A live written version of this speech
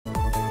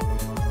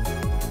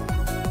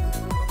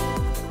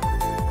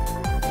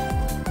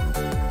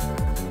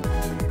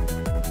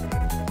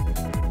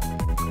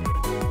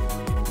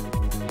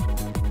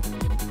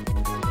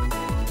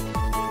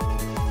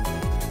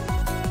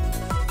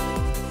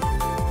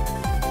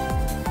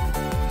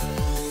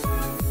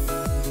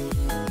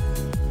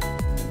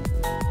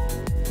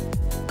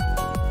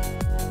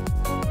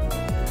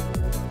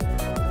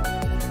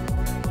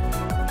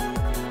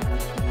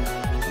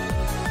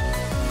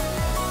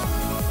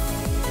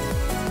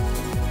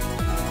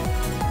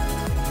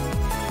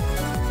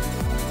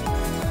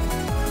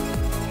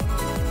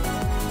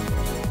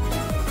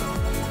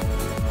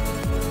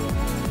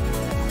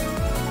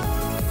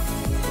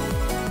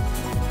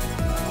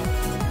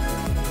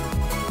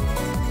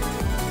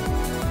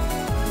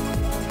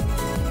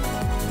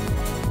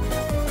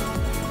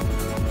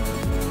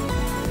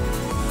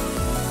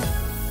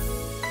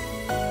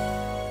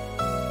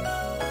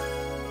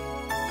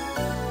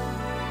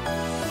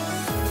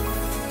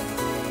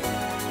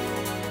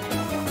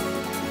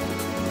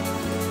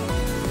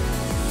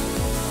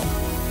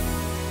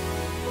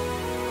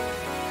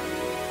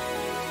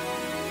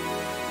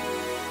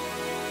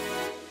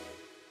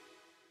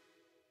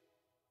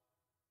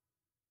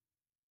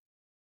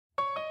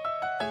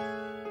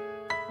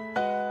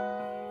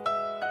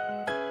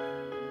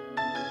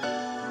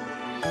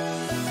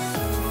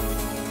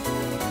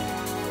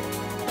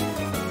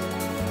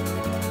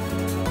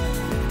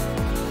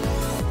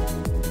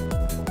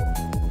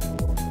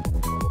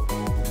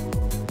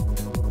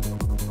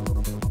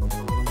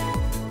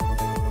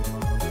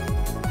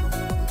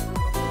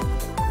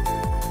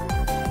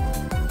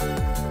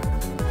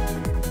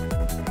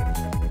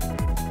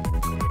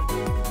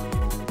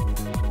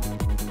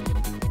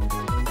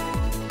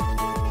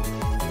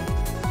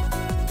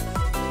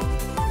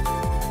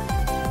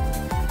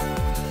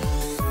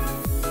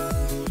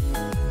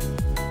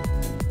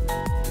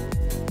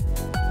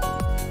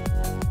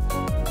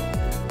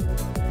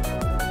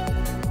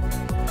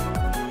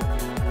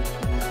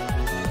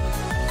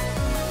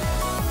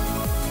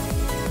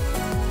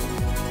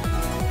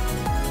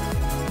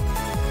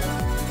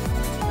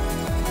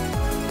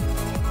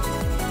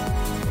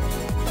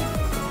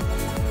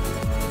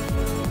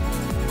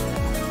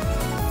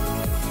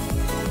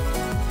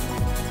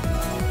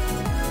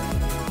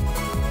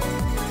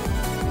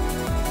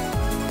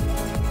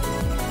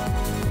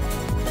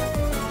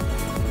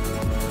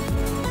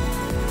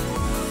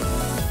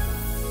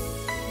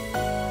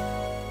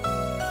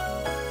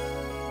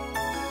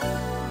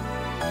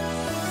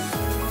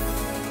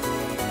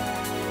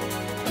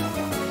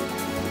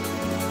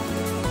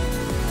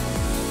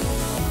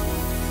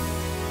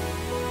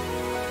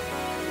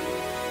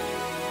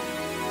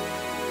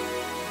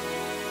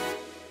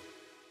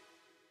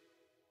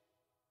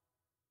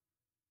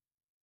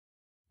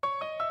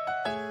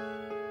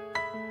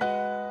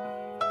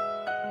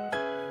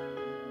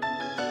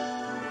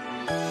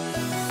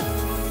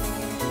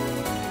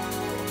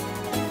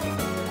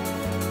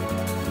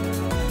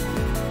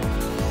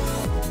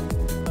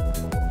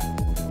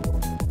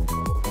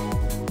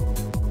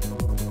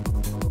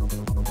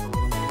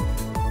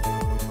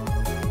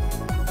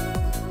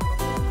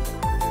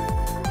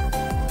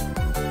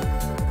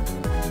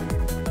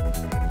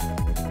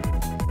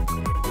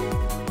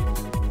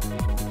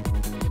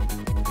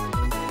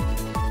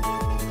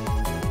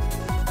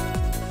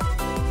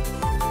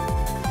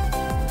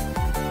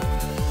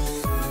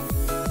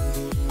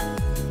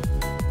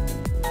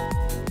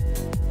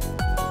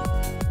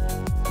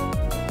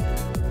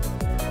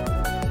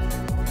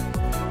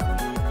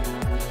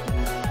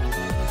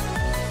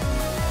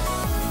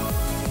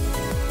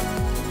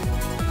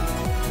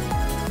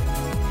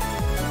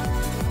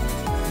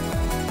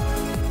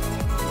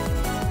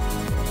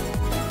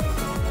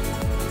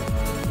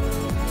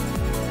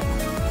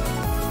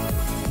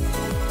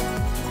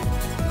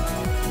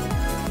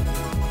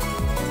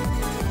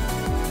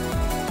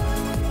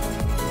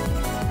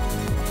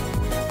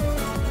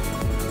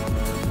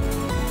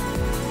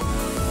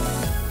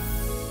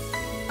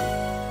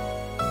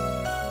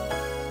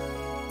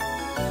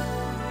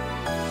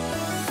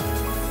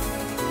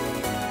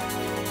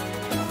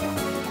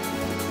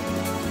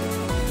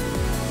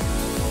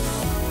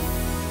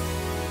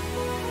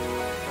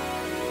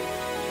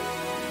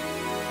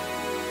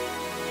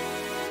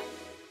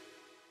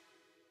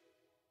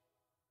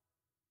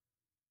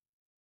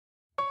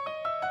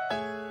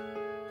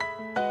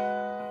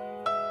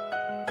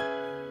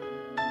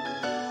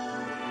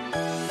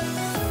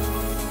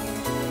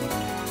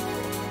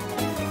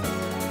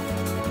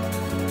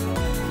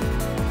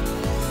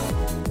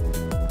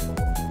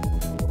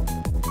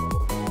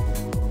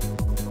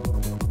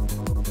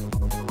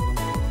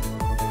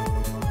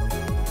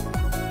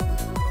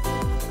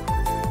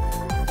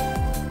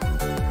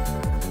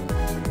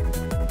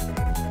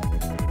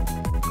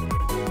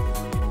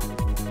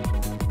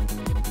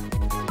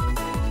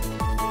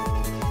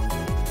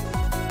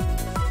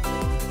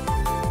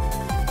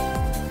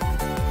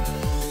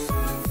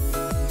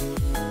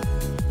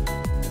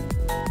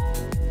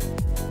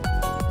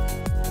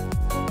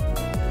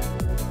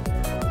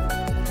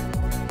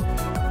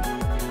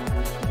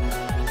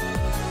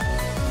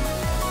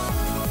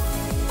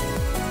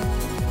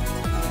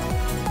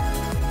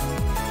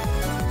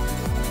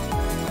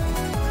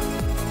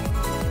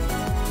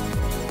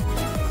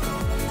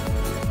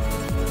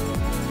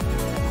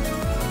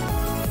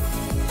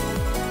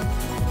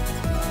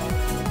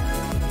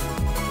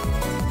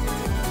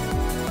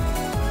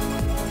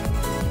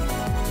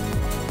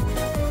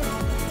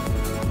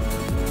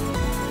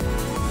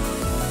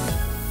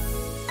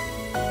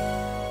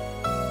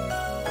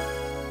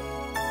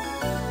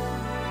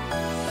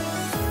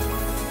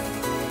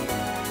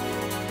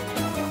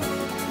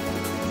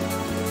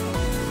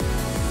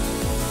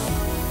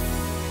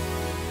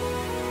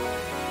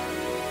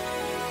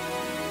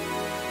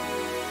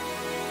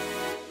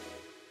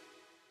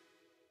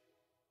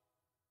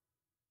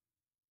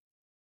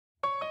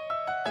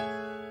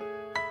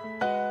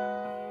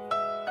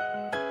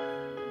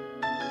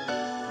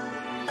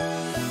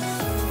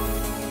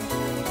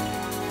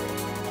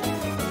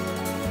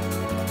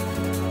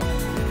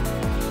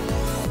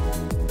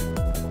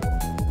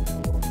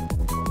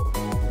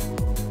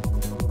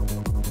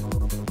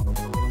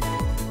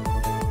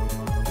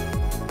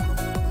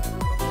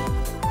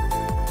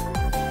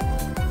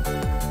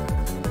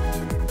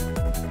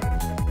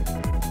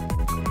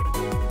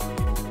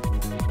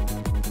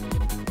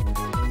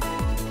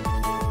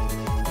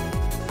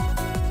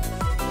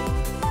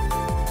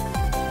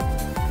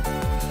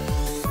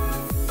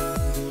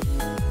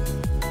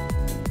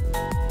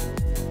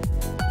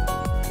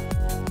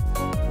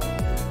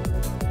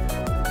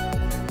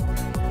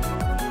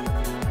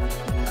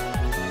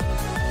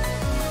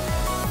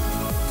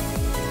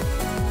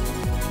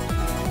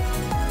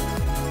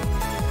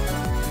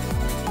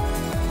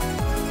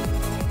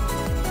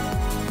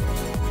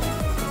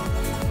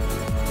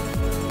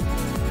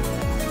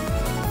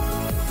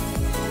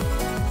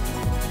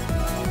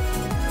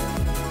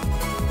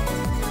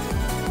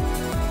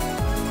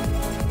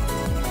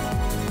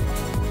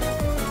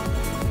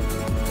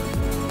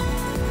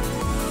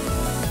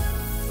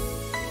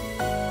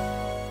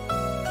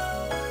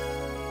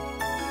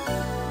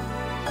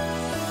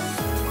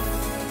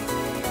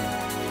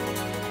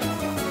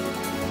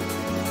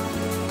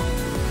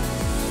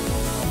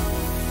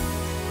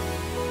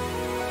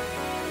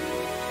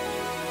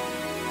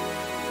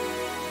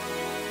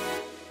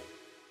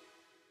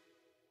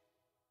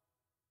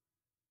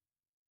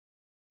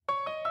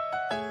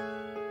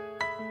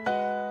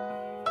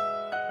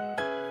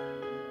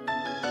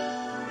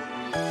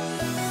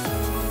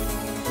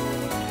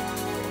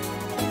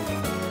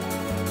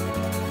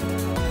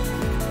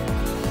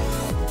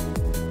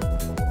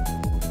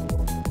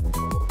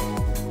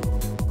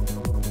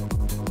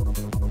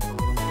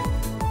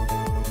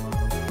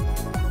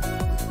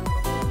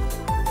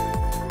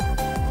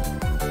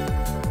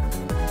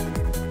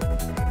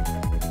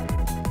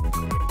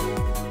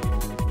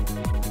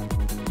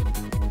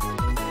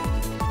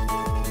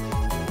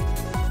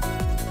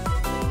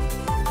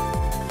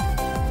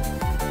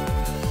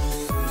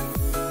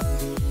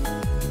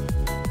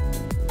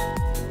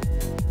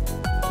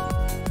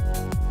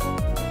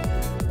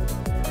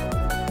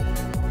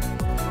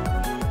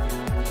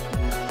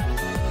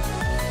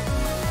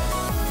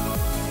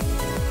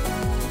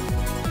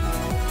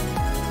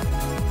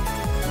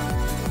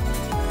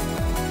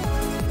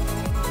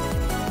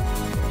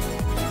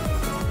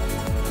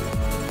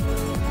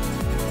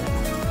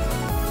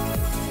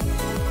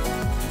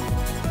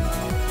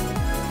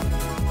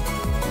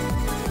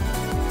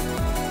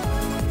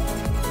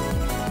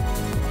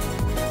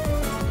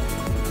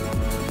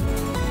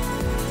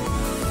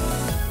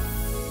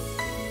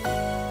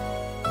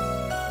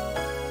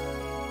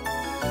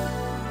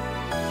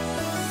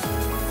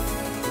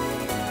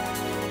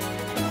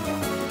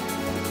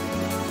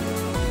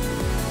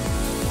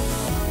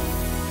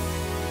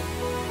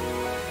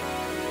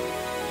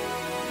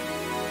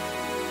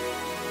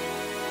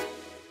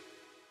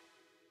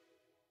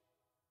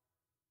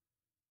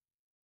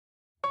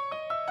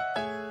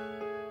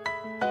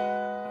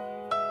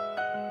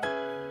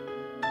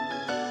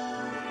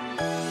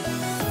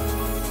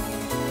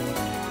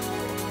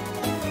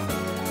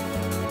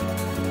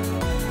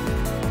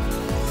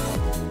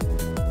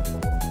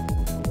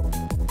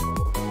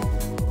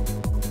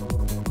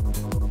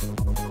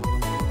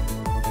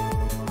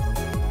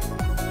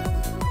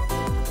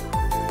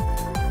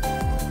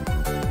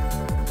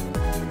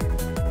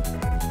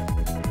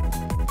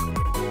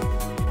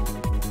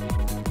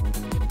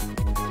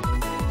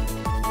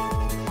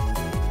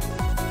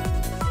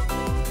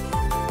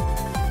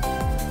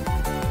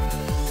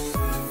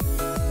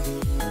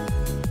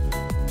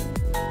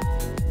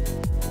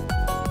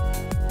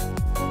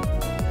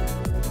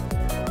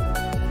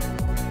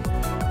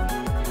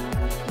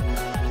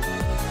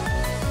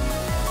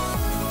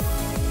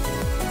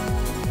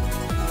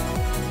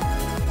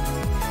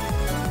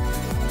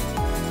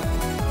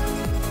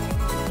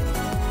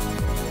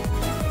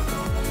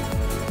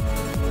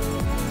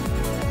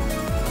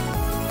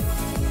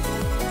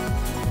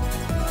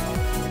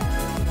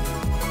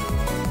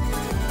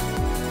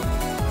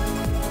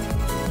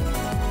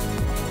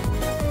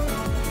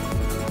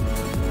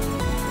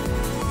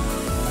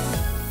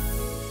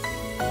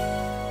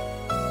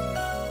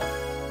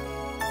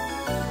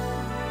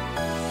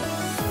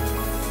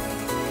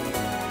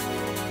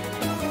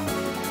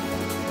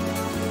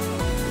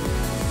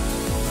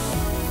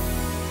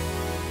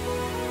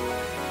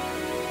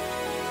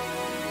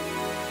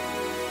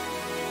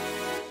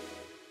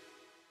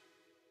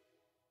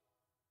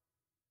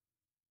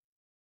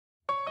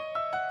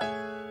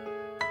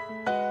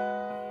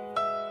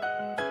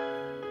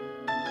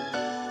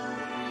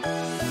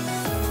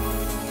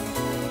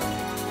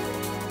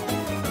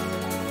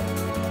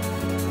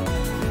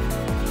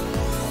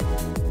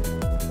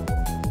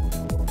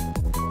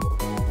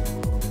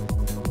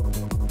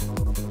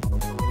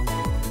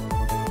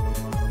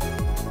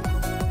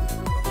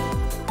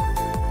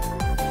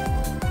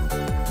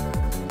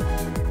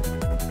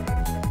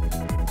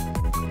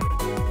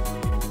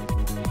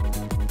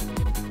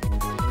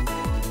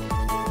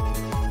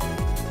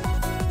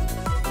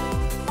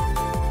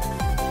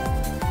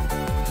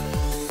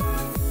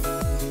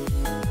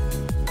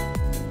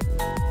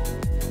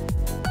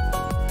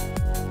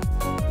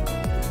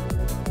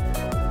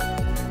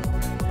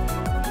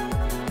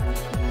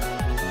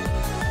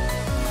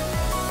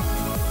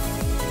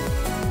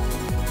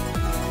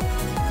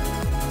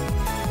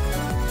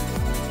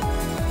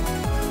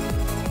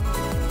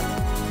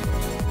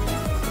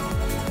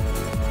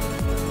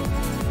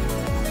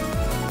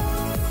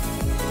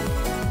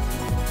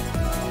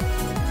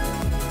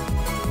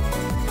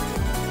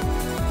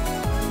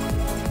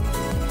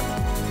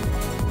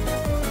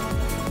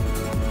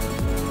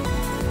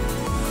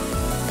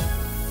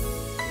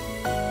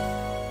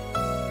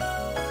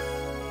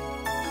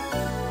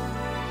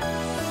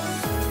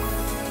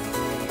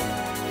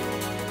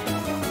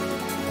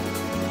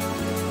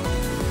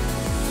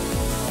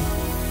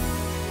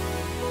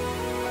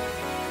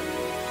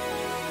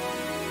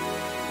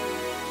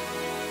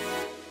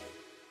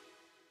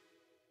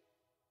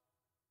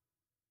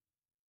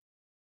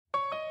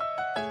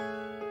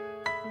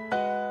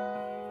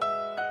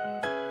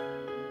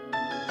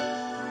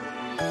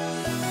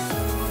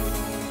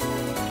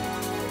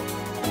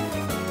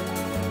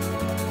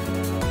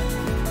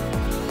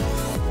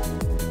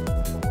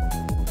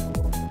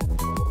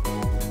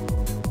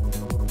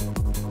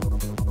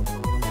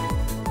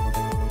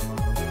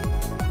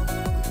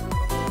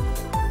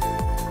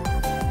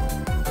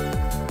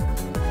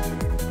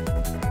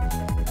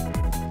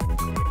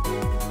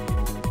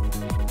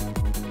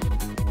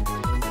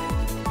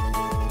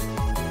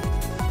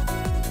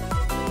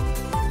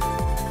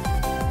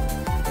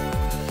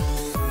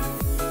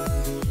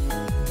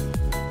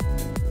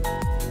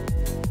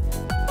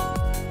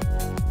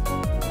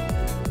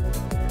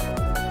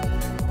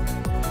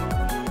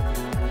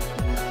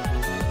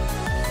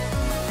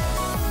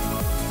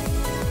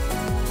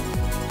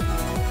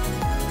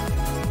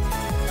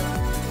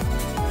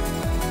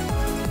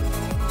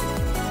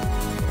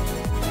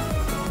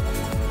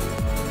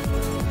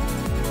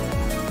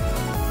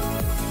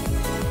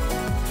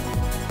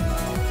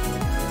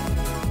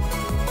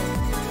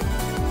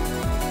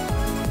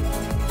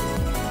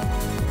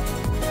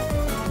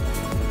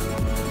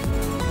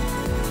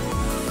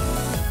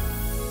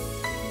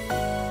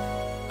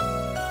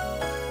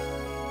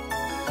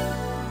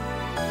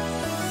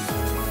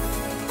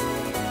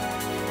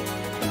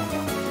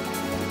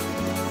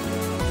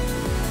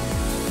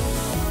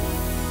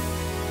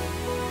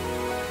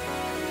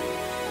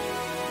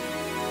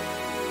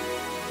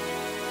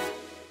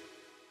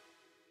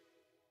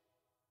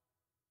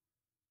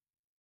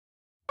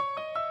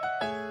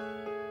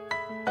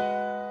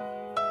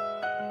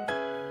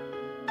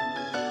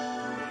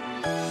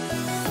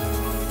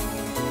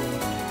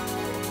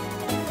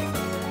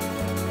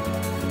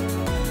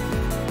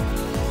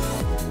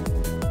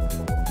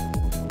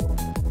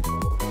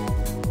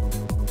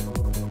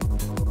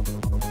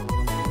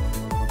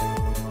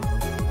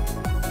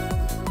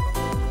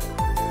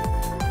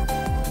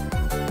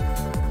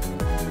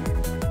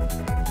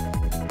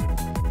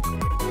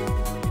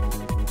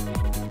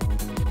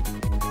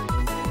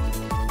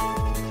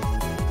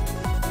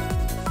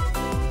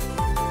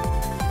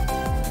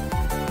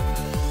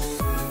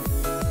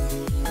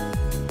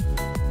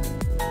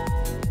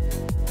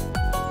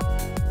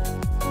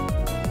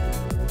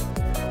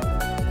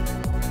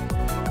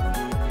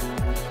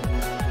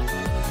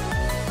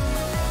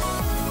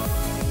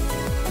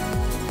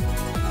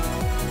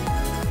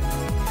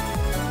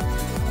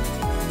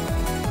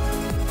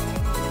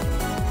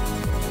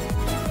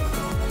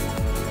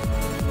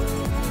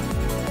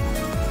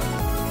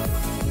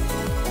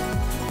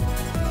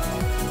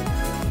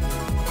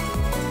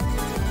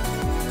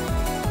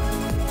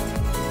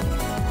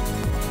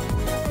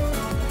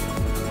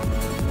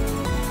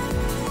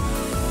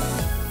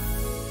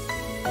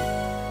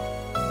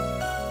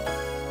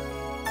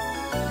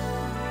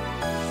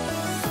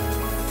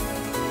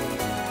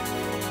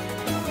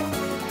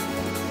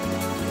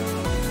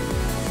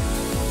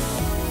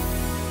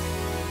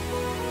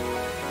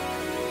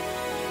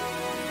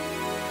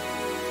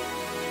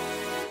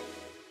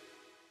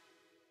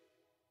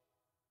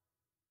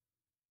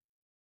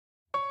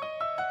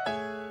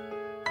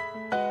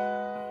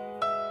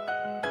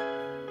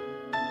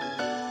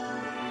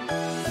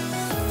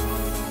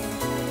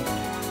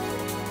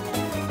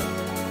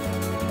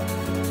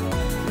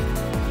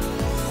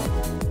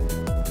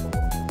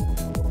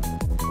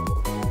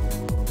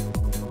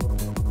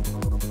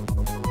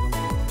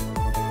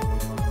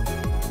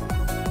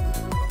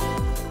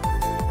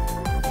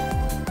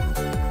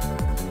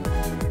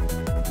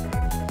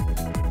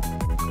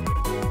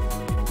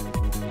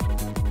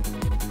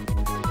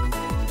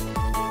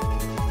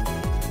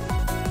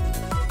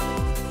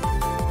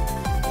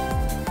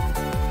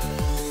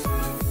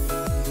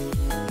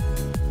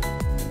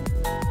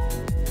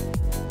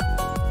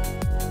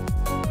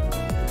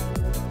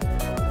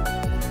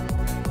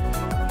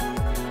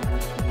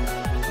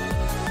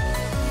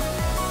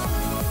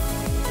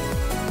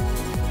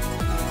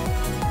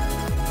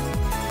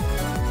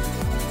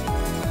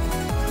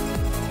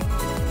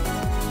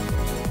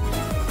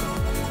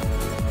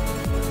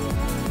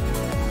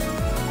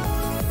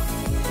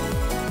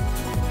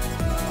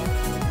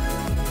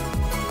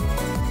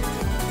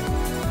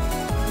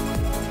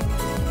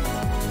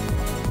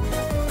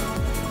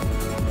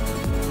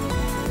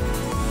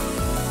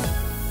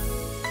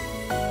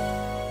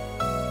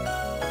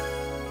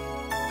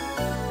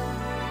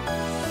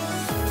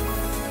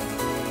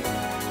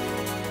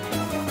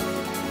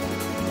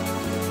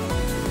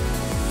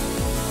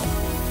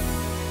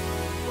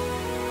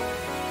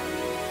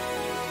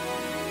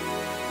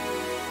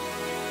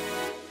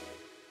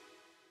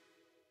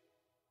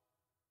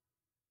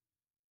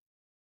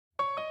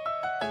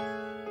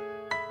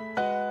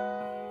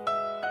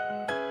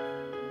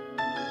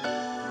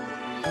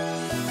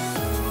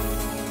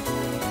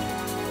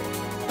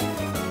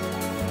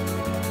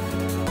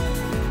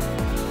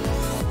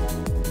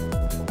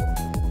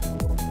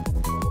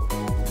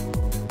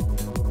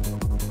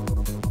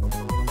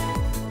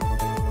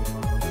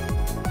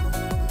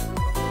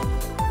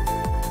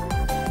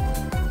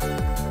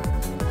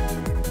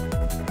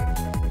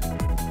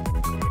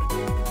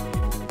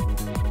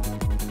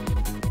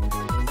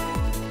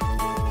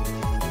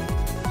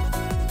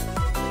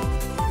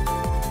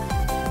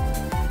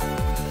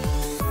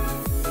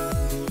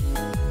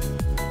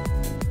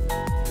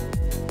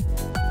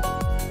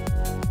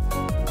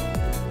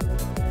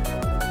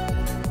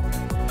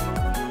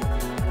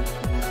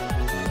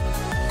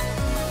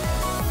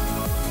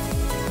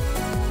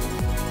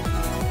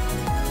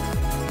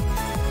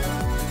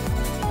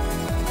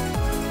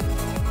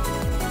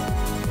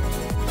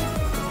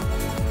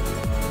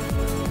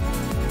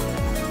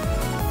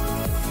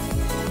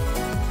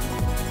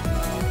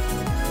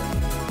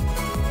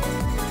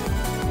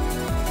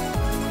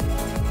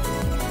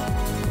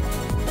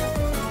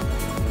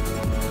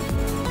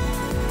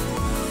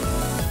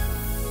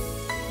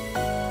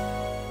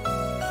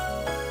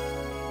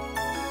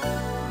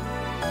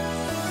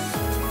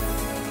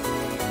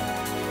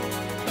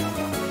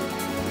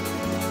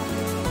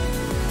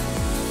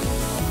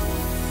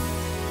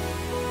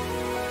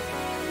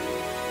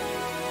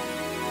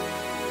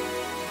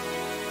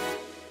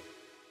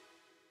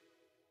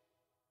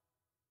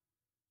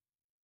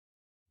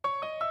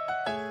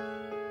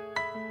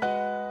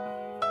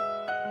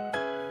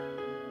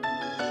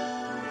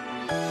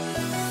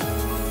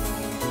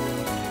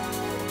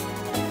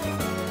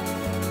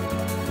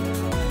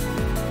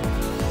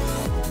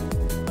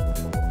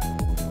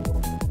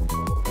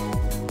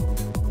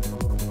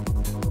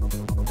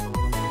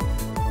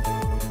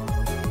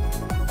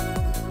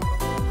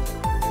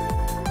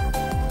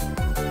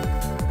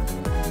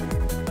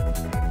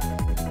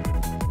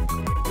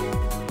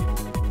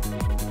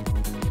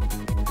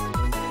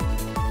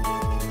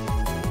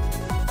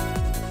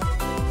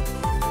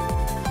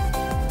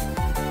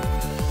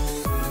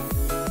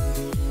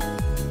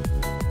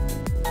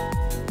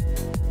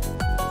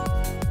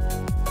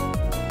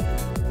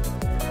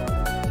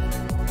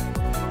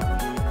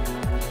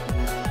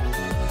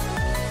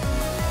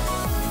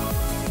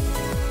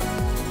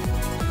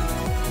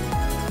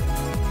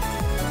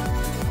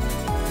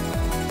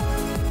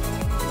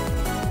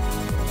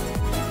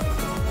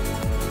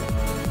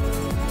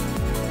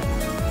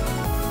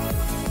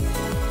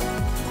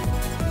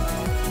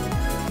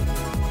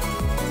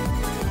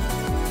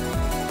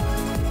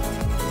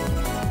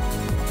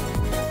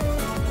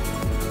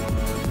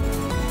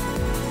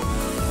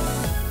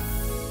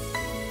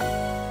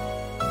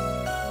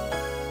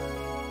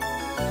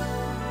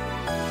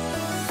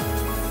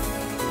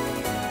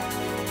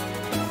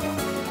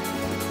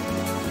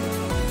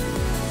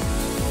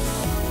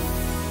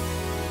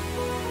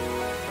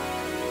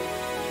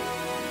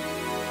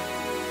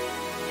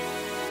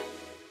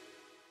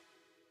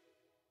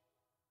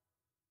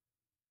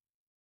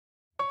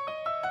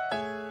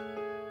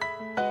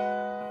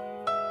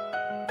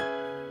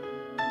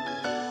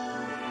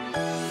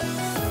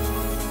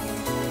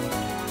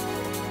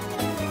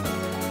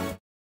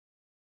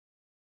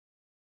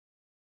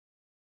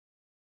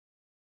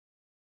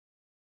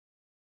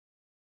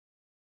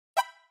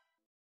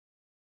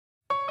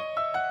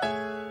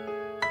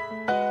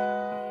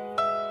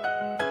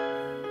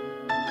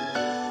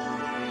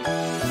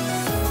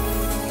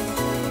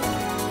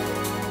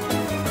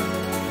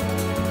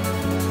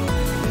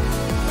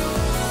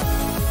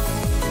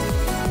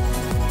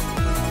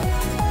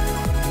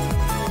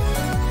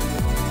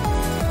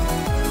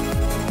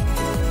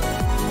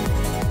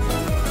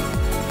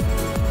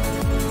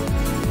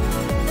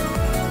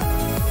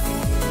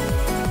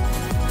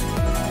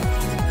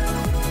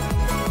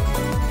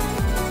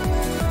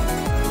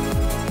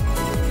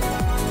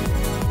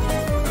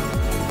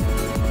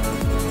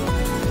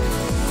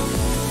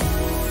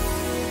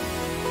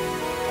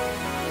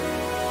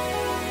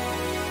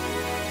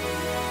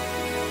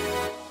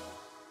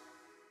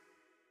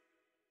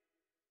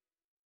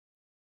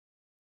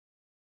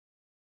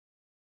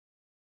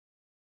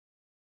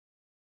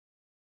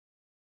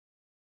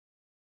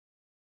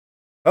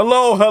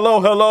Hello,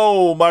 hello,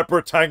 hello, my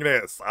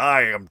protagonists.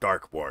 I am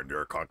Darkborne,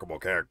 your conquerable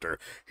character,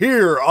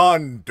 here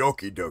on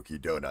Doki Doki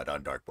Donut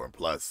on Darkborne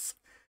Plus.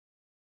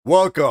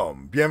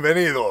 Welcome,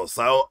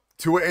 bienvenidos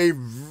to a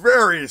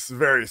very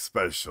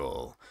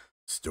special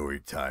story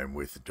time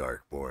with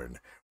Darkborne,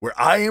 where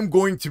I am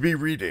going to be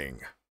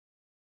reading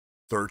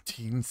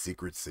 13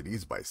 Secret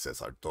Cities by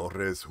Cesar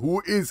Torres,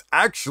 who is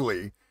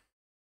actually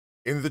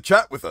in the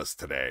chat with us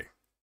today.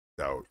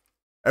 So,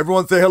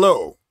 everyone say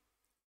hello.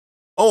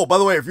 Oh, by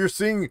the way, if you're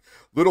seeing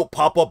little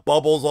pop-up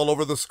bubbles all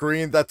over the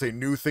screen, that's a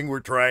new thing we're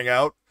trying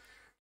out.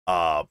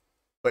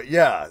 But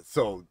yeah,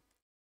 so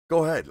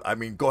go ahead.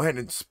 Go ahead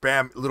and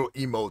spam little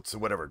emotes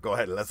and whatever. Go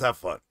ahead and let's have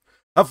fun.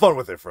 Have fun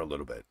with it for a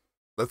little bit.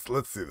 Let's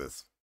see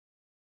this.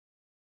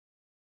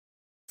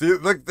 See,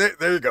 look,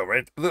 there you go.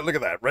 Right, look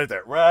at that. Right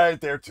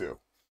there too.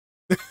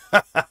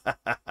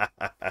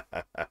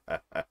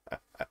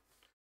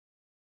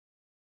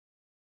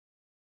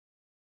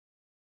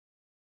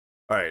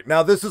 All right,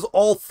 now this is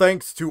all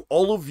thanks to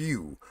all of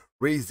you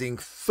raising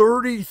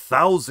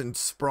 30,000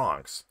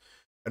 spronks.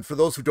 And for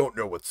those who don't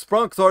know what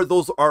spronks are,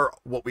 those are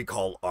what we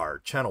call our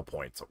channel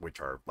points, which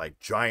are like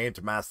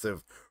giant,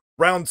 massive,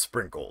 round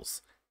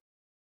sprinkles.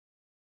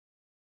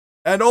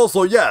 And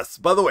also, yes,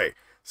 by the way,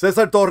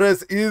 Cesar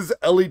Torres is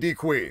LED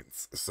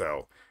Queens,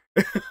 so...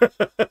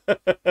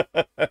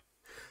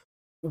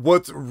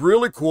 What's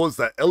really cool is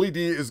that LED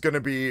is going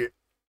to be,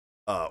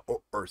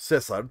 or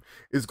Cesar,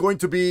 is going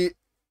to be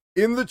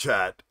in the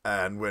chat,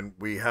 and when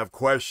we have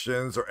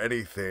questions or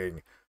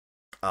anything,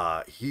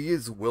 he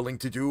is willing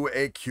to do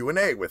a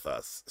Q&A with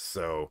us.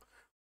 So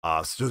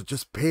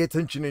just pay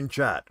attention in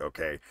chat,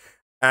 okay?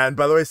 And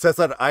by the way,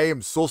 Cesar, I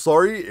am so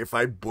sorry if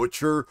I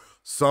butcher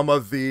some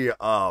of the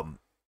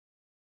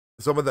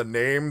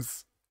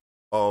names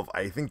of,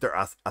 I think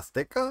they're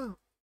Azteca.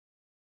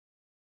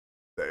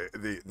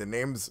 The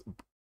names,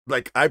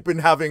 like, I've been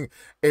having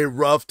a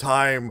rough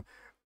time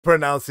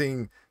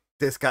pronouncing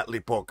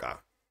Tezcatlipoca.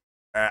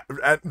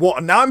 Well,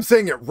 now I'm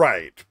saying it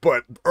right,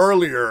 but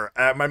earlier,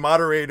 my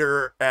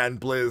moderator and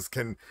Blizz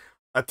can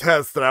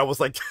attest that I was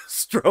like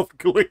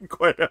struggling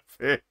quite a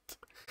bit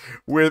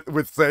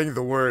with saying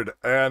the word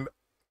and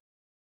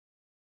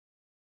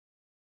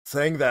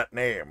saying that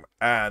name.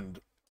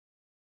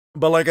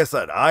 But like I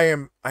said, I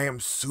am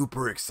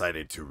super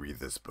excited to read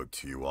this book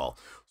to you all.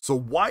 So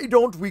why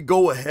don't we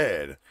go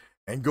ahead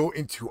and go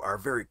into our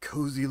very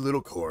cozy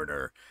little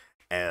corner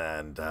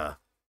and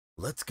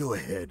let's go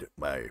ahead,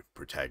 my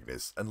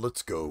protagonist, and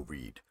let's go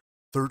read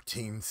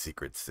 13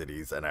 Secret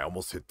Cities, and I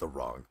almost hit the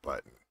wrong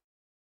button.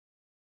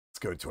 Let's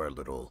go to our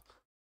little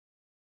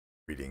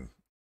reading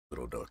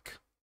little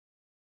nook.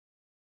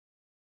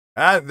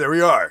 And there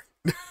we are.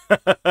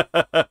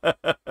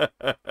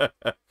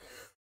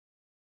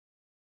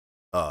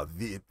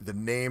 The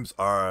names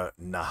are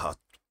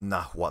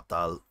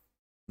Nahuatl.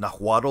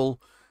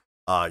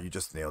 You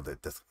just nailed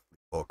it.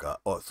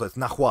 Oh, so it's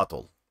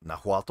Nahuatl.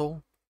 Nahuatl?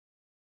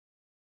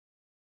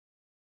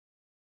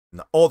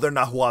 Oh, they're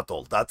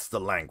Nahuatl. That's the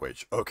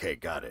language. Okay,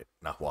 got it.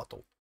 Nahuatl.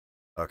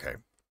 Okay.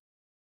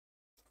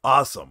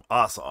 Awesome.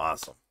 All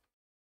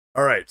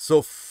right.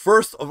 So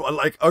first of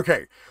all,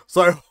 okay.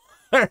 So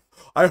I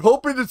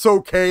hope it's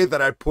okay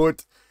that I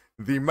put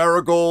the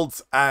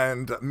marigolds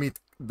and the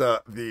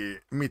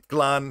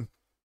Mictlan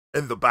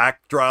in the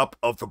backdrop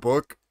of the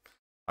book.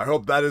 I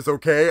hope that is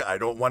okay. I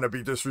don't want to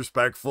be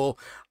disrespectful.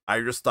 I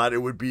just thought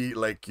it would be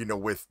like,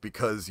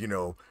 because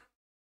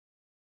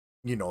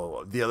Dia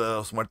de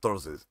los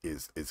Muertos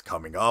is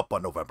coming up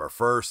on November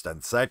 1st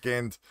and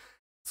 2nd.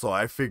 So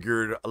I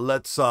figured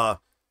let's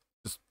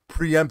just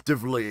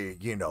preemptively,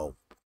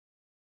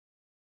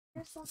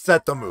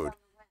 set the mood.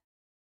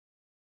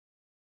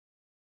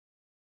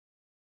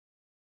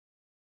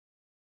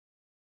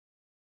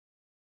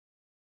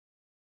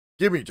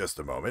 Give me just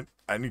a moment.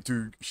 I need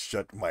to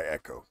shut my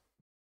echo.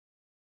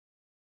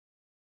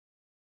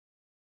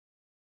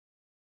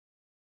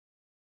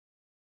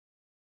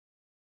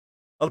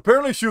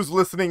 Apparently she was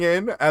listening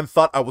in and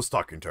thought I was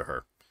talking to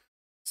her.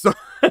 So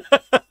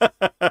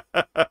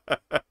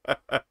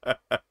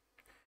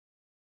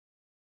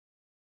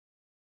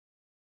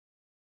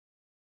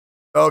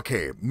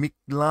okay,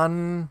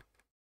 Mictlan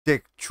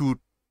Techutilt.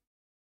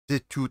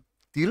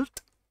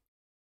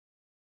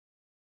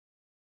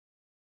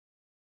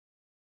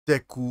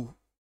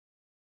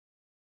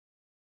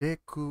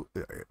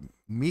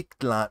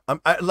 Mictlan.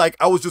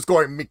 I was just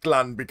going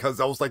Mictlan because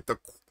I was like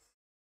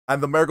and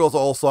the marigolds are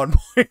also on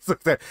point.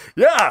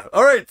 Yeah.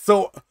 All right.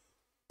 So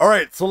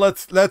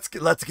let's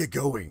get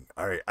going.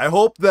 All right. I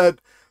hope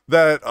that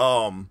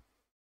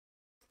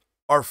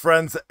our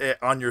friends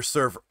on your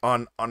server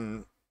on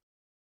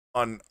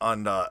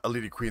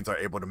Elite Queens are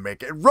able to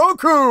make it.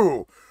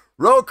 Roku.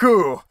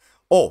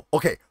 Oh,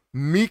 okay.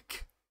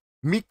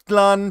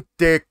 Mictlan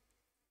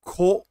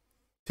Tecutli.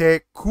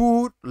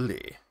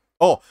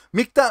 Oh,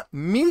 Mictlan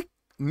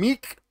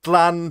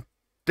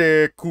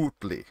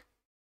Tecutli.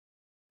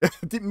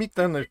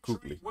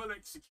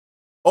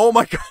 Oh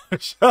my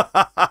gosh.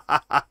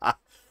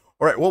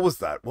 All right, what was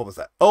that? What was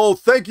that? Oh,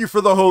 thank you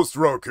for the host,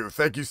 Roku.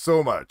 Thank you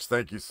so much.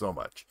 Thank you so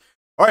much.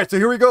 All right, so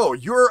here we go.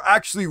 You're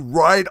actually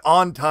right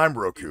on time,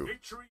 Roku.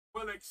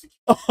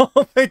 Oh,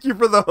 thank you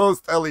for the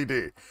host,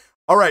 LED.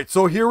 All right,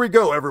 so here we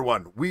go,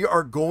 everyone. We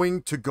are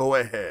going to go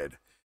ahead.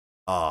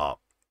 Okay.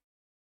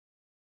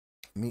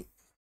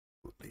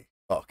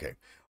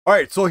 All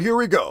right, so here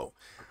we go.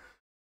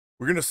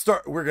 We're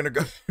gonna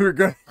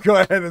go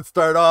ahead and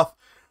start off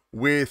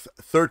with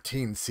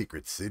 13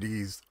 Secret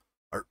Cities,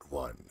 Part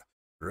 1.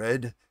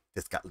 Red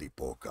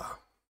Tezcatlipoca.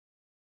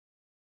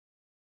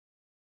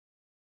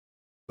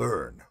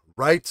 Burn,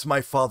 rights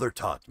my father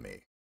taught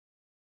me.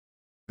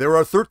 There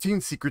are 13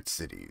 secret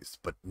cities,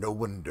 but no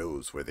one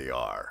knows where they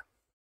are.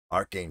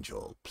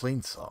 Archangel,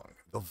 Plainsong,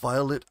 The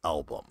Violet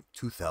Album,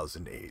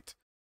 2008,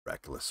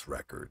 Reckless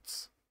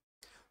Records.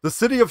 The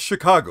city of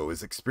Chicago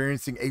is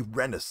experiencing a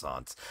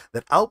renaissance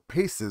that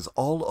outpaces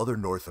all other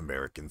North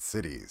American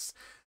cities.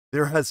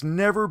 There has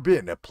never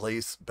been a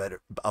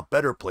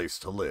better place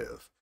to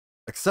live.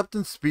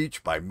 Acceptance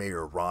speech by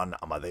Mayor Ron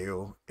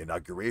Amadeo,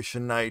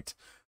 Inauguration Night,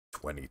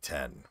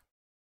 2010.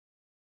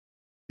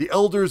 The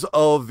elders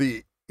of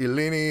the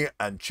Illini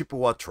and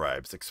Chippewa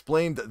tribes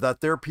explained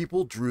that their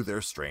people drew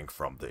their strength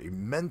from the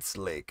immense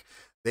lake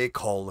they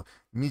call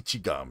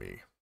Michigami.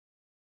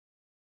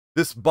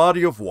 This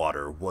body of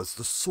water was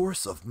the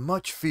source of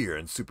much fear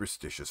and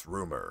superstitious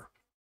rumor.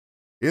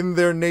 In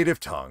their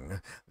native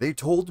tongue, they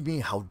told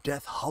me how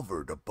death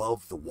hovered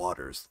above the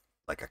waters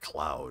like a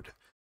cloud.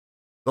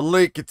 The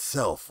lake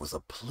itself was a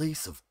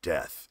place of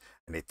death,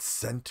 and its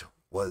scent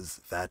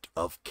was that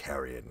of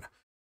carrion,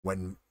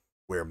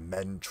 where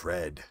men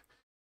tread.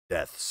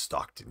 Death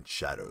stalked in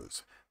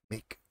shadows,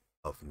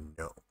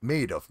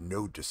 made of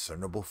no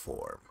discernible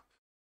form.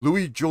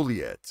 Louis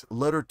Joliet,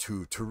 Letter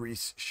to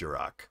Therese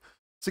Chirac,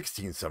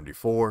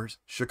 1674,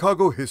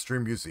 Chicago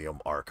History Museum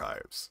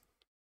Archives.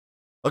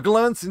 A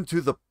glance into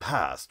the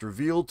past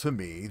revealed to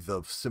me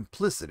the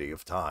simplicity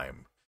of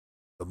time.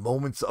 The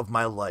moments of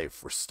my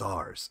life were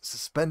stars,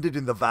 suspended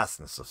in the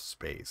vastness of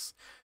space,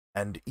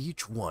 and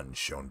each one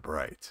shone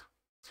bright.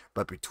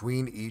 But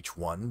between each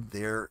one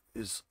there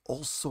is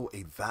also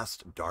a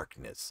vast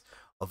darkness,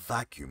 a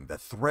vacuum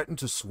that threatened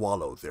to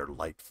swallow their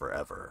light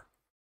forever.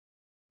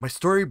 My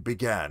story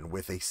began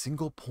with a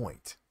single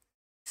point,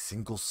 a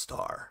single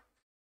star.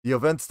 The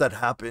events that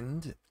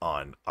happened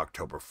on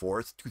October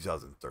 4th,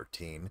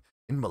 2013,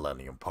 in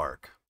Millennium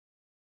Park.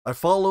 I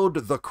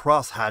followed the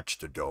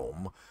cross-hatched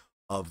dome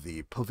of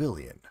the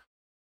pavilion,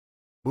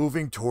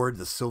 moving toward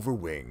the silver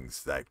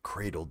wings that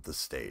cradled the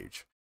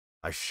stage.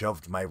 I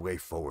shoved my way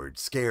forward,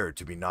 scared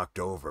to be knocked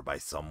over by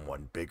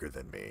someone bigger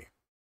than me.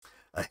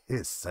 A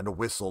hiss and a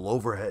whistle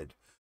overhead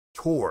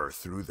tore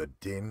through the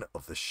din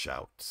of the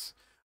shouts.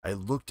 I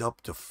looked up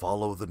to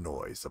follow the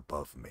noise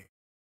above me.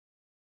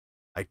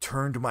 I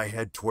turned my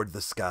head toward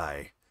the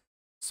sky.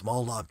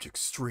 Small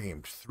objects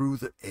streamed through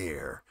the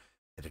air,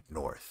 headed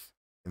north,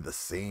 in the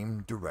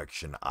same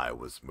direction I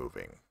was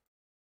moving.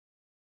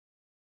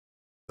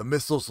 The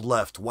missiles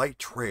left white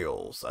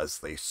trails as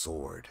they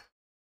soared.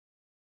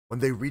 When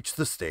they reached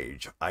the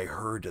stage, I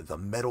heard the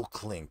metal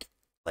clink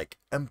like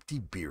empty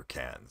beer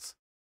cans.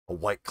 A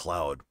white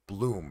cloud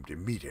bloomed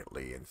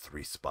immediately in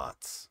 3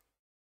 spots.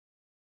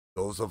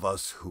 Those of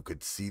us who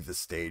could see the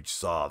stage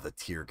saw the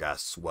tear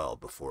gas swell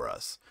before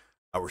us.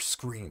 Our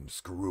screams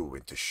grew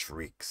into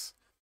shrieks.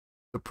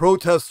 The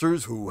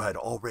protesters who had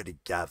already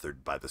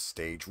gathered by the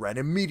stage ran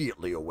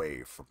immediately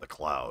away from the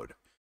cloud.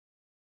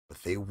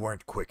 But they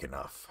weren't quick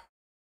enough.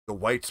 The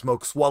white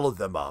smoke swallowed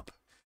them up.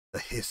 The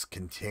hiss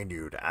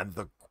continued, and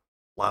the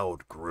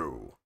cloud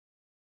grew.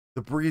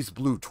 The breeze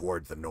blew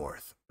toward the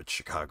north, but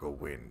Chicago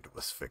wind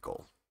was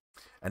fickle,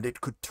 and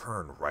it could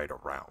turn right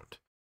around,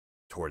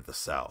 toward the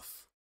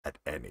south, at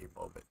any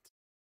moment.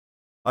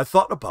 I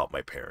thought about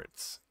my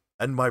parents,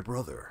 and my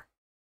brother,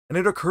 and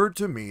it occurred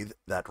to me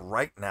that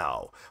right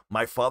now,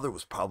 my father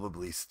was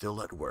probably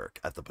still at work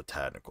at the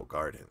Botanical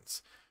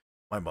Gardens.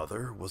 My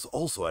mother was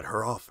also at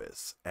her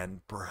office,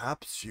 and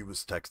perhaps she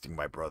was texting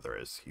my brother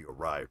as he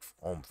arrived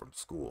home from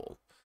school,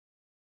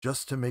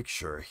 just to make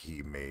sure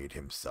he made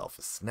himself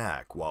a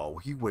snack while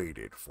he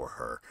waited for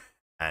her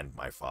and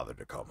my father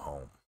to come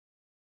home.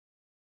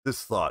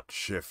 This thought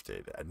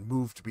shifted and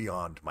moved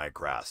beyond my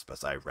grasp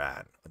as I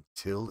ran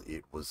until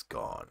it was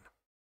gone.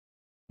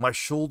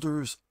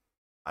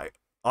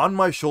 On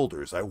my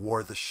shoulders I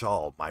wore the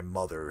shawl my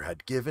mother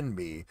had given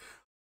me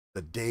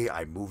the day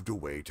I moved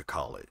away to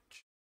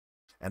college,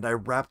 and I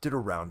wrapped it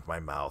around my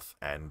mouth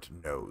and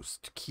nose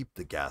to keep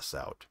the gas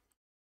out.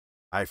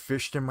 I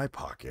fished in my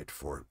pocket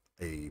for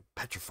a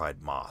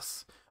petrified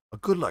moss, a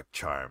good luck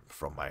charm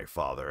from my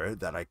father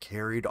that I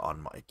carried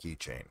on my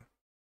keychain.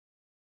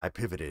 I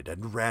pivoted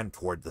and ran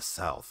toward the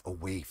south,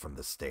 away from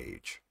the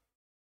stage.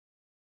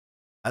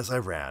 As I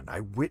ran, I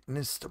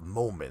witnessed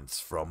moments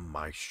from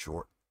my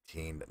short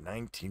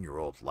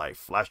 19-year-old life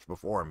flashed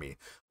before me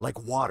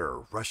like water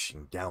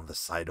rushing down the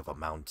side of a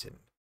mountain.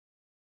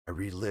 I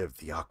relived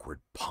the awkward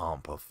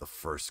pomp of the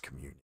First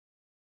Communion,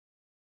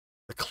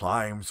 The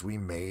climbs we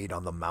made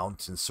on the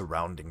mountains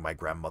surrounding my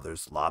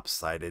grandmother's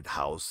lopsided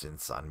house in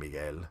San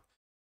Miguel,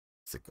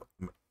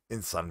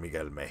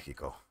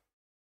 Mexico,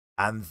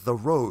 and the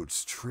road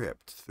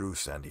trips through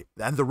San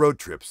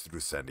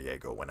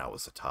Diego when I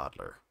was a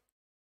toddler.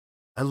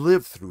 I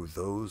lived through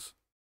those.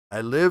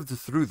 I lived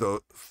through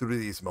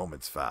these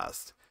moments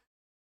fast.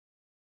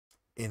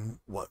 In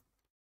what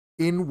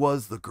in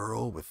was the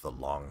girl with the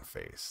long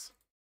face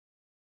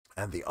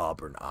and the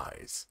auburn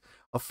eyes,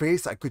 a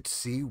face I could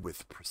see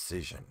with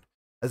precision,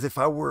 as if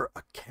I were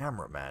a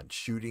cameraman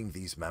shooting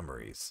these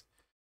memories.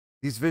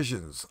 These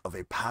visions of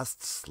a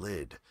past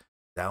slid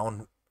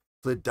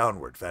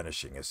downward,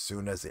 vanishing as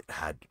soon as it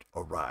had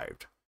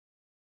arrived,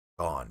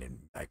 gone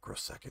in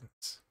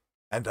microseconds.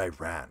 And I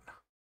ran.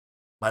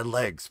 My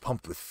legs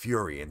pumped with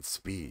fury and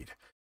speed,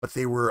 but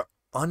they were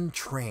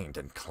untrained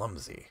and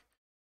clumsy.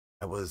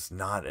 I was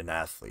not an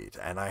athlete,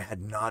 and I have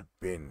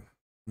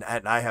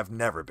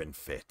never been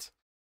fit.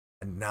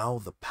 And now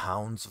the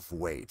pounds of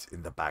weight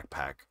in the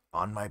backpack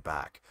on my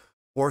back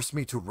forced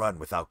me to run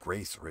without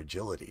grace or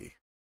agility.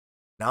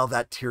 Now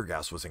that tear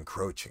gas was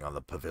encroaching on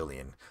the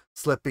pavilion,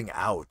 slipping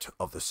out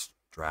of the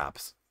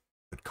straps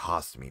could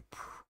cost me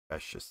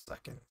precious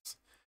seconds.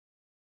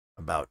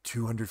 About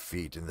 200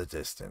 feet in the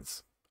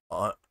distance,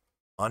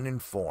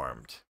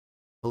 uninformed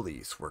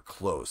police were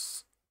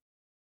close.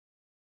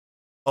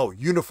 Oh,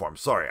 uniform,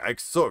 sorry,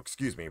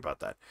 excuse me about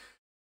that.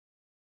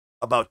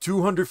 About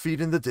 200 feet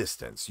in the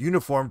distance,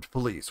 uniformed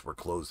police were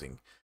closing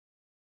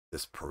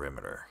this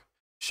perimeter,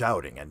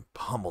 shouting and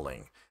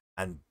pummeling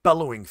and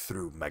bellowing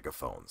through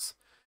megaphones.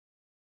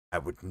 I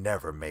would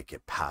never make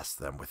it past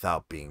them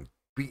without being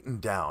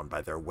beaten down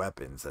by their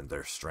weapons and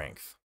their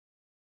strength.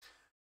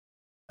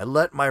 I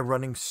let my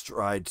running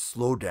stride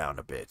slow down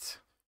a bit,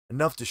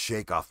 enough to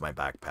shake off my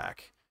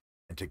backpack,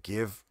 and to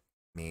give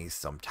me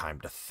some time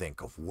to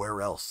think of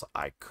where else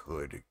I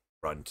could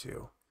run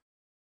to.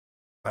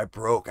 If I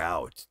broke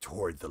out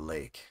toward the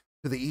lake,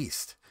 to the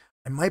east,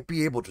 I might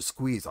be able to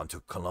squeeze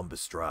onto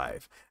Columbus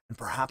Drive and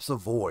perhaps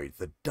avoid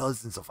the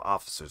dozens of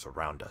officers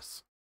around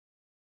us.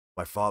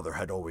 My father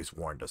had always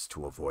warned us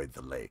to avoid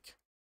the lake.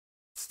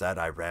 Instead,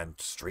 I ran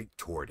straight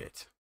toward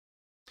it.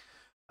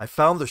 I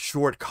found the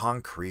short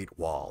concrete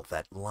wall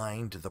that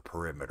lined the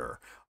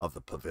perimeter of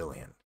the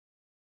pavilion,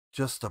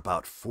 just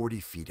about 40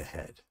 feet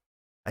ahead.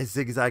 I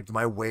zigzagged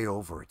my way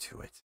over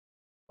to it.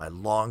 My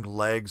long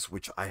legs,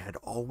 which I had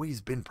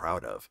always been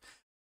proud of,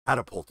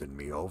 catapulted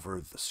me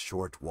over the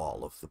short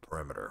wall of the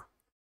perimeter.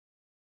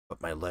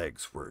 But my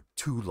legs were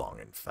too long,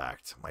 in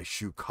fact. My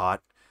shoe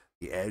caught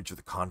the edge of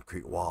the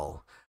concrete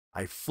wall.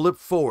 I flipped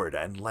forward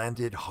and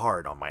landed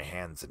hard on my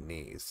hands and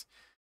knees.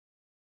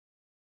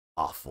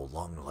 Awful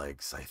long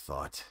legs, I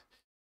thought.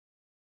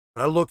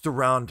 When I looked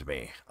around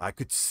me, I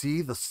could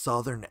see the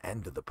southern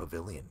end of the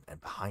pavilion,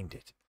 and behind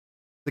it,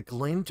 the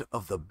glint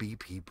of the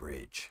BP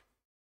bridge.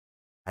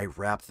 I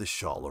wrapped the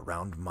shawl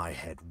around my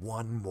head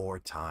one more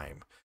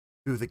time,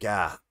 though the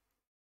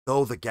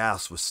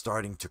gas was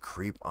starting to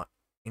creep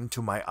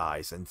into my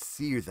eyes and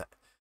sear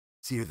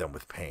them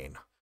with pain.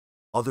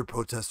 Other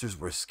protesters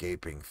were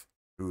escaping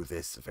through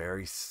this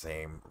very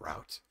same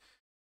route,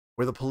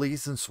 where the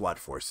police and SWAT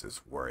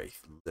forces were a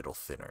little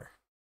thinner.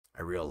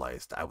 I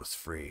realized I was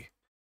free.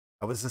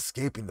 I was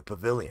escaping the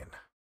pavilion.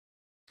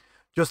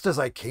 Just as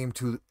I came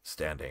to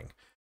standing,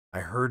 I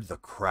heard the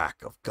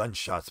crack of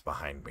gunshots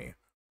behind me,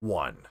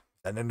 one,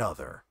 then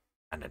another,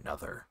 and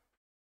another.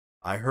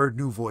 I heard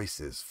new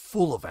voices,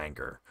 full of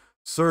anger,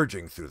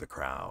 surging through the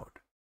crowd.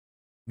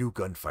 New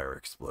gunfire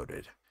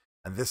exploded,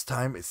 and this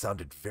time it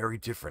sounded very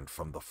different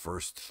from the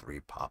first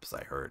 3 pops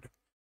I heard.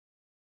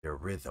 Their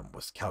rhythm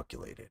was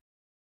calculated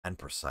and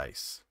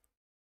precise.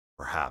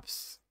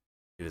 Perhaps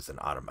it is an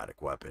automatic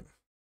weapon.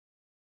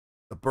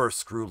 The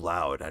bursts grew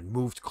loud and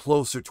moved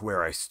closer to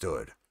where I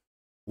stood.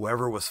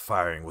 Whoever was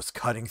firing was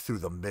cutting through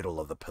the middle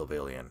of the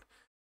pavilion.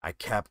 I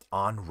kept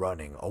on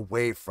running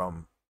away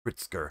from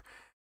Pritzker,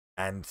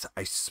 and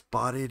I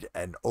spotted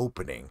an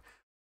opening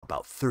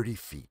about 30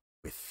 feet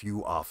with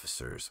few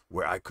officers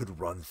where I could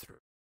run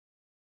through.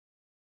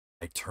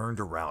 I turned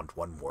around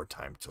one more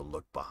time to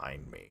look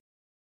behind me.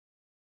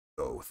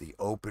 Though the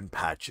open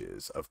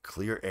patches of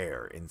clear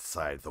air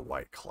inside the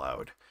white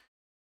cloud.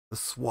 The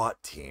SWAT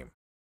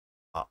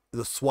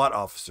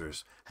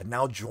officers had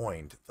now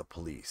joined the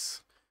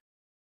police.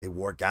 They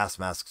wore gas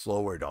masks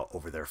lowered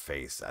over their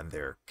face, and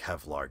their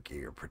Kevlar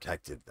gear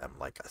protected them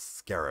like a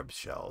scarab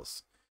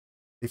shells.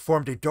 They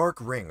formed a dark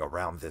ring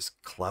around this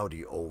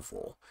cloudy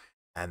oval,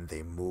 and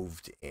they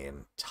moved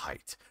in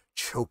tight,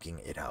 choking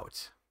it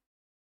out.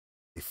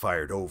 They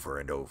fired over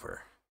and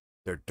over.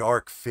 Their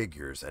dark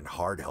figures and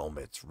hard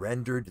helmets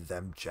rendered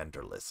them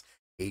genderless,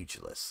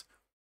 ageless,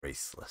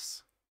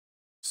 raceless.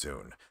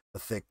 Soon, the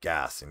thick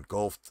gas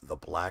engulfed the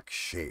black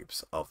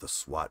shapes of the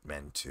SWAT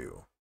men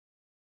too.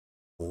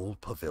 The whole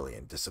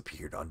pavilion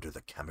disappeared under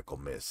the chemical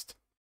mist.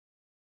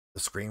 The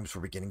screams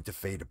were beginning to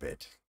fade a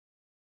bit,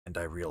 and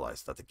I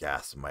realized that the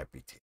gas might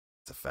be taking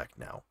its effect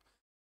now,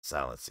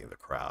 silencing the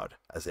crowd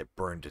as it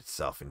burned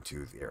itself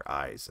into their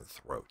eyes and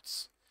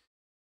throats.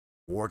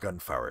 More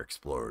gunfire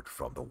exploded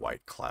from the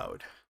white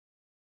cloud.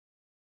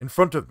 In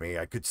front of me,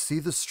 I could see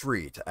the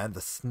street and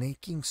the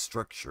snaking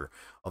structure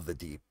of the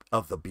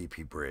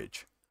BP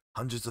bridge.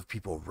 Hundreds of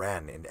people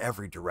ran in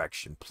every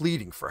direction,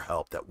 pleading for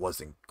help that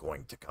wasn't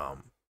going to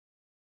come.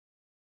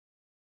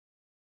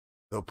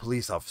 Though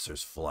police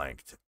officers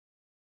flanked,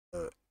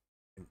 uh,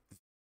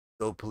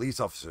 Though police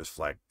officers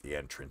flanked the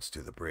entrance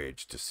to the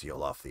bridge to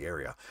seal off the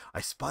area,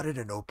 I spotted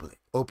an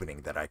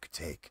opening that I could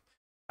take.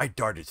 I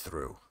darted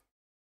through.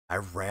 I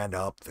ran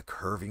up the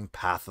curving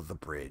path of the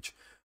bridge.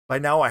 By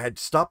now, I had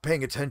stopped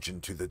paying attention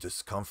to the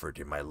discomfort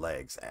in my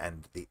legs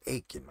and the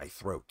ache in my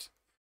throat.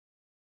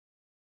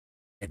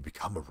 I'd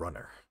become a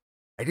runner.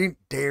 I didn't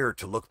dare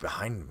to look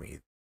behind me,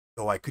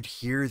 though I could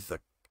hear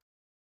the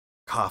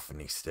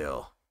cacophony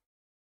still.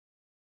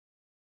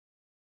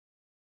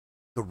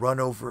 The run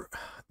over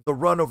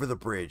the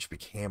bridge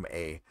became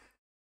a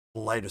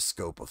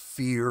kaleidoscope of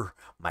fear,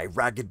 my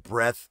ragged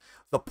breath,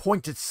 the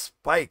pointed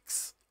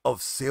spikes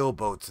of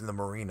sailboats in the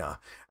marina,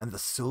 and the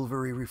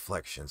silvery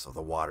reflections of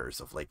the waters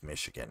of Lake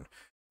Michigan,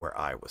 where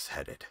I was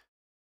headed.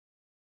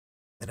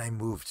 Then I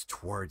moved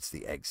towards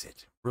the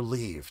exit,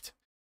 relieved.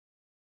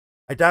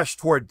 I dashed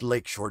toward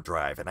Lakeshore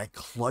Drive, and I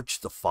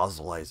clutched the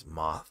fossilized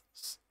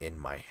moths in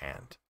my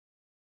hand.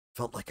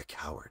 Felt like a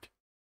coward.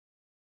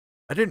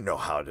 I didn't know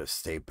how to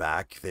stay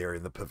back there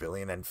in the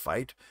pavilion and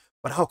fight,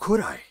 but how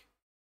could I?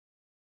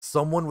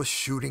 Someone was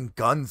shooting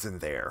guns in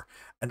there,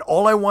 and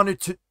all I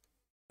wanted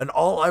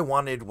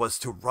was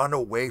to run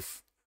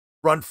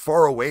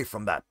far away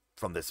from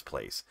this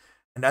place.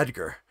 And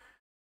Edgar,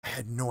 I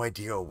had no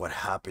idea what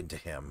happened to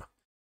him.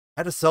 I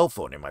had a cell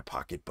phone in my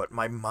pocket, but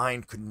my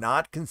mind could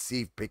not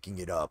conceive picking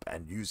it up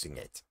and using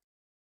it.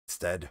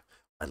 Instead,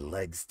 my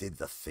legs did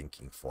the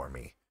thinking for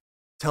me,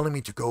 telling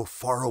me to go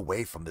far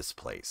away from this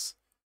place.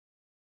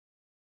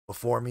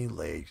 Before me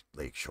lay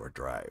Lakeshore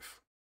Drive.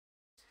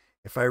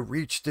 If I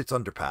reached its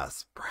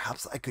underpass,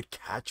 perhaps I could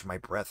catch my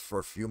breath for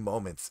a few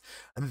moments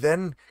and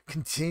then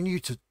continue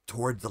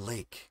toward the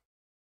lake.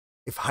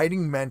 If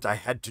hiding meant I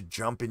had to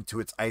jump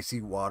into its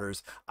icy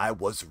waters, I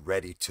was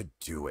ready to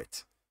do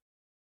it.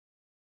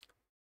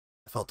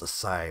 I felt a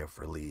sigh of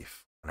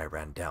relief when I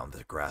ran down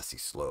the grassy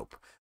slope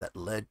that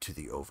led to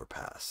the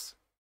overpass.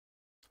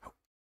 I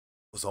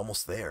was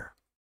almost there.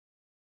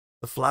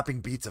 The flapping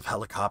beats of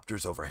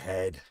helicopters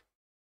overhead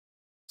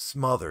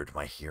smothered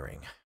my hearing.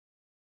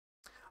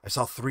 I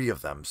saw 3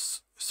 of them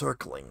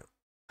circling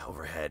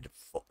overhead,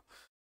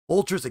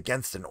 vultures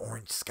against an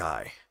orange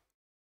sky.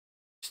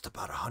 Just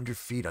about 100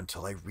 feet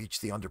until I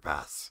reached the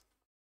underpass.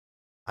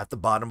 At the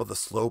bottom of the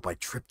slope, I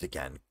tripped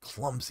again,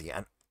 clumsy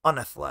and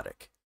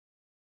unathletic.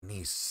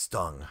 Knees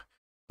stung,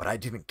 but I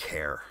didn't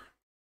care.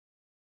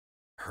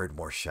 I heard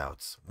more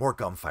shouts, more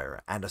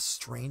gunfire, and a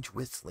strange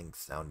whistling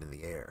sound in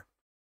the air.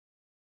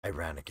 I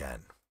ran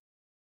again.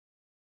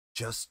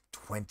 Just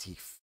 20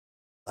 feet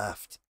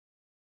left.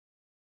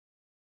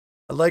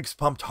 My legs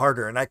pumped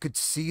harder, and I could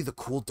see the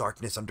cool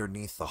darkness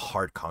underneath the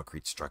hard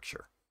concrete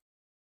structure.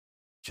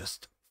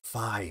 Just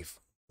 5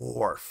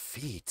 more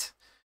feet.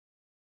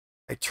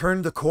 I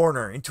turned the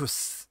corner into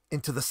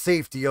the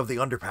safety of the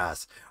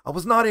underpass. I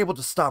was not able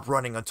to stop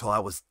running until I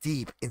was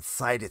deep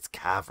inside its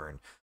cavern.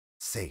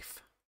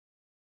 Safe.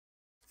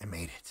 I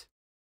made it.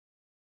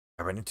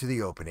 I ran into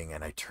the opening,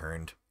 and I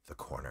turned the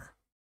corner.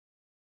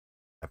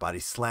 My body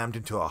slammed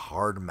into a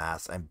hard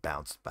mass and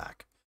bounced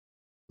back,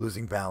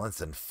 losing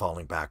balance and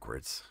falling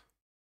backwards.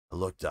 I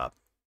looked up.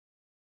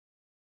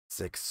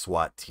 6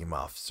 SWAT team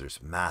officers,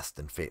 masked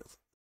and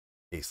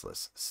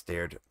faceless,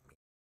 stared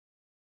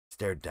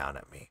down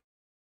at me.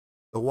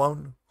 The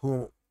one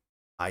whom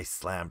I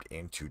slammed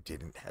into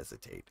didn't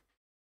hesitate.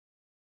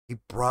 He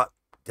brought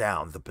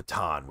down the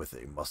baton with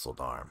a muscled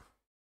arm.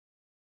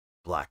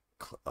 Black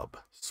club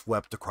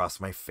swept across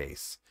my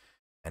face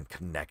and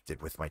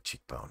connected with my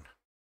cheekbone.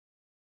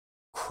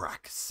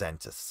 Crack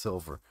sent a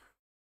silver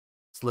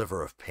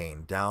sliver of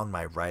pain down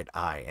my right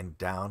eye and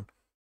down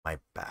my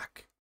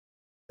back.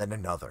 Then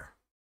another.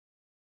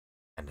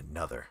 And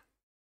another.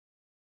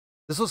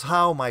 This was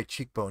how my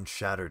cheekbone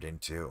shattered in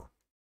 2.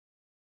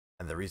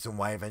 And the reason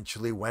why I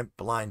eventually went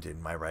blind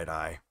in my right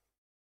eye.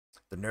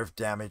 The nerve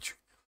damage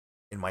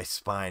in my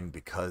spine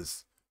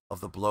because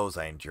of the blows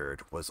I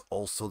endured was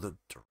also the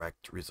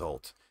direct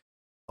result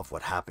of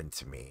what happened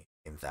to me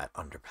in that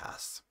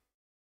underpass.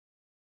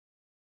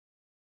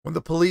 When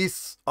the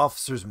police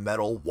officer's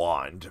metal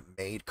wand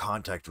made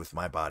contact with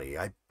my body,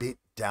 I bit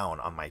down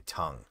on my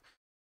tongue.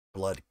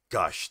 Blood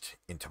gushed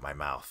into my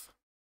mouth.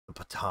 The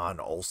baton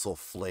also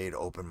flayed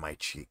open my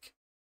cheek.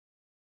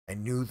 I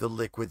knew the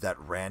liquid that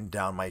ran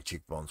down my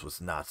cheekbones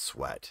was not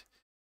sweat,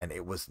 and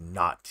it was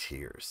not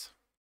tears.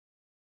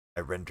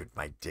 I rendered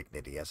my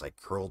dignity as I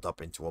curled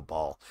up into a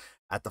ball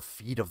at the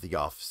feet of the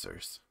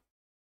officers.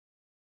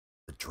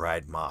 The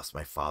dried moss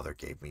my father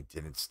gave me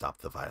didn't stop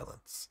the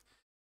violence,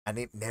 and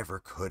it never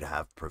could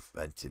have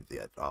prevented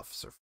that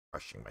officer from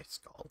crushing my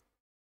skull.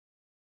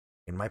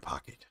 In my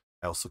pocket,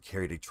 I also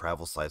carried a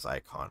travel-size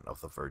icon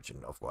of the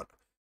Virgin of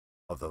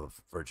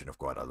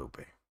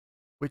Guadalupe,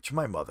 which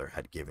my mother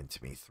had given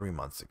to me 3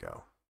 months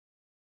ago.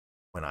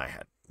 when I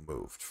had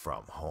moved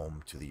from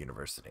home to the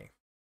university.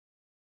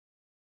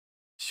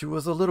 She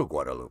was a little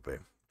Guadalupe,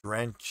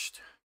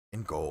 drenched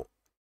in gold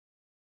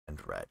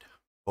and red,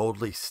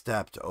 boldly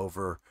stepped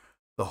over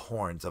the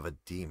horns of a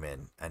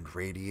demon and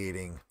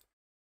radiating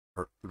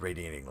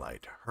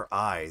light. Her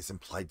eyes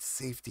implied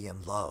safety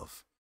and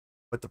love,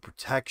 but the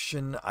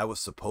protection I was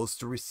supposed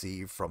to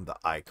receive from the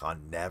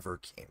icon never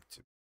came to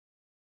me.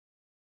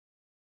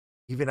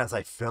 Even as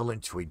I fell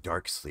into a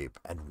dark sleep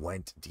and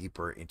went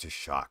deeper into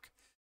shock,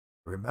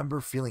 I remember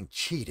feeling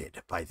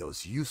cheated by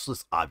those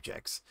useless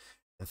objects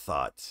and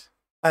thought,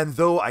 and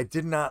though I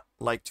did not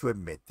like to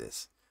admit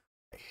this,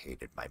 I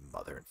hated my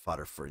mother and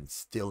father for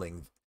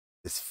instilling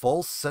this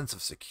false sense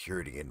of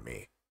security in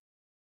me.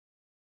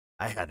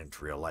 I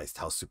hadn't realized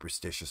how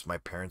superstitious my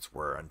parents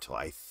were until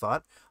I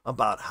thought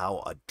about how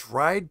a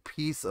dried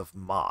piece of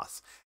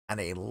moss and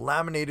a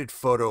laminated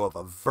photo of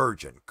a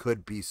virgin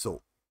could be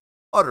so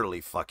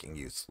utterly fucking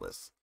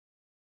useless.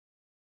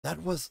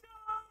 That was...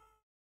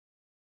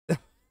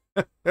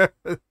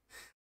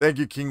 Thank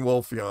you, King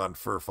Wolfion,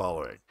 for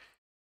following.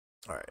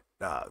 All right,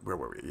 where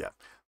were we? Yeah,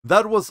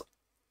 that was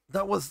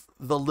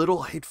the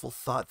little hateful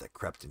thought that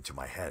crept into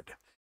my head,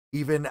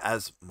 even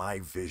as my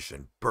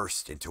vision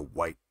burst into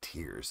white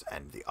tears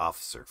and the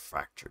officer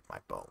fractured my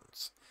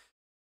bones.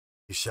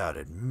 He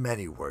shouted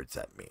many words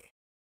at me,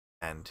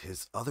 and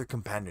his other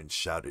companions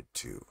shouted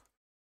too,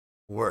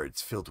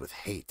 words filled with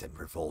hate and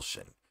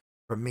revulsion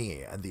for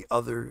me and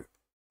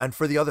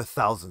for the other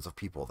thousands of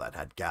people that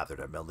had gathered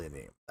at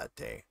Millennium that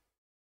day.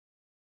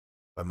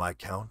 By my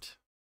count,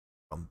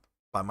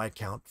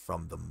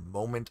 from the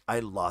moment I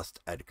lost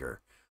Edgar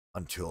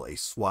until a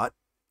SWAT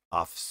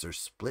officer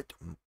split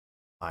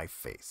my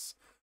face,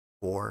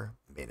 4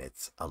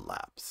 minutes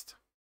elapsed.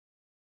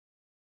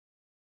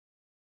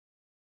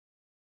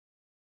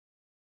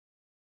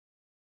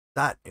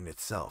 That in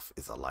itself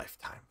is a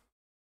lifetime.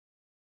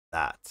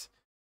 That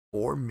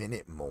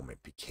 4-minute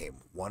moment became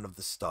one of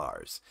the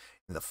stars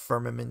in the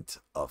firmament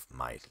of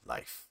my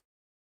life.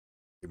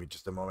 Give me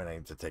just a moment. I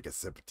need to take a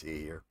sip of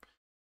tea here.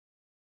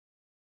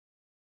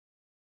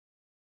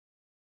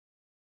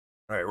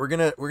 All right, we're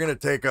gonna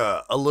take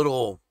a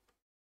little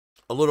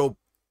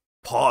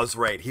pause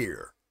right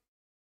here.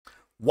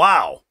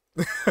 Wow.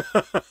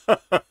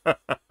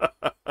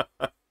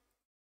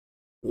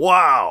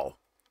 Wow.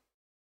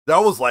 That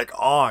was like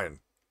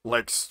on,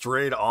 like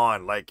straight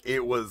on. Like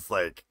it was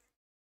like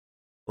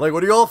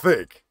what do y'all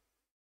think?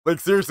 Like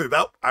seriously,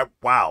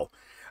 wow.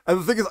 And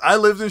the thing is, I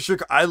lived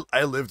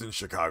in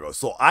Chicago,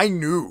 so I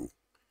knew,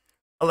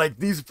 like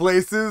these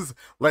places,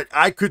 like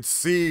I could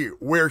see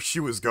where she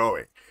was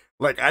going.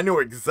 Like I knew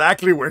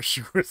exactly where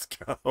she was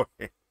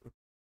going.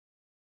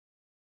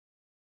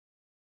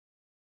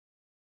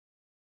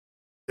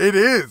 It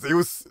is. It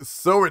was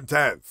so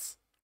intense.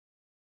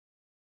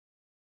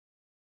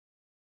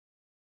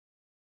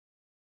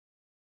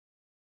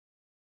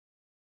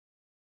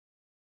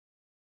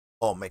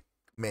 Oh,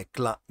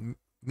 Miklan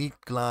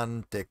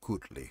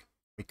Tekutli.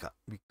 Miklan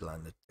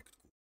Tekutli.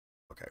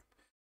 Okay.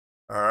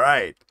 All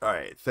right. All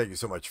right. Thank you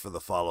so much for the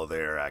follow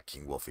there,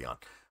 King Wolfion.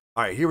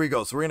 All right, here we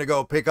go. So we're going to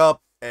go pick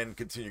up and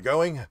continue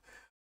going.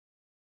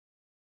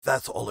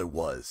 That's all it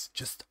was.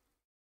 Just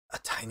a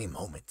tiny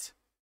moment.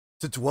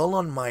 To dwell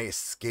on my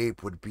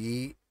escape would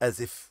be as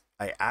if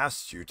I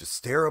asked you to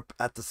stare up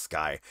at the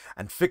sky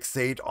and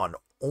fixate on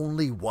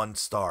only one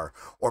star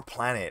or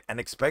planet and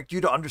expect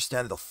you to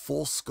understand the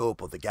full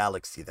scope of the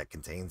galaxy that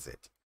contains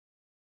it.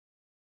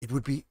 It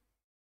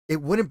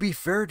wouldn't be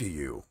fair to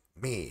you,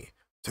 me,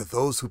 to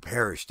those who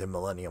perished in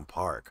Millennium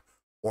Park,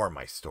 or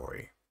my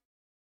story.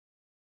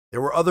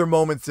 There were other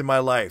moments in my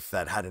life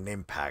that had an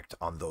impact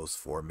on those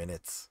 4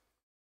 minutes.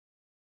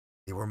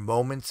 They were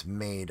moments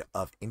made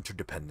of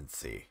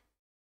interdependency,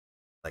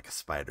 like a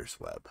spider's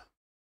web.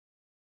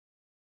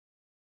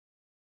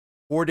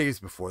 4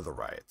 days before the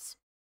riots,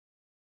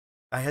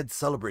 I had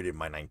celebrated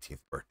my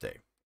 19th birthday.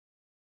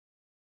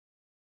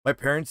 My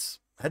parents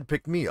had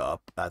picked me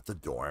up at the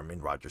dorm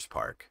in Rogers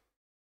Park.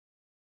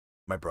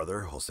 My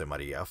brother, Jose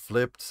Maria,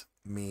 flipped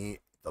me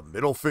the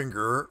middle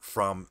finger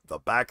from the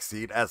back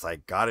seat as I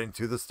got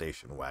into the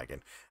station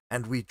wagon,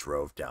 and we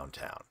drove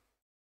downtown.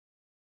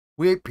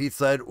 We ate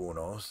pizza at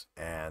Uno's,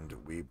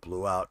 and we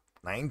blew out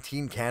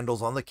 19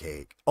 candles on the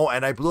cake. Oh,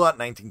 and I blew out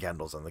 19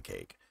 candles on the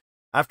cake.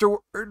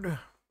 Afterward,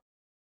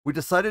 we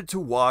decided to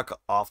walk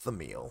off the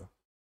meal.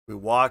 We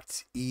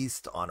walked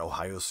east on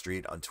Ohio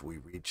Street until we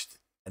reached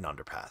an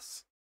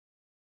underpass.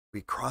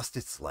 We crossed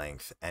its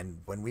length,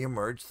 and when we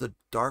emerged, the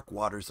dark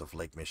waters of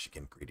Lake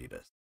Michigan greeted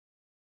us.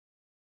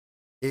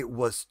 It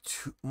was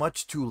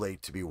much too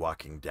late to be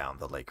walking down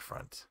the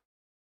lakefront.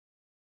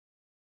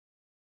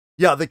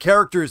 Yeah, the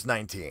character is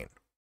 19.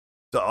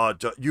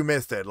 You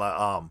missed it.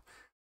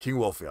 King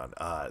Wolfion.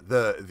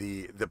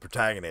 The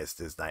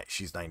protagonist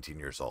she's 19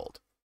 years old.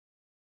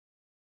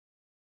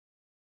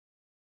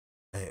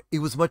 It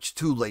was much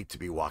too late to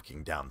be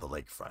walking down the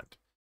lakefront,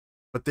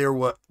 but there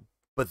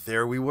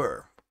we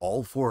were,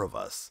 all 4 of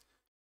us,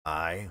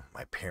 I,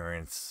 my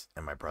parents,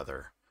 and my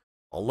brother,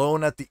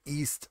 alone at the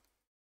east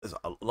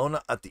alone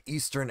at the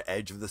eastern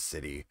edge of the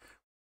city,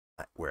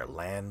 where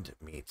land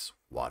meets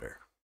water.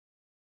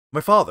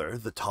 My father,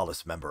 the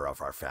tallest member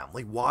of our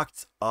family,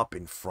 walked up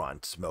in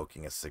front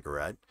smoking a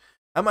cigarette,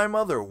 and my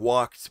mother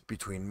walked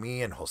between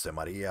me and Jose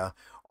Maria,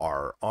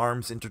 our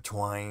arms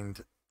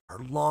intertwined, her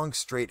long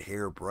straight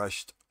hair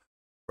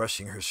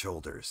brushing her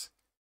shoulders.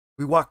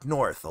 We walked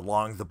north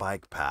along the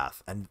bike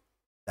path and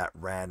that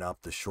ran up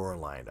the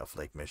shoreline of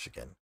Lake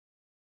Michigan.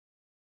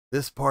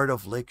 This part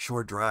of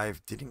Lakeshore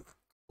Drive didn't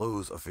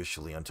close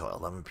officially until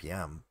 11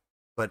 p.m.,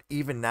 but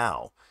even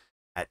now,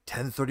 at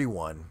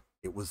 10:31,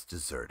 it was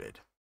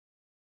deserted.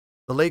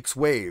 The lake's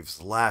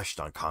waves lashed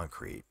on a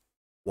concrete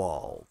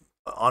wall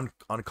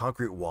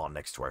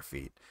next to our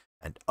feet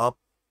and up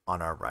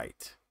on our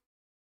right.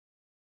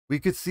 We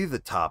could see the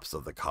tops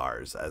of the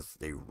cars as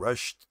they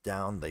rushed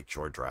down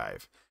Lakeshore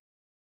Drive.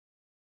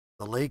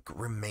 The lake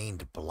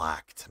remained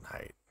black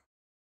tonight.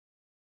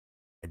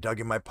 I dug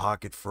in my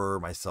pocket for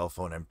my cell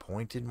phone and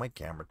pointed my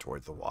camera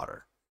toward the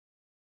water.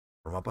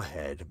 From up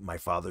ahead, my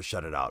father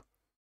shouted out,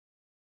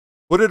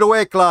 "Put it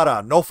away,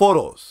 Clara, no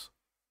photos."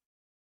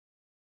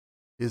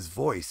 His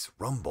voice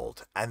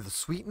rumbled, and the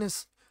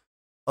sweetness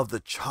of the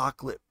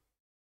chocolate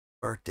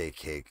birthday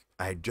cake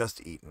I had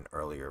just eaten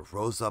earlier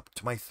rose up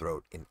to my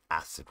throat in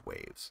acid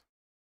waves.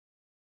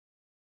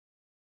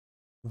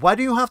 "Why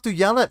do you have to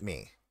yell at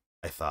me?"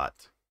 I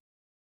thought.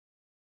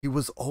 He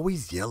was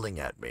always yelling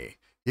at me.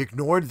 He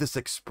ignored this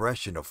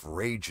expression of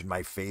rage in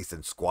my face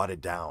and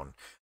squatted down,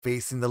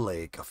 facing the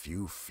lake a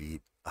few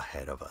feet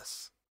ahead of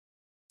us.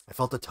 I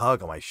felt a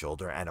tug on my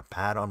shoulder and a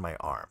pat on my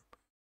arm.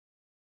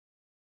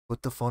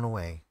 "Put the phone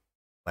away,"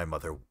 my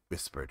mother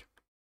whispered.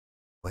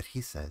 "What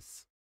he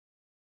says."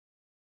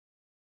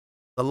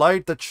 The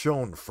light that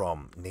shone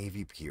from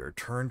Navy Pier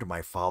turned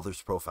my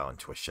father's profile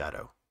into a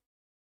shadow.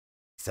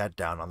 He sat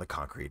down on the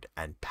concrete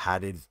and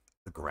patted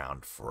the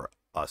ground for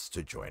us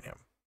to join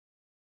him.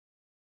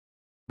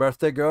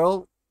 "Birthday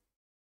girl?"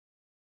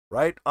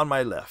 "Right on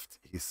my left,"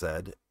 he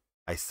said.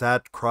 I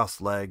sat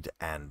cross-legged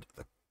and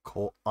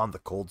on the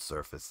cold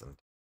surface, and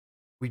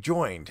we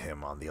joined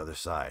him on the other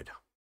side.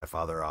 My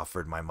father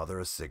offered my mother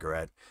a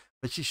cigarette,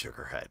 but she shook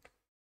her head.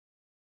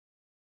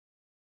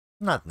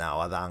 "Not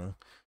now, Adang,"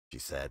 she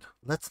said.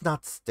 "Let's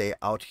not stay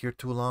out here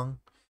too long.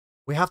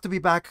 We have to be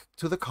back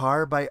to the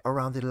car by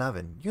around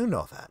 11. You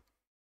know that."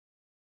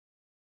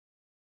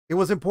 It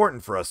was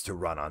important for us to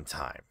run on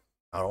time.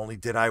 Not only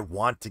did I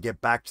want to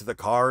get back to the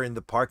car in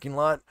the parking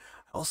lot,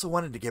 I also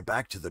wanted to get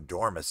back to the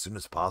dorm as soon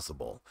as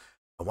possible.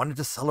 I wanted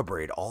to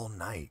celebrate all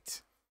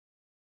night.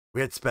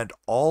 We had spent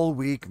all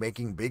week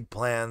making big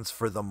plans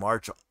for the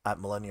march at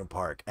Millennium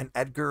Park, and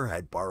Edgar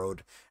had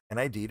borrowed an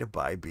ID to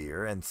buy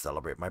beer and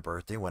celebrate my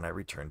birthday when I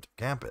returned to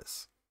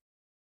campus.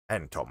 I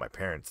haven't told my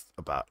parents yet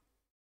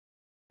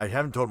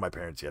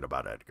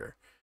about Edgar.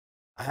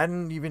 I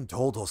hadn't even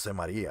told Jose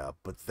Maria,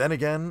 but then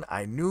again,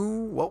 I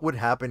knew what would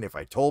happen if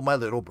I told my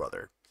little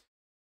brother.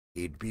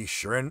 He'd be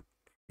sure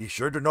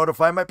to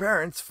notify my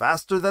parents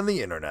faster than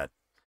the internet.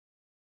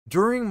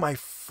 During my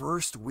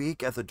first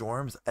week at the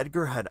dorms,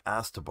 Edgar had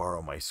asked to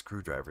borrow my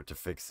screwdriver to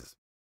fix his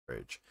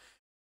fridge.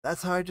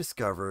 That's how I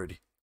discovered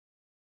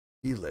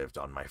he lived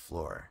on my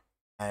floor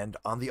and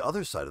on the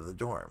other side of the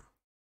dorm.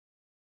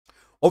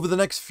 Over the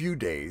next few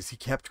days, he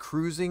kept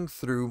cruising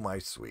through my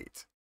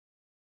suite,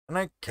 and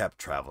I kept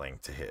traveling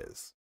to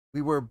his.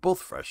 We were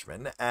both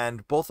freshmen,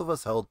 and both of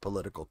us held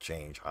political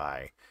change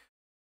high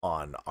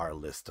on our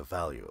list of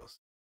values.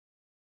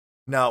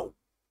 Now,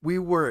 we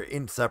were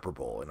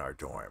inseparable in our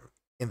dorm,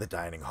 in the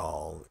dining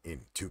hall,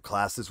 in 2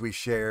 classes we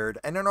shared,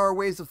 and in our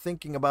ways of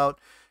thinking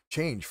about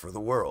change for the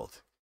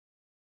world.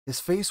 His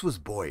face was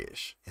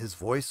boyish, his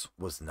voice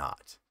was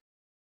not.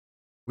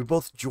 We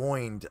both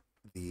joined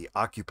the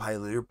Occupy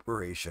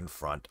Liberation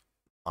Front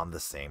on the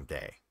same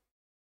day.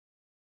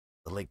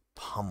 The lake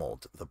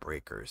pummeled the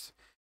breakers.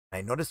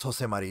 I noticed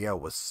Jose Maria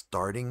was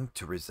starting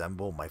to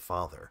resemble my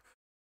father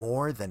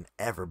more than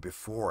ever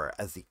before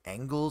as the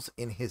angles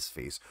in his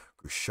face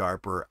grew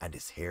sharper and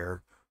his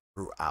hair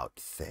grew out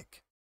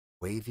thick,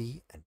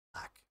 wavy and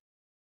black.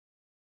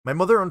 My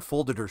mother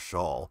unfolded her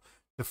shawl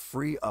to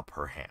free up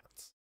her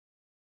hands.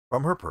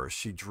 From her purse,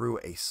 she drew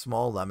a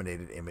small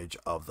laminated image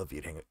of the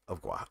Virgen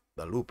of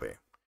Guadalupe,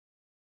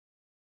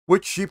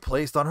 which she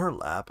placed on her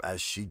lap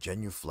as she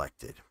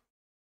genuflected.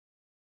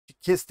 She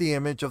kissed the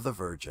image of the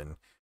Virgin,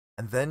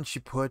 and then she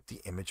put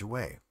the image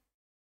away.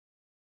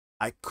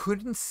 I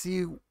couldn't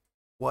see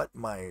what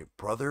my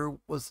brother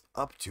was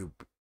up to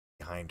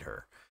behind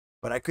her,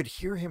 but I could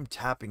hear him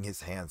tapping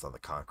his hands on the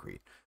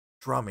concrete,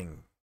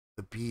 drumming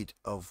the beat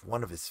of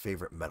one of his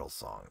favorite metal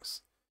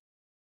songs.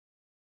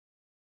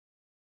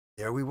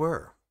 There we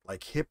were,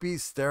 like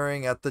hippies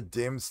staring at the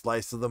dim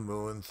slice of the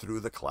moon through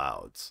the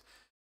clouds.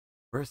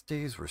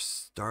 Birthdays were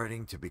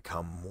starting to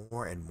become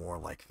more and more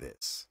like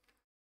this.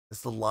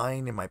 As the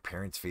line in my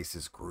parents'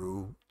 faces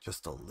grew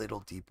just a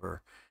little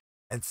deeper,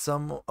 and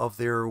some of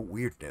their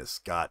weirdness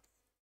got,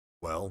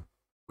 well,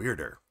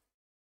 weirder.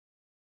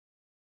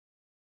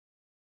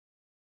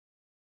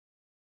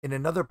 In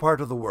another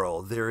part of the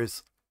world, there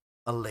is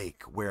A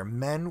lake where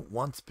men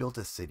once built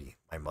a city,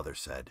 my mother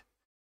said.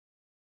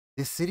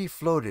 This city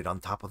floated on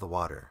top of the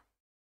water.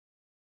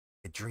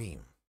 A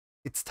dream.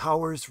 Its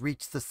towers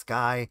reached the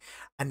sky,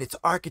 and its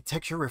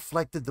architecture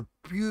reflected the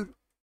beauty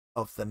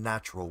of the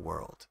natural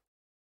world.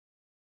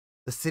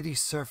 The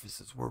city's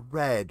surfaces were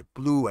red,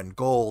 blue, and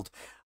gold,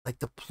 like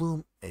the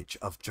plumage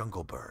of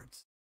jungle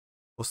birds.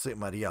 Jose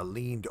Maria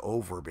leaned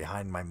over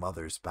behind my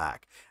mother's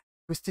back,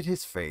 twisted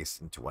his face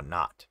into a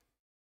knot.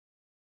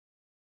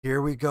 Here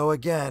we go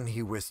again,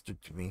 he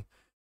whispered to me.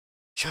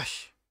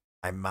 Shush,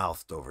 I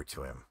mouthed over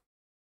to him.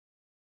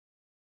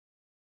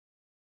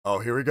 Oh,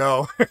 here we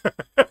go.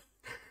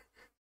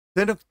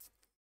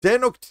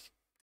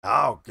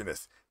 Oh,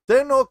 goodness.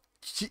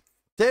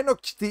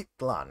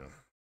 Tenochtitlan.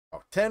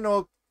 Oh,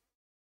 Tenochtitlan.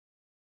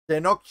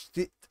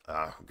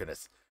 Oh,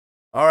 goodness.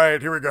 All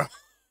right, here we go.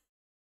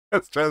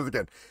 Let's try this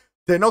again.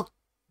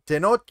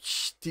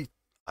 Tenochtitlan.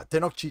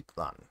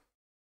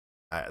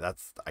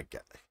 I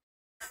get it.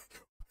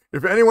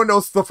 If anyone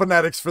knows the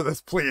phonetics for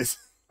this, please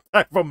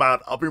type them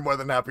out. I'll be more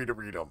than happy to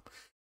read them.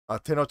 Oh,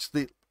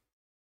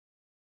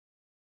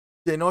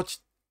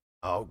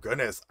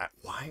 goodness.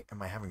 Why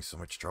am I having so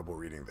much trouble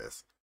reading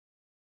this?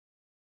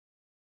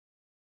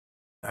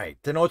 All right,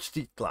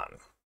 Tenochtitlan.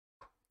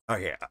 Oh,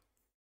 yeah.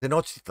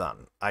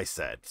 Tenochtitlan, I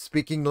said,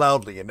 speaking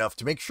loudly enough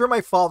to make sure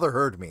my father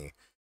heard me,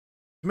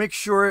 to make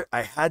sure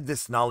I had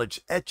this knowledge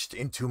etched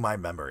into my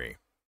memory.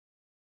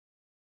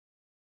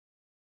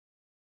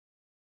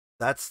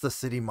 That's the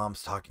city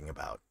Mom's talking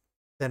about,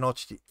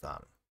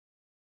 Tenochtitlan,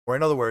 or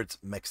in other words,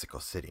 Mexico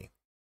City.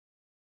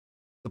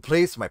 The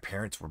place my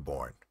parents were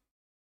born.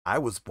 I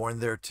was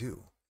born there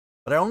too,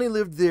 but I only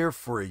lived there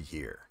for a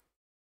year.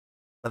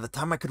 By the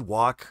time I could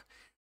walk,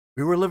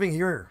 we were living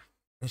here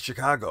in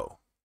Chicago.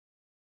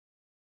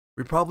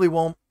 We probably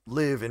won't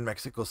live in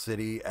Mexico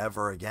City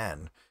ever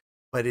again,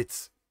 but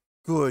it's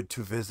good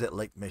to visit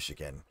Lake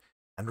Michigan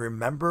and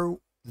remember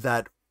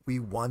that we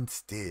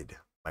once did,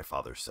 my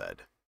father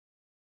said.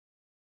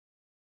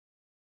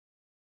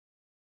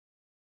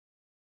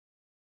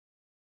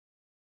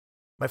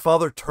 My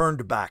father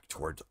turned back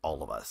towards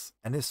all of us,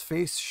 and his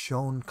face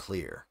shone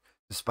clear,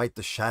 despite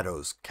the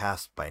shadows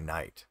cast by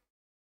night.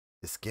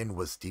 His skin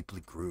was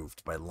deeply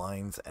grooved by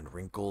lines and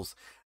wrinkles,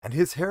 and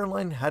his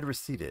hairline had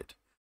receded,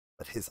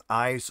 but his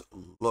eyes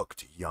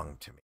looked young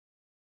to me.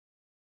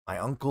 My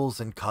uncles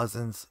and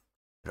cousins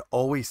had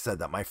always said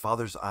that my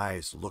father's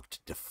eyes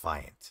looked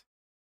defiant.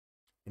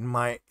 In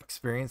my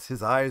experience,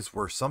 his eyes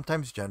were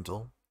sometimes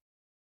gentle,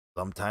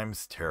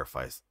 sometimes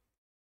terrifying.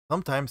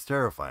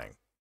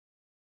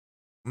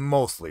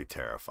 Mostly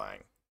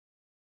terrifying.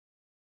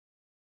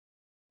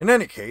 In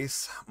any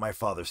case, my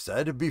father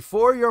said,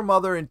 before your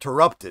mother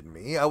interrupted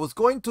me, I was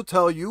going to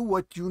tell you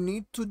what you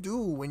need to do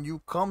when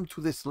you come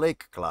to this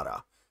lake,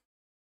 Clara.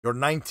 You're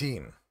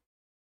 19.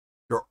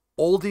 You're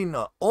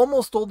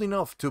almost old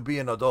enough to be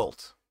an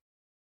adult.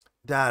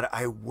 Dad,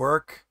 I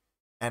work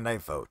and I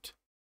vote.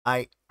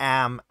 I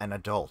am an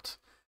adult.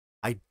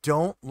 I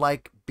don't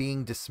like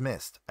being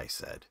dismissed, I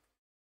said.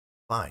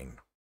 Fine.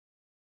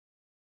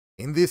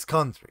 In this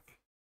country,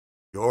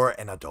 you're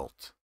an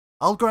adult.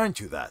 I'll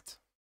grant you that.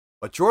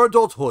 But your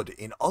adulthood,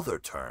 in other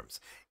terms,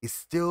 is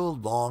still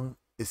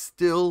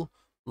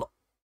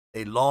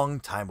a long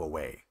time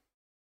away.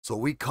 So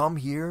we come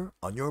here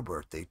on your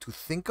birthday to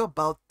think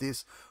about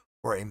this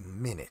for a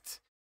minute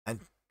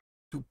and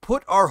to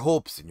put our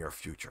hopes in your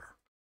future.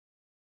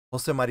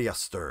 Jose Maria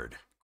stirred,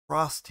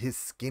 crossed his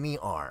skinny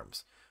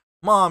arms.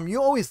 Mom,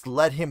 you always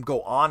let him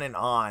go on and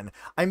on.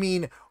 I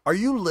mean, are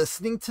you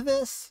listening to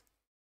this?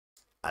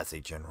 As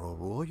a general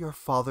rule, your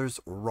father's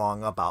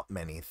wrong about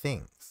many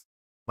things,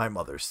 my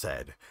mother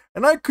said,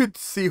 and I could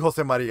see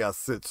Jose Maria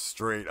sit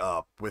straight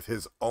up with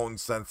his own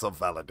sense of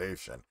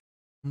validation.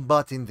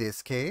 But in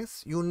this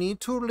case, you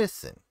need to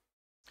listen.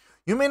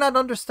 You may not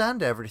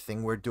understand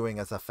everything we're doing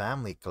as a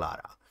family,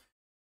 Clara,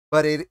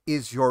 but it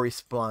is your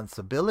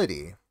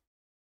responsibility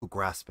to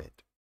grasp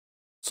it.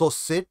 So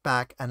sit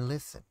back and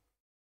listen.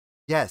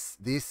 Yes,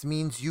 this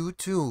means you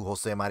too,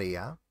 Jose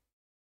Maria.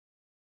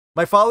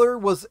 My father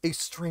was a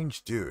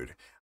strange dude,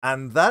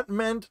 and that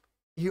meant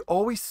he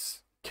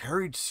always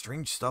carried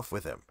strange stuff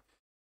with him.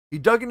 He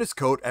dug in his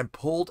coat and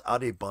pulled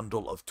out a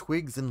bundle of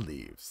twigs and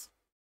leaves.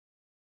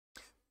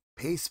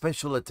 Pay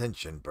special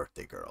attention,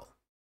 birthday girl,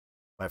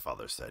 my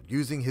father said,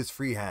 using his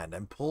free hand,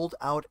 and pulled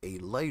out a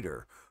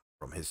lighter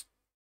from his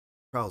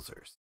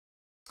trousers.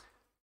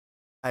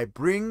 I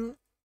bring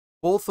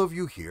both of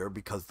you here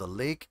because the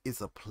lake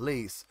is a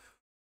place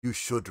you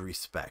should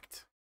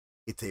respect.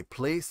 It's a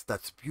place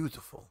that's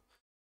beautiful,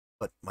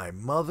 but my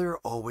mother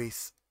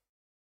always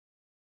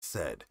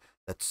said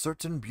that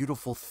certain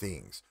beautiful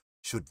things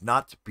should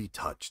not be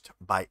touched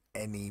by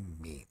any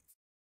means.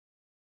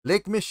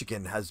 Lake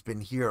Michigan has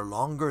been here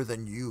longer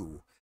than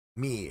you,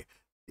 me,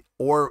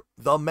 or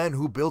the men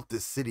who built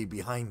this city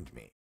behind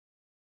me.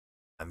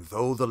 And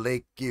though the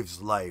lake gives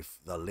life,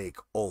 the lake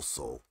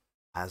also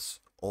has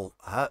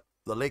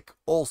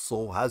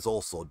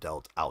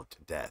dealt out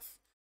death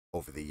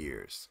over the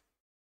years.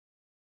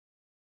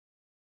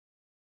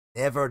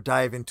 Never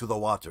dive into the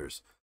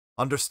waters.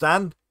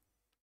 Understand?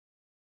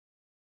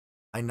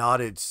 I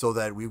nodded so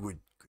that we would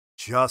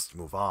just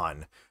move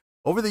on.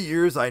 Over the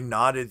years, I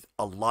nodded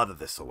a lot of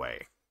this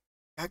away.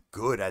 I got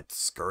good at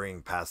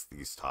scurrying past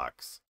these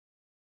talks.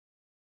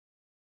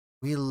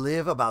 We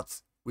live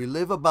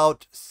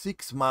about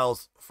 6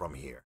 miles from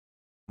here,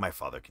 my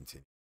father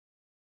continued.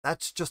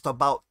 That's just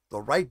about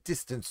the right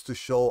distance to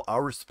show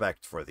our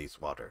respect for these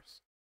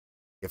waters.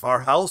 If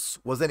our house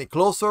was any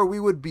closer, we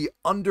would be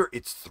under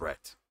its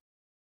threat.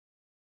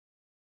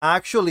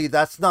 Actually,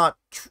 that's not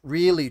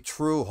really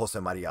true, Jose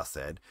Maria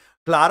said.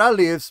 Clara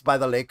lives by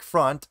the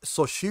lakefront,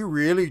 so she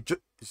really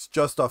is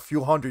just a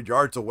few hundred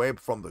yards away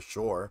from the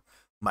shore.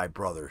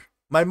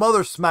 My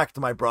mother smacked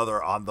my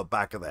brother on the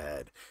back of the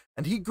head,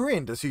 and he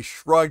grinned as he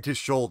shrugged his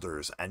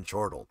shoulders and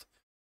chortled.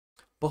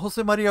 But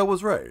Jose Maria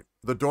was right.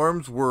 The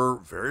dorms were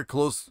very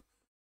close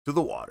to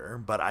the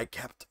water, but I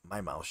kept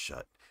my mouth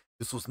shut.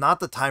 This was not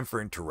the time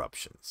for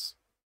interruptions.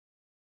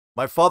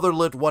 My father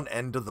lit one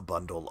end of the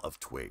bundle of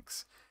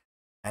twigs,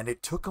 and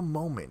it took a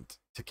moment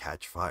to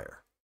catch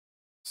fire.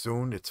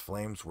 Soon its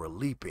flames were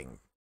leaping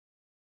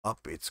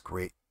up its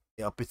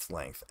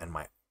length, and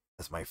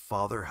as my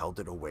father held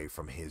it away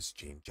from his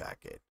jean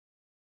jacket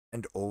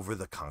and over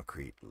the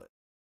concrete lip.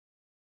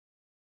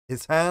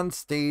 His hand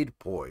stayed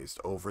poised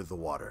over the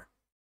water.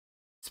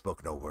 He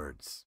spoke no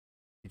words.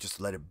 He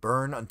just let it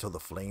burn until the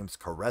flames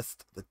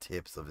caressed the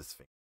tips of his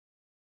fingers,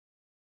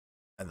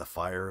 and the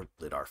fire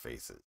lit our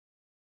faces.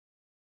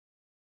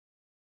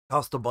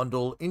 Tossed a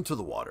bundle into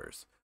the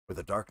waters, where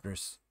the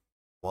darkness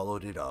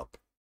swallowed it up.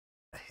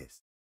 A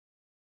hiss.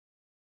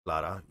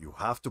 Clara, you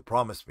have to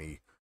promise me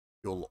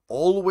you'll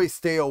always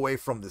stay away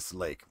from this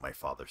lake, my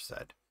father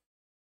said.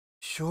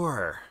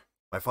 Sure.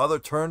 My father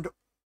turned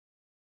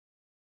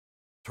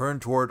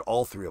toward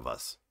all three of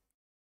us.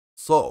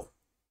 So,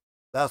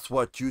 that's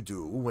what you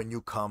do when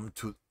you come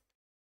to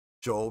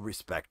show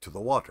respect to the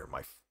water,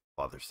 my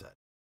father said.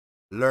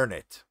 Learn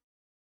it.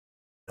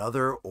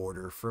 Another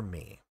order for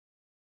me.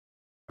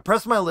 I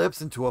pressed my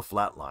lips into a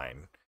flat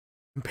line.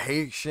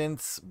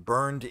 Impatience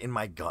burned in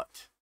my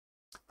gut.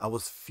 I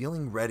was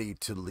feeling ready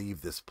to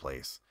leave this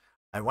place.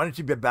 I wanted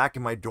to be back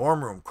in my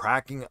dorm room,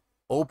 cracking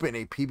open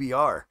a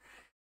PBR.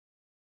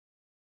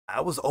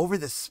 I was over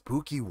the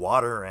spooky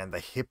water and the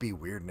hippie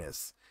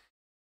weirdness.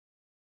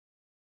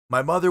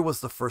 My mother was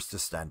the first to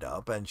stand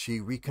up, and she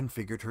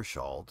reconfigured her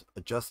shawl,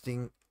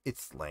 adjusting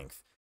its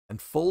length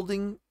and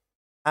folds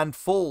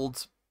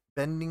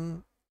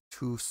bending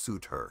to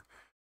suit her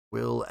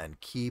will and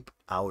keep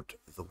out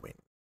the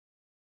wind.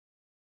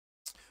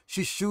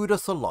 She shooed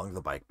us along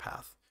the bike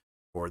path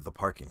toward the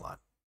parking lot.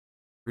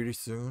 Pretty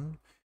soon,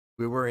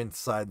 we were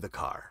inside the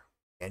car,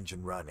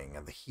 engine running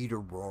and the heater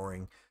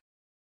roaring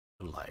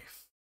to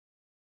life,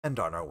 and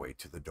on our way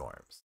to the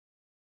dorms.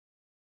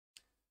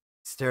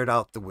 Stared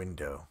out the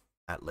window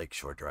at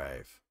Lakeshore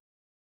Drive,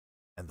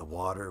 and the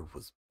water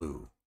was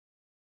blue,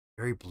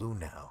 very blue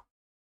now.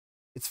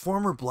 Its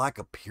former black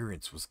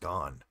appearance was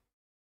gone.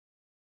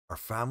 Our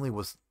family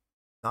was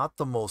not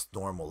the most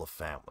normal of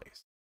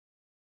families.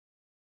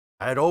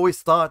 I had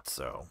always thought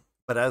so,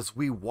 but as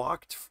we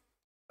walked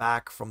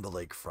back from the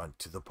lakefront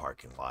to the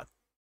parking lot,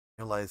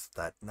 I realized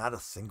that not a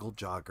single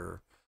jogger,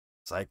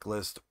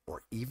 cyclist,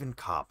 or even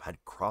cop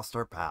had crossed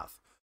our path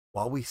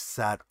while we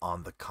sat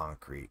on the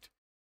concrete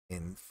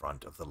in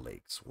front of the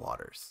lake's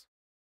waters.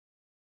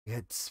 We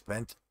had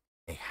spent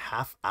a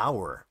half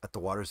hour at the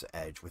water's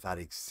edge without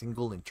a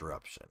single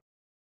interruption,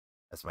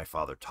 as my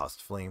father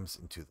tossed flames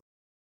into the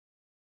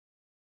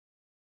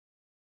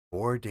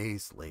 4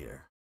 days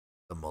later,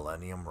 the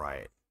Millennium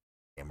Riot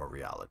became a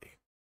reality.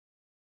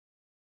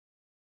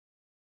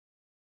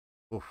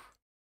 Oof.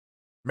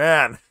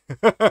 Man!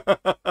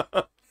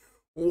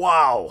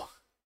 Wow!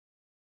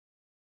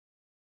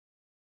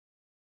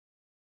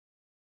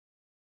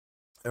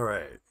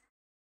 Alright.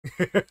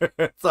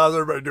 So how's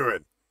everybody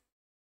doing?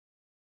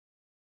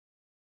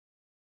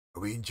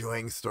 Are we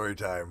enjoying story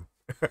time?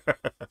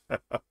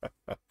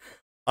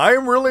 I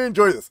am really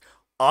enjoying this.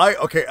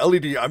 Okay,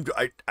 LED,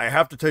 I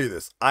have to tell you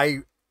this.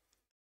 I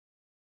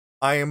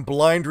am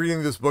blind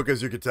reading this book,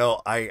 as you can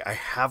tell. I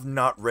have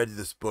not read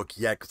this book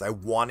yet because I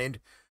wanted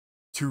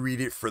to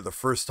read it for the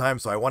first time,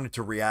 so I wanted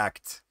to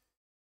react.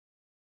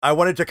 I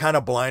wanted to kind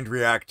of blind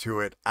react to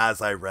it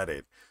as I read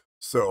it.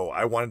 So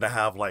I wanted to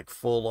have like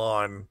full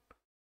on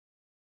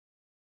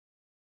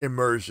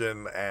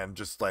immersion and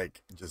just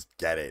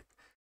get it.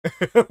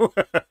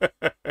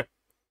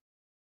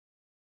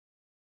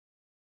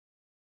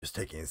 Just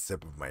taking a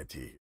sip of my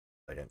tea.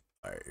 Second.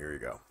 All right, here we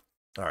go.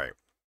 All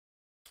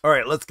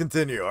right, let's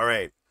continue. All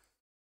right,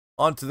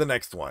 on to the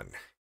next one.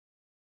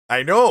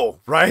 I know,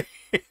 right?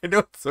 I know,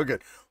 it's so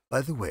good.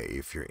 By the way,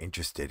 if you're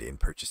interested in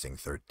purchasing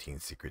 13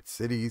 Secret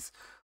Cities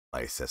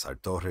by Cesar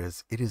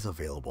Torres, it is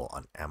available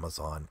on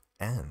Amazon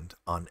and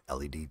on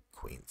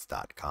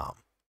ledqueens.com.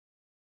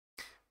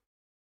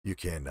 You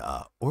can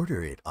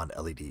order it on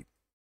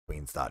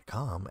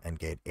ledqueens.com and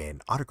get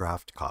an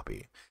autographed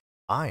copy.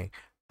 I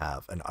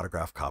have an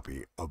autographed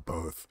copy of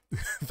both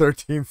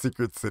 13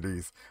 Secret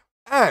Cities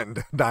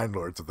and Nine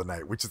Lords of the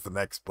Night, which is the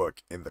next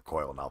book in the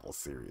Coil novel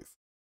series.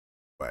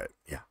 But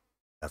yeah,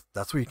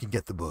 that's where you can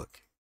get the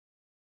book.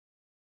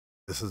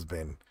 This has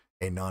been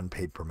a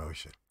non-paid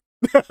promotion.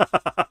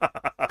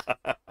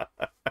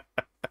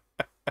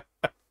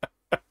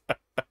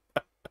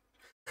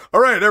 All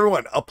right,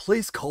 everyone. A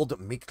place called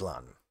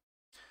Mictlan.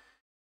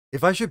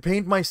 If I should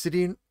paint my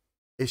city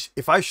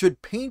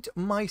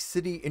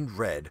in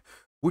red,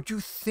 would you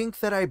think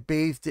that I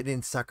bathed it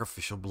in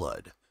sacrificial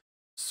blood?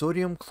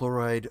 Sodium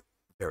chloride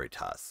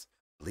veritas.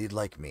 Bleed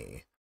like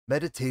me.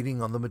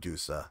 Meditating on the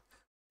Medusa.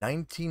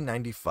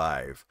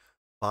 1995.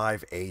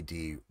 5 AD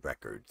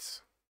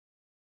records.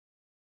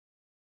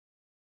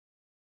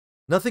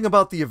 Nothing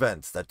about the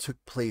events that took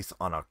place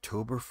on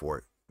October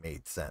 4th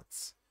made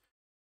sense.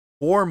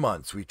 4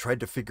 months we tried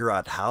to figure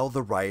out how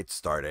the riot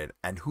started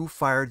and who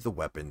fired their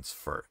weapons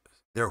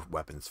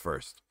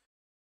first.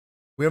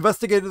 We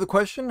investigated the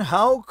question,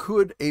 how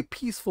could a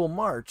peaceful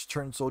march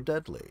turn so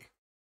deadly?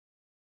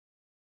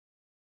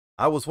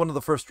 I was one of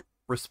the first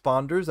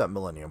responders at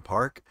Millennium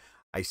Park.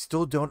 I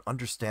still don't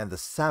understand the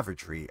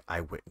savagery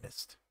I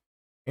witnessed.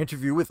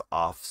 Interview with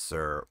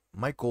Officer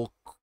Michael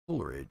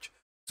Coleridge,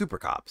 Super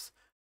Cops.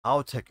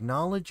 How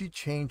Technology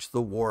Changed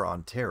the War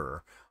on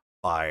Terror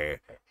by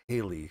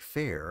Haley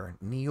Fair,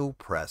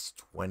 Neopress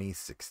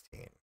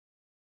 2016.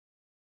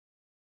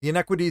 The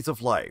inequities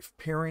of life.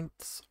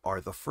 Parents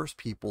are the first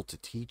people to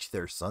teach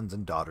their sons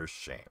and daughters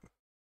shame.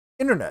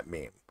 Internet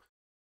meme.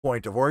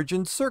 Point of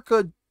origin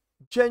circa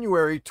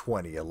January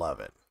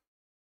 2011.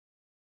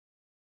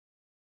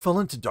 Fell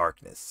into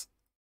darkness.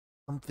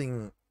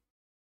 Something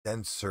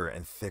denser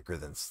and thicker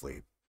than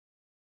sleep.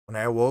 When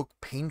I awoke,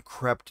 pain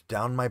crept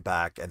down my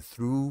back and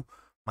through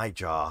my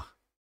jaw,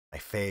 my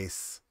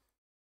face,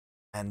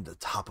 and the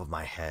top of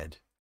my head.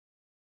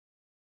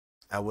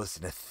 I was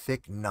in a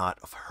thick knot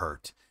of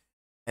hurt,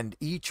 and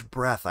each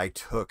breath I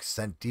took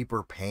sent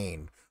deeper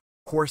pain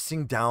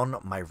coursing down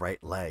my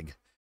right leg.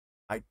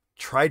 I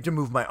tried to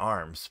move my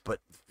arms, but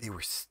they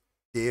were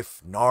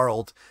stiff,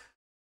 gnarled,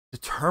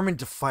 determined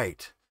to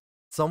fight.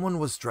 Someone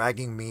was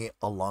dragging me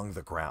along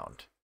the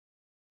ground.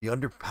 The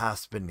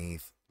underpass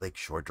beneath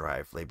Lakeshore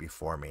Drive lay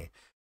before me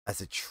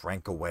as it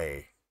shrank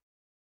away.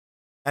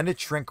 And it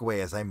shrank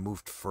away as I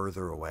moved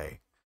further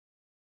away.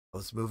 I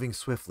was moving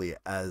swiftly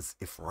as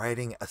if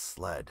riding a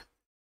sled.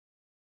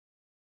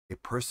 A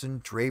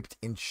person draped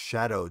in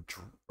shadow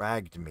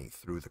dragged me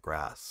through the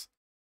grass.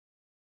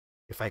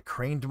 If I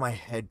craned my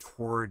head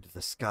toward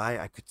the sky,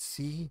 I could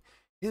see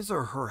his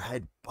or her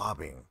head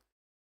bobbing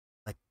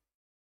like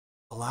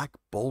a black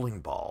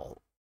bowling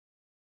ball.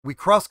 We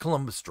crossed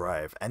Columbus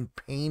Drive, and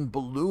pain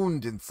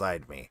ballooned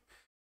inside me.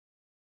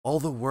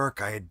 All the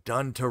work I had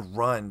done to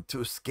run,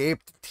 to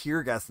escape the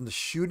tear gas and the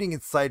shooting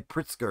inside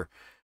Pritzker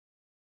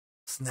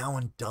was now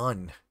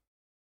undone.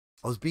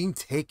 I was being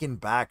taken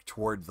back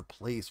toward the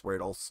place where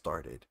it all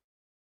started.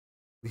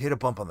 We hit a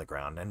bump on the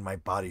ground, and my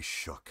body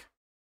shook.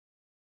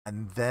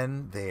 And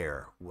then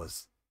there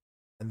was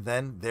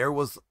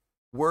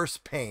worse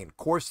pain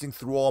coursing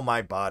through all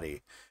my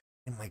body,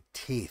 in my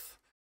teeth,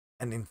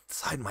 and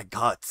inside my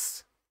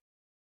guts.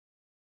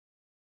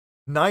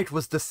 Night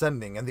was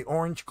descending, and the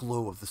orange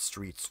glow of the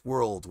street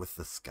swirled with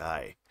the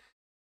sky.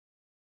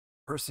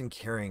 The person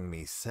carrying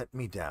me set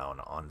me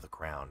down on the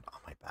ground on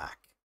my back.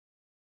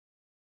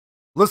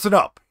 "Listen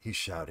up," he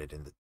shouted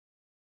in the...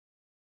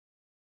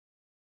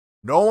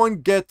 "No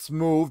one gets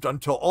moved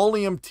until all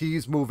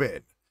EMTs move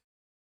in.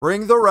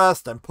 Bring the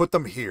rest and put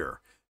them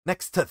here,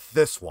 next to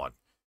this one.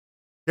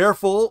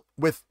 Careful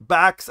with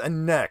backs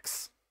and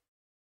necks."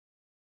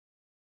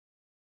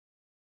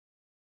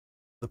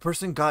 The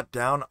person got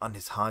down on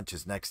his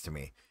haunches next to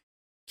me,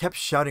 kept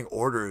shouting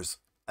orders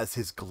as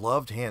his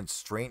gloved hand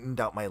straightened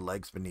out my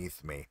legs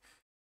beneath me.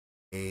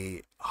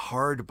 A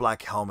hard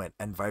black helmet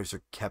and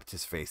visor kept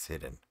his face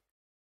hidden.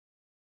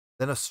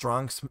 Then a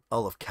strong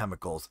smell of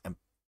chemicals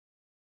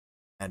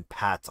and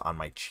pats on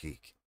my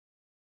cheek.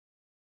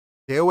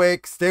 "Stay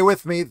awake, stay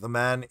with me," the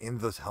man in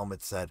the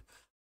helmet said.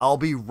 "I'll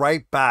be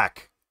right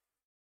back."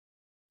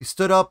 He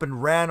stood up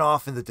and ran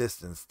off in the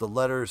distance, the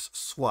letters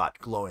SWAT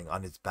glowing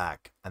on his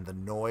back, and the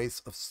noise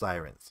of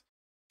sirens,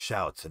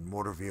 shouts, and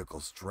motor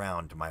vehicles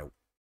drowned my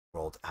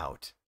world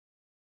out.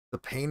 The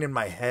pain in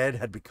my head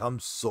had become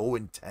so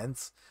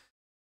intense,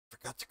 I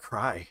forgot to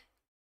cry.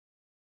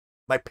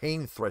 My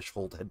pain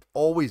threshold had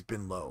always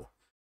been low.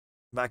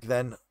 Back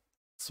then,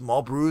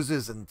 small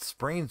bruises and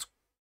sprains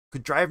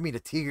could drive me to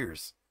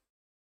tears.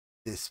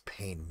 This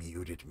pain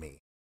muted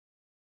me.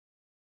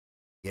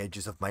 The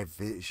edges of my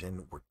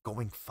vision were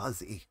going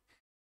fuzzy.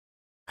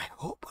 I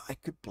hope I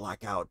could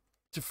black out,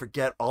 to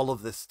forget all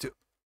of this, to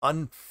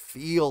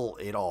unfeel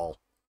it all.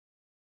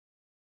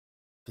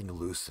 Something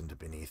loosened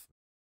beneath me,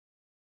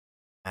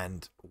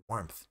 and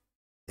warmth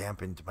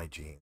dampened my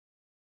jeans.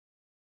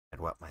 I'd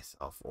wet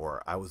myself,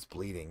 or I was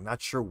bleeding,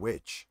 not sure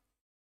which.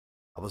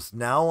 I was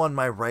now on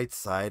my right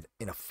side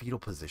in a fetal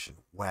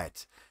position,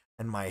 wet,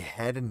 and my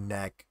head and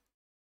neck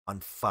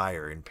on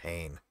fire in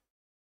pain.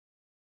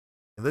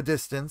 In the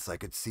distance, I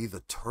could see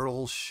the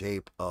turtle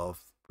shape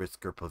of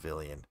Pritzker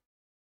Pavilion,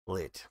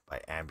 lit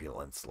by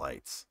ambulance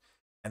lights,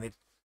 and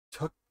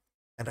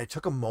I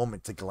took a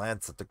moment to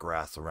glance at the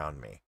grass around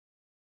me.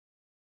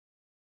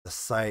 The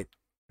sight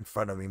in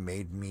front of me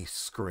made me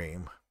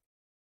scream.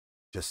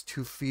 Just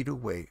 2 feet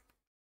away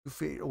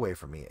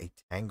from me, a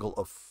tangle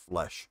of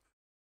flesh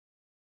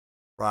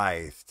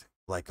writhed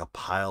like a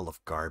pile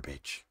of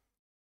garbage.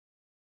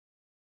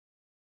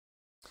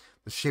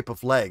 The shape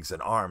of legs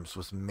and arms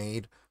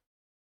made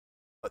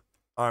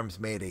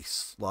a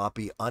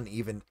sloppy,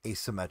 uneven,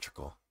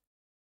 asymmetrical.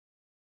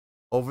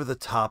 Over the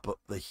top of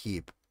the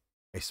heap,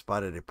 I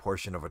spotted a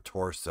portion of a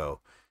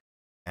torso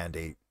and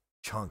a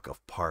chunk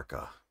of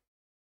parka.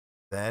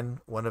 Then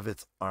one of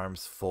its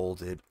arms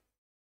folded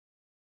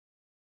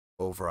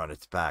over on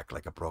its back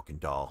like a broken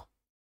doll.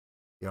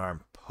 The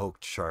arm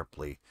poked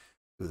sharply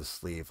through the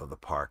sleeve of the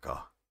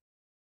parka,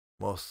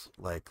 most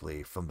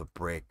likely from the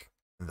break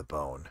in the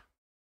bone.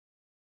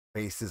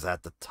 Faces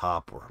at the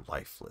top were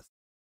lifeless.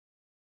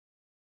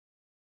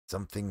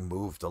 Something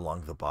moved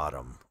along the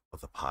bottom of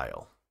the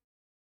pile.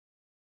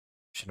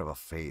 A portion of a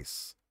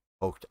face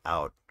poked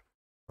out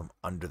from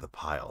under the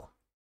pile.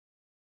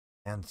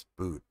 Hand's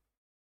boot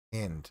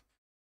pinned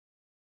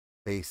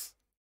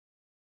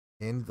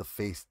the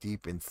face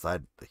deep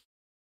inside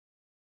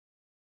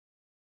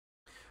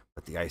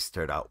but the eyes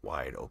stared out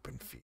wide open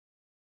feet.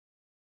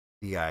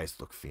 The eyes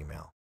looked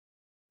female.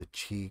 The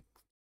cheek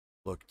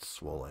looked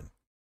swollen.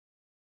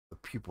 The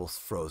pupils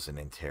frozen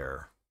in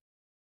terror.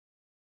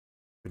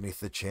 Beneath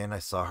the chin, I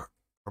saw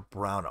her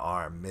brown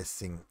arm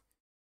missing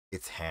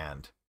its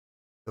hand,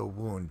 the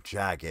wound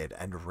jagged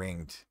and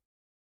ringed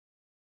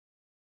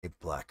in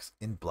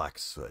black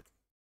soot.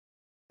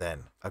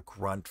 Then a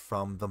grunt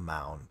from the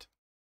mound.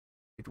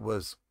 It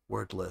was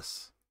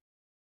wordless,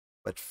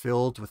 but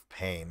filled with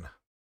pain.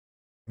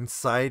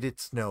 Inside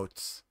its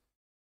notes,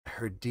 I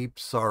heard deep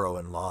sorrow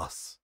and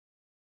loss.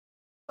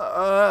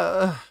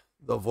 The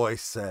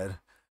voice said.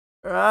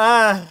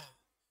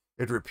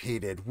 It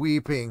repeated,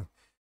 weeping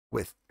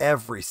with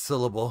every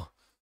syllable.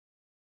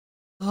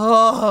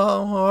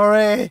 Oh,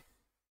 Maury.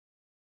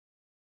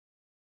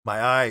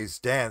 My eyes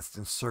danced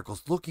in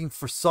circles, looking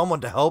for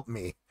someone to help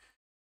me.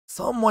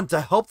 Someone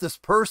to help this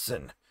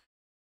person.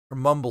 Her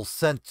mumble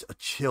sent a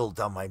chill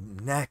down my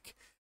neck,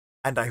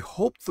 and I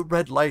hoped the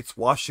red lights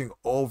washing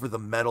over the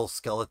metal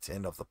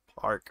skeleton of the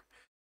park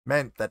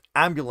meant that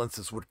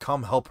ambulances would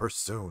come help her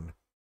soon.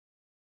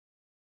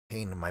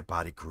 Pain in my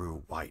body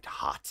grew white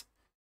hot.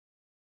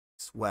 I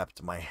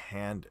swept my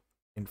hand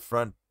in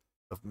front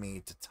of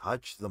me to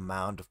touch the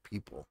mound of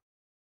people.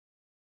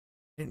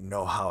 I didn't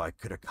know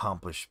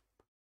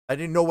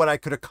what I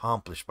could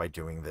accomplish by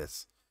doing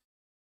this,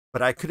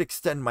 but I could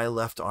extend my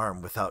left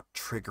arm without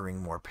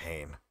triggering more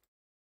pain.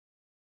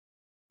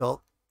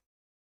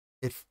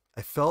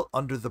 I felt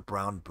under the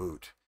brown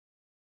boot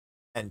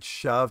and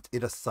shoved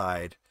it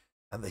aside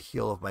and the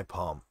heel of my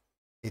palm.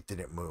 It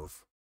didn't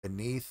move.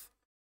 Beneath,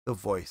 the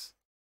voice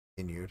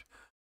continued.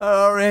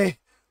 Hurry!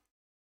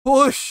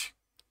 Push!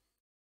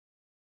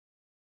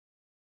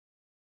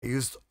 I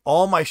used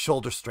all my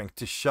shoulder strength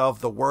to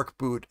shove the work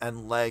boot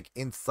and leg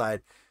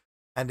inside,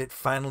 and it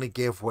finally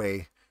gave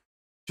way.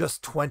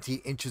 Just 20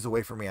 inches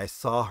away from me, I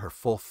saw her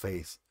full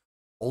face,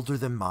 older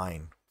than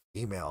mine,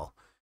 female,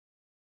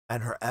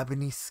 and her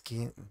ebony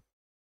skin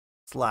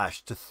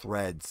slashed to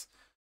threads,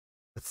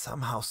 but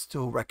somehow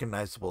still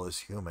recognizable as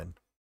human.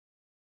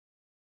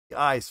 The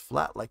eyes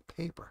flat like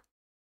paper,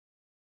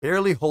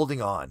 barely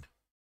holding on.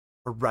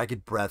 Her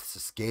ragged breaths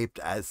escaped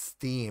as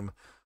steam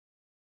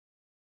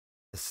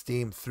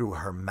through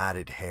her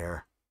matted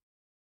hair.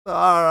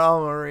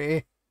 Sorry,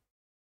 Marie,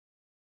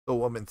 the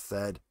woman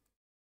said.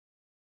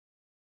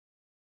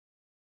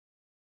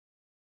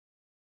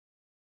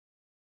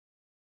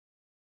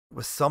 There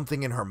was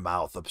something in her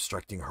mouth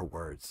obstructing her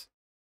words.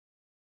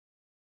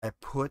 I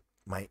put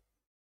my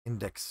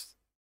index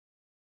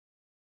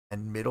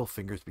and middle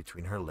fingers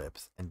between her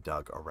lips and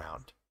dug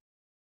around.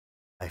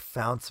 I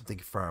found something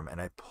firm, and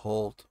I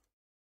pulled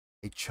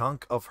a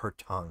chunk of her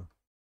tongue,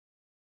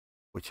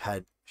 which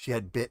she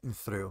had bitten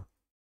through,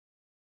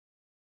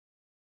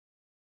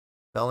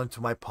 fell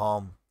into my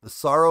palm. The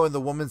sorrow in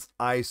the woman's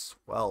eyes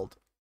swelled.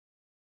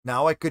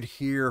 Now I could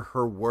hear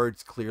her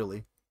words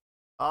clearly.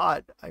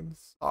 God, I'm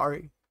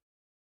sorry.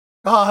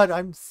 God,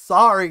 I'm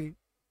sorry,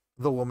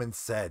 the woman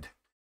said,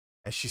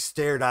 as she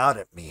stared out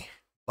at me,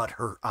 but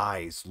her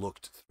eyes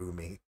looked through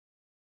me.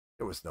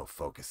 There was no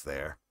focus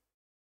there.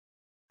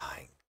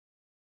 Dying.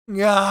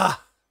 Yeah,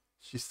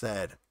 she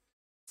said.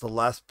 The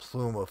last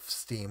plume of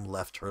steam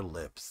left her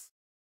lips.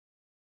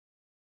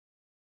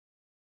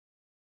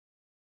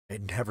 I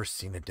had never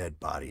seen a dead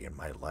body in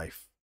my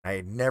life. I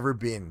had never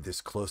been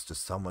this close to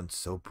someone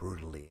so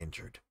brutally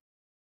injured.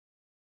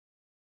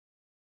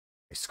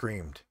 I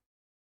screamed.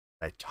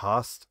 I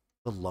tossed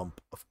the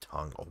lump of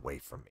tongue away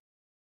from me.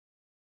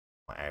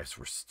 My eyes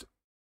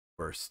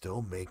were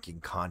still making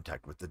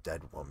contact with the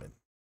dead woman.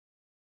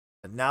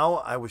 And now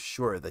I was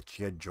sure that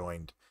she had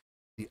joined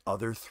the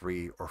other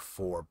 3 or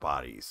 4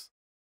 bodies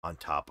on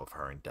top of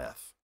her in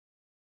death.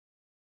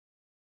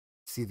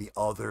 See the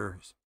other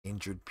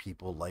injured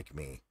people like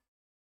me,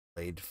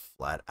 laid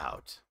flat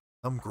out,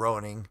 some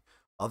groaning,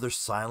 others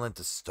silent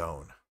as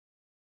stone.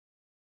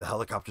 The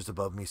helicopters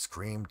above me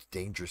screamed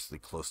dangerously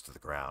close to the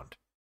ground,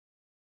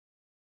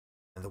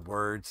 and the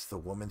words the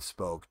woman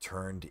spoke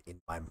turned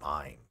in my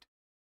mind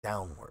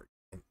downward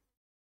in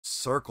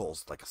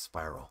circles like a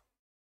spiral.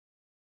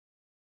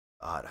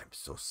 God, I'm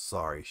so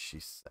sorry,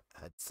 she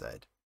had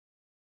said.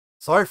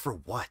 Sorry for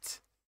what?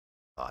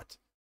 I thought.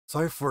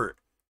 Sorry for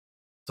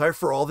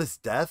all this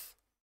death?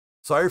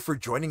 Sorry for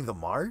joining the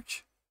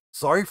march?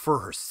 Sorry for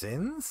her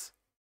sins?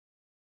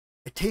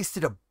 I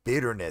tasted a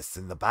bitterness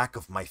in the back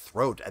of my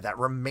throat that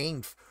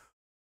reminded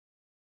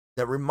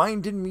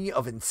me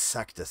of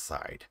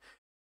insecticide.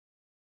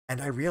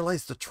 And I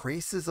realized the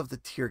traces of the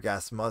tear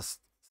gas must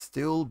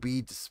still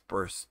be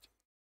dispersed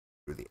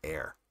through the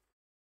air.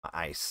 My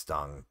eyes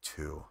stung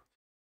too,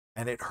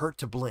 and it hurt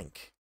to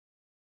blink.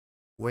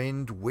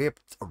 Wind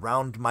whipped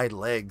around my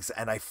legs,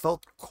 and I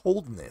felt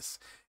coldness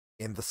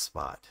in the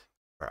spot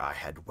where I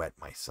had wet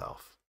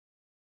myself.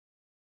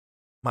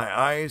 My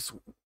eyes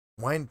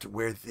went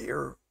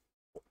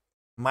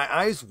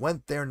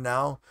there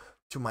now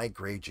to my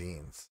gray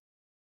jeans,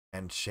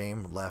 and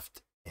shame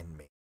left in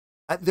me.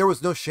 There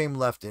was no shame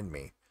left in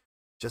me,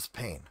 just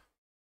pain,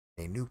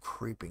 a new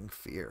creeping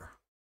fear.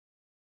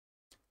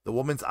 The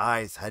woman's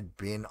eyes had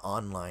been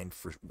online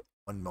for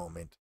one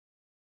moment,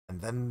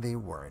 and then they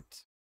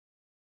weren't.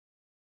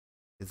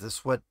 Is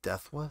this what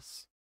death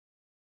was?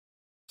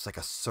 It's like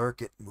a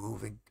circuit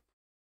moving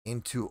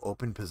into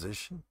open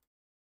position.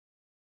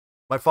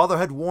 My father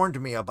had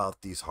warned me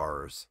about these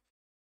horrors,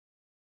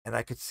 and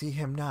I could see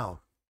him now,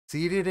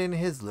 seated in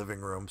his living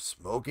room,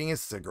 smoking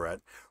his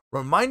cigarette,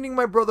 reminding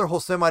my brother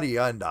Jose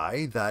Maria and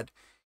I that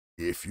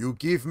if you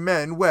give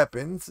men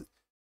weapons,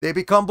 they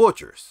become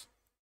butchers.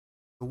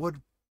 The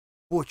word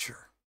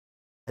butcher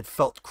had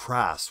felt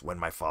crass when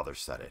my father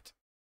said it,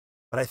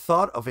 but I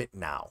thought of it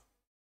now,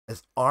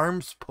 as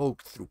arms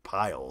poked through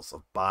piles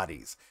of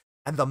bodies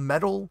and the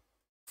metal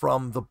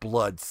from the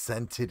blood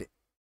scented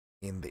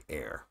the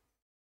air.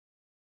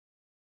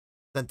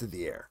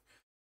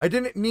 I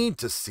didn't need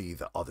to see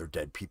the other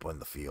dead people in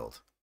the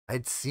field.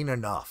 I'd seen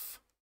enough.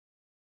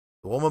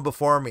 The woman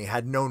before me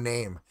had no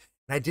name,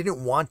 and I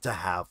didn't want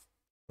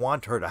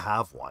her to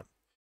have one.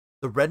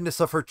 The redness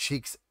of her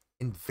cheeks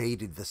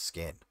invaded the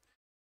skin.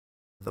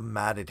 The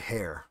matted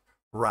hair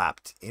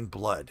wrapped in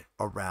blood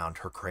around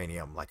her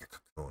cranium like a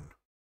cocoon.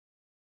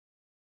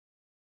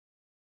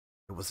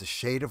 It was a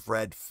shade of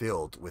red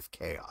filled with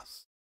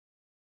chaos.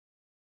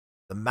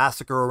 The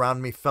massacre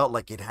around me felt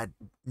like it had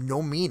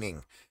no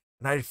meaning,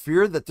 and I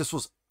feared that this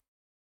was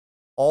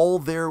all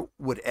there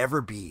would ever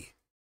be.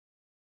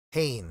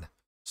 Pain,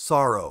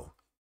 sorrow,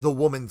 the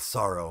woman's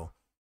sorrow,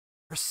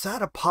 her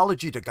sad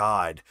apology to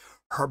God,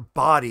 her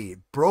body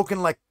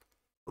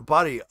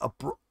a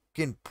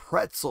broken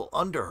pretzel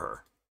under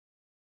her.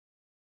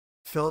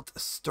 I felt a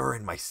stir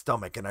in my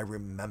stomach, and I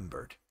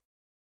remembered.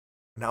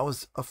 When I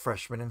was a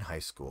freshman in high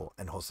school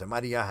and Jose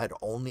Maria had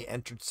only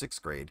entered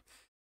 6th grade,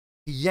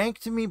 he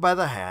yanked me by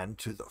the hand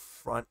to the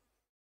front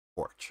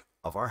porch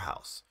of our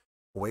house,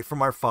 away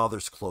from our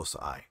father's close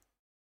eye.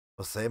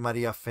 Jose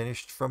Maria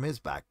fished from his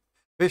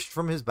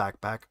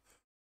backpack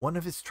one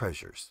of his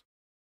treasures.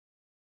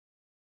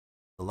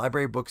 The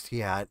library books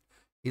he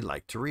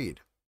liked to read.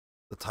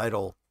 The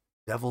title,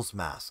 Devil's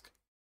Mask,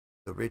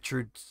 the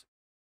Richard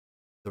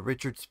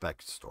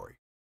Speck story,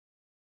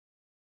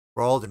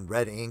 scrawled in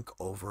red ink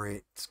over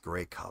its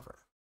gray cover.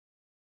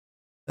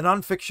 The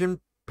nonfiction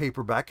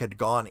paperback had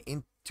gone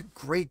into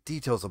great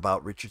details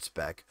about Richard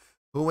Speck,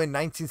 who in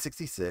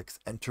 1966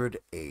 entered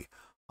a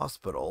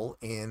hospital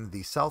in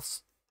the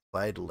South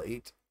Side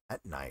late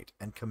at night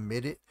and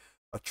committed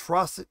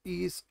atrocious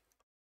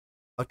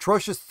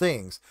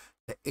things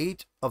to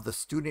 8 of the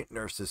student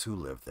nurses who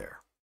lived there.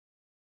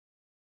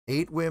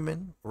 8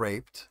 women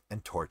raped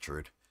and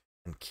tortured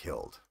and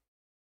killed,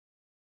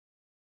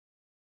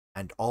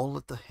 and all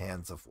at the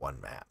hands of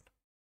one man.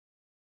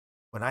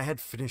 When I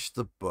had finished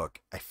the book,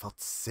 I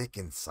felt sick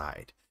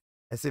inside,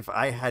 as if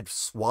I had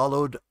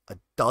swallowed a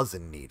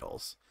dozen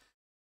needles.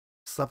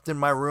 I slept in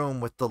my room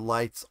with the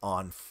lights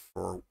on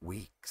for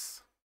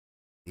weeks.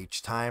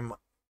 Each time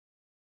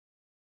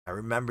I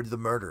remembered the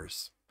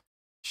murders,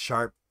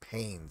 sharp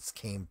pains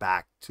came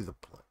back to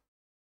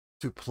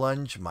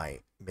plunge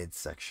my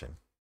midsection.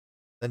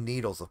 The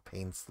needles of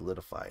pain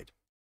solidified.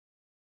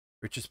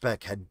 Richard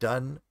Speck had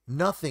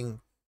nothing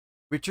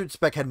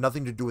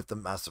to do with the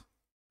massacre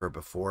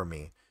before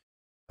me,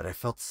 but I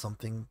felt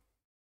something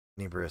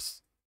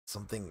tenebrous,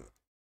 something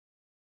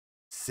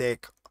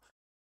sick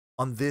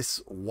on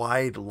this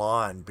wide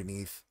lawn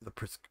beneath the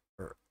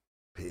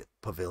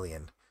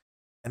pavilion,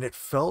 and it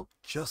felt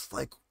just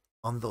like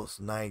on those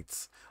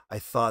nights I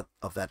thought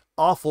of that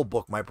awful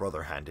book my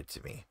brother handed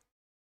to me.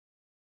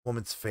 The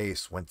woman's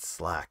face went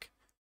slack.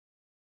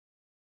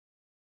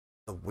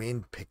 The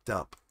wind picked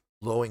up,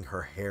 blowing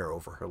her hair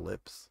over her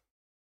lips.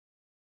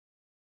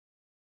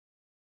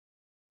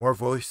 More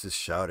voices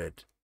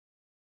shouted,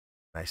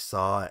 and I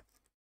saw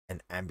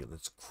an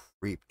ambulance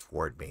creep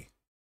toward me,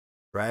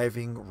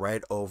 driving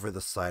right over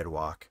the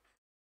sidewalk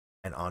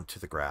and onto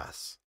the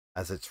grass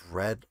as its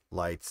red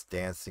lights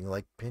dancing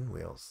like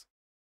pinwheels.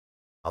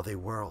 How they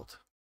whirled.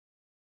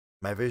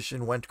 My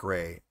vision went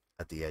gray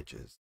at the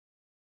edges,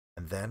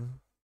 and then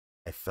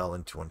I fell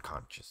into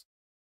unconscious.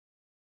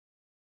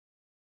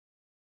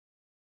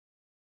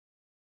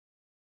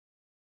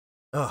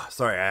 Oh,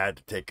 sorry, I had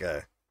to take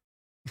a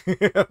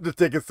to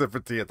take a sip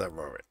of tea at that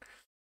moment.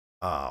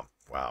 Wow.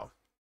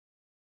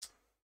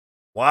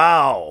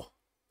 Wow.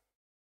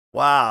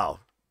 Wow.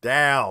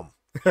 Damn.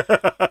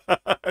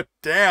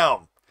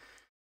 Damn.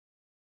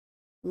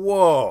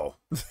 Whoa.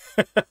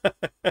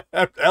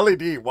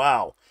 LED,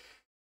 wow.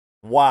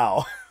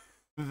 Wow.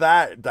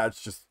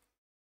 That's just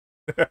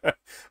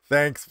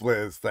thanks,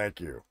 Blizz. Thank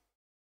you.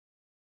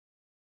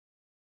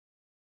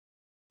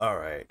 All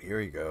right, here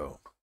we go.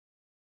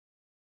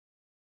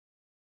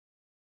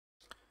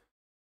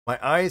 My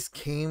eyes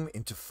came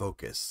into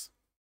focus.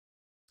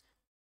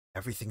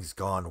 Everything's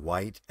gone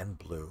white and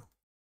blue.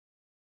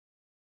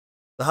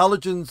 The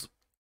halogens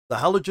the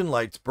halogen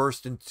lights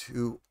burst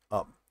into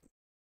the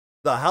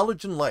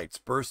halogen lights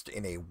burst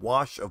in a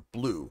wash of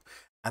blue,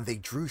 and they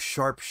drew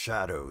sharp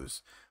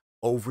shadows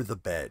over the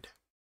bed,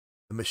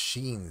 the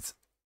machines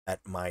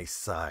at my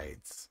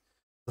sides,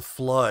 the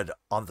flood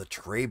on the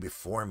tray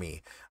before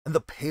me, and the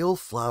pale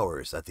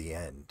flowers at the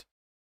end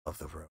of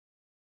the room.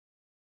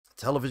 The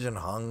television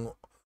hung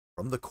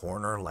from the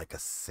corner like a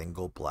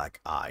single black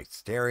eye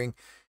staring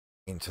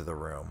into the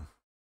room.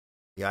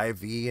 The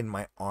IV in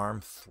my arm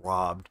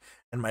throbbed,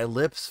 and my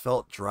lips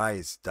felt dry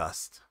as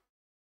dust.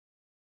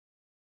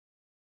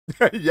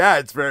 Yeah,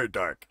 it's very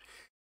dark.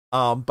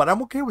 But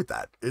I'm okay with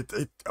that.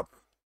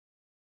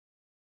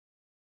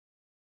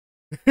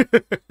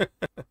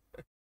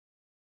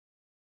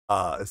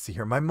 Let's see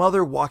here. My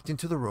mother walked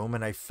into the room,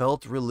 and I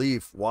felt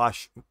relief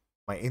wash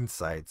my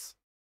insides.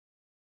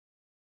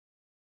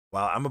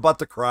 Wow, I'm about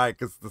to cry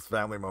because this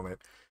family moment.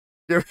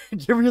 Give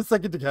me a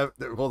second to have.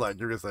 Hold on,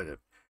 give me a second.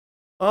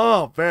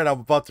 Oh man,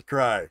 I'm about to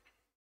cry.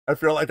 I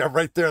feel like I'm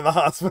right there in the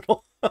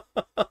hospital.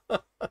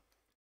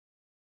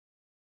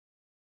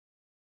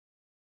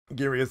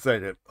 Give me a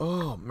second.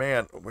 Oh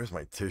man, where's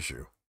my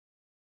tissue?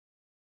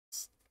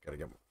 Gotta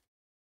get.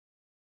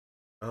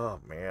 Oh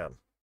man.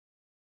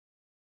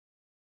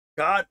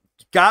 God,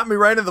 got me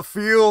right in the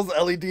feels,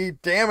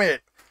 LED. Damn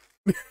it.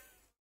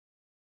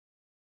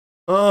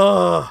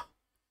 Oh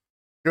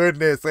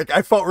goodness. Like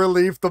I felt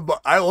relief.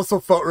 I also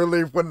felt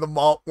relief when the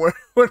mom when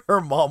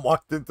her mom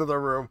walked into the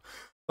room.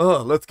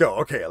 Oh, let's go.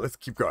 Okay, let's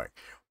keep going.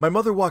 My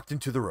mother walked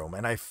into the room,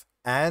 and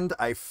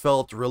I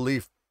felt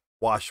relief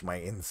wash my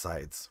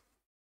insides.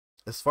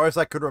 As far as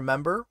I could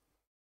remember,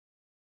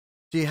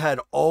 she had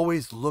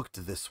always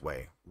looked this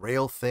way,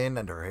 rail thin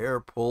and her hair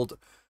pulled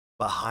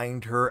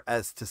behind her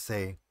as to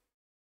say,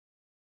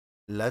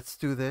 "Let's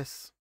do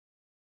this."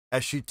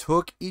 As she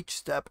took each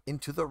step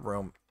into the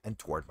room and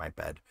toward my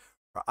bed,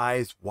 her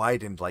eyes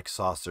widened like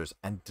saucers,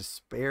 and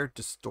despair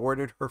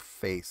distorted her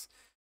face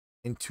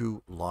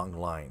into long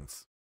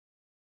lines.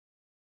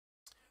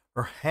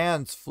 Her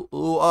hands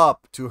flew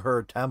up to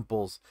her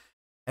temples,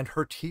 and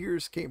her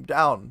tears came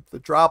down, the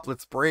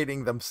droplets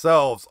braiding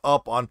themselves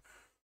up on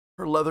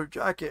her leather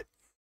jacket.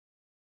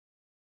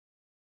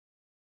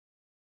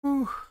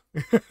 Whew.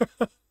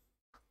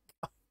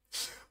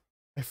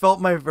 I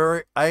felt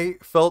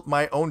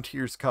my own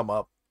tears come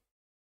up,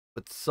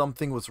 but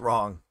something was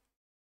wrong.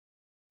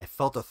 I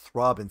felt a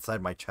throb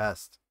inside my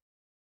chest,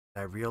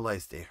 and I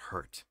realized it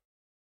hurt.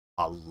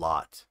 A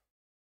lot.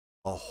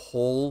 A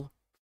whole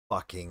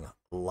fucking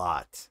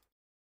lot.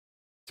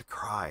 To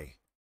cry.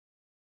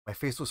 My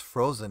face was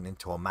frozen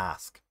into a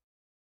mask.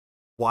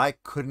 Why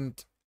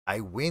couldn't I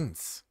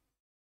wince?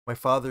 My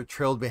father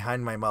trailed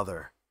behind my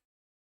mother.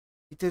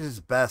 He did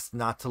his best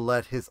not to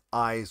let his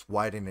eyes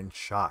widen in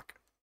shock.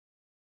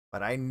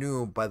 But I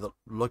knew by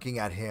looking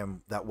at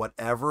him that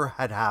whatever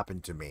had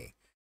happened to me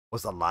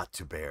was a lot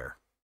to bear.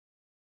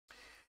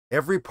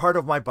 Every part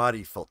of my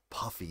body felt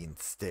puffy and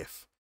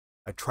stiff.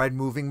 I tried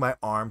moving my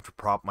arm to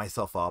prop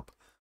myself up,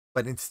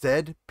 but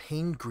instead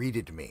pain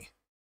greeted me.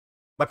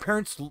 My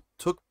parents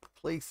took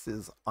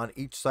places on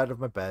each side of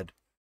my bed,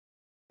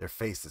 their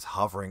faces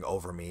hovering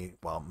over me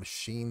while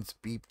machines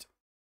beeped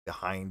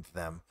behind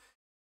them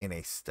in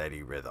a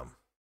steady rhythm.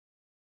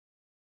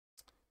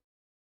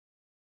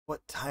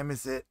 "What time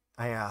is it?"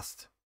 I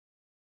asked.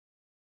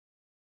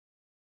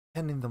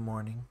 10 in the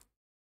morning,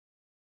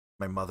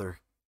 my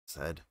mother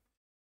said.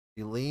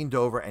 She leaned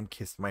over and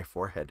kissed my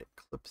forehead,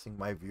 eclipsing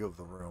my view of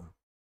the room.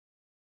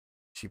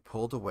 She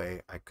pulled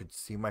away. I could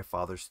see my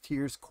father's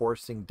tears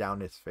coursing down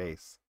his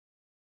face.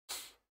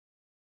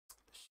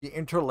 She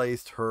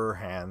interlaced her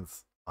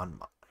hands on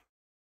mine.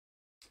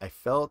 I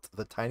felt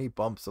the tiny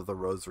bumps of the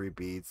rosary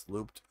beads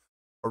looped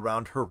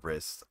around her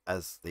wrists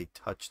as they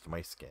touched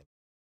my skin.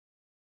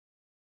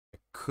 I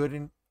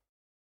couldn't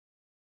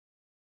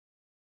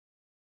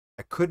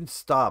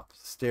stop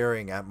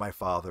staring at my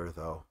father,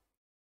 though.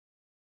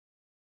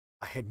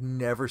 I had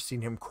never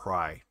seen him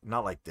cry,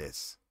 not like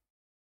this.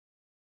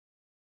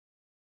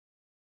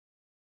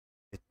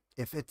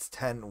 "If it's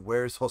 10,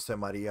 where's Jose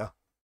Maria?"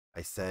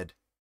 I said.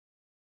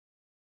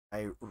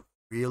 I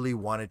really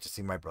wanted to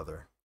see my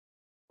brother.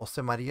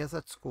 Jose Maria's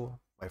at school,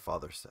 my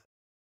father said.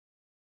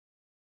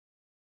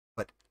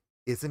 But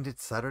isn't it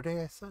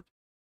Saturday? I said.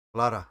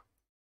 Clara,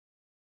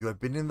 you have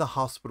been in the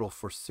hospital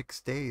for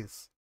 6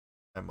 days,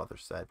 my mother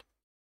said.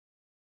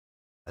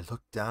 I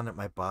looked down at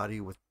my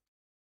body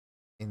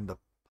in the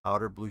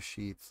powder blue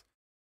sheets.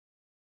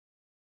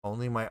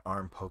 Only my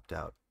arm poked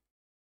out.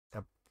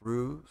 A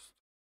bruised,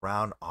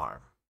 brown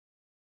arm.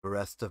 The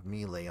rest of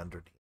me lay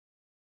underneath.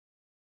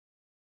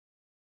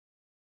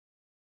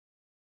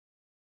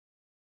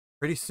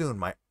 Pretty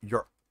soon,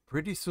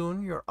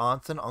 your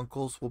aunts and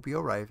uncles will be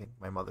arriving,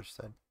 my mother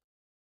said.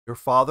 Your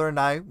father and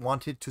I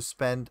wanted to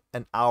spend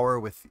an hour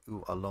with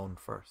you alone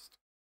first.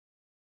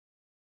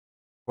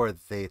 Before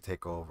they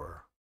take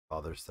over,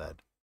 father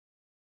said.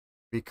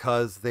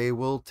 Because they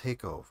will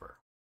take over,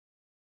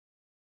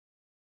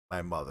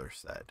 my mother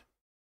said.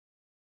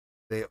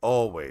 They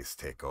always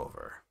take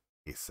over,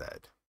 he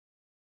said.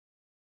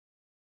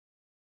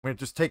 I'm going to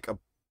just take a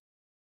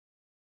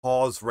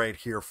pause right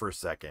here for a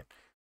second.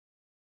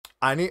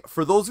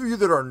 For those of you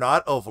that are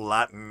not of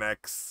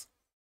Latinx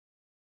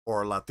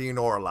or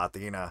Latino or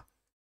Latina,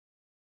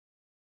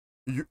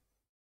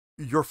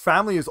 your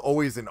family is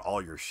always in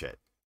all your shit.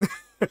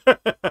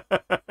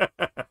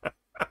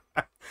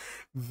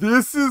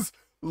 This is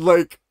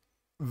like,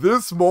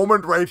 this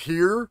moment right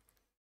here,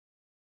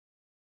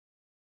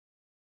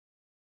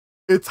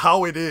 it's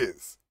how it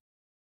is.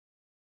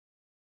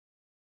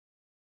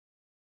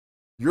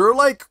 You're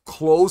like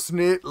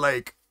close-knit,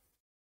 like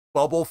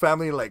bubble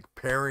family, like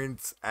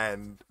parents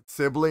and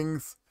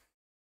siblings.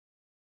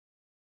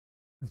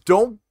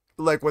 Don't,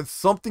 like, when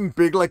something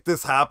big like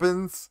this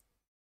happens,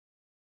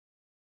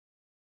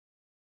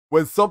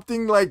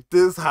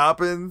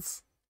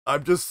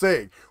 I'm just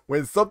saying,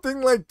 when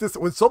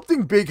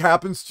something big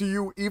happens to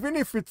you, even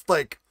if it's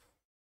like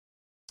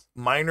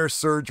minor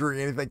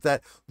surgery, anything like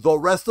that, the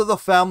rest of the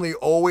family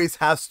always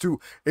has to,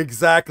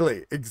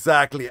 exactly.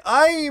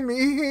 Ay,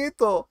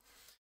 mijito.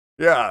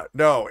 Yeah,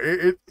 no,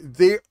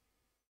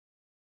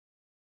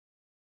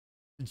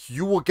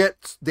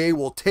 they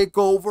will take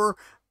over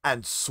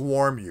and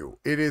swarm you.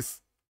 It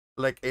is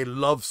like a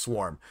love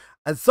swarm.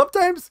 And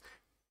sometimes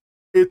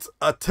it's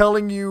a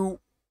telling you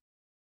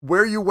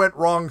where you went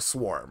wrong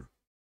swarm,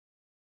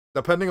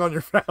 depending on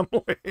your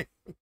family.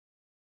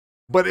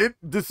 But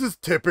this is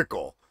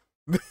typical.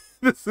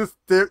 This is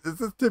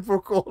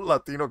typical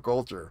Latino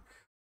culture.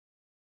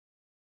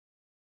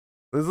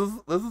 This is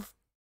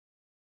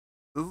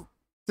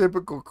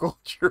typical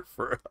culture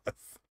for us.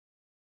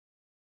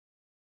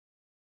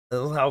 This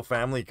is how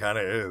family kind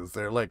of is.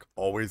 They're like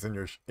always in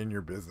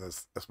your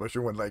business,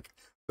 especially when like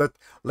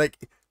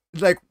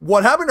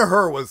what happened to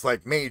her was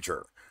like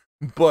major,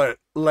 but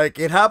like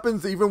it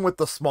happens even with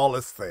the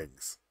smallest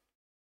things.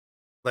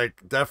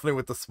 Like definitely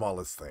with the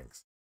smallest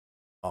things.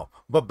 Oh,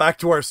 but back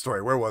to our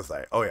story. Where was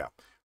I? Oh yeah.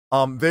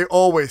 They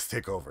always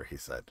take over, he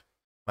said.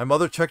 My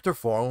mother checked her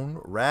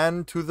phone,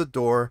 ran to the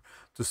door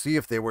to see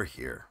if they were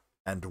here,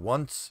 and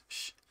once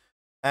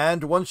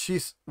she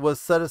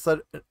was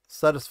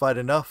satisfied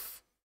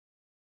enough,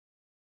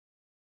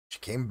 she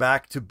came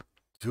back to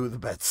the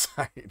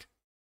bedside.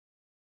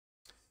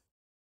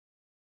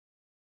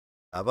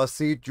 Have a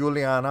seat,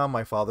 Juliana,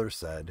 my father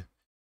said.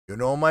 You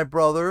know my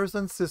brothers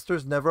and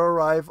sisters never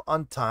arrive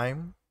on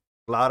time.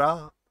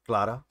 Clara,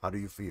 how do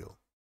you feel?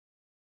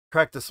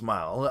 Cracked a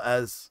smile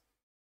as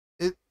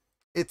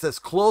it's as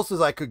close as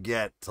I could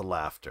get to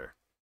laughter.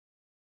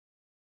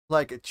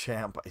 Like a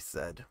champ, I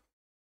said.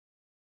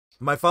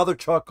 My father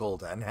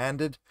chuckled and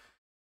handed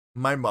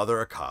my mother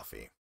a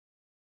coffee.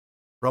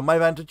 From my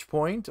vantage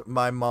point,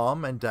 my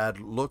mom and dad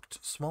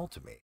looked small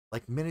to me,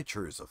 like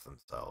miniatures of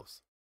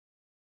themselves.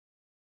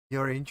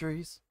 Your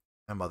injuries?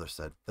 My mother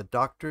said. The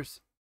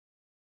doctors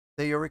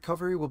say your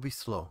recovery will be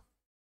slow.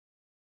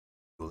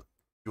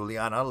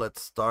 Juliana,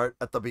 let's start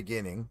at the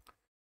beginning.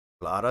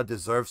 Clara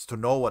deserves to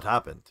know what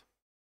happened.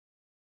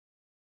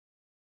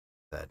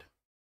 Said.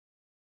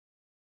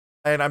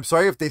 And I'm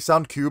sorry if they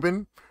sound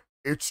Cuban.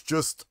 It's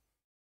just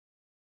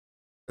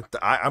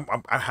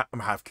I'm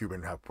half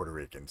Cuban, half Puerto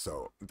Rican,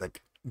 so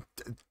like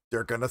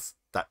they're gonna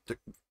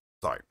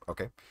sorry,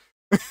 okay.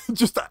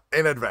 Just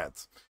in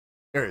advance.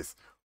 Anyways,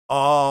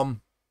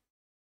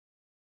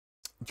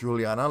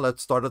 Juliana,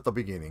 let's start at the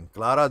beginning.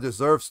 Clara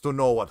deserves to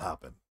know what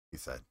happened, he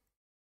said.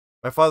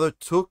 My father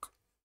took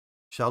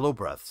shallow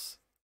breaths,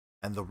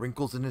 and the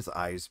wrinkles in his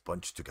eyes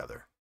bunched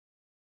together.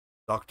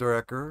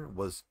 Dr. Ecker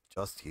was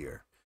just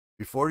here.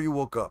 Before you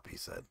woke up, he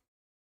said.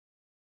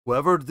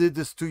 Whoever did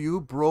this to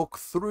you broke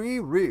 3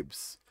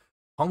 ribs,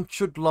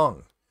 punctured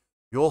lung.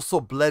 You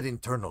also bled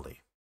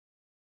internally.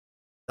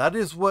 That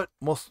is what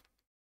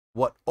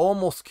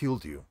almost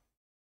killed you.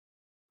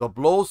 The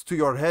blows to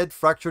your head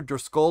fractured your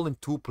skull in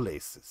 2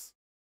 places.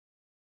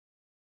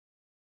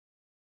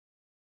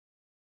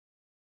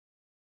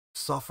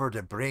 Suffered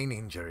a brain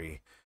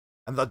injury,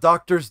 and the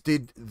doctors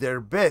did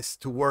their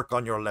best to work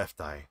on your left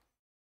eye.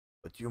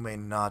 But you may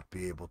not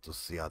be able to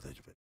see out of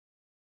it.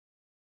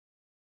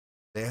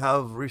 They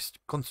have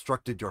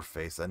reconstructed your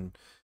face, and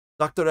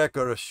Dr.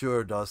 Ecker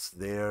assured us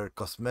their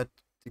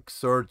cosmetic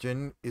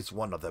surgeon is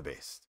one of the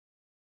best.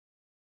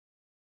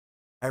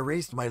 I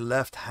raised my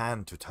left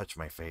hand to touch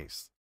my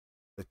face.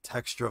 The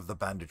texture of the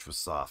bandage was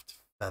soft,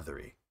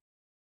 feathery.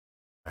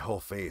 My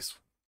whole face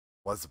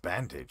was a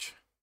bandage.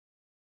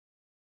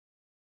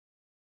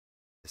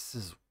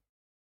 This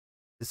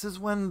is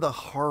when the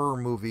horror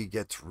movie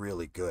gets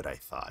really good, I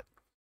thought.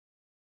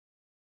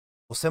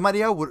 Jose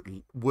Maria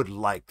would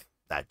like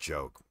that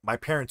joke. My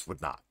parents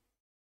would not.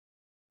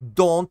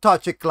 Don't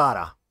touch it,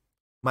 Clara,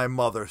 my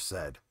mother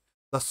said.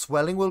 The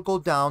swelling will go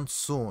down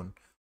soon,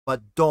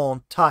 but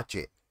don't touch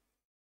it.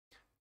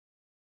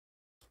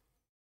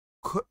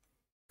 Could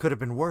have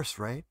been worse,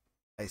 right?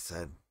 I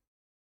said.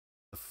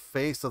 The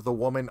face of the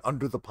woman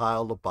under the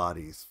pile of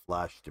bodies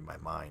flashed in my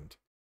mind,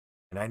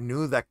 and I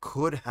knew that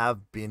could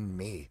have been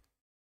me,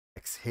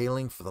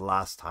 exhaling for the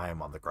last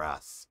time on the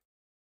grass.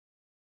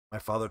 My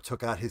father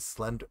took out his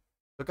slender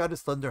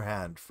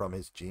hand from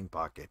his jean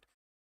pocket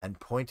and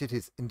pointed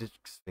his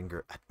index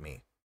finger at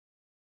me.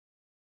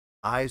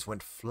 Eyes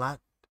went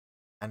flat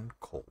and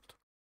cold.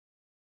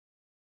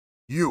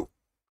 You,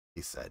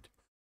 he said.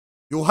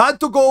 You had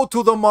to go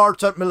to the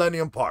march at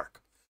Millennium Park.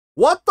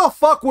 What the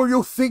fuck were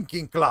you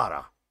thinking,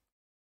 Clara?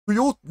 Do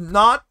you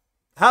not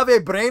have a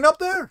brain up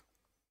there?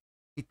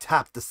 He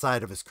tapped the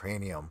side of his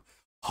cranium,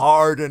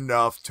 hard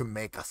enough to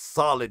make a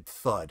solid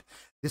thud.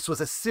 This was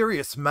a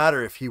serious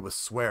matter if he was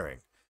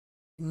swearing.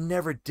 He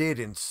never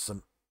did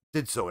so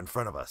in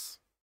front of us.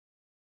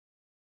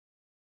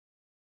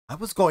 I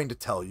was going to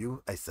tell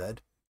you, I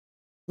said.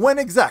 When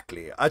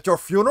exactly? At your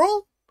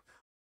funeral?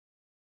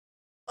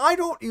 I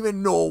don't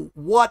even know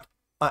what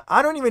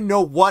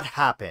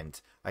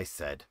happened, I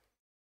said.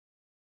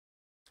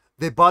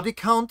 The body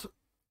count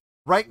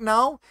right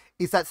now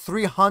is at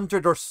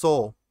 300 or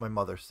so, my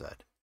mother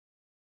said.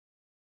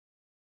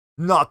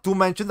 Not to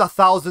mention the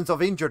thousands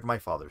of injured, my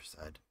father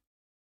said.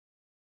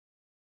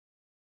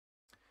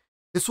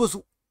 This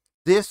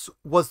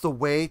was the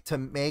way to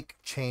make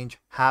change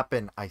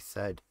happen, I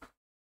said.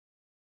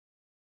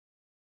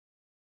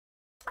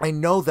 I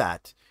know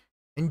that,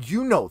 and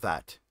you know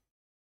that.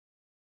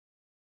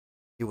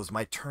 It was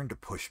my turn to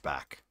push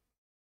back.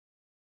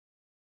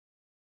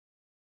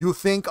 You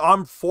think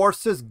armed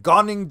forces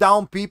gunning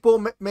down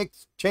people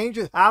makes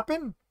changes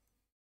happen?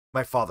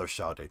 My father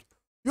shouted.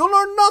 You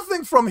learn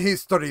nothing from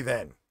history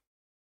then.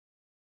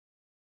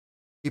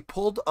 He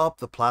pulled up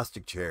the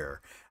plastic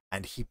chair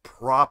and he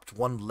propped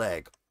one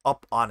leg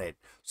up on it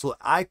so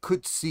I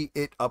could see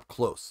it up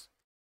close.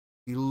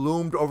 He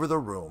loomed over the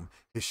room,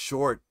 his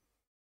short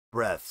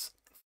breaths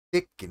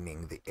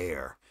thickening the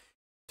air,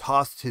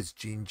 tossed his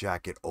jean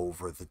jacket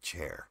over the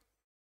chair,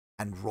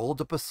 and rolled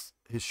up his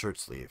shirt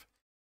sleeve.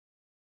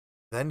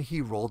 Then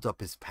he rolled up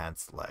his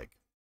pants leg.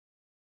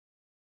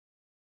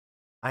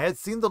 I had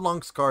seen the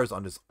long scars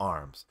on his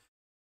arms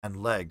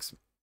and legs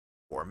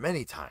for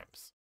many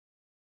times.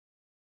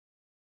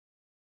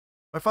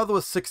 My father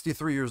was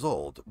 63 years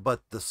old,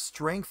 but the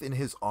strength in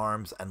his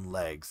arms and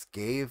legs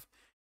gave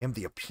him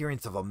the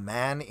appearance of a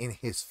man in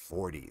his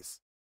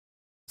 40s.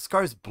 The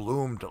scars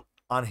bloomed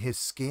on his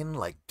skin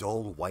like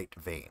dull white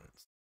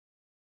veins.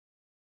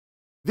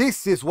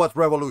 This is what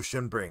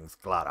revolution brings,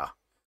 Clara.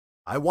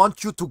 I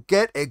want you to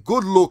get a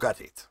good look at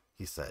it,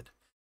 he said.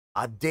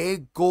 A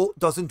day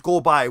doesn't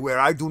go by where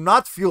I do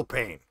not feel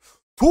pain.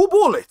 2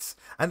 bullets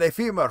and a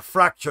femur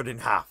fractured in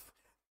half.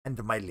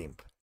 And my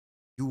limp.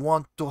 You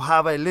want to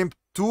have a limp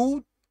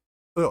too?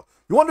 You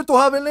wanted to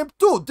have a limp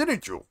too,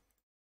 didn't you?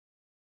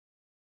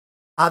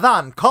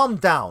 Adan, calm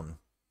down,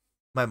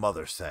 my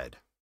mother said.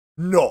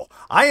 No,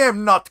 I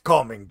am not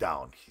calming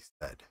down, he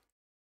said.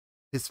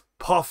 His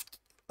puffed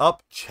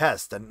up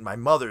chest and my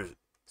mother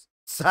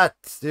sat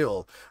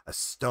still as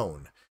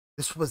stone.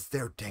 This was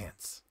their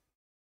dance.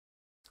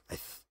 I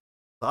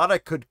thought I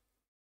could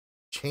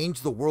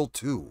change the world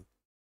too.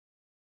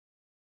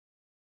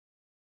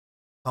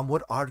 Some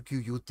would argue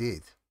you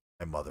did,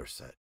 my mother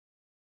said.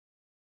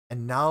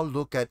 And now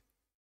look at...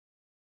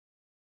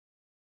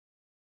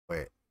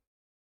 Wait.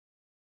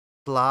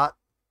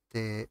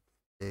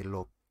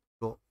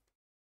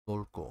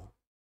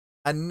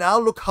 And now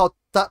look how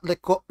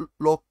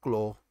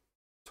Tatlekoklo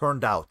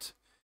turned out.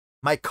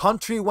 My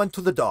country went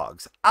to the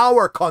dogs.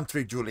 Our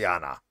country,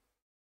 Juliana.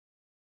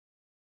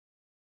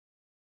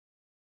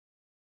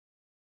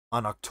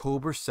 On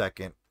October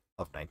 2nd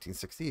of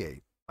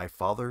 1968, my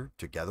father,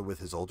 together with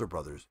his older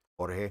brother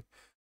Jorge,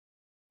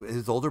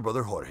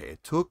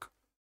 took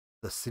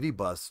the city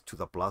bus to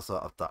the plaza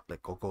of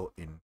Tatlekoko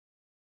in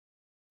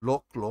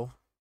Loklo.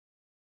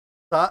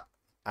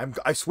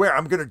 I swear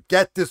I'm gonna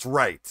get this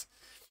right.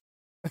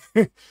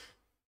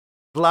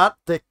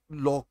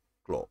 Tlatlekoklo.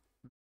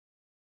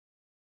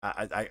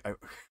 I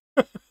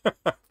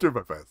do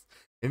my best.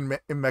 In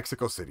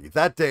Mexico City.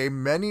 That day,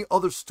 many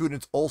other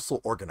students also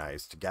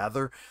organized to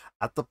gather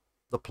at the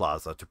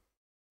plaza to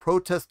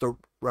protest the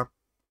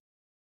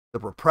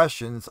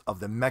repressions of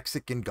the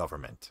Mexican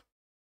government.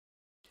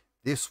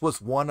 This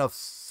was one of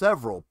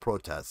several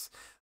protests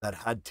that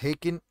had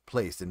taken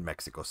place in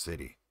Mexico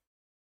City.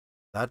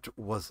 That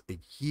was a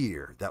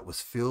year that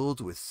was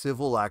filled with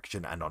civil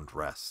action and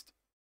unrest.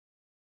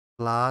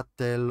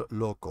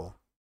 Tlatelolco.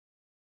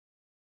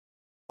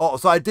 Oh,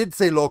 so I did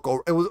say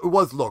loco. It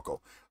was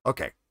loco.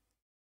 Okay.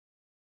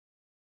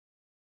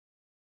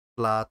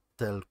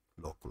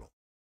 Tlatelolco.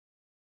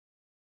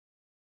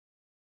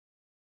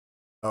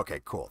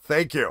 Okay, cool.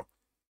 Thank you.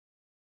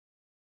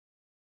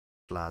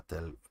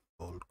 Tlatelolco.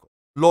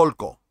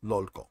 Lolco.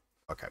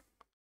 Okay.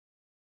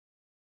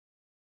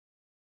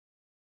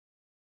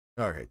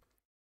 Okay.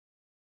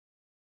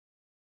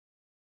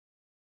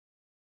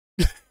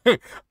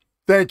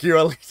 Thank you,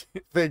 Elise.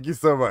 Thank you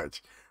so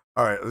much.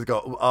 All right, let's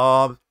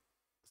go.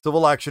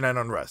 Civil action and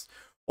unrest.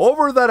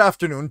 Over that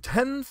afternoon,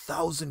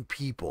 10,000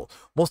 people,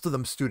 most of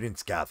them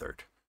students,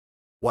 gathered.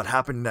 What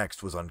happened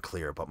next was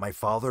unclear, but my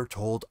father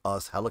told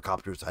us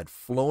helicopters had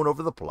flown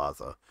over the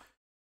plaza,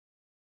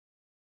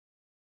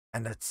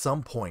 and at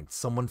some point,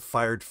 someone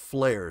fired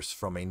flares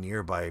from a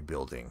nearby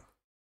building.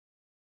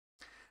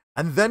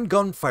 And then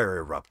gunfire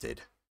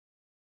erupted.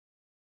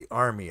 The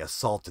army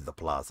assaulted the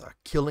plaza,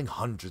 killing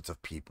hundreds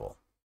of people.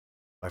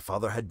 My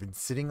father had been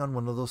sitting on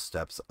one of those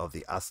steps of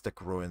the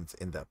Aztec ruins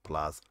in that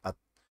plaza at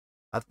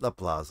the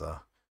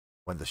plaza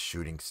when the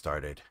shooting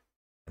started,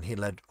 and he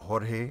led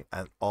Jorge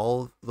and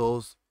all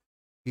those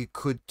he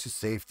could to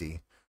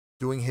safety,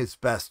 doing his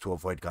best to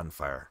avoid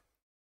gunfire.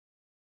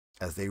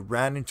 As they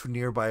ran into a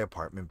nearby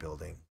apartment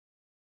building,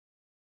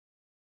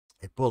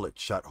 a bullet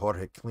shot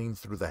Jorge clean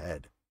through the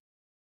head,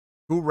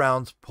 2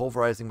 rounds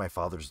pulverizing my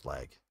father's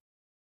leg.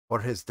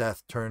 Jorge's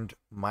death turned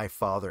my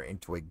father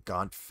into a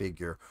gaunt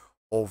figure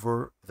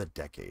over the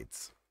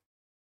decades.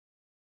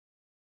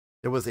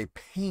 There was a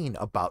pain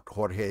about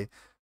Jorge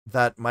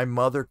that my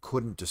mother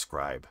couldn't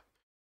describe,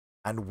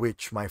 and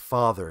which my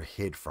father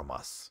hid from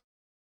us.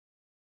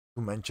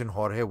 To mention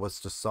Jorge was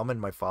to summon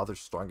my father's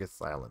strongest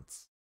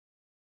silence.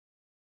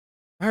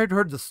 I had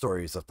heard the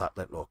stories of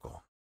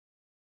Tlatelolco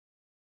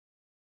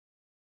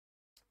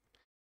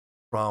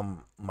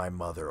from my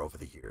mother over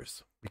the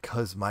years,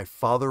 because my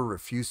father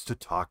refused to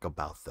talk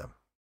about them.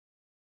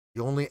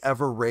 He only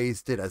ever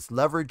raised it as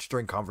leverage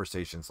during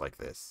conversations like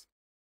this.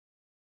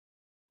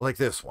 Like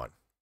this one,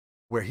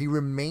 where he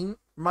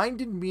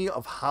reminded me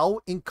of how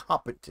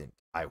incompetent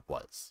I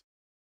was.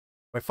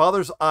 My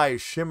father's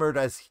eyes shimmered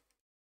as he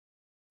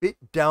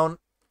bit down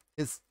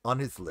on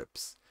his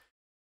lips.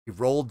 He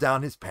rolled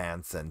down his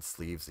pants and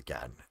sleeves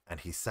again,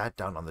 and he sat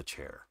down on the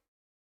chair.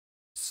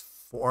 His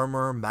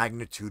former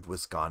magnitude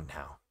was gone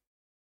now.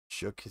 He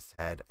shook his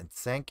head and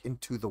sank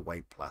into the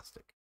white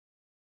plastic.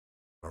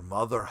 Your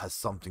mother has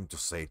something to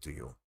say to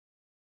you,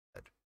 he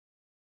said.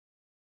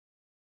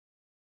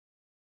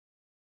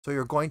 So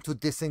you're going to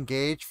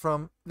disengage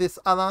from this,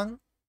 Alang?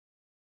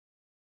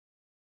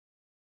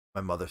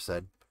 My mother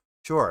said.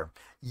 Sure.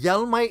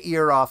 Yell my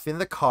ear off in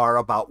the car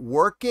about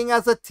working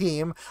as a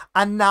team,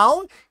 and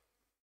now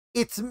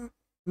it's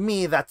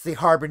me that's the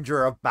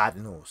harbinger of bad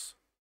news.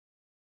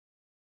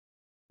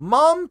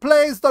 Mom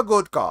plays the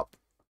good cop.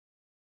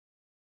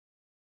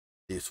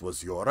 This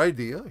was your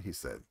idea, he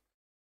said.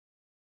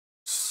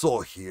 So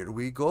here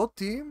we go,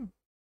 team.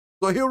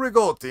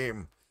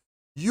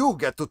 You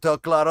get to tell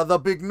Clara the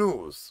big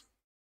news.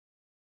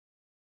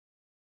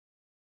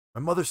 My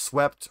mother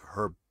swept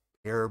her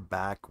hair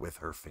back with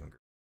her finger.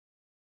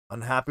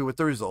 Unhappy with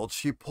the results,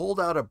 she pulled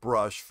out a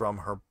brush from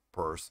her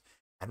purse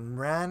and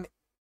ran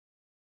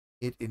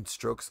it in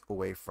strokes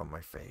away from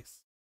my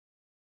face.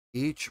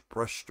 Each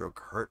brushstroke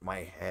hurt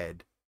my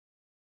head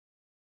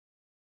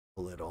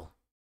a little,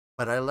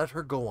 but I let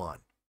her go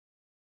on.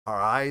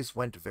 Our eyes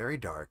went very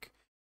dark.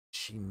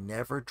 She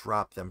never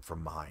dropped them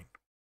from mine.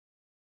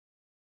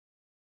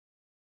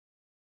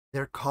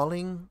 They're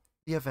calling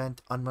the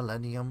event the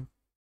Millennium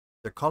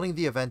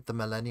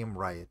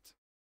Riot.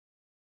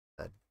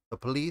 Said the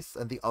police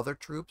and the other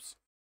troops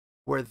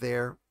who were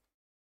there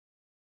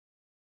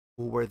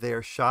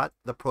shot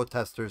the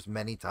protesters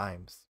many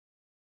times.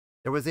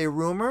 There was a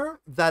rumor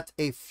that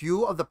a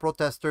few of the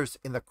protesters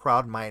in the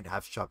crowd might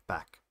have shot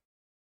back.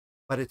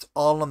 But it's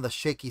all on the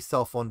shaky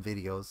cell phone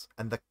videos,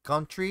 and the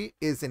country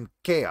is in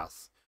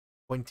chaos,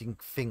 pointing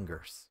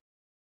fingers.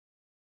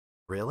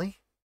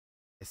 Really?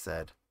 I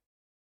said.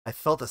 I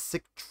felt a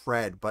sick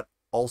dread, but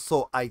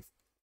also a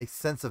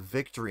sense of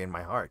victory in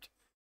my heart.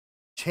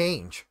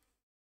 Change.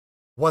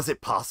 Was it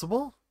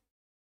possible?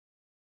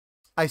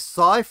 I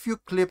saw a few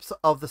clips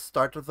of the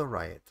start of the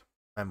riot,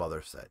 my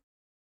mother said,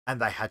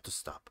 and I had to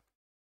stop.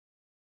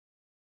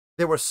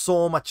 There was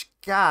so much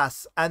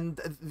gas, and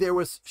there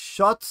was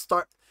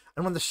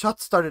and when the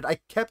shots started,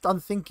 I kept on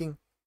thinking,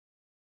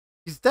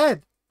 she's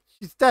dead.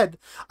 She's dead.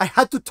 I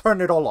had to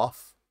turn it all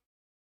off.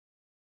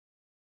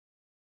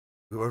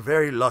 We were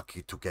very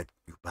lucky to get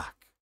you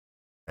back,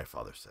 my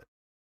father said.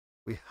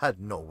 We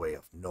had no way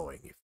of knowing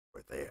if you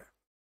were there,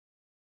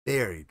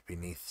 buried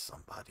beneath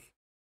somebody.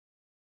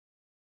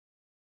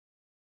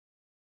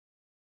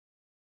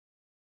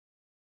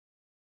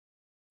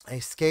 I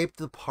escaped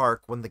the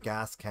park when the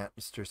gas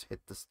canisters hit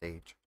the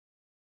stage.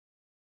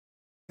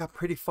 I got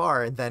pretty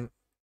far, and then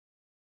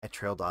I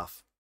trailed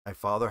off. My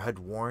father had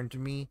warned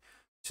me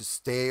to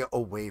stay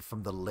away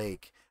from the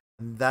lake.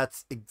 And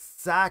that's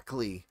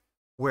exactly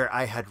where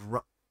I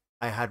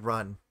had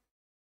run.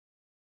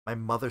 My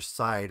mother's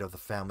side of the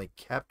family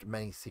kept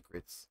many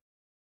secrets.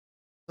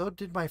 So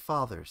did my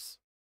father's.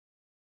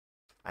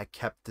 I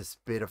kept this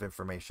bit of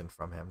information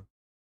from him,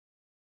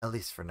 at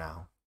least for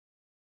now.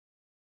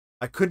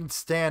 I couldn't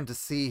stand to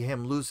see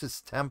him lose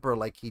his temper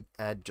like he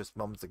had just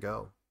moments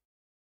ago.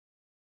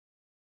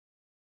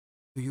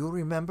 Do you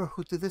remember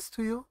who did this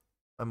to you?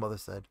 My mother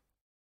said.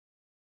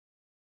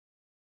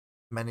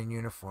 Men in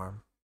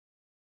uniform.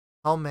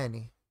 How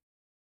many?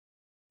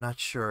 Not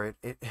sure.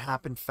 It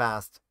happened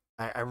fast.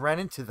 I ran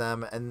into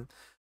them, and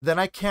then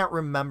I can't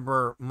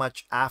remember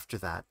much after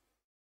that.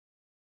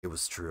 It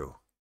was true.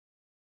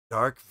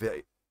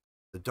 The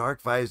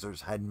dark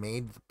visors had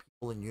made the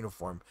people in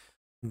uniform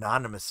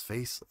anonymous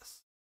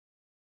faceless.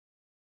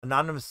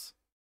 Anonymous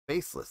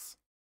faceless.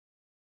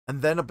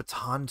 And then a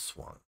baton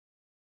swung.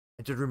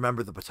 I did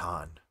remember the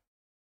baton.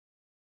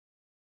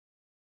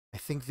 I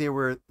think they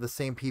were the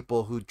same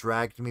people who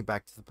dragged me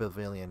back to the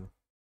pavilion,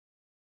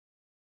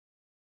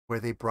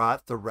 where they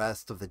brought the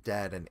rest of the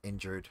dead and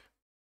injured.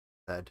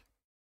 Said.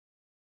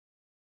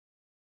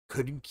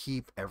 Couldn't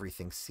keep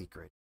everything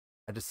secret.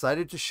 I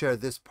decided to share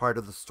this part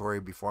of the story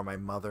before my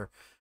mother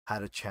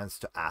had a chance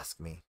to ask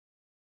me.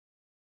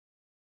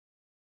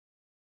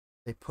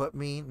 They put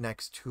me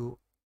next to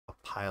a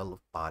pile of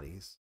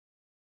bodies.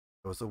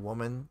 There was a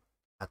woman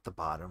at the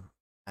bottom,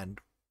 and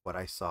what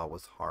I saw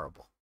was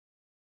horrible.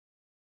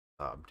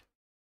 Sobbed.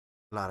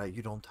 Clara,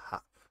 you don't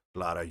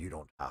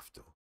have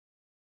to,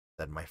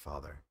 said my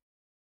father.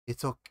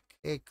 It's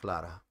okay,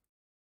 Clara,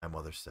 my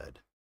mother said.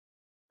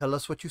 Tell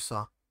us what you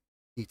saw.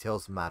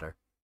 Details matter.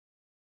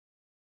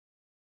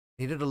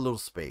 Needed a little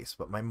space,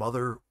 but my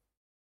mother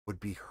would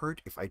be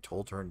hurt if I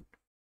told her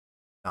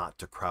not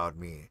to crowd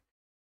me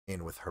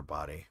in with her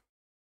body.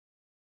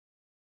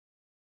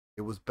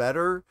 It was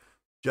better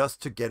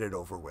just to get it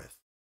over with.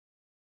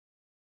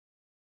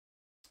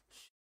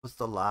 She was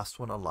the last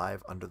one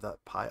alive under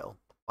that pile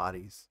of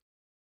bodies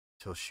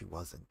till she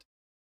wasn't.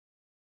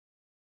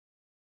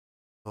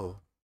 Oh,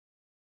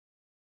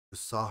 you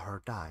saw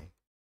her die.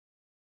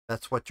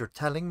 That's what you're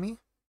telling me?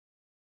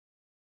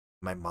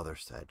 My mother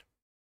said,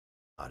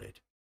 nodded.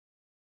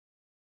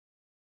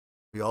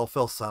 We all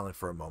fell silent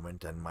for a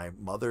moment, and my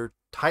mother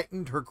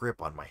tightened her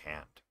grip on my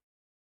hand.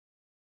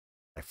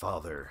 My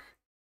father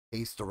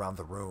paced around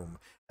the room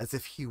as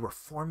if he were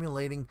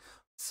formulating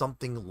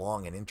something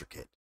long and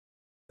intricate.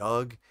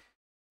 Dug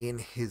in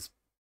his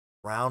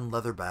brown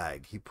leather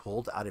bag, he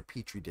pulled out a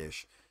petri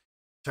dish,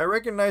 which I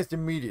recognized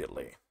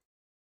immediately.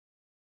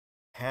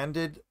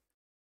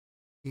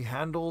 He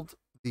handled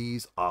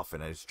these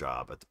often at his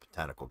job at the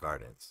botanical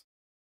gardens.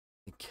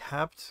 He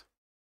kept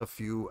a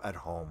few at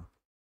home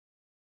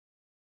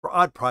for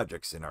odd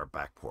projects in our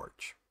back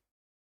porch.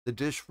 The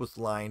dish was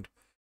lined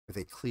with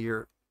a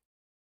clear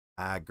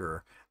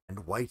agar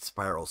and white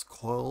spirals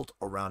coiled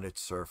around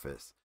its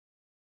surface,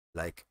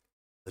 like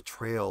the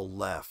trail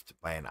left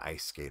by an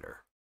ice skater.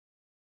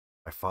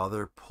 My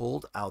father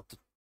pulled out the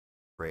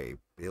tray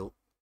built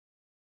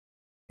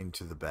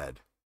into the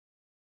bed.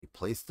 He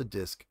placed the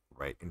disc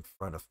right in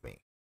front of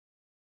me,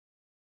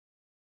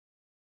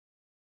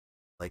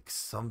 like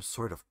some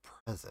sort of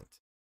present.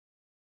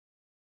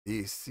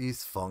 This is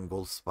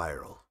fungal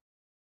spiral.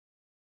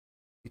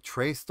 He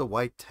traced the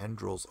white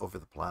tendrils over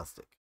the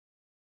plastic.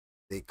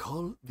 They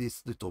call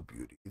this little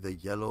beauty the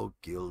yellow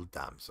gill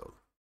damsel.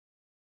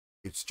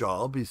 Its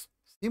job is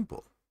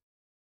simple.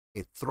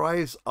 It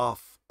thrives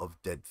off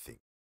of dead things,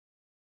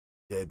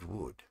 dead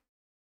wood,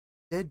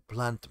 dead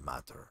plant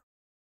matter,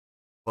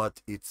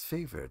 but its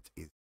favorite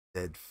is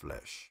dead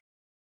flesh.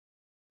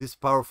 This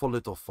powerful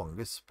little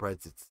fungus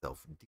spreads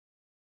itself deep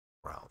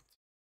around,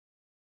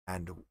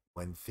 and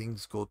when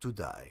things go to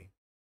die,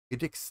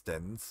 it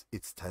extends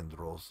its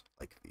tendrils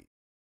like these.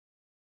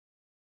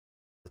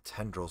 The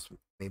tendrils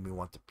made me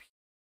want to pee.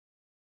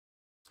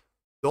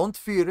 Don't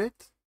fear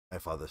it, my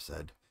father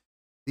said.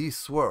 These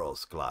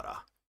swirls,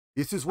 Clara.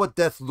 This is what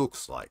death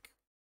looks like,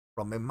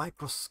 from a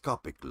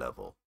microscopic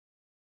level.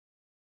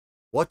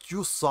 What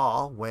you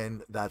saw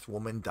when that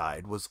woman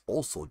died was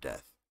also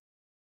death,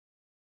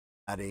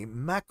 at a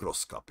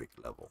macroscopic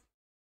level.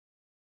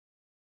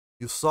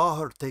 You saw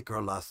her take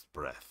her last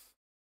breath,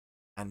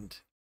 and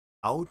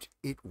out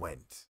it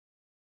went,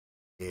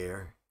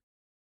 air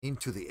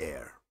into the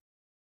air,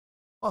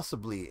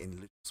 possibly in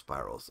little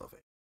spirals of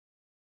it,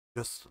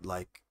 just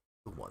like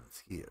the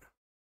ones here.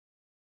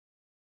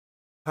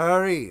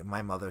 Hurry,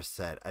 my mother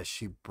said as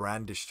she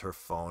brandished her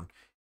phone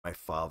in my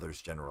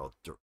father's general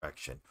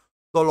direction.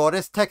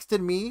 Dolores texted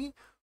me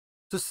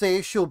to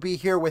say she'll be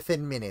here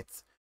within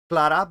minutes.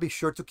 Clara, be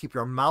sure to keep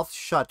your mouth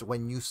shut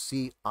when you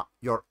see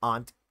your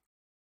aunt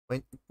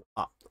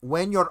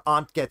when your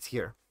aunt gets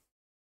here.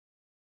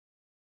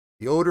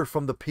 The odor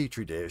from the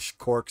petri dish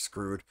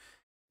corkscrewed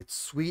its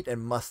sweet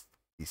and musty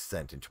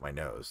scent into my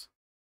nose.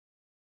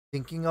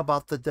 Thinking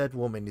about the dead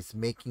woman is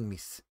making me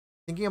sick,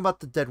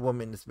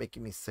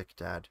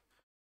 Dad,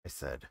 I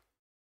said.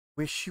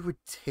 Wish you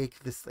would take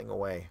this thing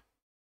away.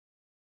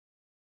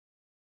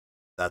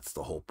 That's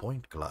the whole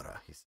point, Clara,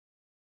 he said.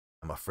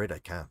 I'm afraid I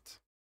can't.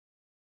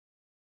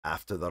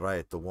 After the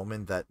riot, the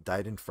woman that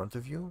died in front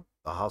of you,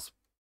 the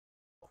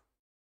hospital,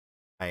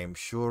 I am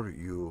sure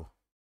you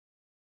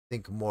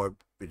think morbid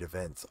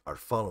events are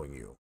following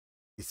you.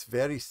 Its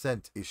very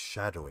scent is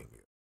shadowing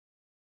you.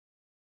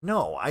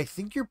 No, I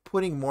think you're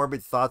putting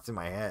morbid thoughts in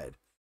my head.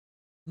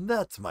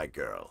 That's my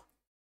girl,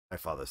 my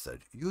father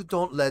said. You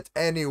don't let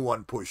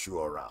anyone push you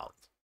around.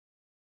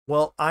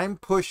 Well, I'm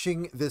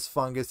pushing this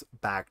fungus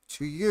back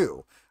to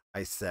you,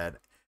 I said,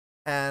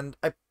 and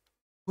I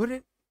put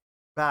it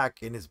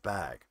back in his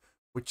bag,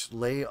 which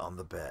lay on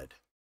the bed.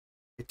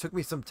 It took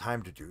me some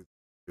time to do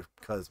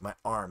because my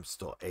arm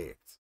still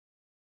ached,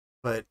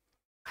 but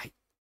I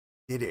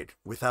did it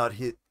without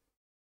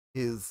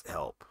his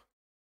help.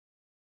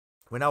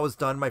 When I was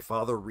done, my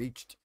father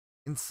reached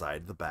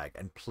inside the bag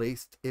and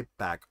placed it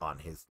back on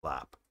his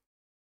lap.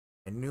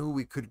 I knew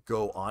we could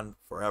go on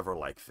forever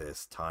like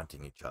this,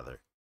 taunting each other.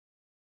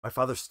 My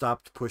father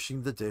stopped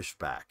pushing the dish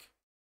back.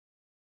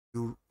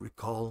 You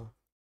recall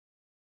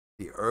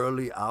the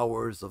early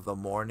hours of the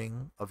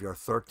morning of your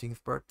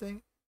 13th birthday?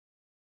 He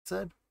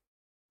said.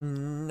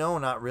 No,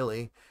 not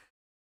really.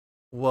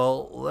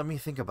 Well, let me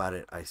think about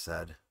it, I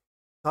said.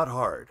 Not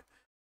hard.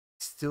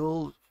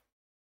 Still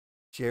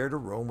shared a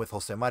room with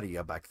Jose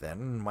Maria back then,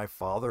 and my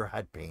father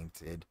had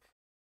painted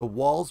the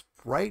walls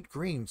bright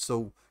green so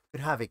we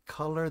could have a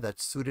color that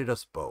suited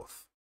us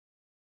both.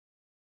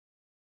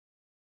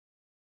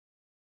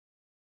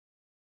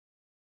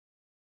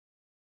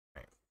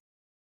 Right.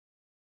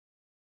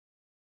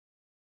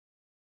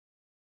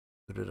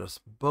 Suited us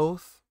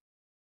both.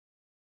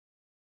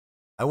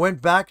 I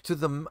went back to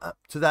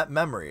that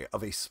memory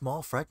of a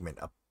small fragment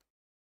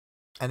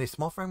and a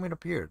small fragment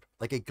appeared,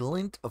 like a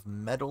glint of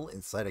metal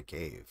inside a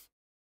cave.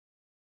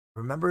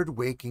 Remembered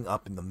waking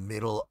up in the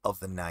middle of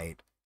the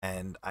night,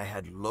 and I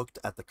had looked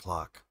at the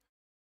clock.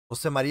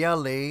 Jose Maria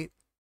lay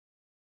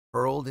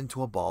hurled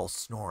into a ball,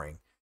 snoring.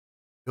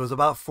 It was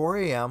about 4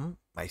 a.m.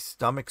 My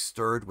stomach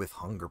stirred with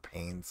hunger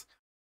pains,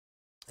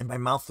 and my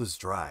mouth was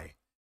dry.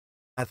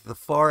 At the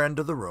far end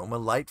of the room, a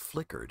light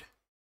flickered.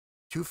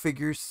 2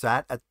 figures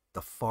sat at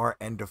the far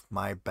end of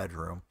my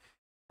bedroom,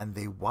 and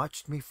they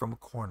watched me from a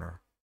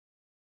corner.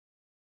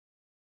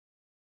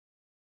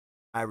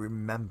 I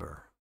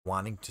remember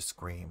wanting to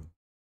scream.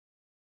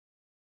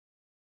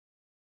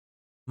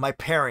 My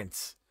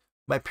parents,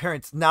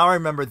 now I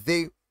remember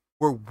they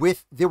were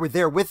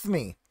there with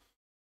me.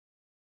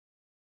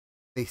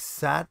 They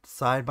sat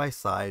side by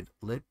side,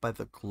 lit by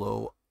the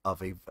glow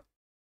of a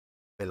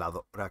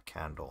veladora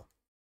candle.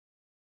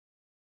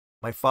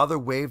 My father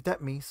waved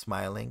at me,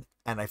 smiling,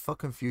 and I felt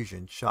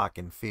confusion, shock,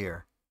 and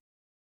fear.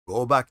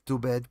 Go back to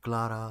bed,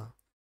 Clara.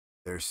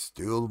 There's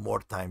still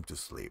more time to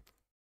sleep,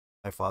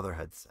 my father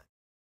had said.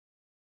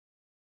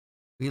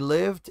 We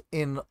lived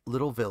in a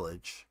little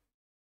village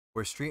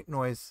where street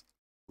noise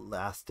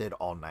lasted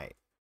all night.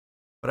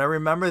 But I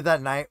remember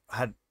that night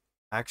had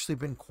actually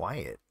been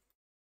quiet.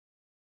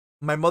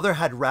 My mother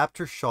had wrapped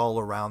her shawl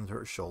around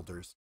her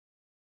shoulders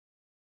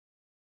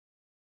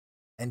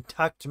and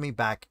tucked me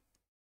back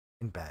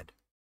in bed.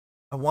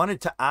 I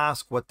wanted to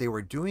ask what they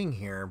were doing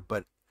here,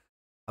 but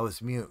I was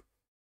mute,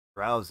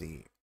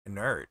 drowsy,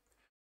 inert.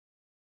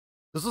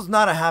 This was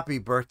not a happy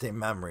birthday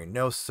memory,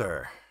 no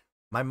sir.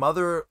 My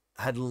mother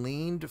had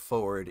leaned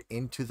forward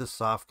into the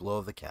soft glow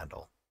of the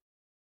candle.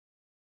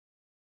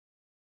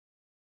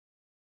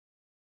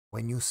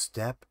 When you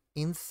step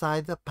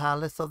inside the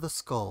Palace of the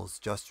Skulls,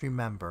 just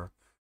remember,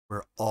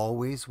 we're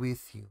always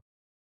with you,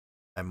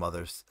 my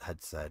mother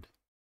had said.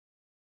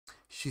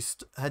 She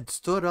had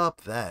stood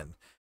up then,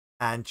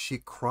 and she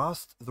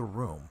crossed the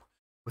room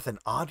with an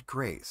odd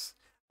grace,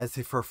 as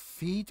if her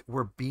feet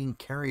were being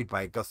carried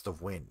by a gust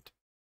of wind.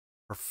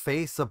 Her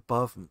face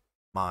above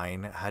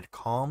mine had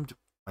calmed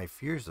my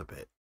fears a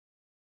bit.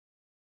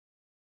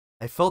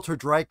 I felt her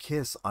dry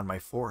kiss on my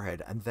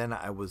forehead, and then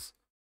I was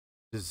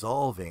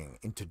dissolving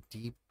into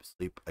deep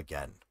sleep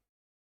again.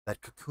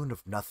 That cocoon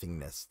of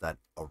nothingness that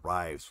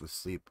arrives with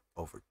sleep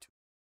over too.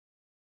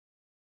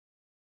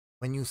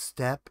 When you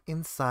step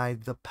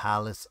inside the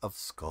Palace of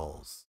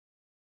Skulls.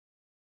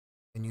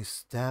 When you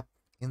step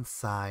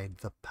inside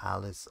the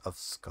Palace of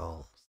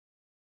Skulls.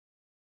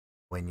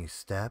 When you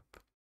step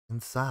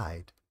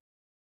inside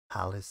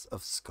Palace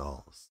of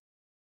Skulls.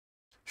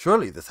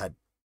 Surely this had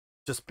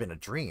just been a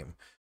dream.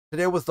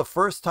 Today was the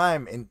first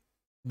time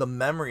the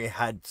memory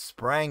had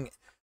sprang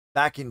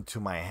back into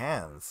my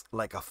hands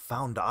like a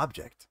found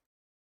object.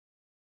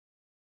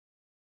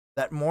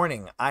 That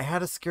morning, I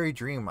had a scary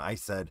dream, I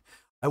said.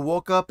 I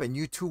woke up and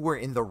you two were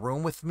in the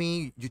room with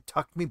me. You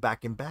tucked me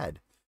back in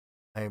bed.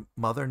 My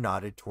mother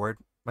nodded toward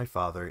my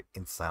father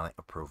in silent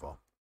approval.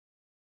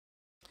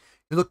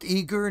 He looked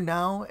eager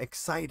now,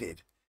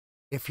 excited.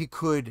 If he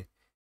could,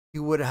 he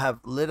would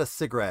have lit a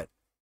cigarette.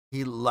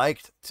 He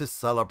liked to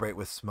celebrate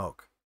with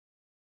smoke.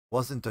 It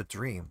wasn't a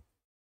dream.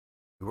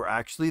 We were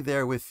actually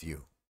there with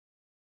you,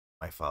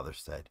 my father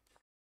said.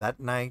 That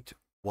night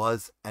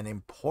was as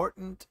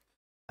important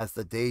as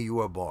the day you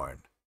were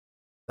born.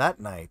 That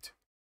night,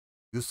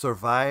 You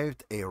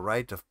survived a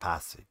rite of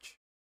passage.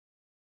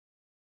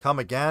 Come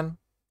again?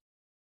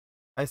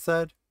 I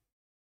said.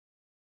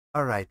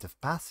 A rite of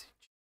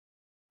passage,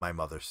 my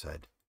mother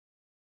said.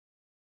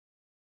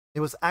 It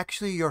was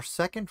actually your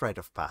second rite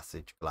of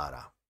passage,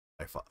 Clara.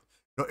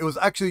 No, it was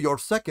actually your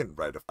second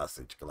rite of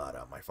passage,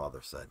 Clara, my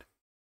father said.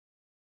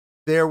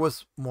 There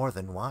was more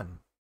than one,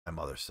 my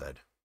mother said.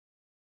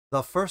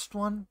 The first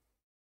one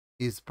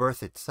is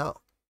birth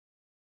itself,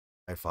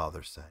 my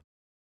father said.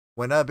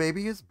 When a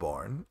baby is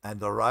born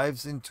and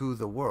arrives into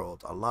the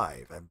world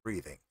alive and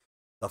breathing,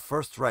 the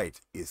first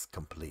rite is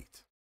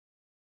complete.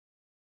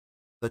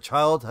 The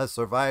child has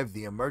survived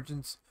the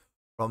emergence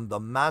from the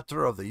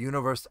matter of the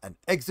universe and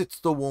exits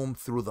the womb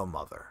through the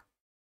mother.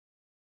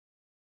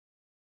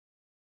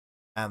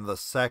 And the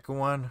second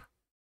one,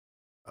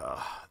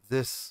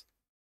 this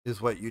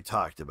is what you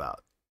talked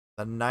about.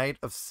 The night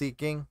of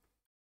seeking,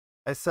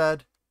 I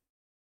said.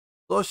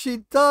 So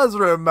she does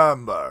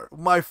remember,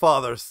 my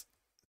father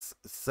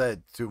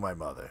said to my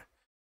mother.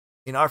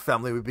 In our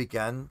family, we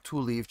began to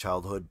leave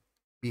childhood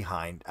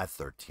behind at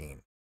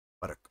 13.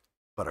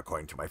 But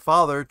according to my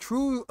father,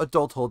 true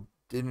adulthood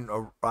didn't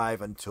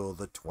arrive until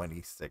the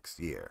 26th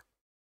year.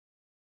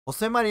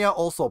 Jose Maria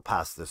also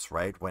passed this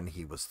rite when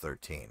he was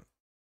 13,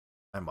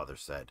 my mother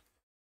said.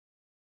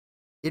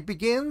 It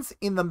begins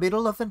in the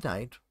middle of the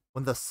night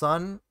when the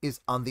sun is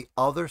on the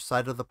other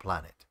side of the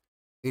planet.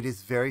 It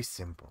is very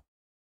simple.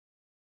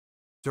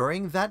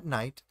 During that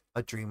night,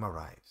 a dream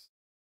arrives.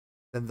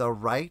 Then the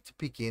rite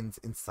begins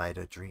inside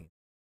a dream.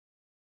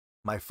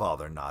 My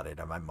father nodded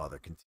and my mother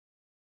continued.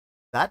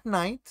 That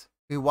night,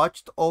 we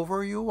watched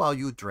over you while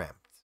you dreamt.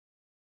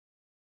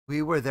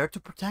 We were there to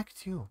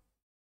protect you.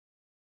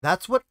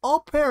 That's what all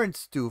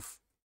parents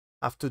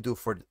have to do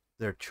for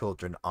their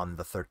children on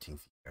the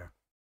 13th year.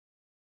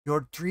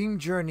 Your dream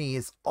journey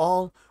is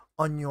all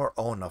on your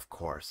own, of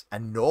course,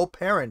 and no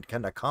parent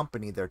can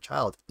accompany their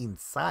child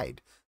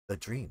inside the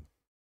dream.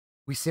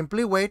 We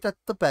simply wait at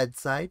the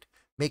bedside,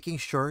 making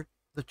sure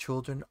the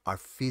children are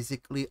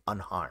physically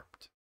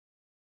unharmed.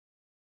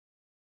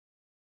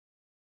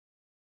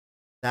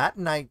 That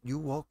night you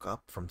woke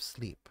up from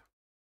sleep.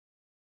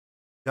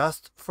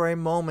 Just for a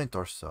moment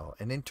or so,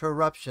 an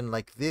interruption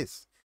like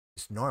this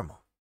is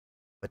normal.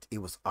 But it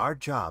was our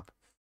job to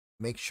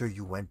make sure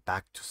you went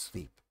back to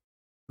sleep,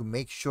 to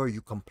make sure you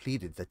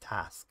completed the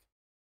task.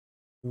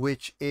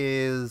 Which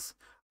is,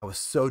 I was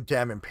so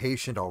damn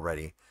impatient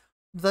already,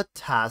 the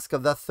task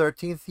of the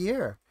 13th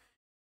year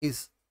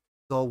is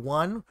the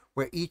one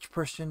where each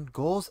person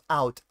goes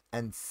out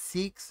and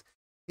seeks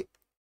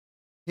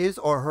his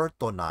or her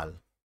tonal.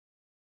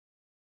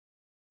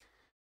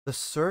 The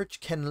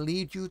search can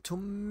lead you to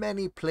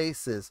many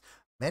places,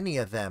 many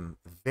of them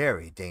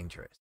very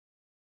dangerous.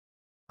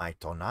 My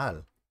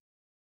tonal.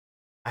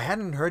 I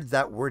hadn't heard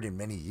that word in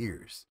many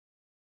years.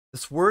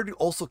 This word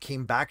also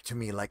came back to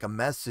me like a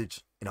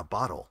message in a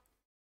bottle.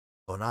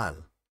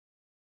 Tonal.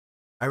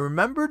 I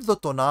remembered the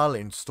tonal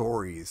in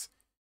stories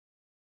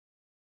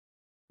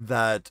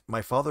that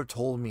my father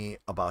told me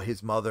about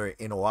his mother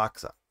in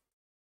Oaxaca,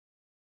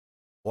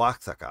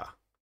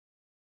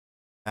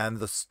 and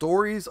the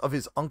stories of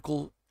his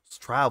uncle's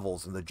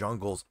travels in the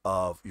jungles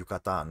of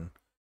Yucatan.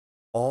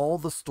 All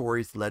the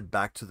stories led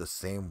back to the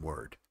same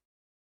word,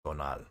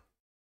 tonal.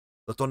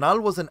 The tonal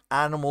was an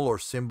animal or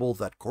symbol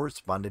that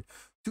corresponded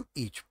to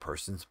each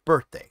person's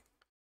birthday.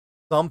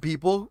 Some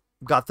people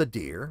got the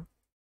deer,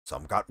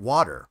 some got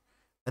water,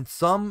 and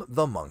some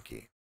the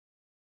monkey.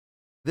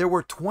 There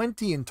were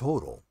 20 in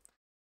total.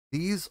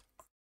 These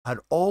had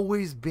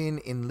always been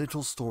in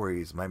little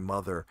stories my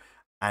mother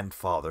and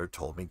father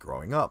told me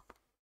growing up.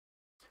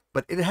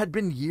 But it had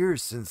been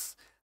years since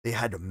they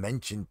had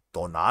mentioned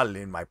tonal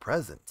in my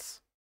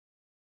presence.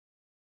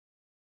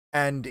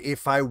 And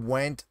if I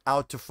went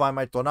out to find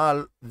my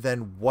tonal,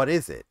 then what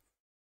is it?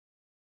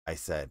 I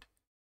said.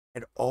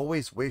 I'd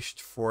always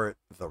wished for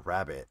the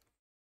rabbit.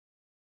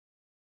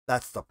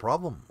 That's the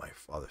problem, my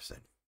father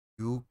said.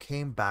 You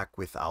came back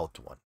without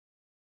one.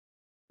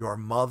 Your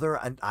mother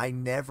and I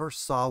never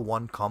saw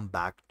one come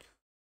back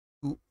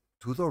to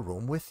the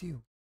room with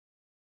you.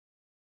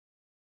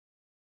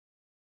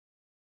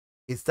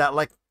 Is that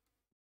like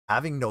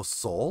having no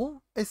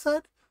soul? I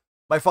said.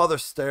 My father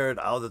stared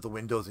out of the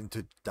windows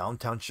into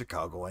downtown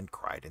Chicago and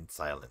cried in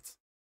silence.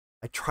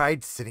 I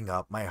tried sitting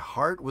up. My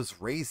heart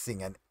was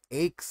racing and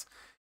aches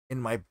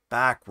in my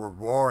back were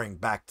roaring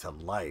back to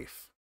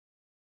life.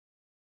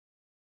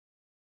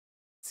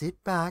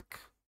 Sit back,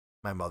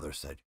 my mother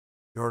said.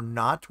 You're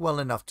not well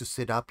enough to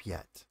sit up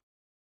yet.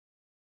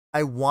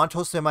 I want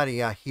Jose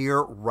Maria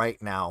here right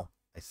now,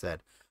 I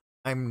said.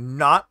 I'm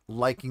not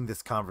liking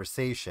this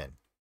conversation.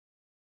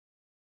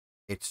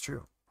 It's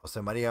true. Jose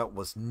Maria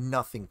was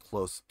nothing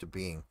close to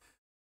being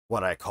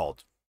what I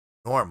called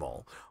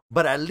normal,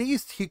 but at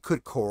least he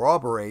could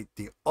corroborate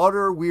the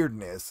utter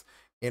weirdness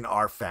in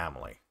our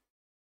family.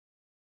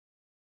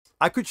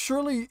 I could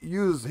surely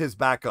use his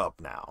backup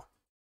now.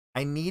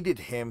 I needed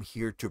him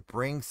here to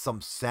bring some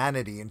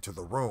sanity into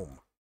the room.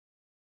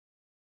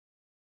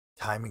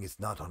 Timing is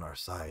not on our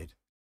side,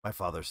 my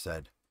father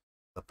said.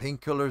 The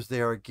painkillers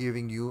they are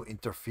giving you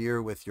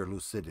interfere with your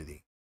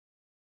lucidity.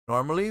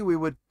 Normally, we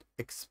would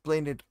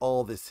explain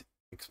all this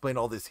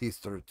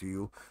history to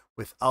you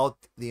without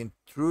the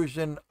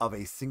intrusion of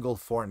a single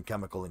foreign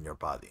chemical in your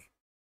body.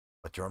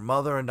 But your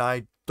mother and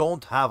I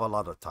don't have a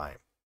lot of time.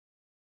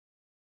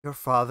 Your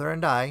father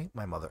and I,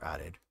 my mother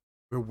added,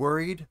 we're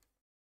worried.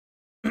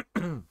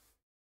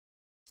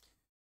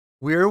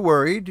 We're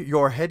worried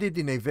you're headed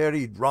in a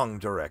very wrong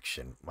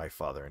direction, my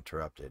father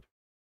interrupted.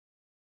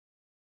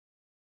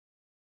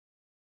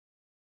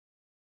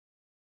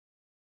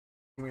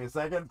 Give me a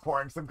second,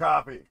 pouring some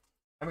coffee.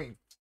 I mean,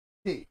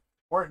 tea.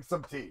 Pouring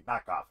some tea,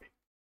 not coffee.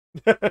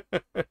 All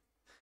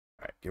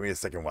right, give me a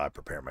second while I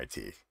prepare my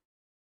tea.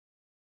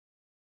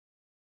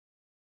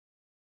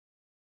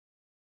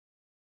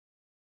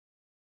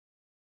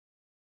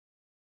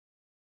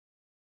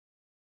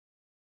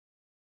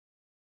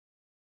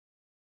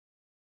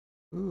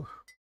 Ooh.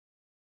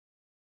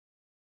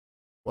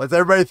 What's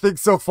everybody think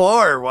so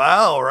far?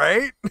 Wow,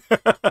 right?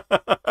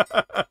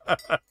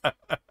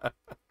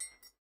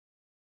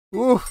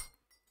 Oof.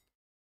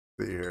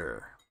 See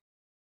here.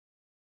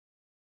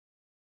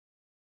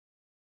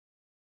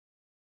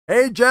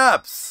 Hey,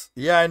 Japs!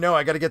 Yeah, I know.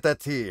 I gotta get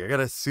that tea. I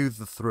gotta soothe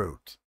the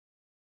throat.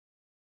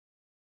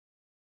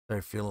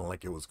 I'm feeling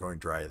like it was going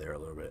dry there a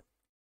little bit.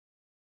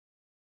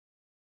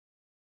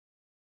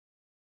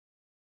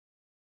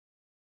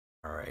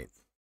 All right.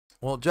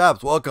 Well,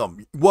 Japs,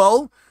 welcome.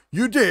 Well,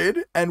 you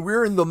did, and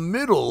we're in the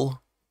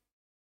middle.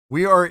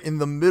 We are in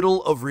the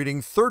middle of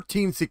reading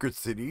 13 Secret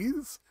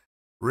Cities,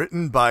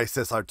 written by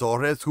Cesar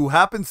Torres, who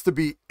happens to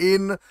be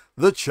in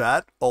the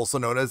chat, also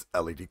known as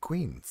LED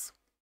Queens.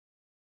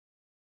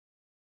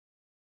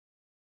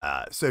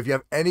 So if you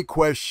have any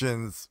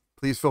questions,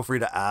 please feel free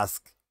to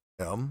ask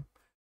him.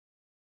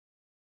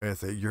 I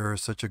say, you're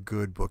such a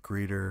good book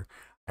reader.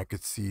 I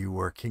could see you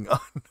working on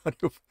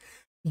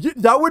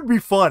that would be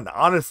fun.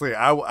 Honestly,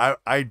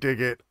 I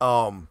dig it.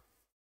 By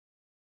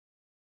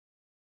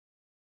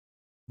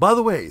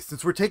the way,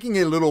 since we're taking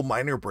a little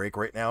minor break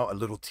right now, a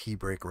little tea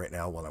break right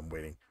now while I'm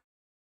waiting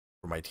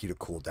for my tea to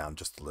cool down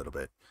just a little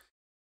bit.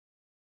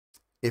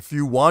 If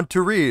you want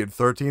to read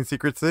 13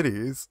 Secret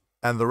Cities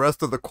and the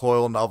rest of the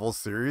Coil novel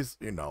series,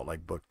 you know,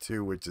 like book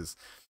 2, which is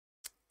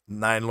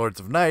 9 Lords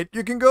of Night,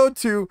 you can go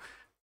to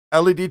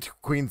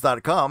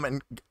ledqueens.com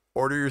and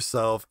order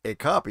yourself a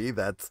copy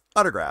that's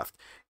autographed.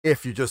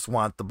 If you just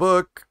want the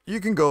book, you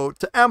can go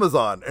to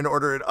Amazon and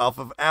order it off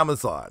of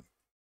Amazon.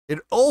 It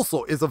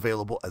also is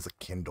available as a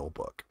Kindle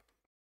book.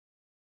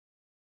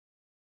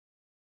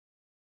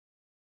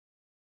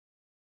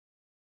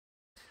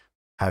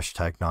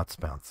 Hashtag not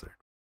sponsored.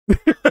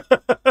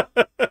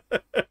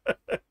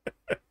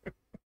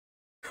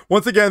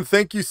 Once again,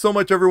 thank you so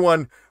much,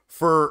 everyone,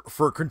 for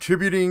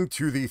contributing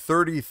to the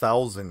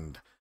 30,000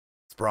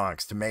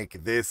 Bronx to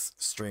make this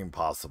stream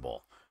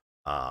possible.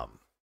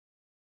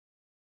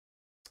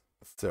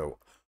 So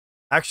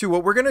actually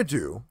what we're gonna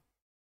do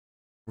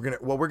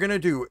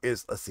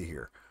is, let's see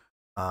here.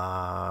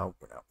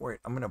 Wait,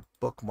 I'm gonna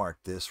bookmark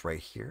this right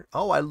here.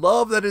 Oh, I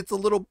love that it's a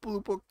little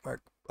blue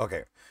bookmark.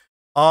 Okay.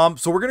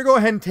 So we're gonna go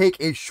ahead and take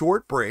a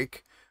short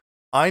break.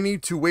 I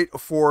need to wait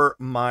for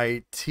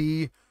my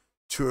tea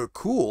to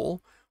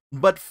cool,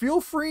 but feel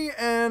free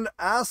and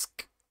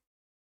ask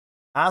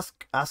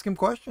him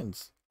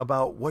questions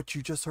about what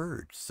you just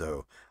heard.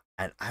 So,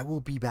 and I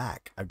will be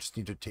back. I just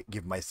need to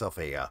give myself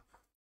a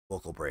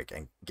vocal break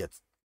and get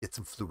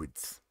some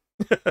fluids.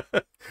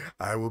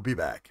 I will be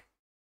back.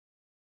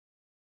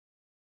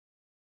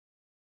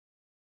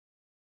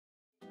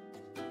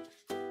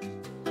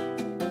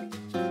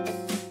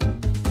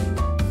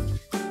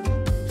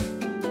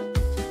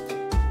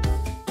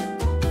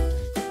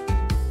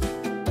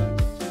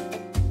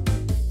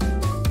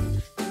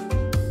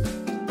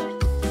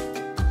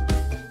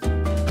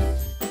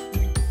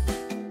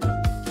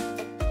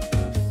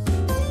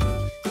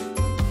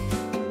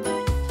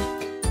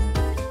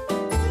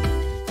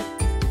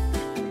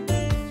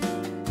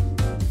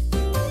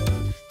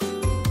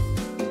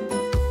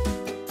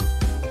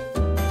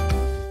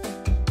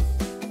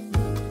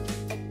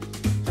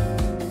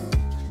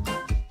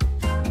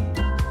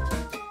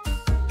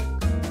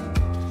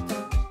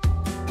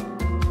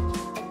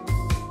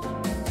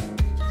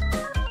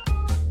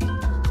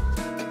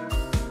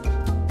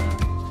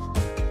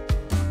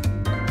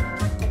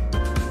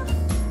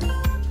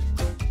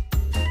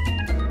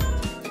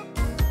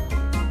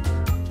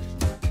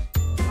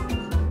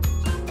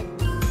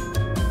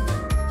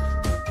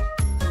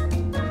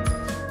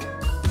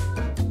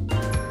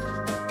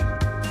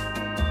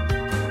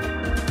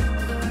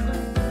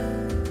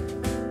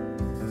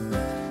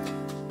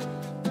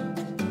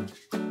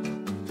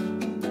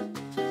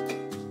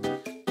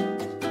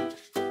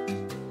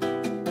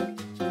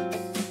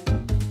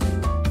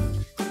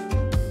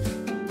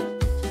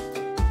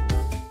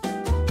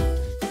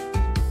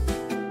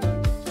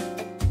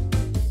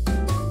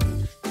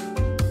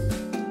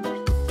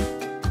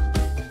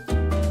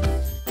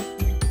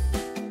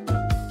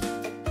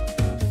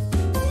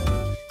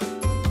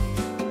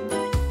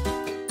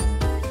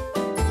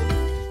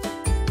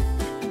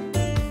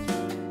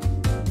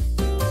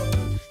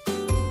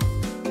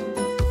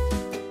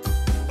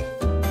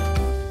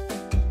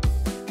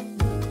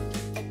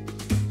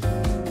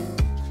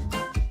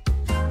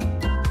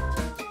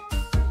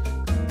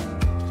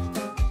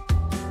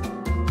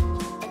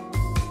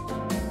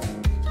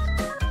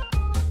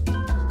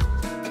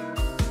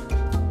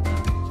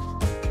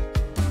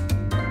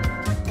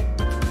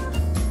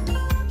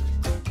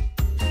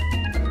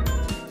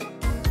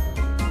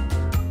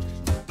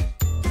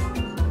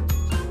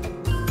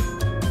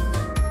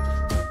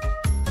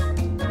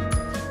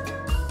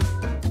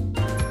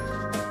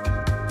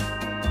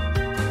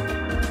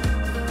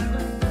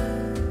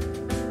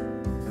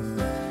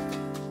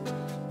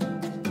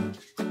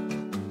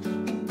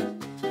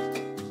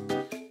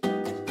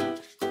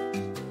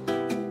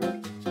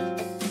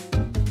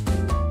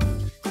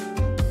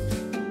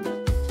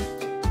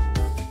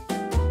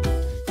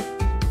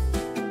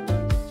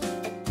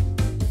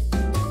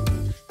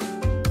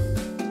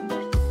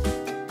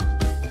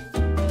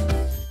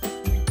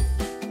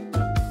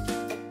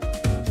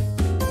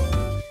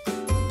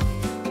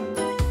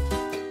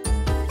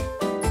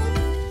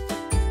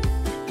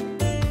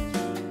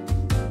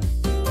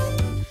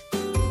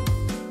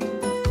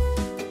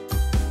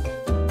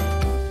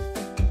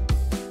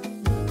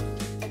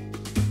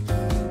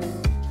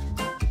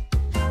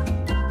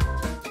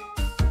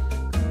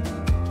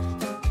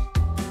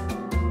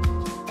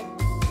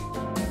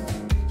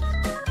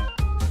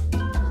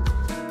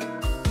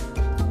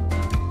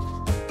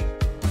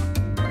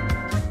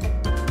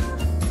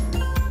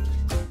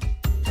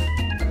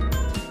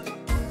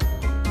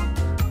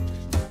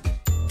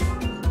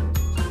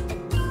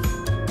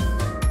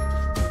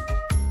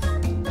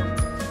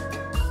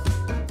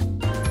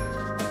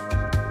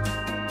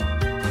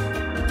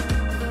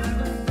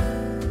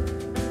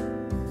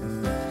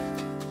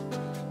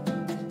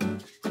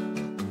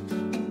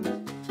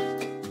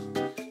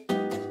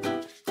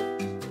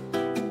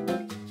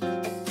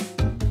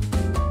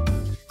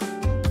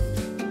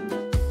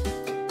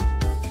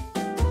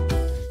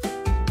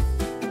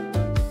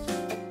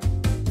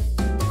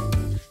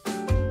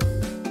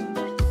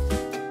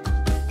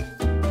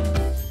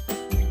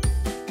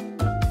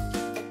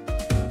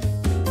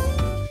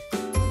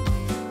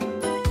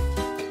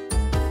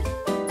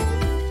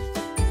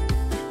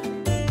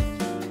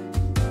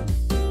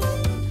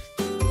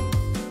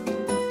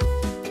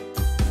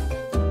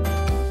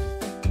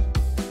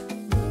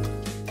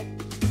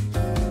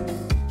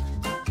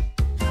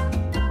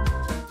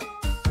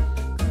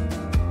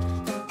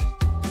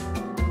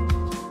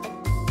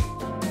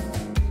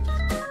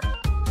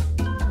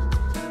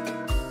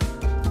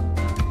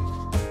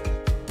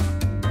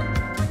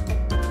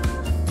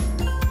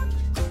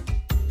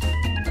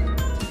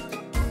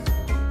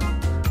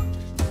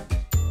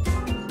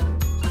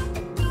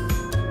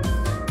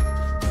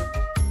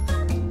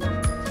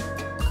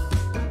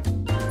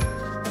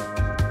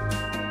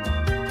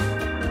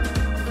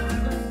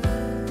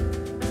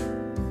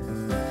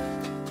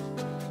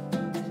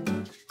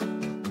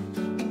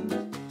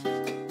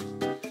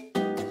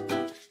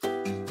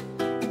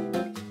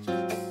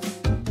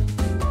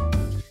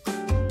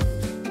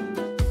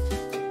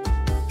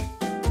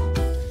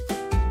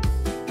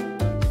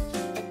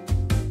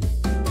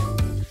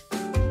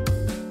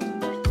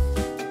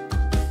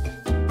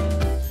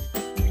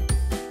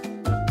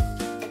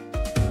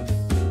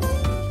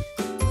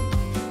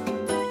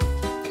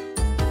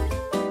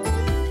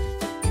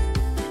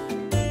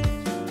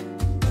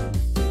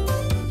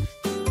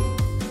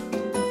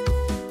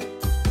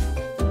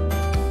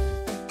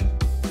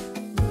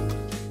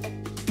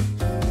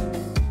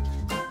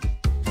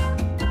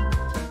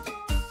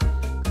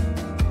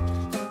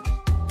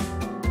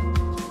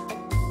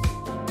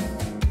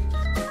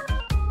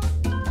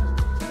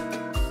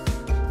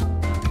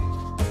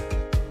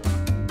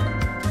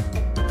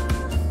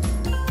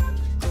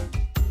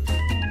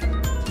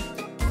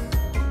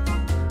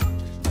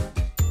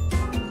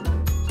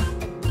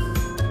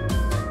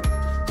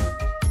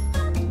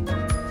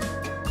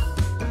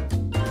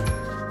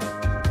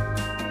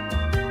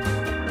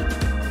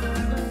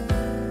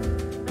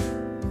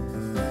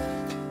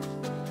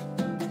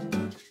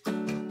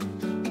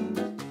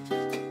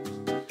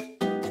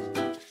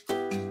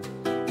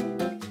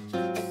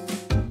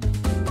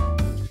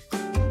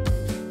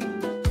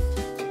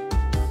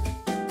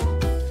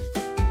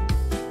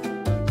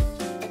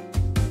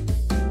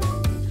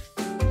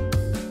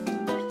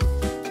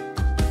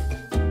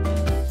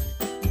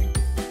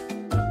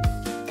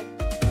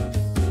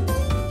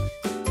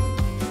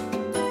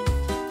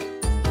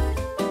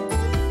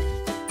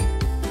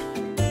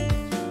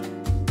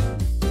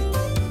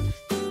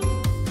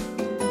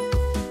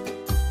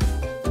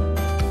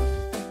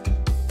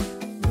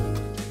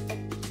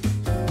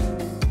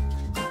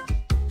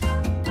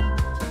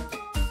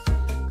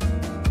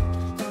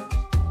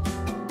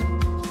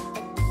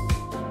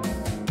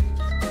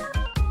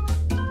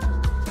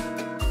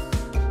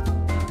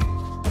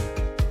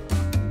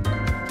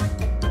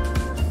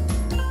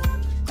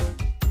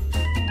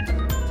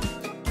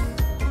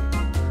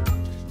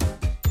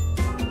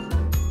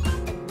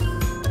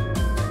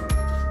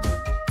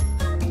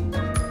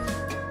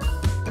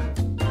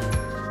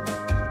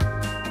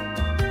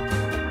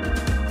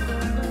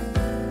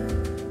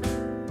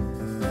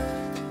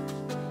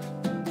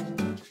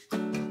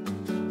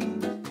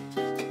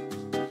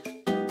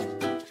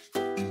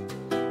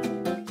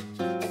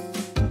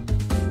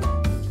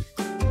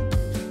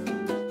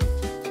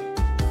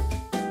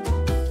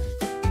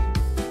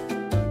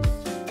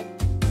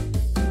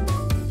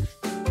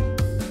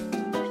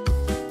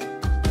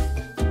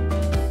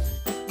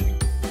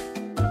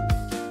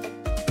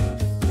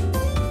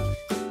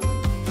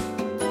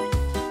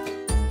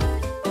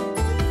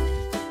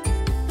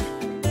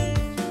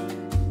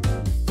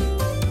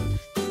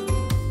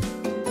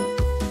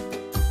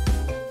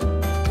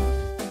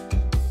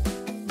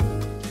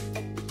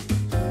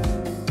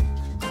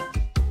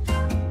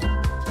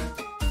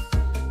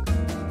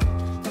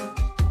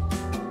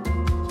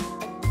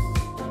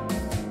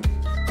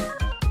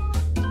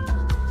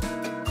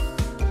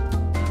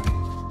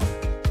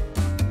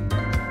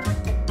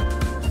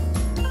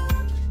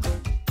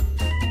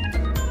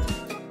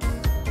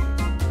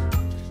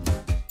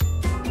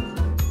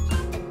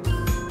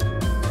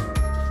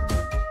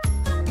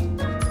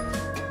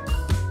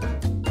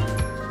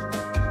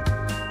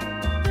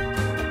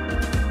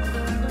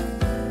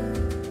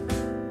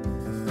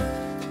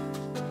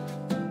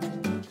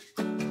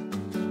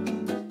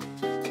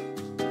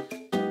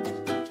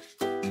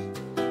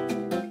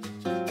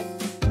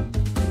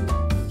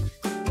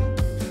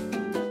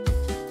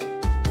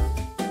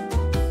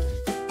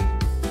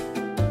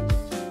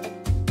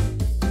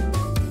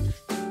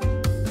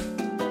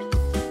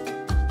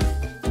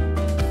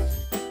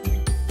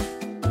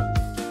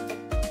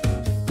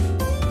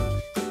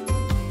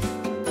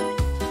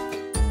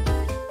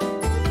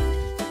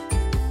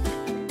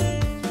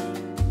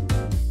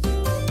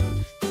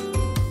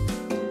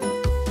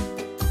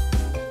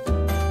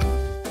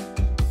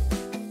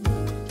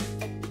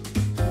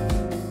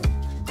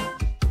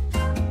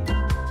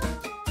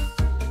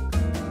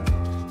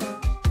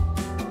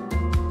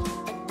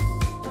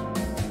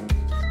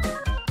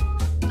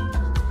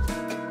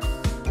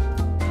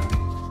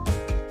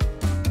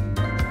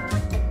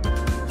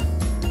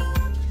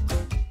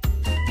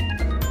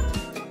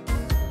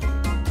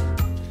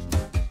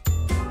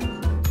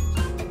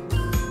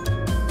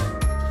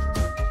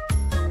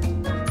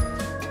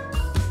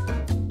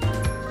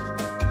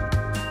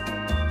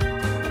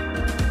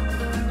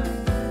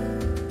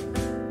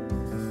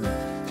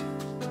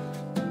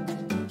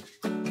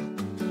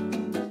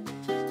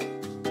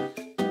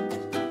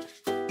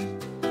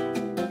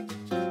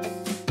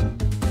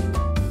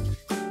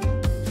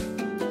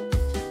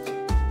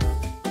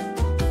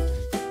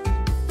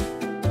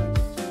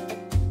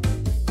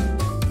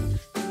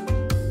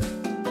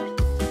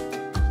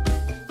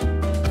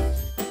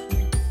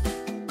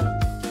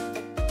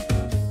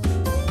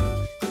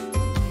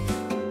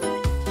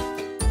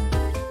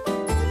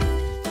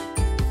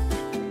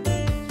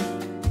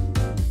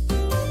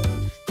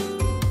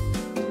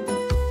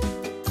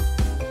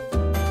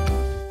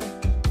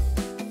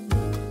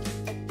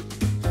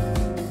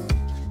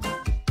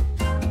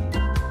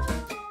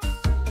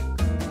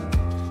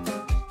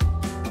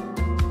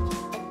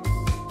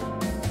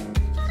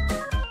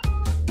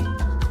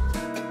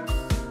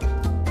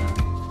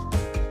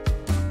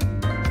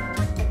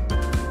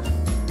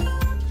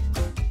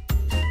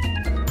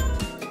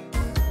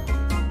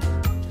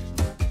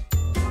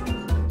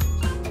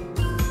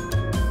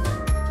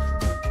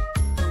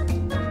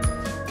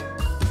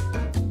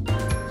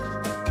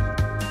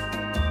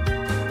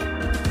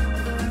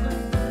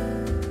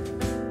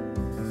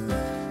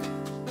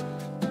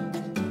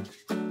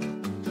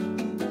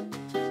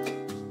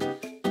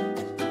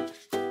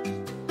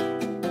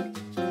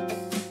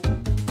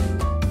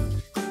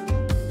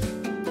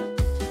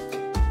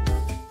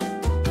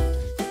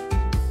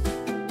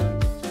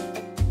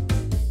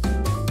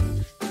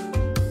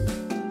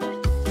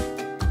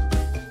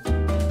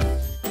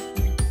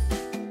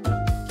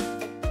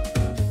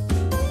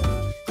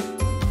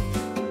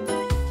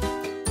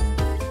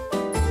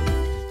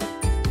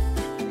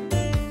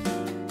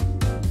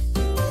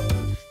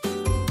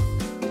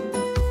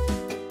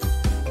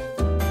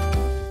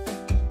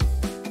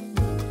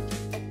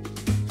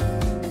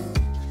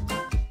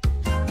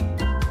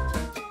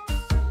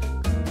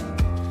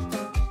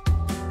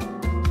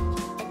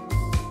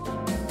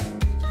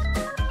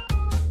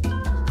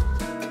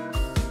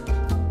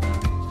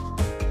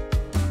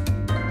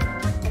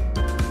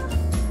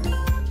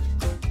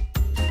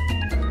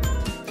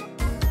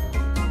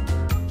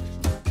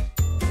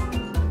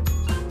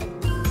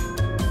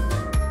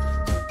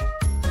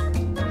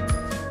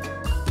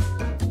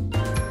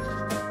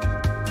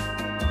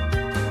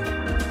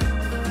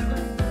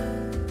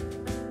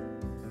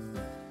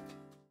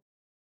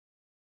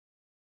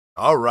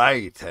 All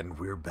right, and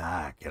we're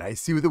back. And I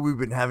see that we've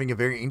been having a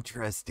very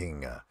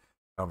interesting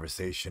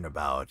conversation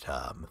about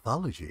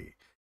mythology.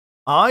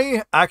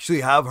 I actually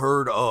have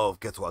heard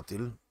of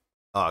Quetzalcoatl.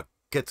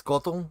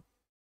 Quetzalcoatl.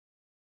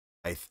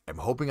 I'm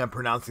hoping I'm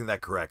pronouncing that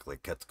correctly.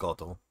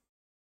 Quetzalcoatl.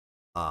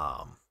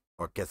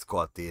 Or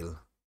Quetzalcoatl.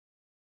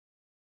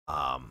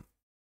 But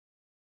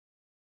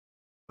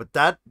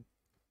that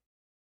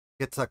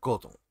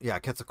Quetzalcoatl. Yeah,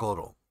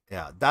 Quetzalcoatl.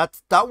 Yeah,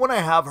 that one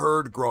I have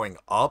heard growing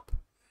up,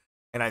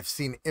 and I've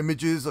seen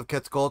images of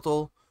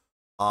Quetzalcoatl.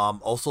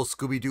 Also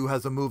Scooby-Doo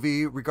has a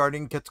movie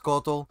regarding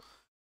Quetzalcoatl.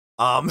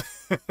 Um,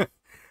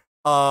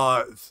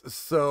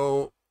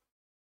 so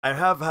I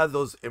have had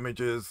those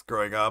images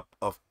growing up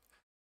of.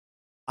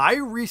 I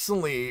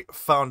recently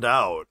found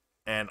out,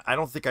 and I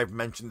don't think I've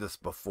mentioned this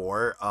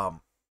before.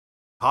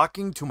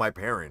 Talking to my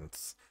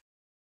parents,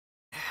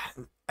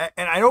 and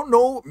I don't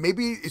know,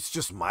 maybe it's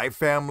just my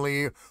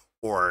family,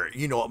 or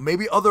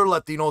maybe other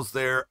Latinos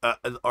there,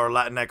 or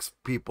Latinx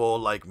people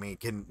like me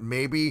can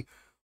maybe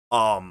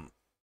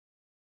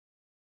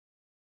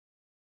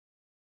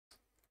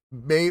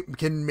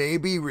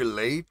maybe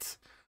relate,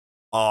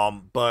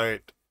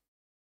 but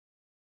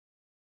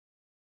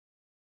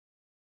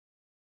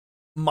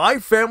my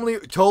family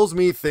tells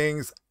me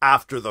things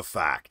after the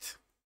fact,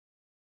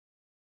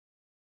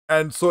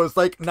 and so it's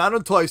like not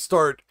until I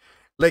start,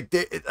 like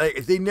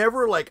they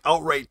never like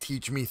outright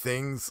teach me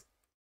things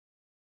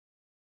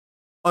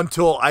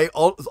until I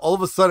all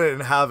of a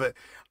sudden have it.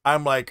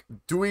 I'm like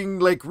doing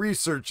like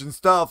research and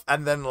stuff,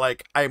 and then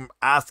like I'm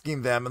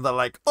asking them, and they're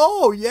like,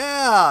 "Oh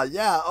yeah,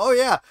 yeah, oh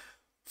yeah,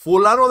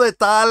 Fulano de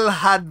Tal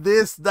had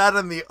this, that,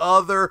 and the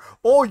other.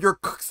 Oh, your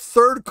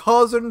third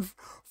cousin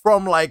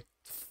from like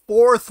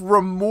fourth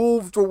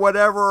removed or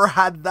whatever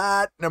had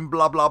that, and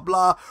blah blah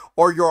blah.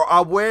 Or your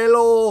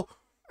abuelo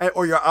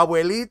or your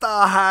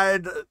abuelita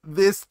had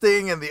this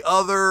thing and the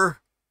other."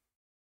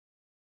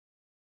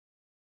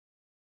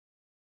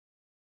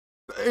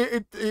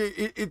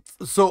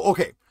 So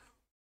okay.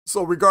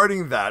 So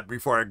regarding that,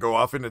 before I go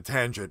off in a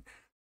tangent,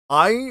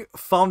 I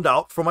found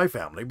out from my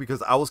family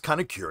because I was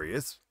kind of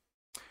curious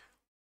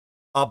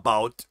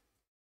about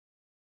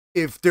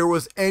if there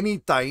was any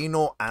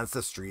Taino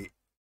ancestry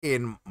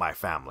in my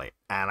family.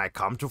 And I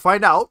come to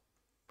find out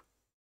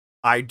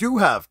I do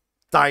have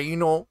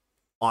Taino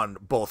on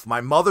both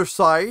my mother's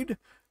side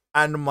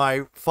and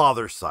my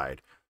father's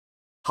side.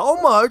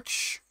 How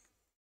much?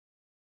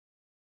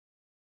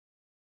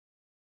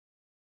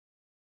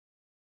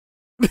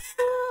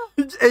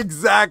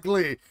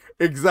 Exactly.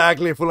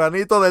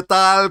 Fulanito de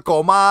tal,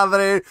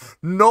 comadre.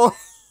 No,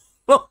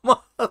 no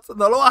lo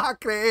vas a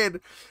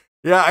creer.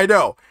 Yeah, I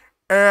know.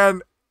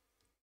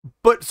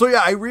 But so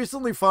yeah, I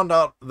recently found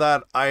out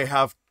that I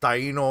have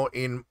Taino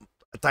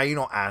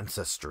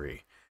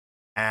ancestry.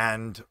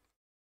 And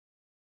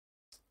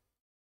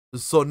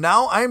so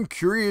now I'm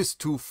curious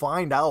to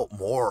find out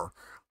more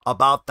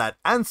about that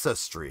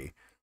ancestry.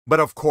 But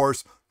of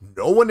course,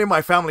 no one in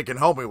my family can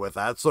help me with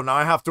that. So now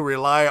I have to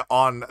rely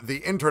on the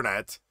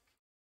internet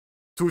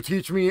to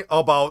teach me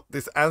about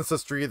this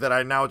ancestry that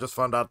I now just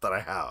found out that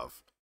I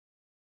have.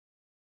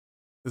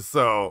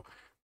 So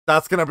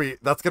that's gonna be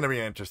an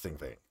interesting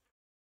thing.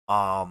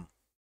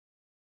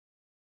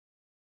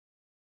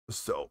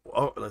 So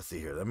let's see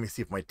here. Let me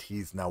see if my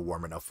tea's now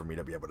warm enough for me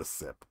to be able to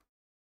sip.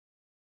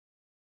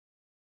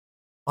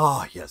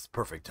 Ah, yes,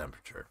 perfect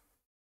temperature.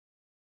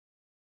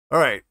 All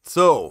right,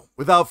 so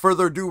without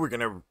further ado, we're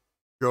gonna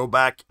go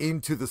back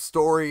into the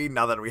story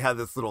now that we had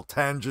this little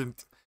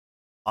tangent.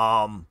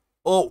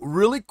 Oh,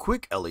 really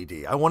quick,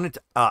 LED. I wanted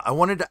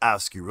to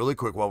ask you really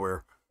quick while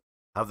we're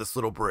have this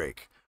little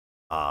break.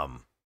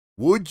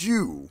 Would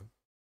you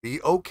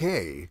be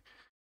okay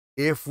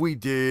if we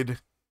did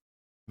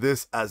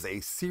this as a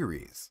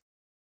series?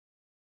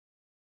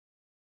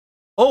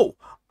 Oh,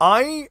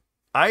 I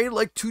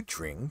like to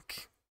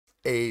drink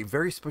a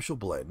very special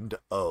blend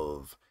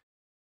of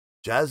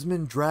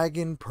Jasmine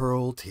Dragon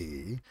Pearl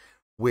tea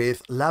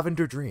with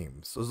Lavender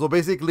Dreams. So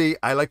basically,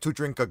 I like to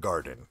drink a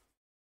garden.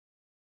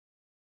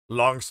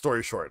 Long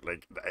story short,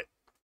 like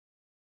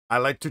I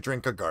like to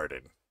drink a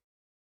garden.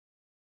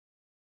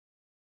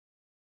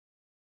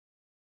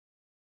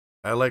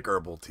 I like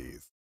herbal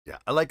teas. Yeah,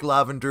 I like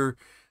lavender.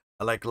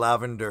 I like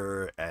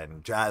lavender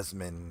and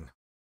jasmine.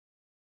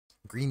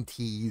 Green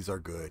teas are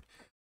good.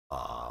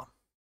 But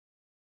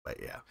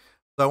yeah.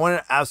 So I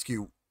wanted to ask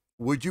you,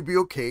 would you be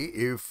okay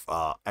if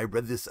I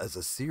read this as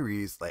a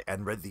series, like,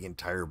 and read the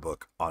entire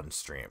book on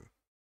stream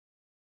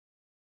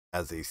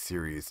as a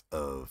series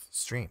of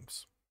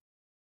streams?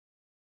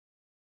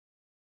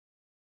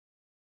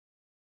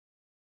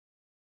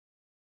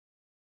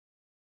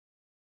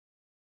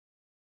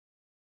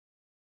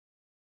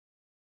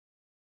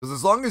 Because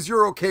as long as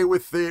you're okay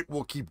with it,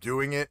 we'll keep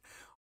doing it.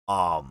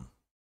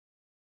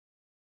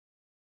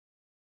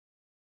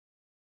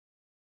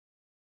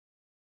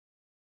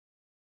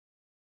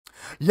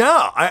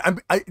 Yeah,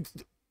 I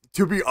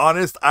to be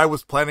honest, I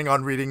was planning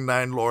on reading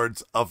Nine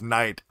Lords of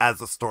Night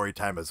as a story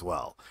time as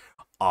well.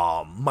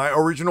 My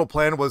original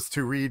plan was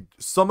to read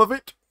some of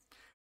it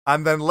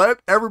and then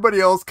let everybody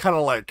else kind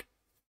of like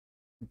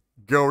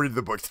go read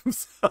the book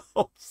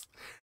themselves.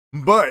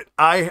 But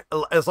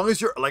as long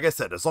as you're, like I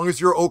said, as long as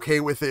you're okay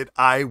with it,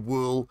 I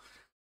will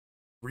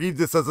read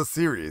this as a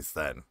series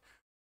then.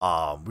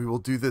 We will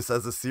do this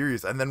as a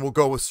series, and then we'll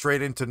go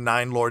straight into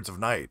 9 Lords of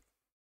Night.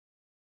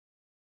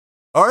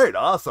 All right,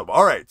 awesome.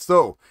 All right,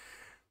 so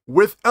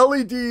with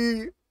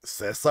LED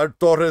Cesar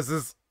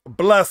Torres'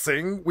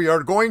 blessing, we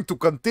are going to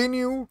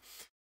continue,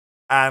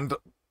 and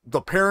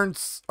the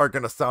parents are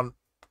going to sound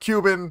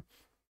Cuban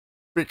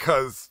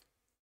because,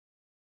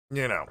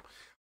 you know.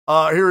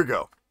 Here we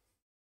go.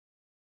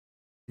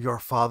 Your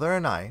father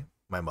and I,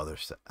 my mother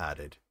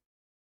added,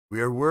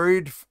 we are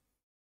worried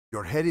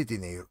you're headed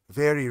in a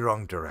very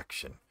wrong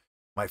direction,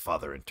 my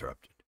father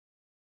interrupted.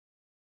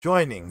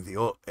 Joining the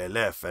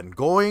OLF and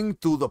going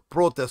to the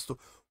protest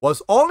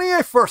was only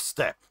a first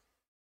step.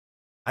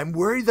 I'm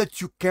worried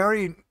that you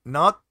carry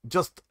not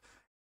just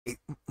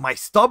my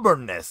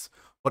stubbornness,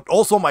 but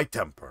also my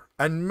temper,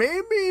 and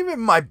maybe even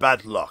my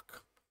bad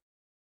luck.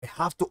 I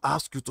have to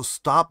ask you to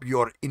stop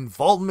your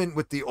involvement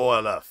with the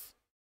OLF.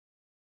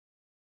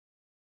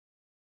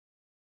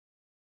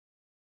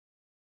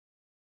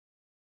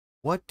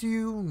 What do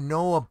you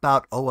know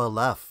about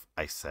OLF?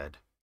 I said.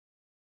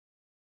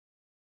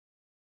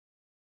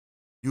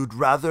 You'd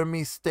rather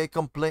me stay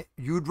complacent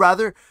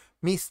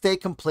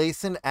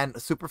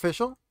and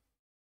superficial?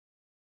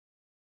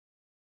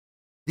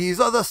 These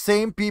are the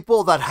same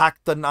people that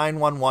hacked the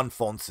 911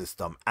 phone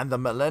system and the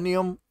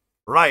Millennium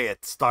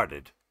Riot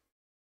started.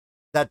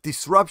 That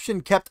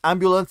disruption kept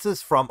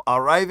ambulances from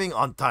arriving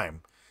on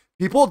time.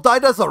 People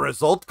died as a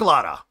result,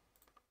 Clara.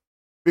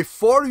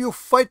 Before you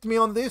fight me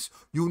on this,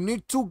 you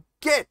need to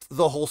get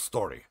the whole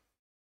story.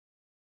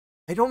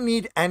 I don't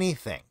need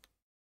anything.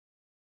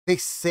 They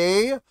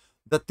say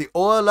that the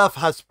OLF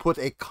has put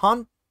a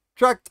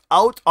contract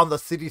out on the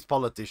city's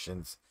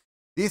politicians.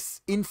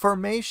 This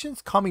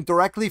information's coming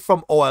directly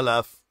from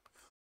OLF.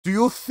 Do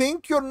you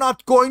think you're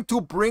not going to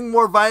bring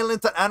more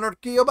violence and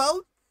anarchy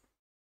about?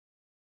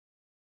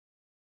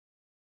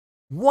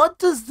 What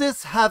does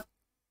this have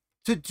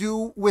to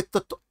do with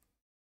the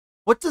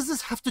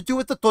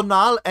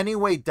tonal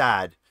anyway,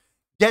 Dad?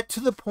 Get to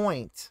the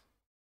point.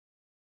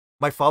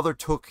 My father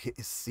took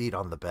his seat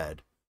on the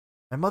bed.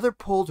 My mother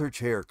pulled her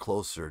chair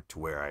closer to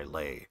where I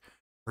lay,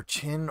 her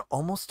chin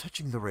almost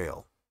touching the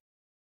rail.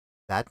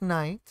 That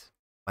night,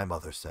 my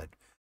mother said,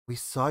 we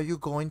saw you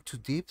go into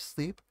deep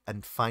sleep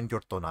and find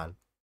your tonal.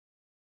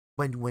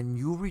 When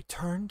you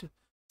returned,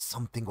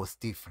 something was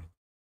different.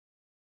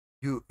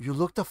 You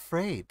looked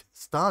afraid,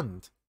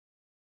 stunned.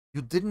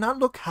 You did not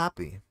look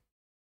happy.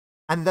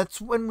 And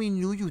that's when we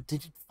knew you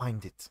didn't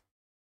find it.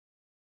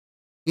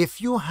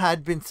 If you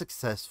had been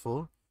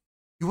successful,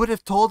 you would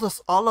have told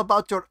us all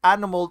about your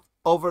animal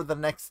over the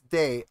next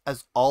day,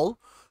 as all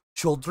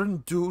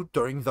children do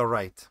during the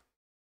rite.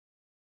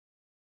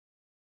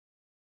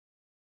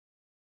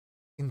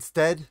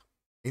 Instead,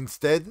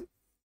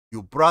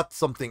 you brought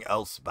something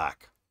else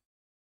back.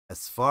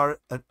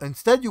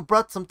 Instead, you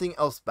brought something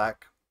else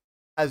back.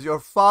 As your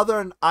father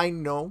and I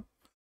know,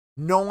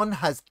 no one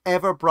has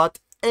ever brought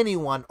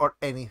anyone or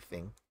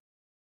anything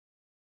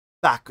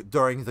back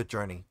during the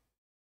journey.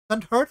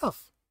 Unheard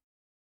of.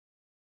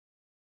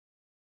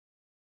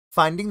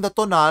 Finding the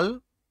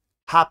tonal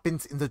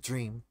happens in the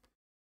dream,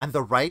 and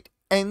the rite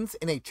ends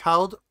in a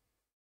child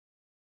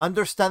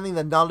understanding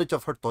the knowledge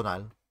of her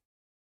tonal.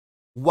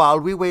 While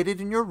we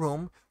waited in your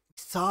room, we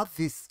saw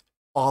this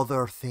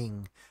other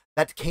thing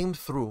that came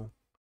through.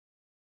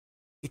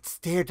 It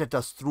stared at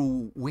us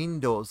through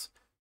windows.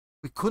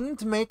 We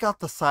couldn't make out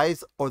the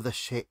size or its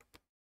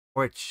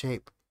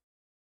shape,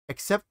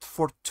 except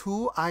for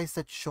 2 eyes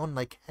that shone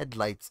like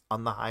headlights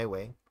on the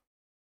highway.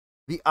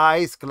 The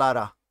eyes,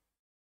 Clara.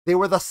 They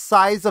were the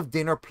size of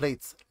dinner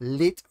plates,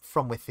 lit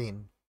from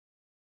within.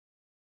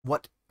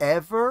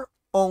 Whatever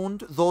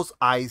owned those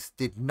eyes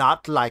did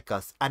not like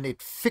us, and it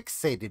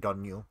fixated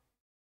on you.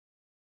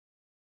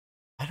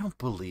 I don't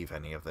believe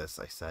any of this,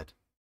 I said.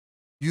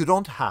 You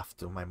don't have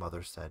to, my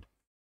mother said.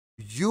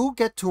 You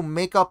get to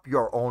make up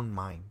your own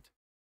mind.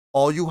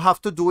 All you have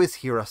to do is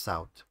hear us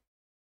out.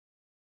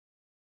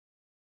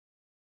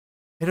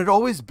 It had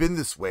always been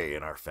this way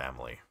in our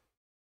family.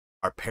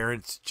 Our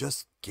parents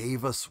just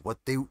gave us what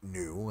they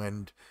knew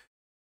and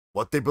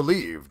what they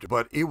believed,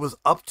 but it was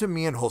up to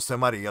me and Jose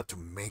Maria to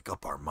make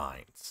up our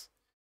minds.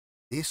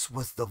 This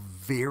was the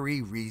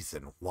very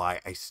reason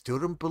why I still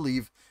didn't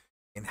believe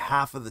in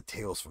half of the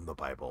tales from the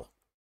Bible,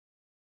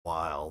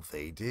 while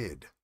they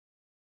did.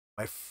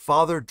 My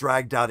father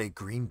dragged out a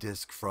green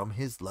disc from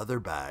his leather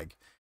bag.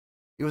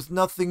 It was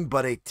nothing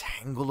but a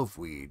tangle of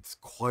weeds,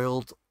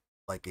 coiled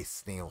like a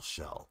snail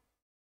shell.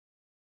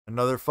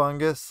 Another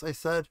fungus, I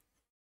said.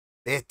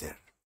 Better,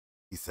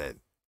 he said.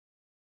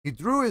 He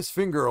drew his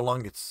finger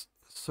along its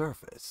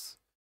surface.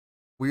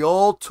 We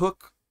all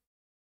took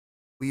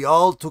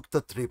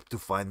the trip to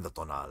find the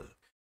tonal,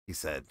 he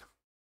said.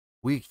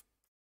 We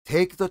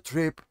take the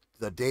trip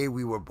the day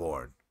we were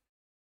born,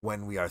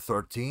 when we are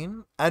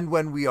 13 and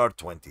when we are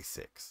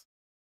 26.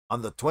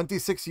 On the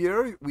 26th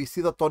year, we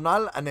see the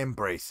tonal and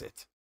embrace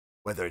it.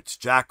 Whether it's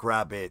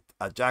jackrabbit,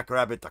 a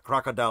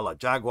crocodile, a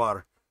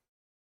jaguar.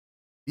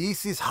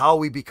 This is how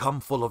we become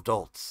full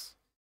adults.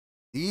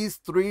 These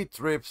 3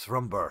 trips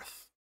from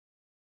birth.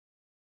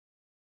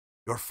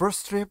 Your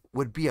first trip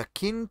would be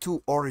akin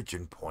to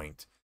origin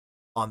point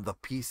on the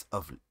piece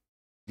of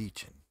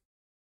lichen.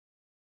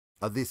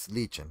 Of this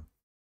lichen.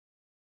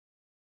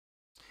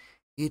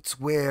 It's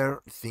where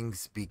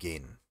things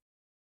begin.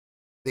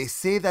 They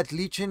say that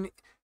lichen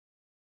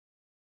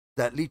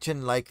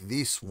like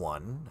this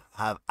one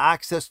have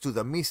access to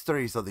the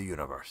mysteries of the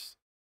universe.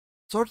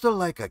 Sort of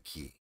like a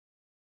key.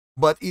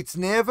 But it's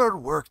never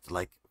worked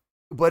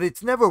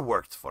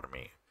for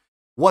me.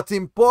 What's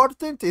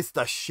important is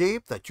the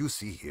shape that you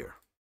see here.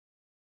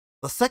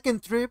 The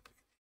second trip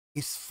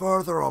is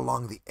further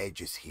along the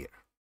edges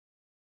here,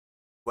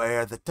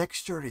 where the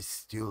texture is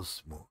still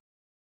smooth.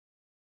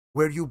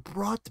 Where you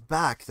brought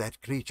back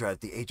that creature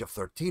at the age of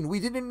 13, we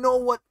didn't know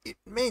what it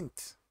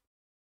meant.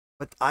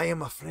 But I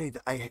am afraid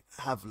I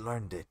have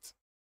learned it.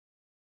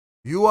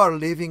 You are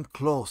living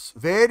close,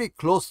 very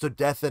close to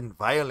death and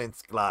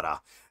violence,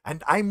 Clara,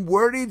 and I'm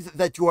worried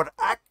that you are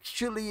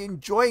actually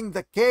enjoying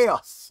the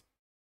chaos.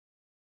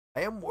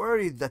 I am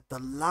worried that the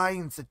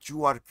lines that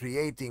you are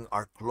creating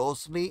are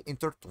closely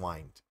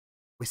intertwined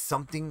with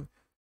something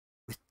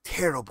with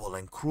terrible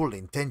and cruel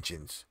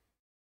intentions.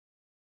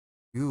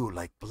 You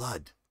like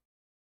blood.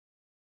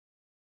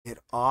 Get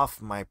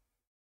off my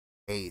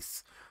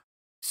face.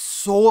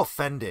 So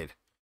offended.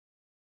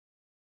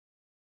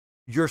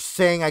 You're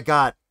saying I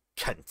got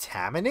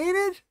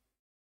contaminated?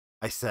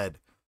 I said.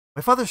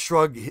 My father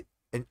shrugged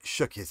and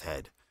shook his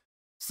head.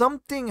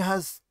 Something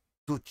has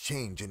to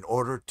change in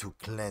order to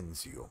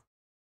cleanse you,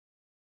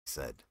 he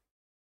said.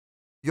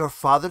 Your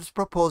father's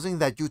proposing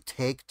that you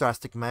take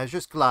drastic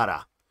measures,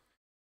 Clara,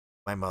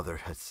 my mother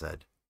had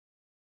said.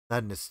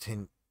 Sadness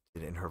tinted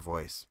in her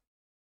voice.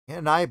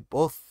 And I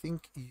both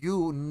think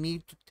you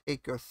need to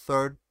take your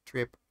third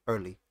trip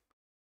early.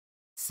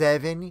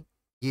 7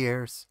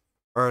 years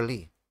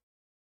early.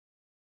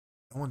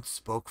 No one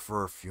spoke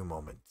for a few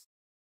moments.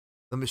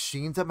 The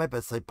machines at my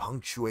bedside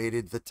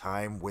punctuated the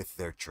time with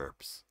their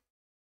chirps.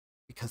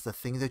 Because the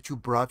thing that you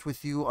brought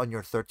with you on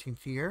your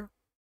 13th year,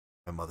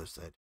 my mother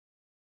said,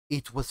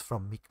 it was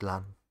from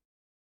Mictlan.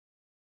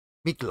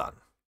 Mictlan.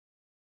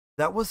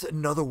 That was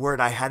another word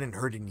I hadn't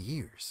heard in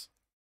years.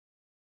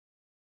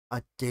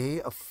 A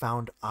day of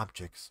found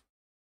objects.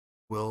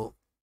 Will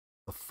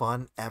the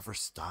fun ever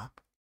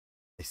stop?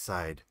 I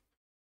sighed.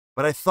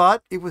 But I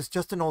thought it was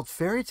just an old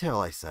fairy tale,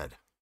 I said.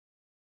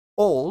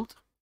 Old,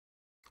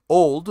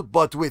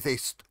 but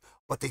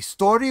a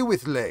story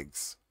with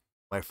legs,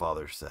 my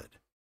father said.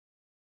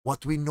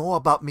 What we know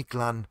about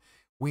Mictlan,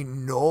 we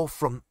know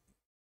from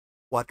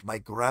what my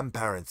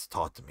grandparents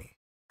taught me,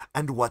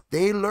 and what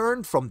they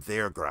learned from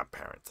their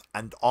grandparents,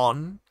 and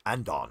on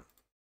and on.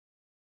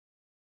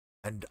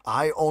 And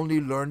I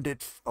only learned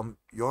it from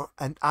your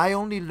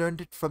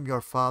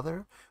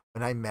father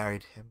when I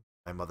married him,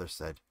 my mother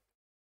said.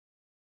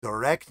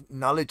 Direct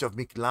knowledge of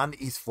Mictlan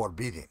is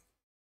forbidden,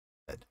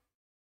 said.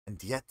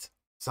 And yet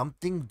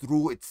something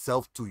drew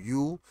itself to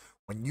you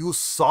when you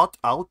sought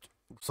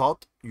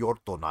your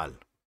tonal.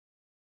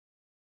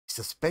 I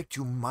suspect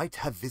you might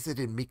have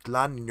visited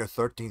Mictlan in your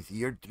 13th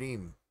year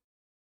dream.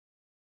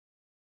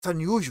 It's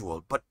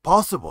unusual, but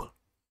possible.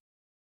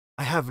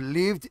 I have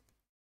lived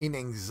in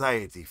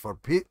anxiety for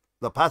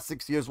the past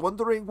 6 years,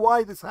 wondering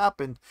why this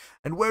happened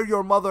and where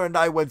your mother and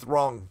I went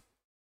wrong.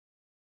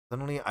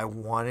 Suddenly, I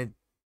wanted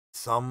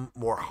some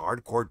more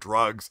hardcore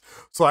drugs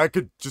so I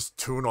could just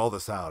tune all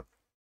this out.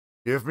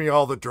 Give me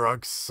all the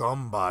drugs,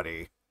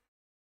 somebody.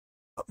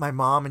 But my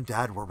mom and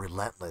dad were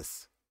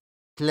relentless.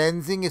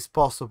 Cleansing is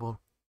possible,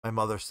 my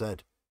mother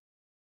said.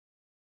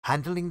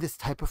 Handling this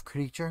type of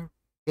creature,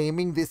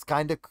 taming this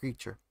kind of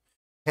creature,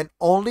 can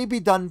only be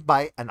done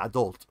by an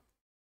adult,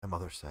 my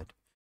mother said.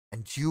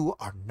 And you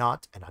are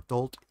not an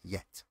adult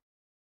yet.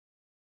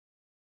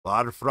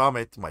 Far from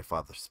it, my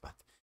father spat.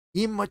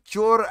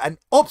 Immature and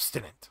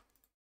obstinate.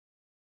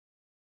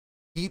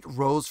 Heat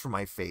rose from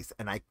my face,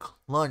 and I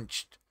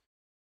clutched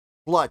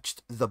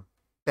the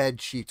bed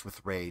sheets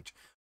with rage.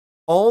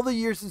 All the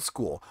years in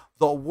school,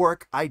 the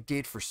work I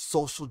did for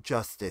social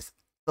justice,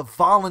 the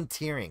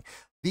volunteering,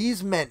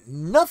 these meant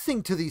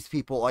nothing to these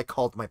people I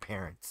called my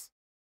parents.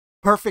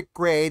 Perfect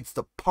grades,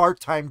 the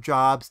part-time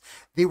jobs,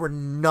 they were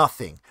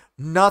nothing.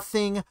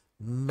 Nothing.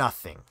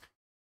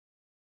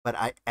 But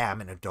I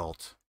am an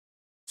adult.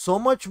 So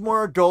much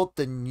more adult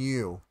than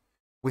you,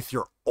 with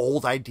your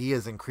old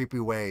ideas and creepy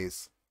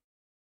ways.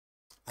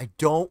 I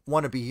don't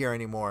want to be here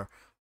anymore,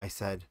 I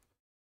said.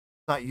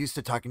 Not used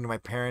to talking to my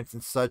parents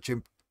in such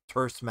a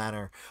terse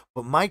manner,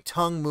 but my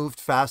tongue moved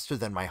faster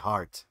than my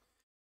heart.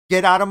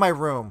 Get out of my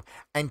room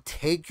and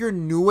take your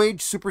New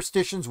Age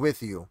superstitions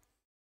with you.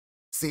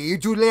 See,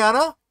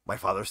 Juliana? My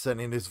father said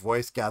in his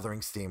voice,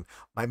 gathering steam.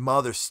 My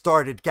mother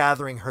started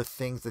gathering her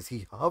things as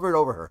he hovered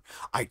over her.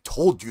 I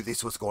told you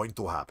this was going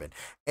to happen.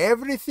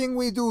 Everything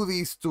we do,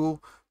 these two,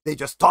 they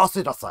just toss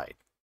it aside.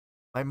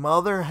 My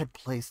mother had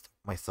placed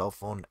my cell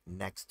phone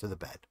next to the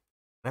bed,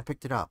 and I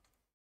picked it up,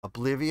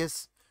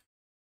 oblivious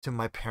to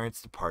my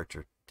parents'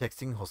 departure,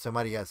 texting Jose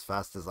Maria as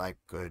fast as I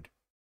could.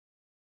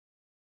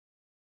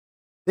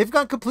 They've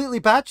gone completely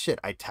batshit,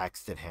 I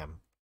texted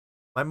him.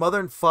 My mother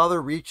and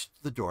father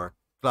reached the door.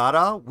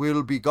 Clara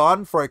will be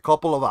gone for a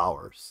couple of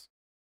hours,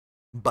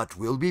 but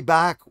we'll be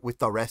back with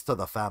the rest of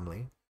the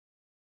family.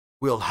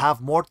 We'll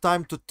have more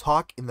time to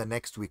talk in the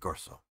next week or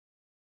so.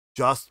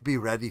 Just be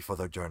ready for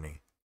the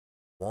journey.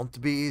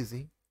 Won't be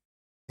easy.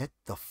 Get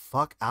the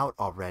fuck out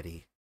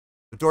already.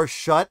 The door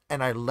shut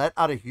and I let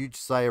out a huge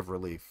sigh of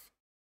relief.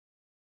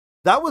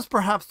 That was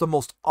perhaps the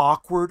most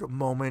awkward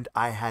moment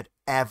I had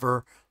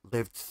ever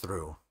lived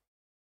through.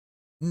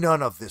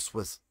 None of this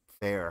was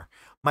fair.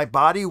 My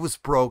body was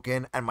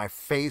broken and my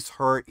face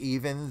hurt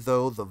even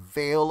though through the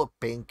veil of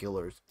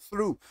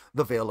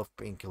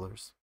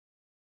painkillers.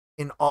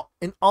 In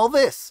all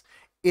this,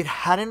 it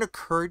hadn't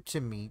occurred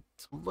to me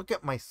to look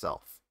at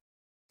myself.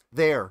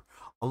 There,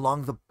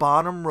 along the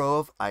bottom row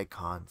of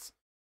icons,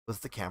 was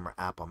the camera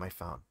app on my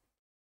phone.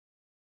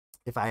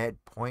 If I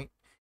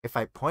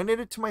pointed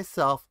it to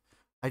myself,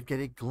 I'd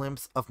get a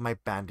glimpse of my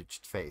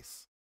bandaged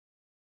face.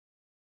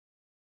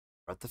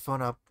 I brought the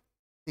phone up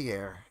in the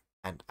air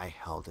and I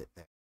held it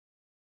there,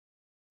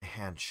 my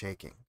hand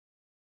shaking.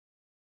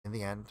 In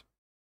the end,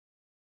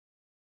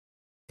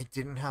 I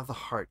didn't have the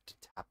heart to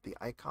tap the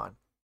icon.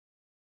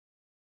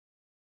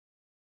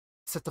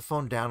 I set the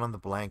phone down on the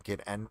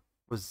blanket and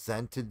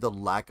resented the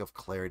lack of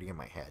clarity in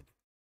my head.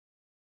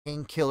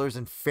 Painkillers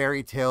and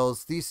fairy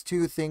tales, these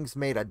two things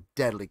made a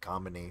deadly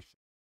combination.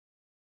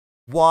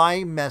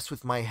 Why mess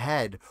with my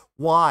head?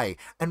 Why?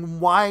 And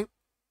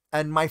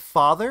my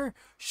father?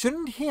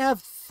 Shouldn't he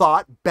have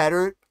thought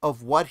better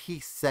of what he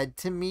said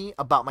to me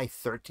about my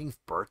 13th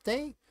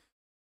birthday?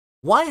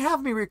 Why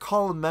have me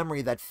recall a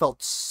memory that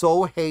felt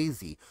so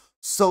hazy,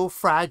 so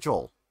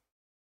fragile?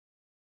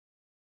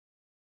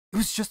 It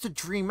was just a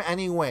dream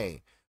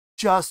anyway.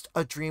 Just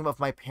a dream of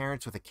my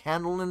parents with a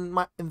candle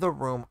in the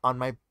room on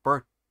my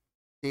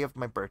day of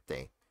my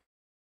birthday.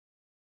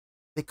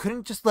 They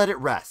couldn't just let it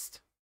rest.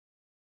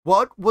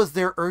 What was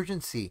their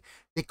urgency?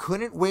 They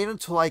couldn't wait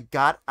until I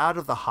got out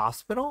of the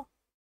hospital?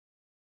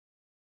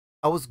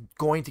 I was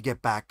going to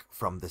get back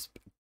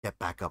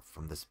up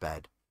from this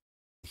bed,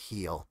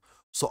 heal,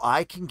 so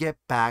I can get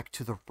back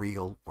to the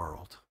real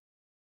world.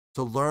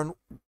 To learn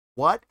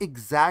what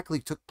exactly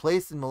took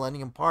place in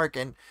Millennium Park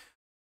and,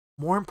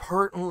 more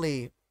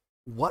importantly,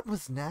 what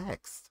was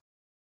next.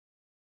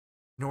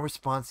 No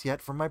response yet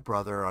from my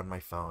brother on my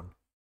phone.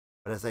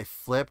 But as I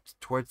flipped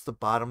towards the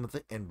bottom of the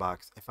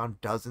inbox, I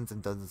found dozens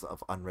and dozens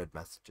of unread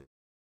messages.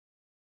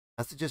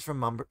 Messages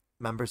from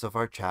members of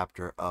our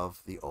chapter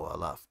of the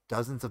OLF.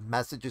 Dozens of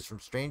messages from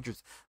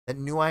strangers that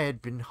knew I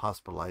had been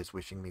hospitalized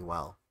wishing me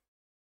well.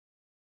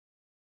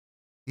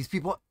 These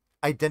people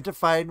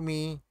identified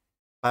me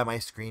by my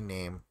screen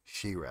name,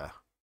 Shira,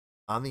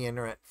 on the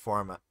internet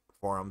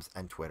forums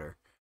and Twitter.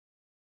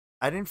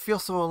 I didn't feel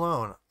so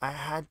alone. I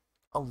had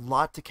a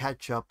lot to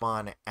catch up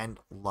on and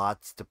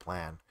lots to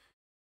plan.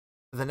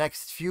 For the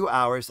next few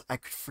hours, I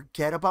could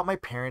forget about my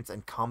parents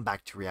and come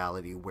back to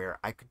reality where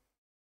I could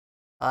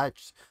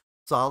touch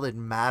solid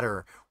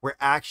matter, where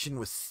action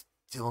was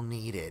still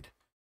needed.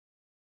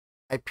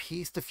 I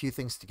pieced a few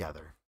things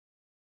together.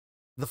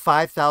 The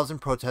 5,000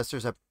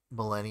 protesters at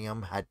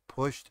Millennium had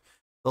pushed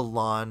the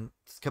lawn's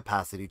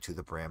capacity to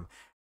the brim,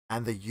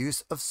 and the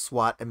use of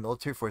SWAT and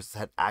military forces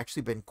had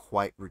actually been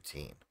quite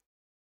routine.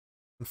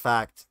 In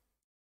fact,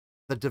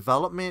 the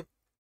deployment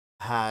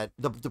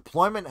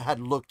had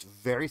looked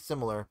very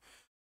similar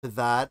to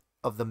that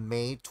of the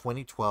May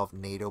 2012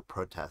 NATO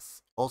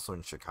protests, also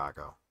in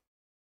Chicago.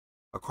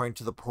 According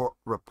to the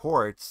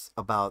reports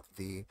about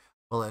the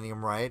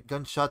Millennium Riot,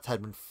 gunshots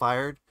had been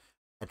fired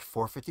at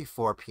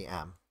 4:54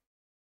 p.m.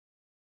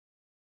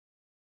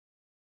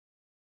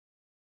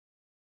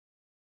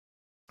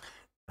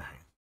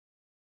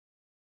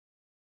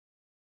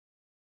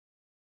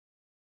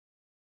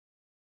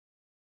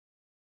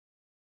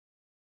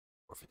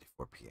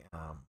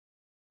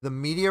 The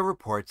media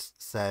reports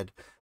said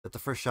that the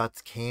first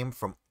shots came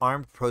from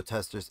armed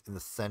protesters in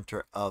the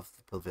center of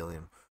the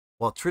pavilion,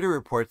 while Twitter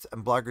reports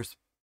and bloggers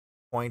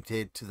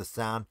pointed to the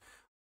sound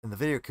in the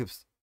video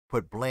clips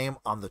put blame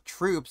on the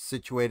troops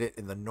situated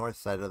in the north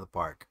side of the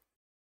park.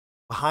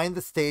 Behind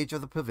the stage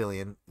of the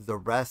pavilion, the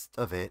rest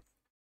of it,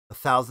 the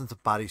thousands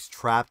of bodies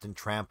trapped and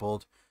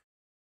trampled,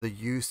 the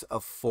use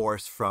of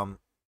force from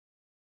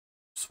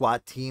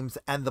SWAT teams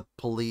and the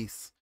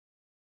police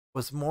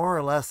was more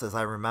or less as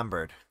I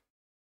remembered.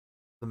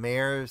 The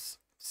mayor's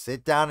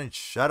sit down and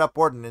shut up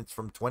ordinance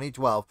from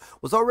 2012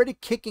 was already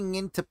kicking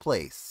into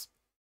place.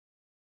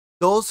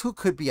 Those who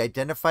could be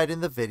identified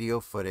in the video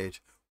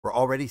footage were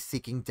already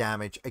seeking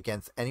damage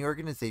against any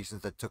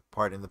organizations that took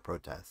part in the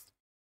protest.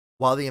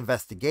 While the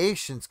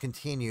investigations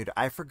continued,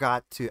 I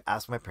forgot to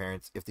ask my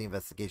parents if the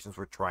investigations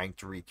were trying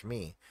to reach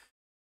me,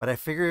 but I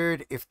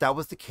figured if that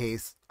was the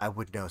case, I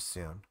would know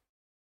soon.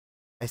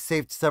 I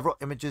saved several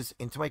images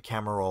into my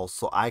camera roll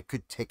so I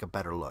could take a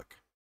better look.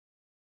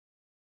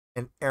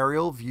 an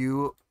aerial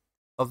view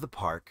of the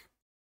park.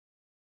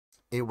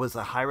 It was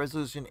a high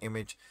resolution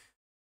image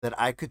that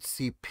I could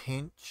see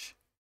pinch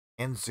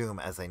and zoom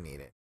as I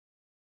needed.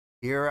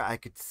 Here I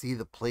could see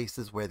the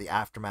places where the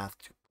aftermath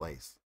took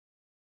place.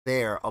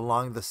 There,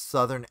 along the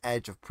southern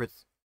edge of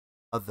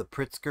the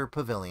Pritzker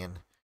Pavilion,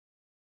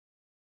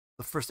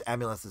 the first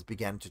ambulances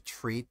began to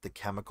treat the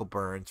chemical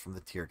burns from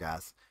the tear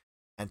gas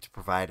and to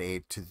provide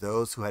aid to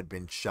those who had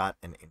been shot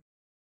and injured.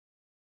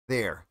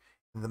 There,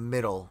 in the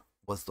middle,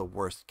 was the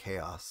worst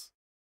chaos.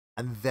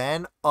 And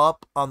then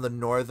up on the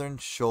northern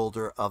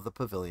shoulder of the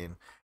pavilion,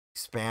 a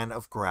span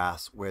of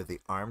grass where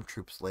the armed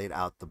troops laid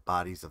out the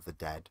bodies of the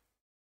dead.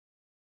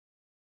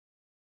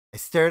 I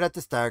stared at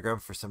this diagram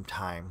for some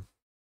time,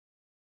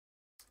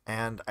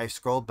 and I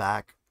scrolled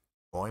back,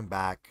 going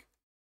back,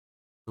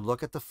 to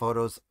look at the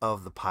photos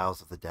of the piles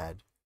of the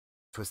dead.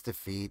 Twisted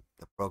feet,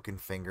 the broken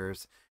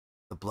fingers,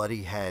 the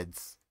bloody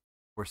heads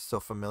were so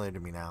familiar to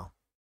me now.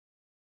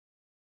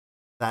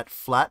 That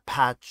flat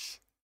patch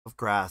of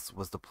grass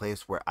was the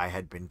place where I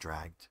had been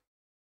dragged.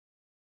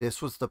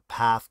 This was the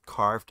path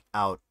carved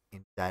out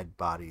in dead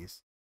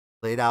bodies,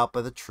 laid out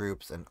by the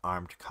troops and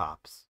armed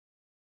cops.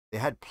 They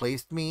had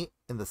placed me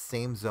in the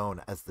same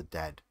zone as the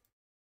dead.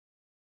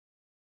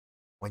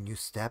 When you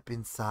step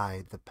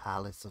inside the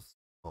Palace of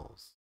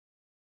Skulls.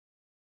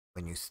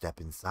 When you step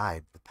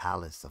inside the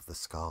Palace of the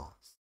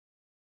Skulls.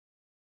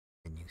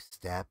 When you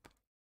step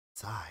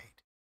inside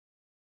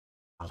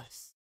the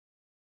Palace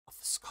of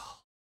the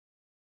Skull.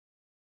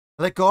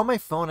 I let go of my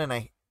phone and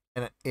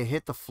it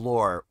hit the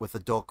floor with a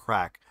dull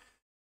crack.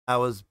 I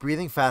was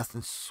breathing fast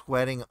and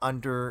sweating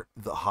under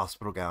the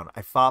hospital gown.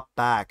 I fought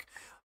back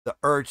the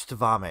urge to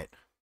vomit.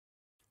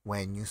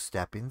 When you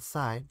step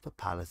inside the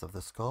Palace of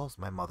the Skulls,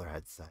 my mother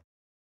had said.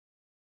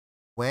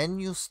 When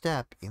you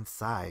step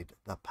inside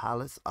the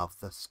Palace of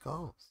the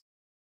Skulls,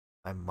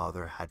 my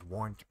mother had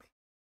warned me.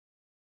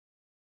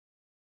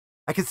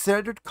 I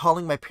considered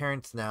calling my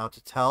parents now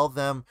to tell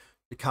them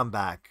to come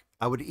back.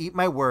 I would eat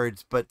my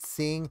words, but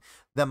seeing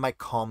them might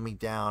calm me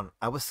down.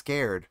 I was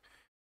scared.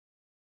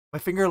 My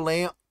finger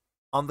lay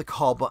on the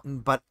call button,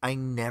 but I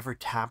never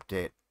tapped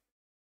it.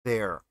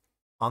 There,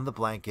 on the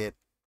blanket,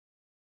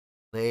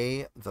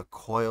 lay the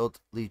coiled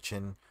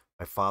lichen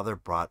my father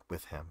brought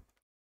with him.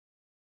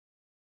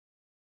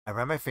 I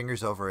ran my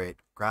fingers over it,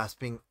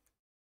 grasping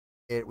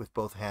it with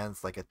both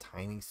hands like a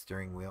tiny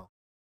steering wheel.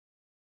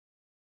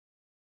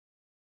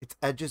 Its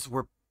edges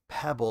were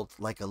pebbled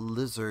like a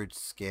lizard's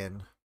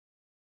skin.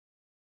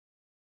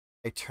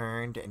 I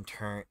turned and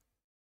turned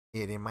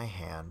it in my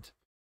hand,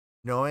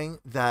 knowing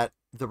that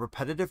the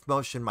repetitive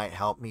motion might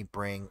help me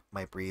bring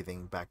my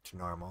breathing back to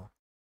normal.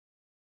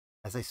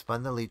 As I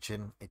spun the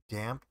lichen, a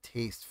damp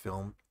taste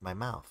filled my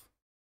mouth.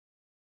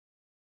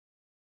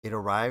 It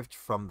arrived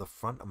from the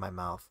front of my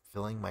mouth,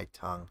 filling my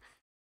tongue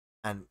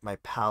and my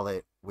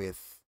palate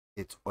with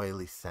its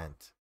oily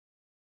scent.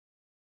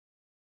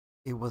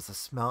 It was a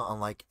smell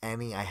unlike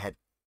any I had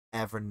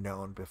ever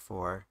known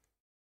before,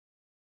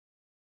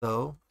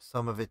 though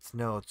some of its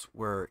notes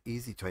were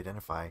easy to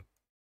identify. It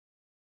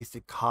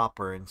tasted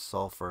copper and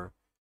sulfur,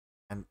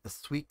 and a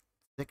sick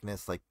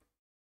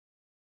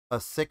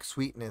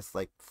sweetness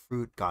like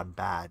fruit gone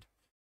bad.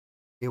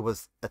 It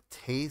was a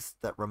taste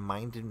that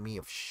reminded me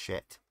of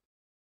shit,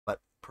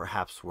 but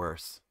perhaps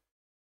worse.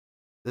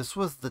 This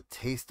was the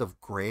taste of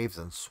graves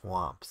and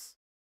swamps,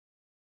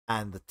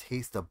 and the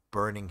taste of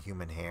burning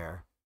human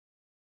hair.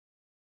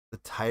 The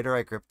tighter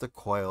I gripped the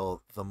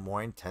coil, the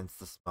more intense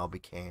the smell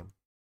became.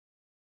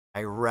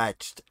 I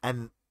retched,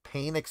 and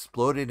pain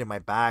exploded in my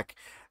back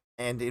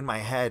and in my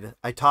head.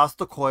 I tossed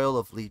the coil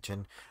of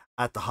lichen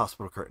at the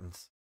hospital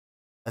curtains.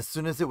 As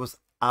soon as it was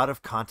out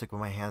of contact with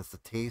my hands, the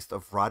taste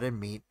of rotten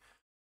meat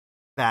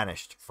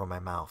vanished from my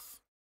mouth.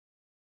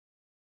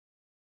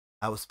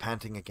 I was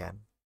panting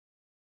again,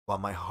 while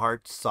my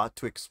heart sought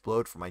to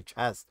explode from my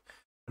chest.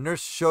 A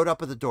nurse showed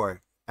up at the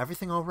door.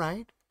 "Everything all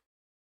right?"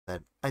 I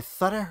said. "I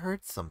thought I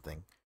heard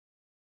something."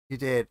 "You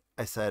did,"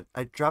 I said.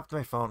 "I dropped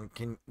my phone.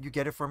 Can you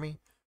get it for me?"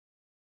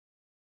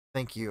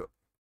 "Thank you,"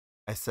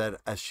 I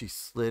said as she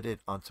slid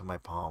it onto my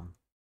palm.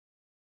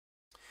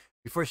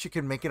 Before she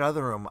could make it out of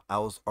the room, I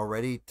was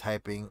already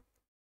typing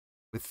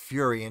with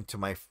fury into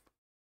my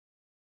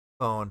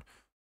phone,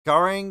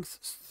 scouring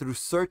through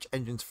search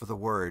engines for the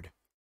word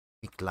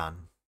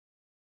Miklan.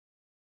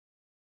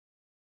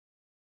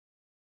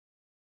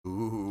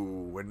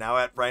 Ooh, we're now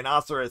at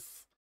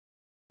rhinoceros.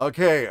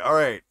 Okay, all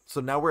right. So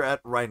now we're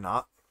at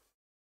rhinoceros.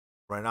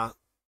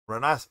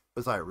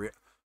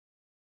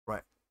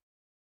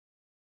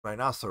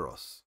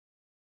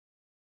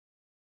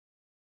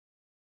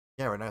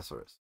 Yeah,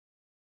 rhinoceros.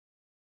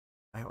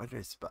 Why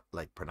did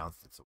I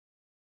pronounce it so?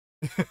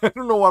 I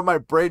don't know why my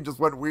brain just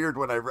went weird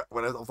when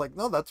when I was like,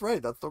 no, that's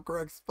right, that's the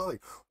correct spelling.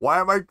 Why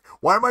am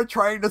I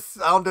trying to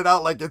sound it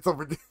out like it's a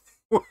word?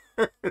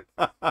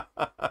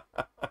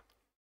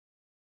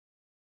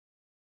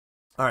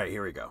 All right,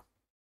 here we go.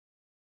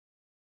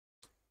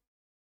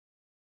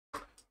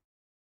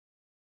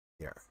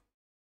 Here.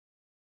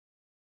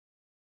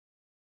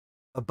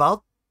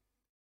 About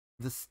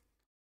this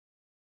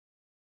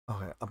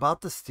Okay,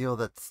 about the stele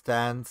that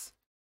stands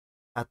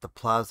at the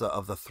plaza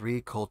of the three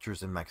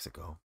cultures in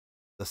Mexico.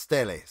 The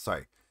stele,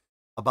 sorry.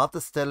 About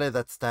the stele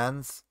that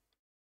stands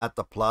at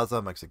the plaza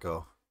of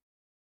Mexico.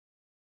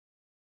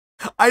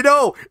 I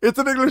know it's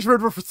an English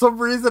word, but for some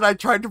reason I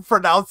tried to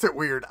pronounce it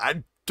weird.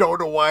 I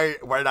don't know why.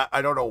 Why not?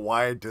 I don't know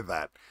why I did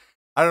that.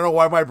 I don't know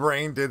why my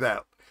brain did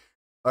that.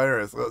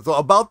 Anyways, so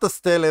about the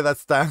stele that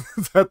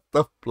stands at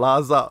the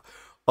plaza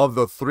of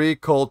the three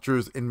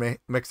cultures in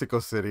Mexico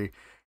City,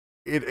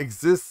 it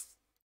exists.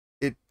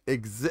 It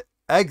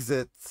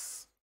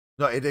exits.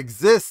 No, it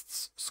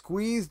exists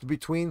squeezed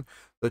between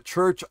the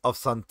Church of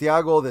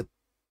Santiago de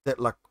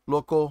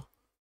Tetlaloco.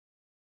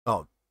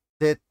 No,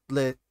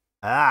 Tetle.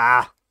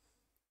 Ah,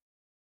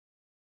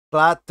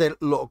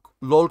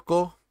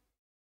 Tlatelolco,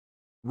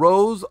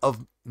 rows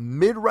of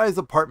mid-rise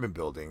apartment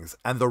buildings,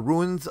 and the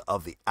ruins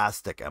of the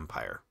Aztec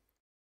Empire.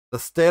 The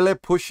stele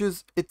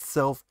pushes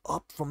itself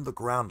up from the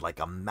ground like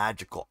a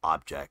magical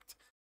object,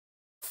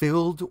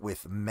 filled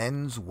with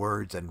men's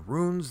words and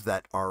runes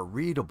that are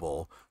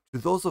readable to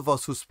those of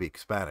us who speak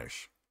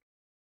Spanish.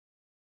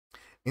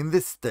 In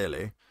this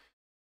stele,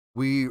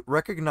 we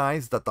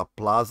recognize that the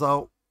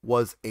plaza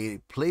was a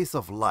place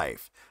of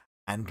life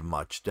and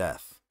much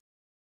death.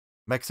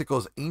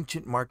 Mexico's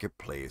ancient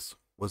marketplace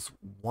was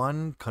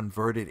one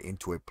converted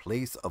into a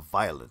place of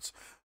violence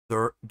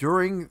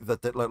during the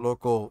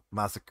Tetlaloco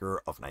massacre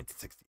of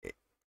 1968.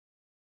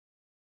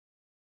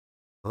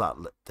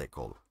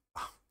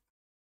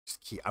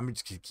 I'm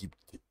just gonna keep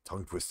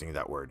tongue twisting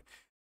that word.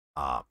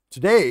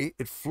 Today,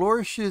 it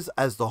flourishes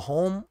as the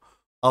home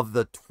of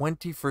the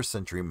 21st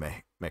century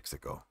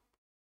Mexico.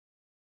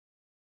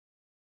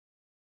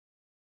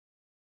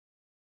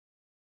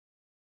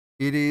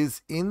 It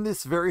is in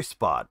this very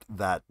spot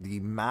that the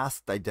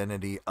masked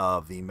identity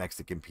of the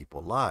Mexican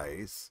people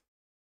lies,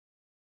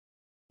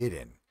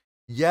 hidden,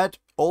 yet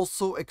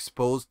also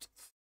exposed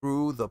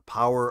through the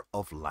power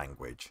of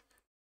language.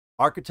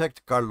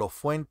 Architect Carlo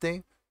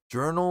Fuente,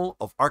 Journal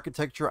of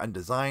Architecture and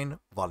Design,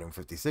 Volume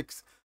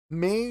 56,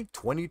 May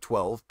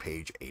 2012,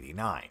 page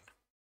 89.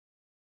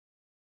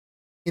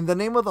 In the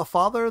name of the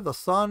Father, the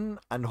Son,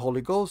 and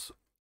Holy Ghost,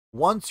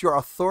 once your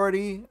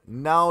authority,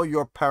 now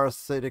your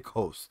parasitic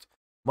host.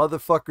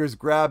 Motherfuckers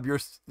grab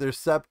their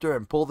scepter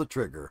and pull the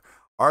trigger.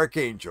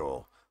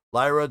 Archangel.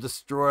 Lyra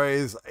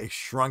destroys a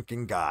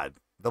shrunken god.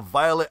 The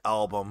Violet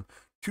Album,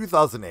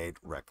 2008,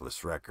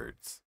 Reckless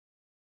Records.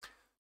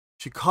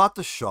 She caught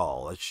the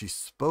shawl as she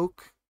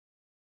spoke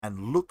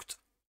and looked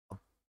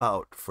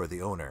about for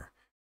the owner.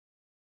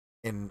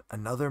 In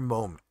another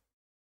moment,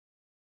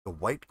 the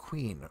White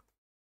Queen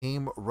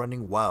came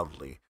running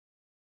wildly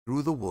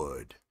through the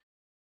wood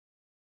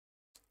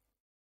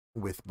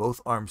with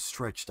both arms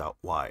stretched out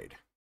wide.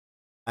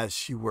 As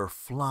she were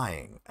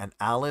flying, and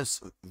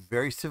Alice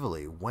very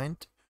civilly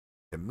went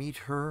to meet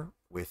her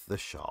with the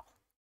shawl.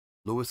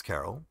 Lewis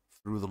Carroll,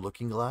 Through the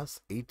Looking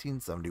Glass,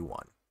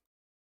 1871.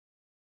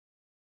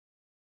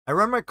 I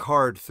ran my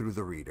card through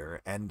the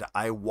reader, and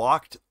I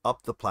walked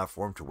up the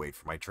platform to wait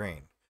for my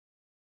train.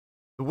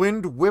 The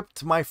wind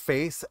whipped my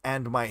face,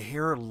 and my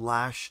hair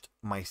lashed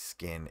my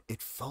skin.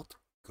 It felt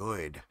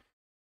good.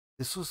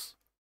 This was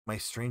my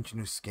strange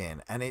new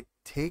skin, and it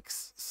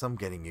takes some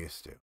getting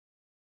used to.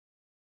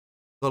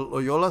 The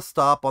Loyola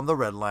stop on the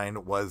Red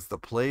Line was the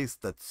place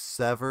that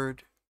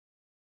served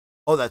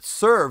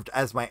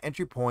as my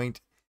entry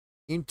point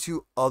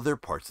into other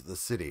parts of the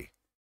city.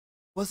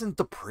 It wasn't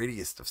the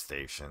prettiest of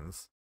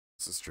stations.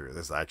 This is true.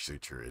 This is actually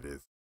true. It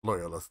is.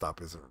 Loyola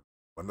stop isn't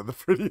one of the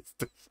prettiest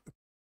stations. It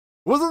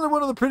wasn't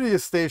one of the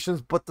prettiest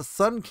stations, but the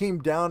sun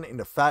came down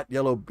into fat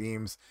yellow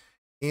beams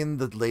in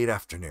the late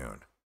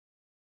afternoon.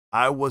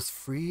 I was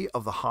free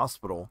of the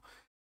hospital,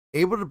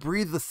 able to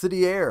breathe the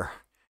city air.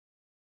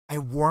 I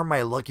wore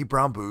my lucky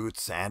brown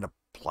boots and a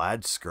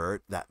plaid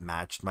skirt that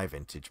matched my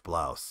vintage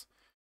blouse.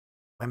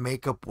 My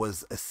makeup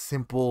was a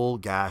simple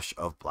gash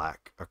of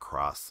black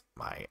across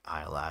my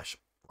eyelash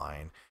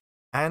line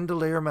and a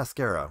layer of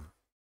mascara.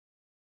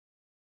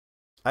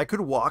 I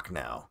could walk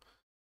now,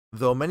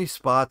 though many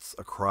spots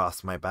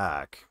across my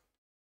back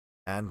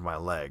and my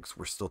legs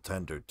were still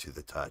tender to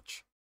the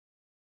touch.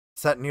 I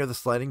sat near the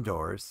sliding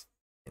doors,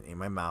 and in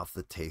my mouth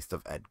the taste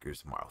of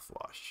Edgar's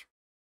mouthwash.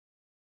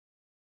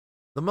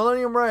 The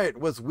Millennium Riot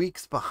was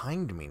weeks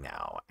behind me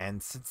now,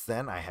 and since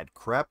then I had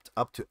crept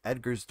up to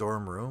Edgar's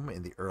dorm room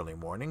in the early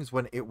mornings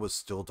when it was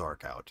still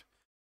dark out.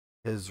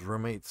 His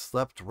roommate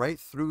slept right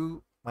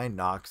through my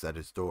knocks at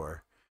his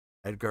door.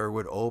 Edgar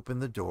would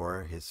open the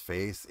door, his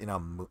face a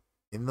moon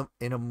in the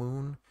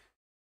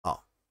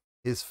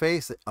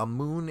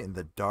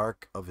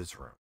dark of his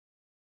room.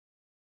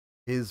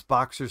 His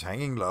boxers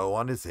hanging low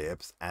on his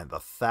hips and the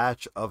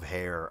thatch of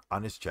hair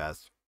on his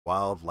chest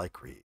wild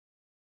like reeds.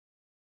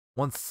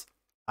 Once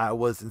I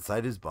was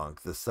inside his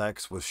bunk, the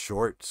sex was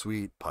short,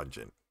 sweet,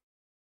 pungent.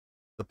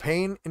 The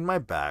pain in my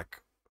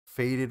back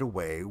faded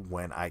away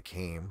when I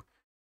came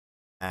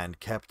and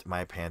kept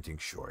my panting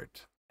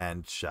short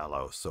and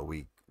shallow so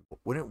we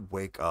wouldn't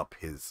wake up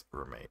his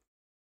roommate.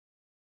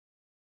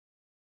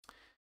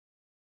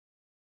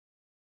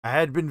 I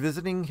had been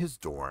visiting his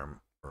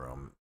dorm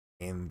room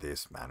in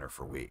this manner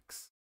for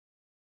weeks.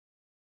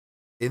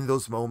 In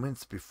those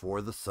moments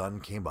before the sun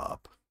came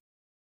up,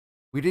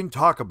 we didn't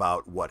talk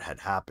about what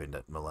had happened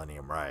at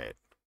Millennium Riot.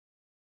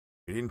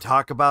 We didn't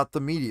talk about the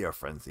media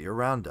frenzy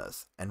around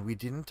us, and we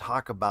didn't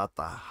talk about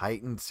the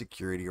heightened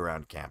security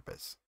around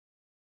campus.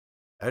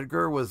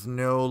 Edgar was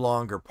no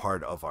longer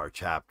part of our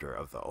chapter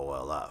of the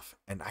OLF,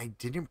 and I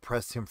didn't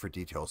press him for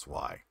details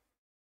why.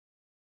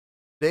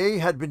 They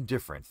had been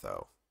different,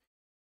 though.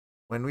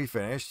 When we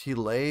finished, he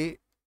lay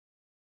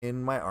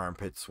in my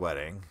armpit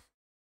sweating.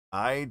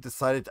 I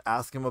decided to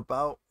ask him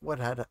about what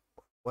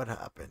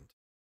happened.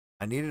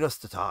 I needed us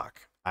to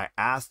talk. I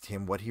asked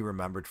him what he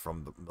remembered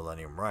from the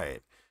Millennium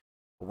Riot,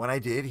 but when I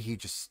did, he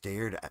just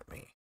stared at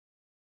me.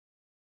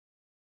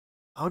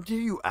 "How dare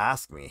you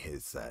ask me?" he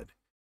said.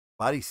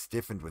 Body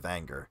stiffened with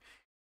anger.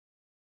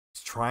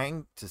 He's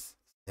trying to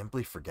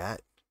simply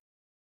forget.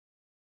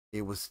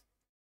 It was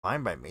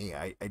fine by me.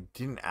 I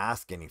didn't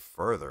ask any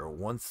further.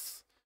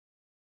 Once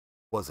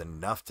was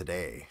enough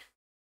today.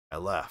 I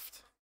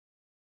left.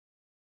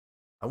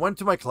 I went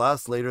to my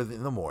class later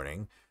in the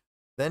morning,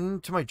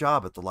 then to my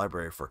job at the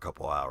library for a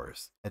couple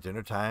hours. At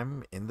dinner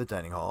time, in the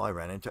dining hall, I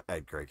ran into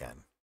Edgar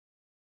again.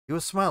 He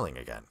was smiling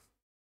again.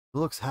 He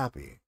looks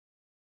happy.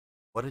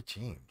 What a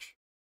change.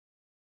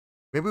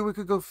 "Maybe we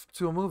could go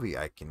to a movie.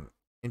 I can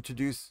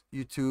introduce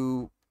you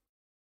to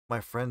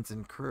my friends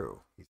and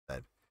crew," he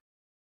said.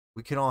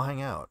 "We can all hang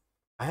out."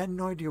 I had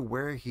no idea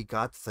where he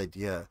got this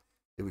idea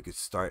that we could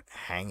start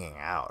hanging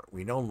out.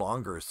 We no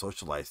longer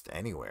socialized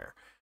anywhere.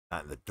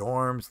 Not in the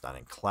dorms, not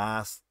in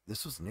class.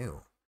 This was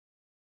new.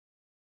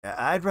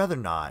 I'd rather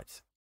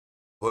not.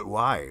 But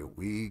why?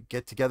 We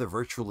get together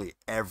virtually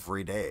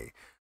every day.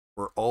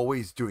 We're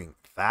always doing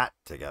that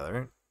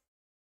together.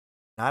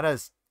 Not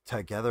as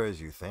together as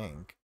you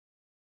think.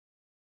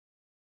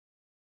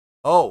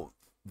 "Oh,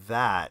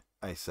 that,"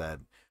 I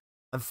said.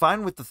 "I'm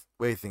fine with the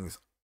way things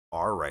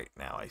are right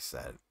now," I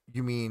said.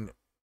 You mean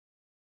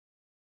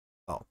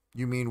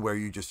where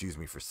you just use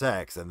me for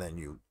sex and then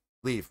you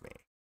leave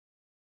me?"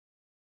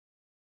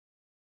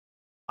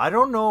 I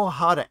don't know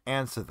how to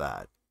answer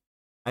that.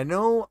 I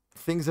know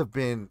things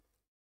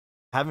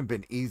haven't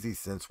been easy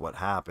since what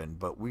happened,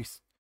 but we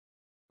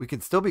can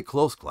still be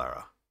close,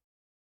 Clara.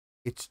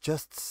 "It's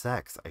just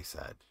sex," I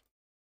said.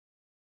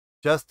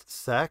 "Just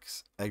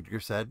sex?" Edgar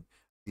said.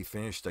 He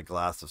finished a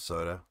glass of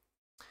soda,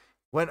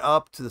 went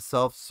up to the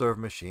self-serve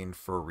machine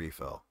for a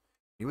refill.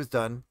 He was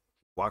done.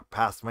 He walked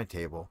past my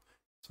table.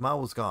 His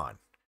smile was gone,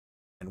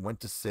 and went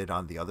to sit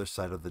on the other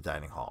side of the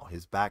dining hall,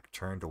 his back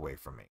turned away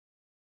from me.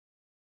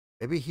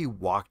 Maybe he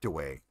walked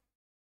away.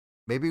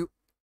 Maybe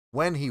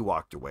when he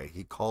walked away,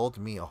 he called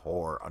me a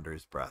whore under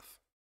his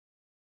breath.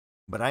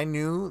 But I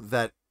knew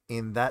that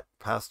in that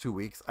past 2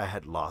 weeks, I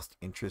had lost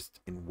interest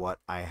in what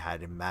I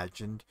had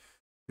imagined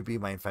to be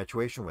my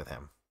infatuation with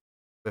him.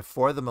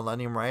 Before the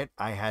Millennium Riot,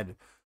 I had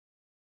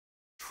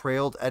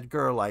trailed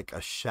Edgar like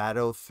a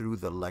shadow through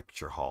the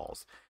lecture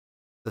halls,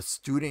 the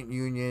student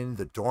union,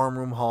 the dorm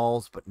room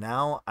halls, but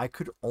now I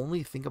could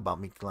only think about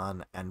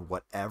Miklan and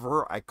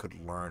whatever I could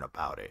learn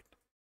about it.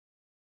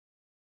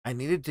 I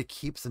needed to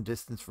keep some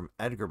distance from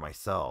Edgar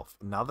myself.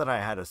 Now that I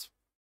had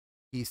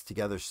pieced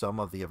together some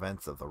of the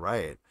events of the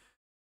riot,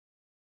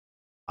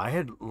 I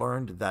had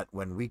learned that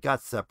when we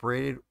got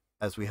separated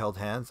as we held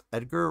hands,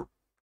 Edgar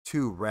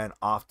too ran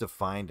off to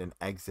find an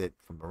exit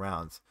from the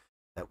rounds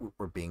that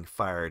were being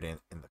fired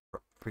in the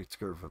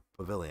Pritzker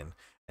pavilion,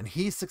 and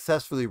he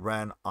successfully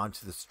ran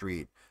onto the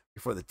street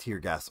before the tear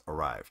gas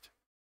arrived.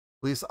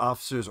 Police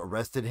officers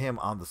arrested him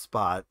on the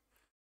spot.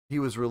 He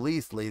was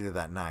released later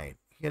that night.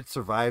 He had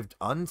survived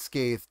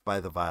unscathed by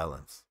the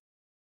violence.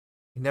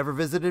 He never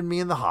visited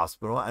me in the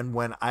hospital, and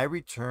when I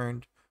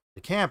returned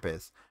to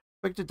campus, I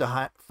expected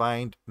to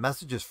find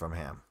messages from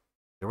him.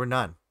 There were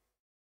none.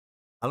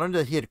 I learned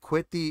that he had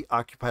quit the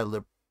Occupy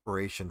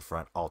Liberation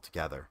Front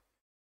altogether.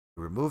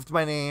 He removed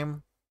my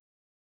name,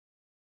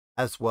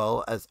 as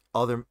well as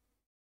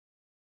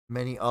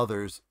many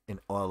others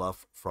in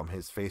OLF from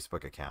his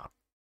Facebook account.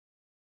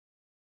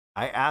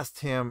 I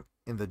asked him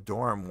in the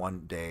dorm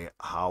one day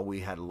how we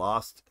had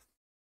lost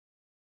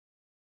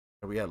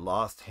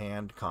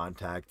hand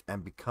contact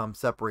and become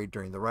separated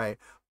during the riot,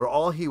 but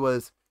all he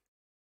was,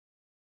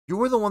 "You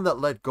were the one that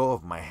let go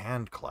of my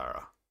hand,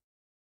 Clara."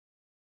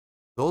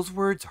 Those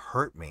words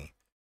hurt me,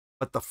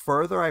 but the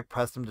further I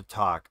pressed him to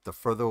talk, the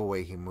further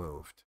away he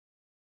moved.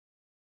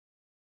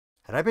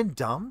 Had I been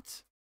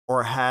dumped?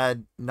 Or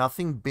had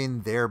nothing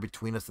been there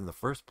between us in the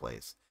first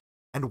place?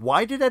 And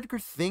why did Edgar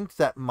think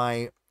that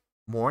my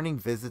morning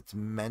visits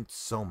meant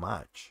so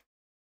much?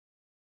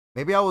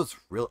 Maybe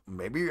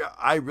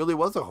I really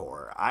was a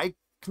whore. I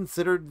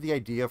considered the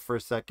idea for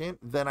a second,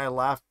 then I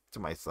laughed to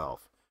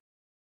myself.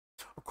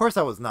 Of course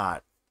I was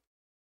not.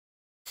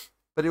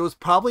 But I would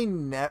probably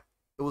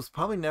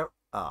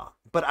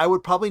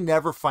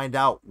never find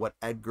out what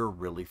Edgar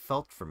really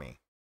felt for me.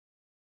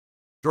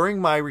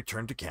 During my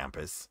return to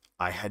campus,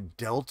 I had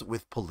dealt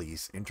with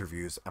police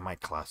interviews and my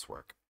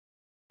classwork.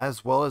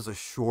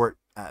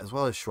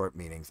 short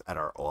meetings at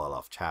our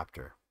OLF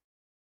chapter.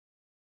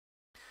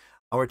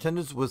 Our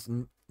attendance was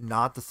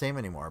not the same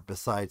anymore.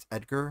 Besides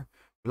Edgar,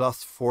 we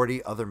lost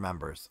 40 other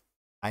members.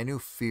 I knew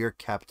fear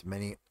kept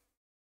many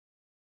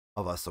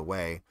of us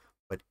away,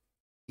 but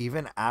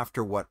even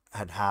after what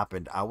had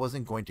happened, I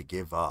wasn't going to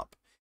give up.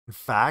 In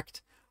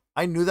fact,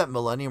 I knew that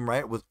Millennium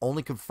Riot was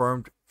only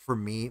confirmed for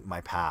me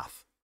my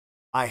path.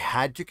 I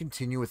had to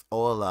continue with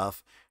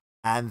OLF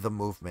and the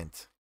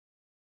movement.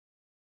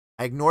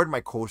 I ignored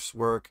my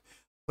coursework,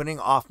 putting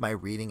off my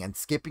reading and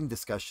skipping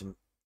discussion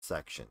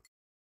section.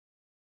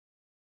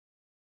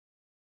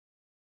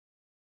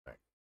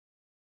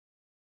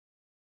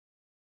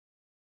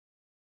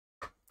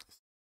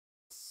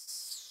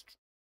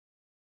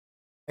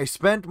 I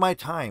spent my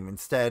time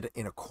instead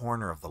in a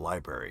corner of the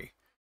library,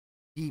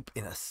 deep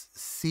in a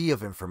sea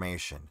of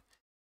information.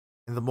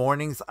 In the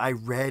mornings, I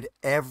read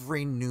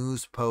every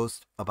news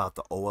post about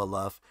the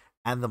OLF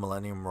and the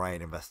Millennium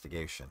Riot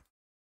investigation.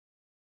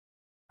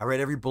 I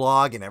read every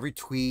blog and every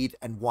tweet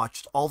and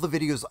watched all the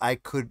videos I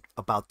could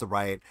about the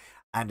riot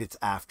and its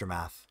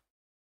aftermath.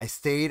 I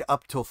stayed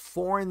up till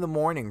 4 in the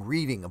morning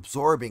reading,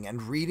 absorbing,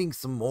 and reading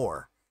some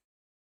more.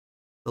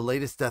 The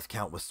latest death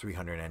count was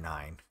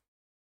 309,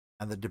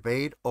 and the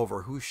debate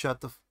over who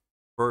shot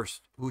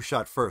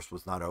first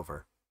was not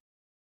over.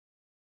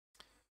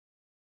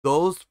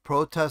 Those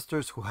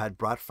protesters who had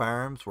brought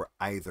firearms were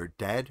either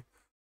dead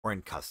or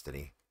in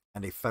custody,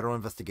 and a federal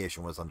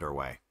investigation was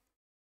underway.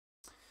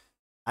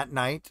 At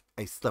night,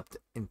 I slept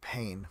in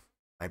pain,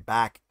 my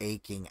back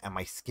aching and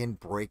my skin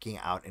breaking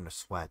out in a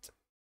sweat.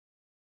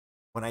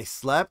 When I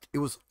slept, it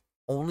was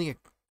only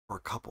for a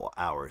couple of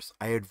hours.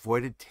 I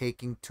avoided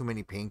taking too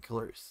many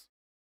painkillers.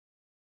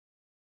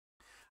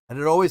 And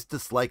had always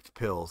disliked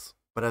pills,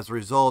 but as a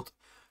result,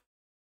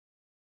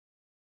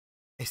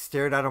 I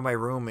stared out of my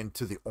room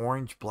into the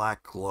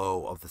orange-black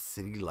glow of the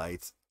city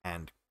lights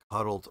and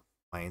cuddled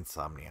my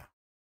insomnia.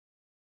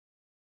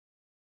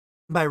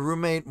 My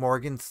roommate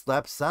Morgan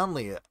slept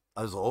soundly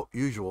as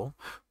usual.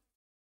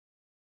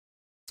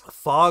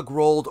 Fog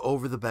rolled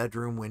over the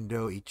bedroom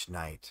window each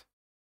night.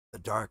 The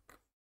dark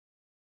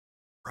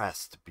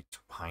pressed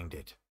behind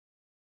it.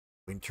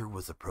 Winter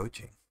was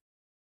approaching.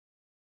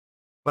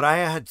 But I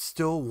had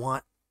still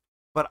wanted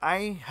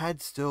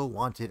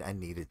and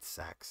needed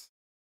sex.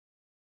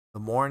 The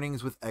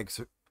mornings with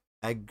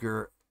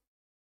Edgar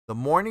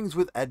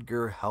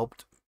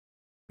helped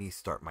me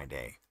start my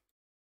day.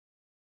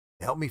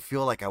 It helped me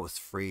feel like I was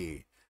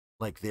free,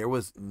 like there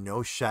was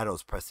no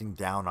shadows pressing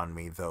down on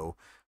me, though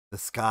the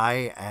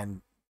sky,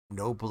 and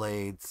no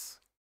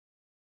blades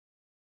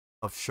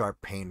of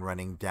sharp pain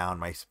running down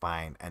my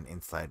spine and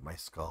inside my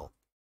skull.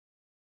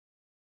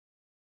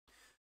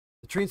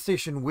 The train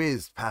station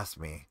whizzed past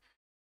me,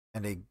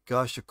 and a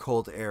gush of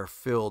cold air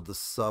filled the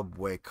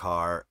subway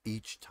car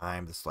each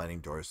time the sliding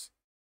doors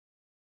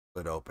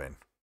slid open.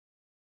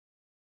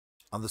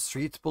 On the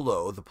streets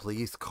below, the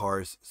police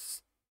cars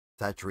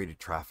saturated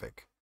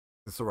traffic.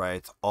 Since the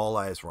riots, all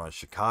eyes were on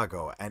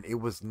Chicago, and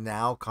it was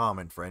now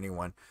common for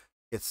anyone to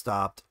get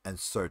stopped and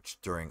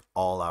searched during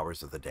all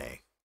hours of the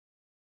day.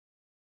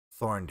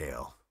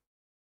 Thorndale,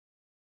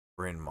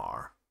 Bryn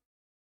Mawr,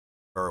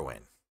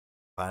 Irwin,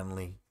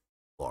 finally,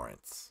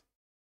 Lawrence.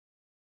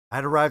 I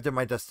had arrived at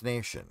my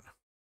destination.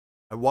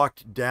 I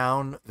walked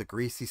down the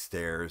greasy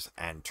stairs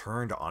and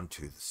turned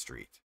onto the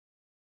street.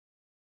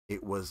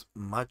 It was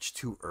much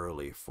too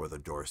early for the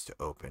doors to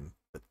open,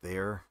 but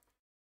there,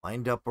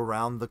 lined up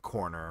around the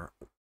corner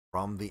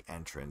from the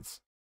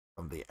entrance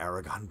from the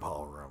Aragon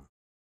Ballroom,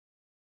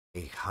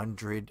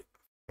 100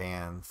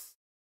 fans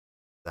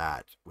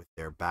sat with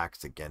their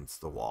backs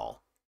against the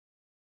wall,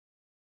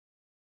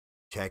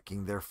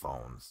 checking their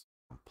phones,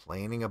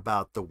 complaining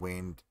about the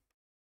wind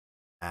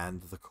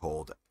and the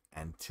cold,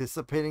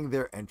 anticipating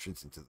their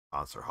entrance into the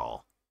concert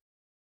hall.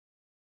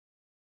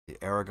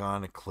 The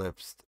Aragon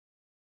eclipsed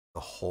the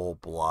whole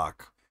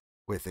block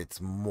with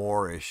its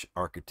Moorish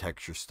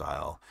architecture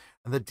style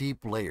and the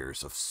deep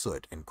layers of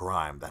soot and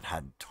grime that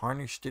had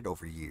tarnished it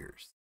over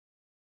years.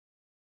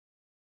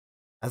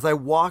 As I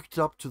walked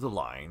up to the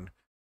line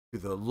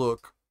to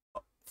look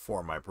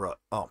for my brother,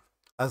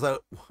 as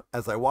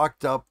I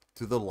walked up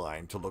to the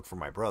line to look for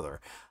my brother,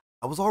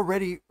 I was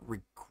already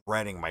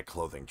regretting my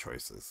clothing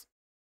choices.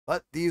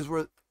 But these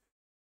were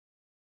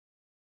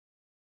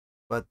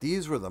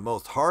the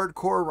most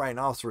hardcore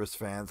Rhinoceros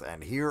fans,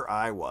 and here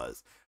I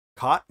was,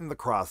 caught in the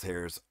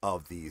crosshairs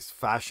of these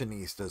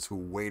fashionistas who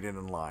waited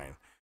in line.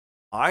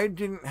 I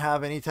didn't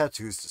have any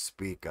tattoos to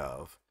speak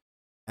of,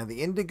 and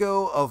the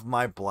indigo of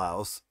my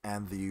blouse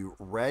and the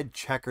red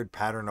checkered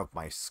pattern of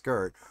my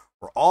skirt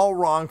were all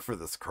wrong for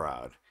this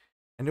crowd,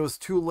 and it was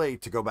too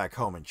late to go back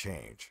home and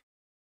change.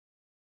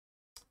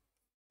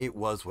 It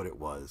was what it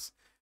was.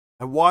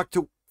 I walked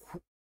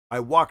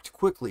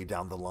quickly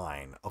down the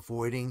line,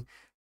 avoiding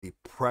the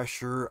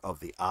pressure of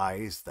the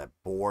eyes that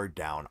bore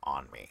down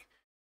on me.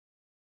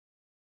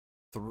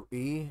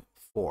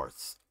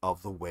 3/4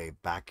 of the way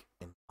back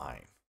in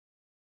line,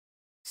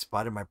 I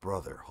spotted my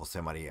brother,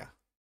 Jose Maria.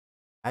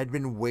 I'd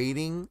been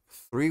waiting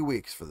 3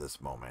 weeks for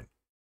this moment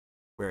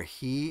where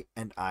he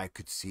and I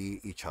could see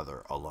each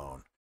other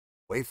alone,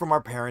 away from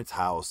our parents'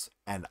 house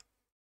and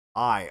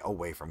I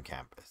away from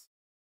campus.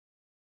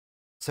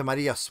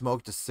 Samaria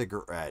smoked a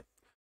cigarette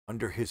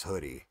under his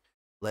hoodie,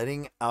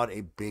 letting out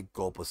a big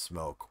gulp of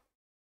smoke.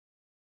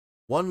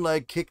 One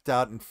leg kicked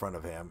out in front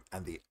of him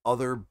and the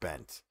other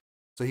bent,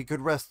 so he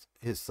could rest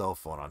his cell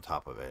phone on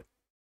top of it.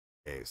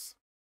 Case.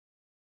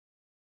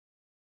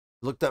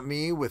 He looked at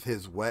me with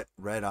his wet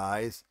red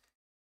eyes.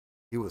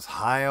 He was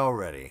high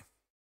already.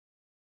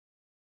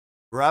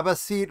 Grab a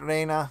seat,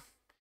 Reina,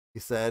 he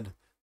said.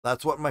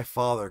 That's what my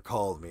father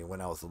called me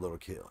when I was a little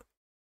kid.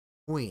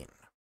 Queen.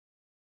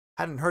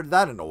 Hadn't heard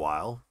that in a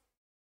while.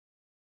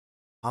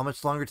 How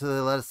much longer till they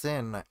let us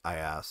in? I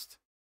asked.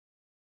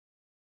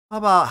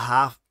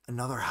 About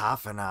another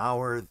half an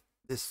hour.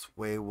 This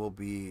way we'll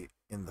be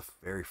in the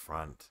very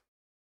front.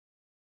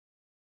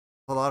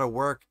 A lot of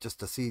work just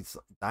to see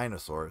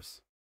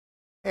dinosaurs.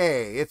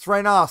 Hey, it's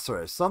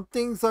rhinoceros. Some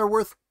things are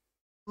worth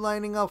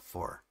lining up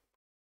for.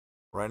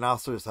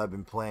 Rhinoceros have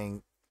been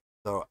playing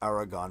the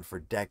Aragon for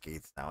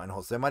decades now, and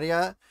Jose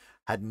Maria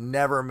had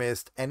never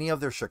missed any of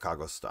their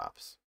Chicago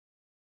stops.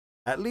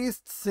 At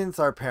least since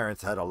our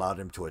parents had allowed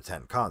him to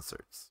attend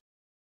concerts.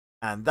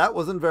 And that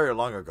wasn't very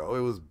long ago.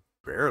 It was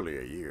barely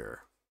a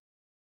year.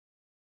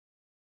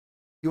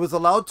 He was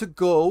allowed to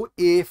go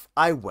if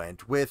I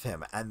went with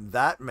him, and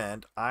that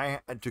meant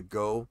I had to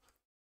go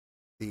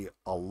see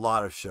a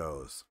lot of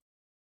shows.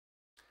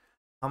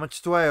 How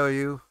much do I owe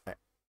you?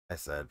 I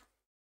said.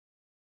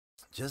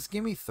 Just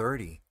give me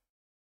 30, he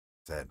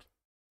said.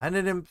 I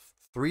handed him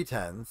 3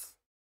 10s.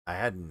 I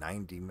had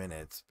 90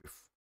 minutes,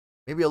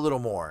 maybe a little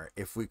more,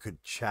 if we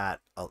could chat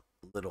a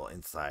little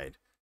inside.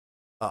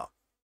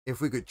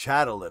 If we could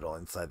chat a little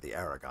inside the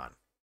Aragon.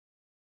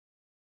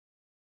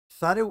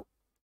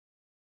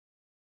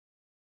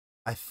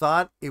 I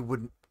thought it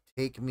would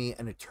take me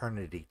an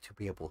eternity to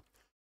be able.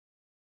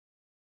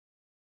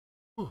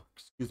 Oh,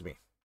 excuse me.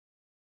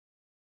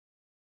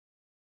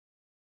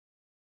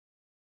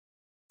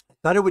 I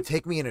thought it would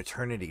take me an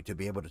eternity to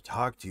be able to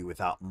talk to you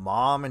without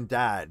Mom and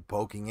Dad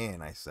poking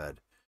in, I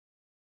said.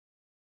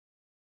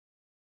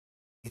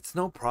 It's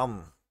no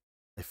problem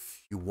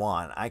if you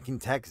want. I can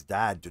text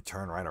Dad to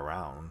turn right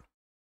around.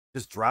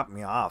 Just dropped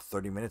me off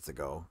 30 minutes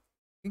ago.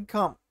 You can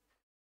come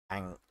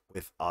hang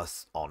with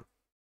us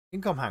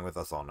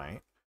all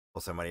night.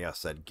 Jose Maria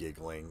said,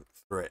 giggling,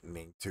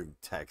 threatening to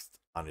text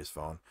on his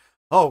phone.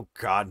 Oh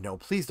God, no,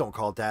 please don't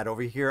call Dad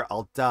over here.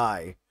 I'll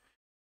die.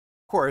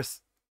 Of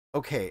course.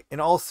 Okay, in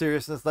all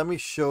seriousness, let me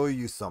show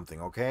you something,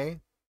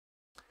 okay?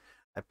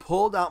 I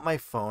pulled out my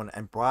phone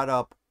and brought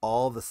up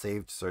all the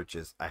saved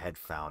searches I had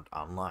found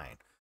online,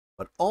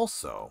 but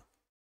also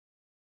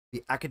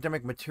the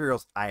academic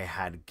materials I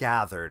had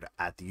gathered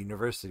at the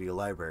university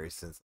library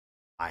since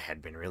I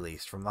had been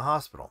released from the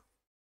hospital.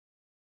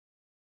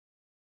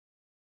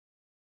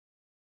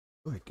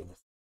 Oh my goodness.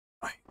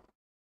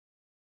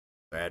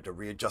 I had to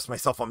readjust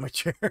myself on my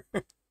chair.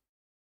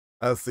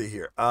 Let's see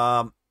here.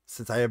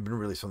 Since I have been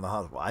released from the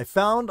hospital, I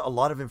found a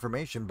lot of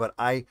information, but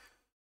I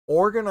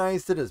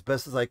organized it as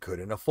best as I could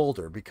in a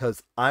folder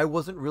because I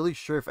wasn't really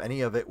sure if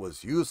any of it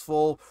was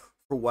useful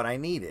for what I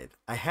needed.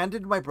 I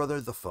handed my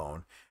brother the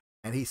phone,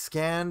 and he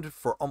scanned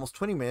for almost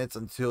 20 minutes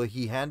until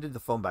he handed the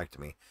phone back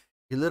to me.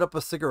 He lit up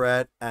a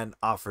cigarette and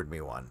offered me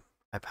one.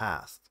 I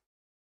passed.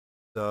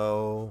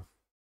 So,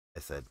 I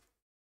said,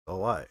 so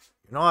what?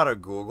 You know how to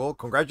Google.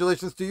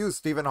 Congratulations to you,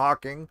 Stephen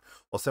Hawking.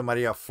 Jose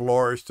Maria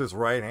flourished his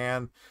right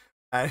hand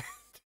and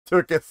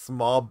took a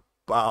small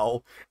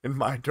bow in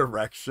my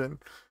direction.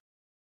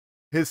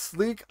 His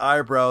sleek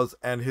eyebrows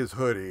and his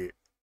hoodie,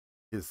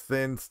 his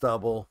thin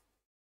stubble,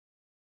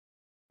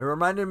 it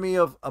reminded me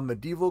of a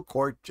medieval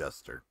court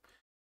jester.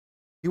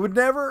 He would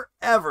never,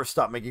 ever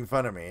stop making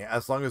fun of me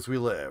as long as we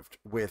lived.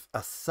 With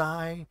a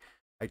sigh,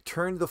 I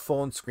turned the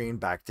phone screen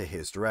back to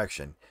his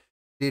direction.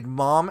 Did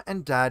Mom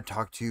and Dad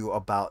talk to you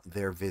about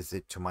their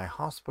visit to my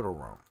hospital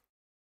room?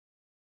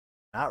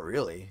 Not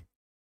really.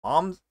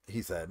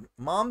 He said,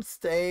 Mom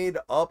stayed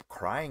up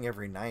crying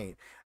every night.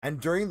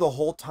 And during the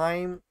whole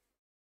time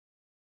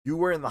you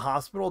were in the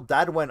hospital,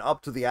 Dad went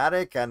up to the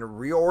attic and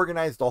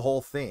reorganized the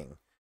whole thing.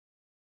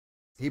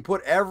 He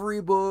put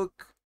every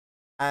book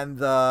and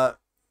the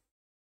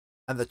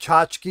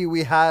tchotchke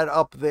we had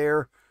up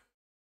there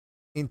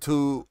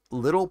into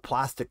little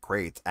plastic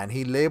crates, and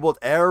he labeled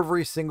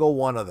every single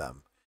one of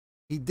them.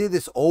 He did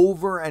this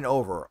over and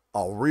over,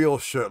 a real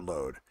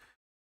shitload.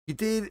 He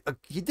did a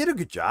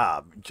good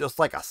job, just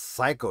like a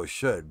psycho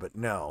should, but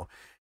no,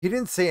 he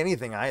didn't say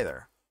anything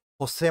either.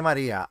 Jose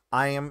Maria,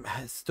 I am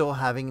still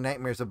having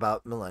nightmares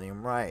about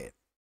Millennium Riot.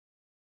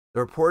 The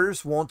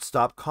reporters won't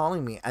stop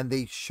calling me, and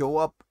they show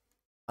up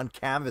on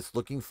canvas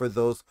looking for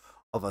those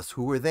of us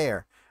who were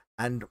there,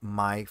 and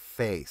my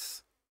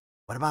face.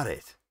 What about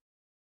it?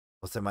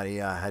 Jose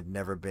Maria had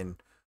never been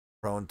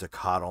prone to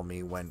coddle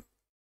me when it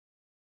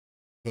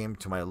came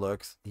to my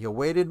looks. He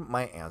awaited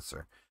my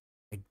answer.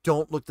 I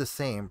don't look the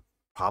same.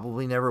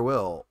 Probably never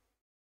will.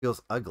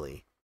 Feels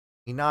ugly.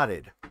 He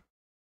nodded.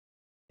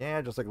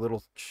 Yeah, just like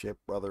little ship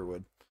brother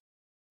would.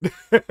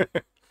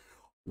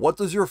 What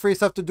does your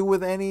face have to do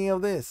with any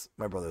of this?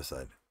 My brother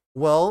said.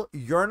 Well,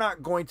 you're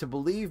not going to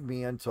believe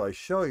me until I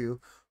show you.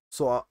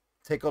 So I'll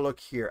take a look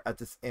here at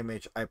this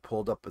image I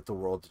pulled up at the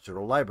World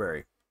Digital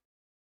Library.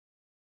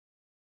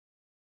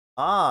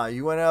 Ah,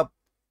 you went up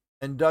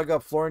and dug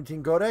up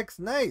Florentine Codex?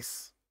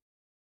 Nice.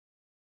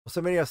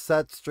 Josemaria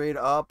sat straight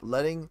up,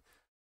 letting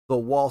the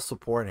wall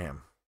support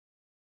him.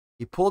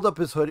 He pulled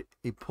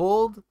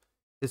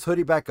his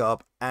hoodie back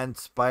up, and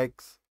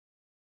spikes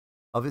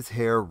of his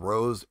hair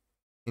rose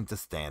into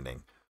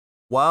standing.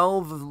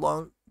 While the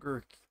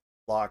longer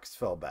locks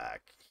fell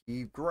back,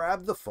 he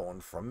grabbed the phone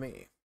from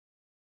me.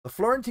 The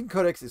Florentine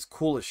Codex is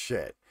cool as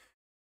shit.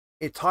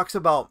 It talks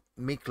about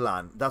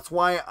Mictlan. That's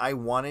why I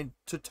wanted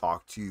to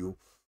talk to you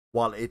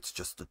while it's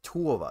just the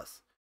two of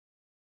us.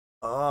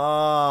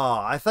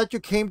 Oh, I thought you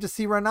came to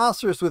see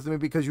Rhinoceros with me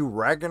because you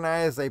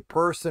recognize a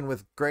person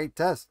with great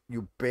tests,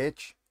 you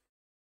bitch.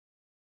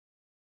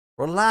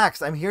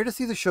 Relax, I'm here to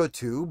see the show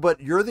too, but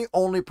you're the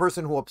only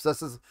person who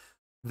obsesses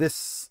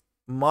this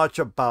much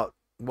about,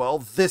 well,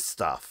 this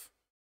stuff.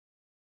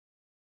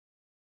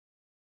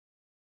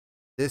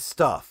 This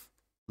stuff.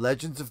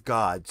 Legends of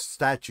gods,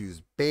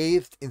 statues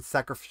bathed in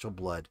sacrificial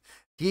blood,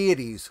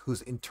 deities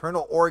whose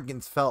internal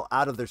organs fell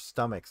out of their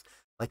stomachs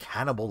like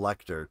Hannibal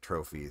Lecter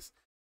trophies.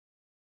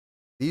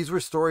 These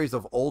were stories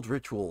of old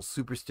rituals,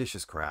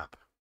 superstitious crap.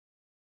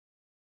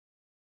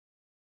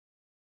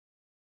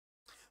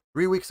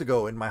 3 weeks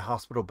ago in my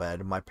hospital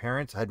bed, my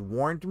parents had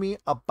warned me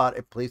about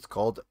a place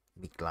called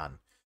Mictlan.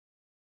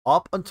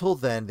 Up until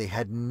then, they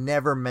had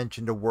never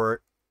mentioned the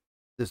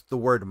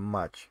word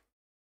much,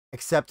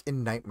 except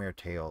in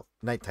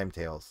nighttime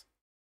tales,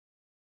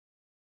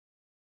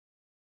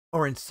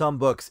 or in some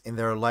books in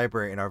their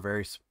library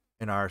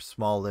in our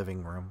small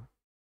living room.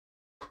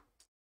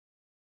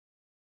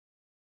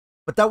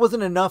 But that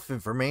wasn't enough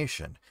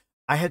information.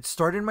 I had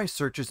started my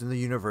searches in the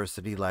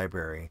university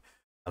library.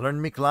 I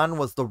learned Mictlan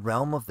was the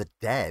realm of the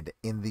dead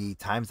in the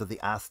times of the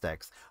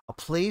Aztecs, a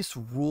place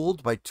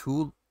ruled by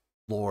two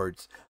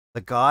lords, the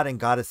god and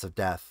goddess of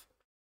death,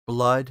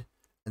 blood,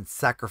 and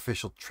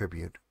sacrificial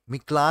tribute.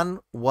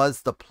 Mictlan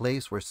was the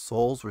place where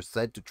souls were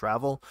said to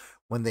travel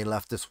when they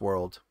left this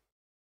world.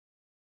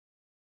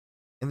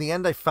 In the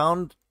end, I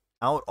found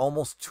out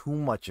almost too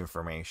much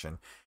information.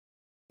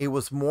 It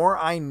was more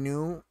I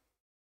knew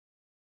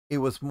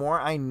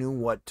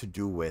what to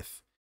do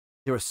with.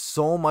 There was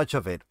so much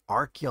of it: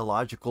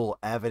 archaeological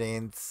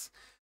evidence,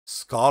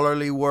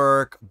 scholarly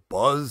work,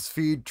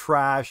 BuzzFeed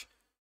trash.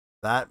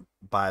 That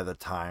by the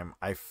time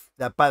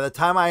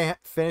I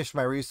finished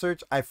my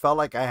research, I felt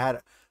like I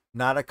had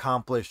not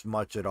accomplished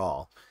much at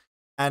all.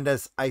 And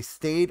as I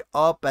stayed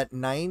up at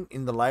night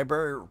in the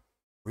library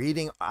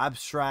reading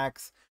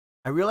abstracts,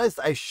 I realized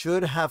I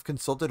should have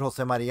consulted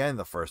Josemaria in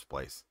the first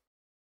place.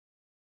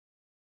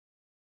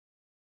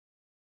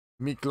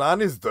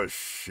 Mictlan is the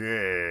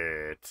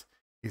shit,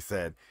 he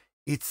said.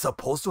 It's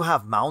supposed to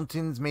have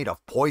mountains made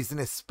of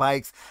poisonous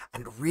spikes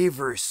and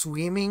rivers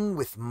swimming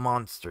with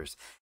monsters.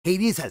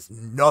 Hades has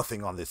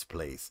nothing on this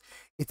place.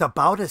 It's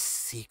about as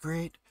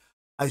secret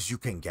as you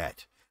can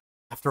get.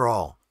 After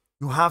all,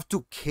 you have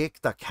to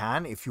kick the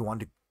can if you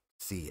want to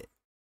see it.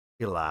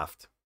 He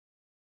laughed.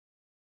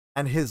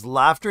 And his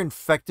laughter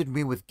infected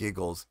me with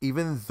giggles,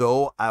 even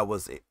though I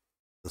was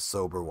the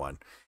sober one.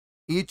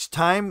 Each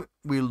time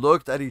we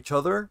looked at each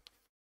other,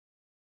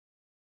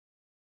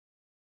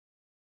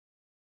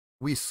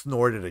 we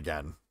snorted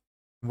again.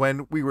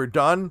 When we were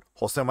done,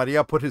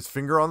 Josemaria put his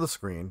finger on the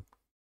screen.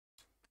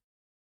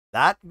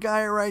 That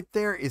guy right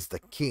there is the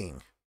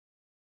king.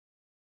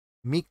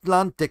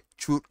 Mictlan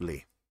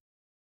Tecutli.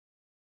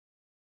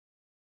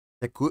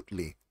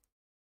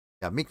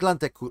 Yeah, Mictlan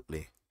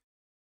Tecutli.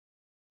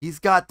 He's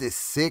got this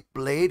sick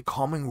blade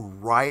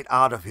coming right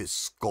out of his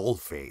skull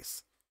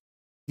face.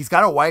 He's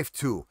got a wife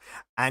too,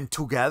 and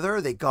together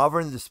they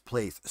govern this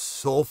place.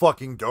 So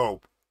fucking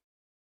dope.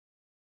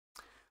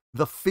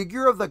 The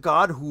figure of the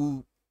god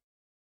whose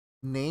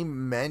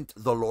name meant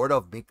the Lord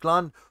of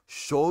Mictlan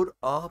showed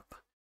a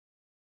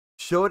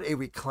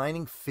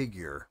reclining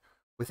figure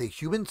with a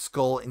human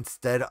skull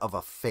instead of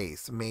a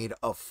face made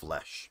of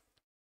flesh.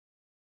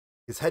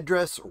 His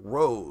headdress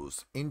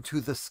rose into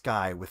the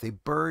sky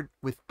with bird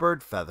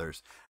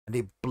feathers, and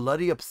a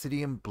bloody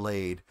obsidian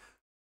blade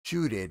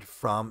jutted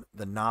from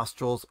the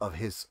nostrils of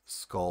his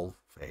skull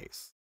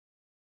face.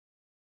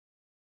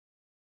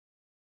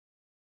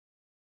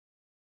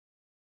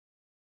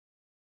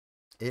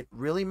 It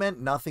really meant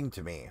nothing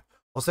to me.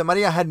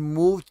 Josemaria had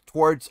moved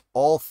towards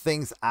all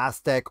things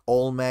Aztec,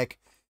 Olmec,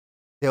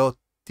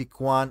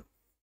 Teotihuacan,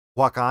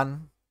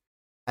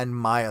 and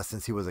Maya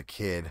since he was a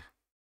kid.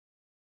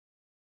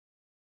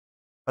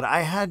 But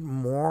I had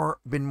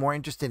been more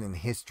interested in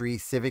history,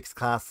 civics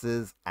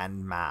classes,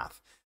 and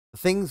math. The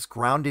things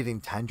grounded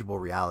in tangible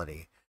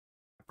reality.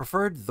 I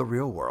preferred the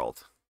real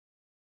world.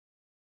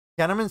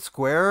 Tiananmen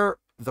Square,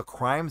 the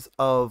crimes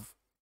of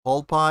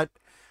Pol Pot,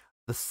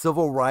 the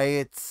civil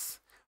riots,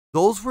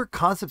 those were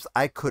concepts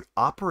I could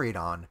operate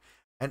on,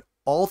 and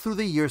all through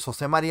the years,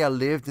 Jose Maria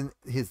lived in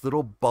his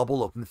little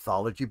bubble of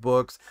mythology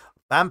books,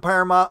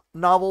 vampire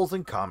novels,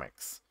 and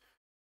comics.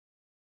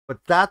 But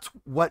that's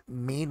what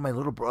made my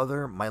little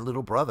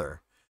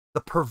brother,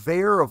 the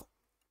purveyor of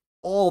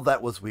all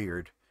that was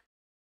weird.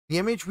 The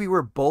image we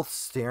were both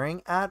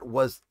staring at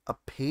was a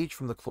page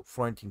from the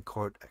Florentine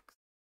Codex,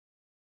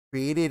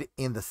 created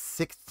in the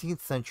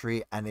 16th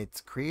century, and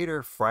its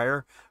creator,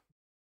 Friar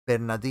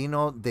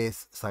Bernardino de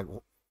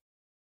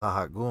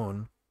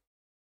Sahagún.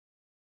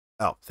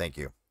 Oh, thank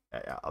you.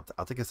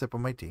 I'll take a sip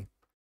of my tea.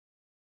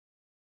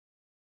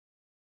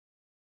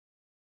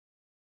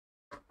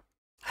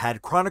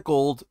 Had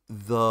chronicled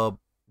the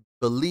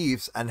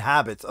beliefs and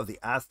habits of the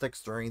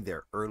Aztecs during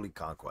their early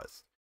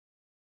conquest.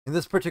 In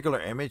this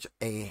particular image,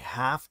 a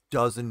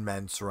half-dozen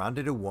men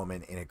surrounded a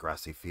woman in a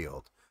grassy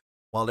field,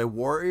 while a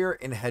warrior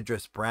in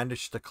headdress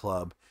brandished a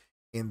club.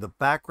 In the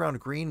background,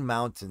 green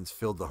mountains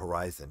filled the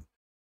horizon.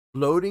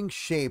 Floating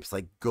shapes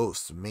like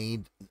ghosts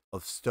made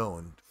of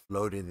stone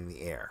floated in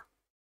the air.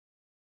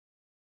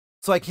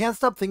 So I can't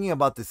stop thinking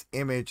about this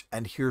image,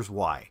 and here's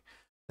why.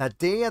 That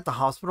day at the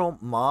hospital,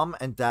 Mom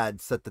and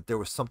Dad said that there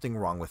was something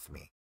wrong with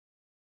me.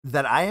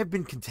 That I had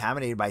been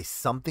contaminated by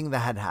something that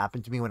had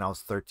happened to me when I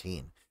was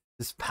 13.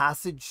 This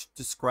passage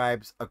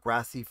describes a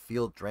grassy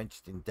field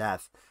drenched in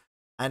death,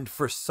 and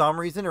for some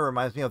reason it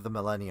reminds me of the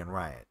Millennium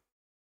Riot.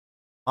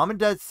 Mom and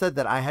Dad said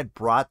that I had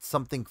brought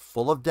something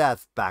full of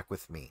death back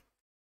with me.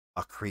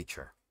 A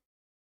creature.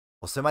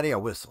 Jose Maria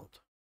whistled.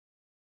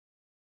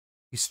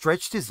 He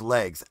stretched his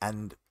legs,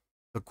 and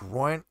the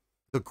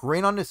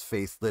grin on his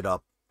face lit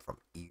up from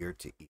ear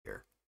to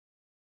ear.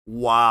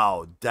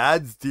 Wow,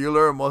 Dad's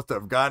dealer must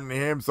have gotten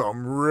him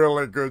some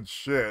really good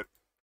shit.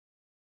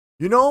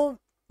 You know,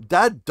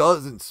 Dad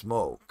doesn't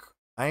smoke.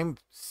 I'm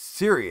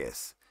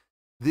serious.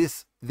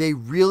 They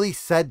really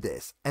said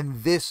this,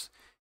 and this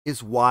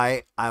is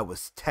why I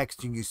was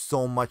texting you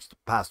so much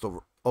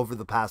over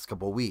the past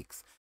couple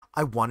weeks.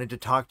 I wanted to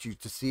talk to you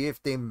to see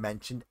if they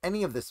mentioned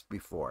any of this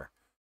before.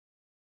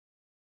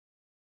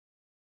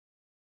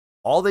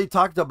 All they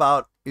talked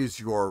about is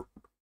your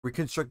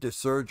reconstructive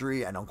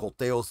surgery and Uncle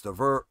Teo's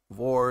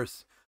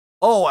divorce.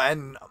 Oh,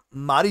 and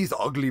Mari's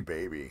ugly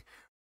baby.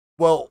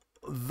 Well,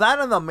 that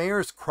and the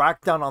mayor's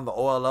crackdown on the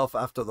OLF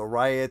after the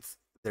riots,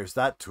 there's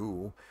that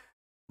too.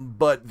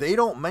 But they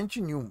don't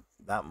mention you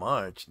that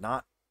much,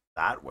 not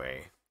that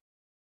way.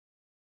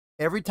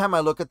 Every time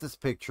I look at this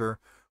picture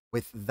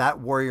with that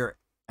warrior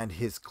and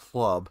his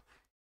club,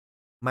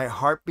 my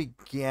heart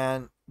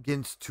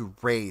begins to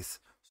race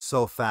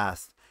so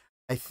fast.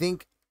 I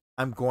think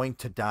I'm going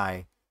to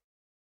die.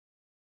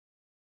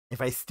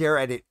 If I stare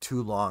at it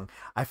too long,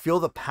 I feel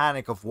the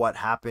panic of what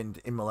happened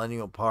in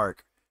Millennium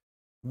Park.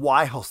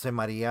 Why, Jose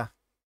Maria?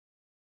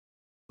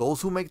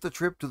 Those who make the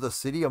trip to the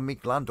city of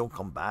Mictlan don't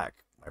come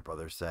back, my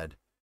brother said.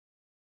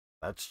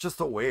 That's just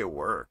the way it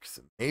works.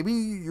 Maybe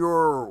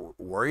you're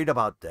worried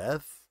about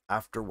death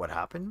after what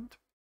happened?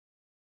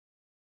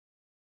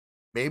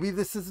 Maybe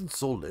this isn't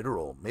so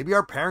literal. Maybe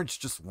our parents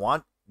just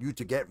want you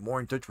to get more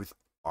in touch with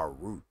our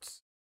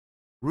roots.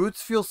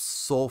 Roots feel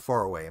so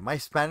far away. My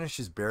Spanish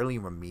is barely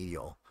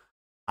remedial.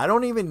 I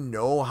don't even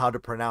know how to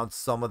pronounce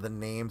some of the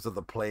names of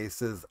the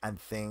places and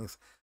things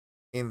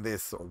in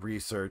this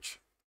research.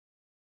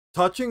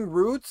 Touching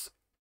roots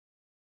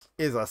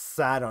is a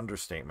sad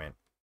understatement.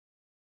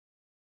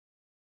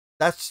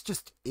 That's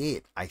just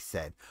it, I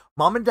said.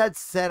 Mom and Dad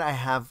said I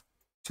have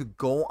to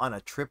go on a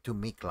trip to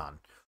Mictlan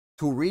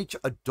to reach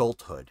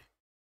adulthood.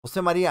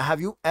 Jose Maria, have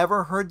you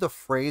ever heard the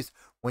phrase,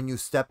 when you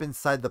step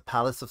inside the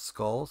Palace of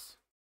Skulls?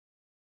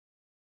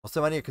 Jose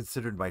Maria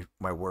considered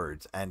my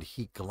words, and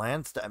he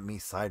glanced at me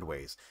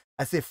sideways,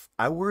 as if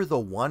I were the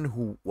one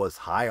who was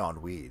high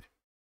on weed.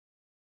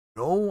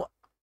 No,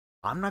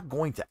 I'm not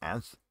going to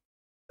answer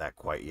that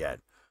quite yet.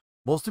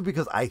 Mostly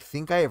because I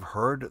think I have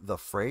heard the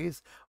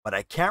phrase, but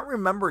I can't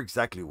remember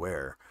exactly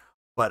where.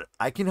 But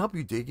I can help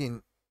you dig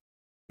in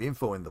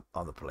info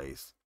on the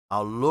place.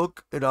 I'll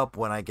look it up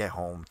when I get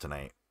home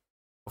tonight.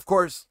 Of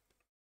course,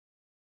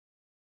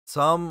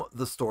 some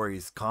the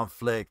stories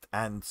conflict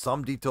and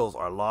some details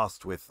are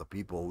lost with the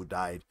people who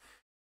died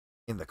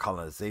in the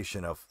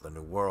colonization of the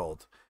New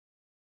World.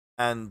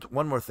 And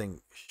one more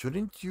thing,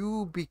 shouldn't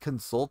you be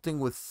consulting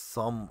with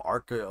some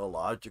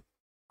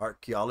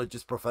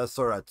archaeologist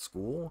professor at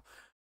school?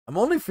 I'm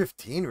only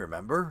 15,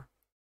 remember?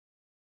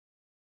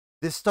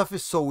 This stuff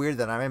is so weird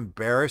that I'm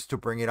embarrassed to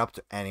bring it up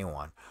to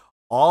anyone.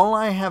 All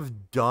I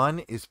have done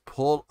is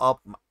pull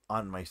up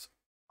on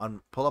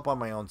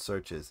my own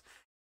searches,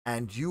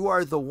 and you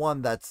are the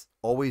one that's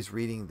always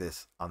reading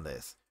this on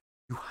this.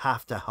 You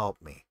have to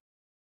help me.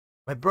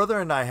 My brother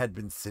and I had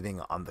been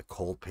sitting on the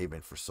cold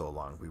pavement for so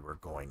long we were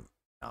going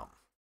numb.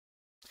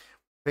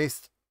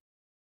 Faced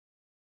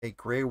a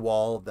gray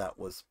wall that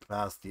was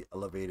past the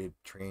elevated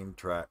train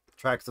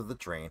tracks of the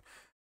train,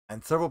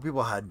 and several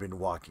people had been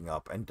walking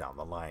up and down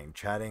the line,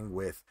 chatting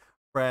with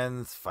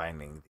friends,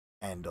 finding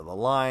the end of the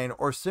line,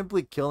 or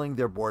simply killing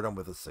their boredom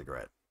with a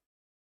cigarette.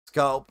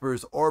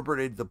 Scalpers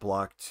orbited the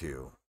block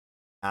too,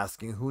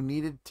 asking who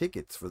needed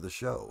tickets for the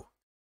show.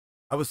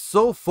 I was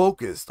so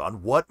focused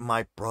on what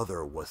my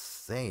brother was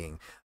saying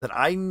that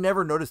I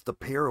never noticed the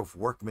pair of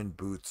workman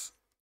boots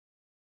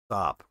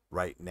stop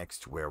right next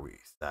to where we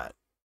sat.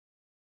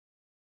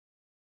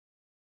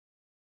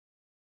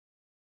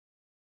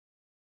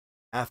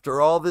 After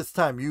all this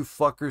time, you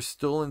fuckers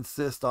still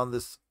insist on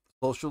this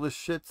socialist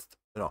shit?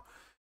 No.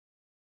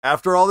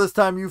 After all this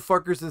time, you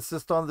fuckers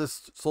insist on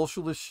this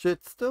socialist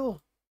shit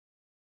still?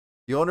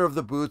 The owner of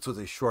the boots was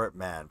a short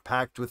man,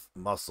 packed with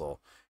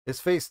muscle,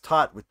 his face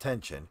taut with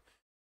tension.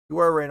 He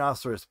wore a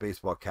rhinoceros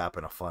baseball cap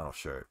and a flannel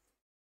shirt.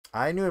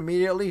 I knew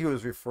immediately he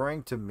was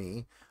referring to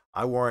me.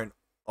 I wore an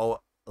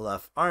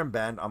OLF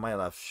armband on my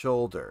left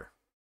shoulder.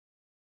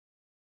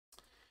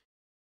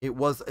 It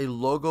was a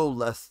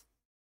logoless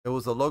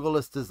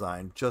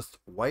design, just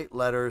white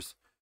letters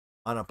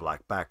on a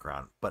black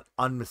background, but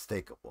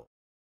unmistakable.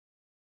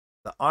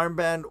 The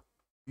armband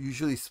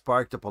usually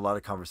sparked up a lot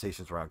of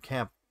conversations around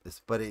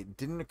campus, but it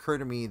didn't occur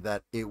to me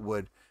that it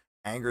would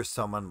anger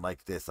someone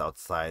like this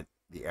outside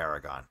the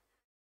Aragon.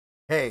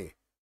 Hey,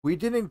 we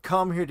didn't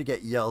come here to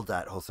get yelled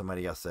at,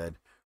 Josemaria said.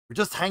 We're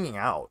just hanging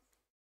out.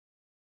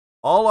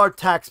 All our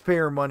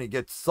taxpayer money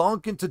gets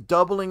sunk into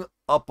doubling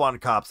up on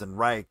cops and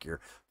riot gear,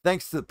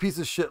 thanks to the piece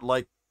of shit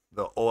like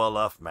the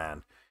OLF,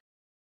 man.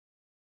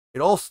 It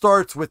all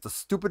starts with the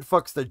stupid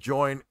fucks that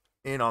join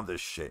in on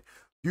this shit.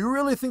 Do you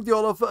really think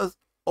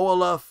the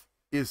OLF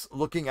is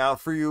looking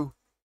out for you?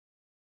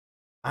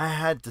 I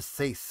had to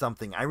say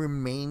something. I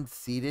remained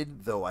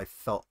seated, though I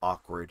felt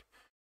awkward.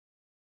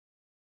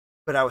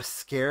 But I was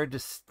scared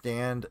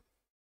standing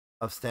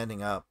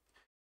up.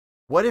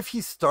 What if he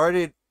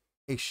started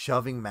a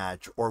shoving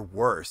match, or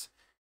worse?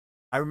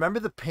 I remember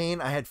the pain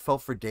I had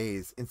felt for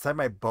days inside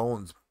my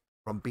bones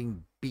from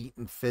being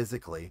beaten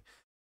physically.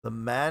 The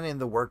man in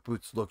the work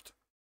boots looked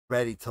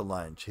ready to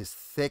lunge, his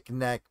thick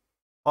neck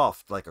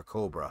puffed like a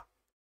cobra.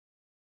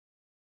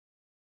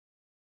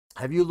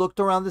 Have you looked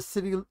around the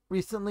city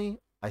recently?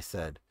 I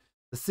said.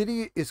 The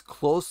city is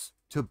close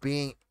to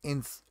being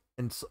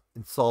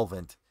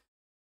insolvent,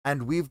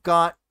 and we've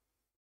got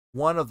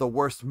one of the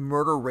worst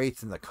murder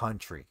rates in the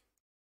country.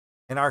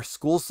 And our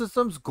school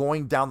system's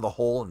going down the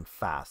hole and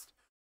fast.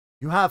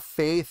 You have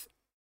faith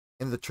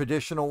in the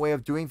traditional way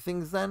of doing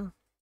things then?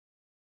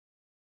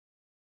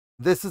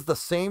 This is the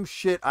same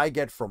shit I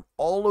get from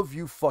all of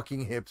you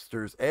fucking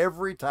hipsters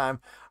every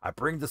time I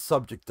bring the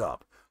subject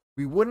up.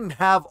 We wouldn't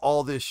have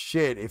all this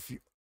shit if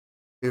you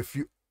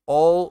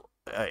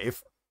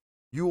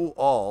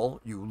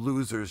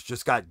losers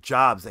just got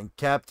jobs and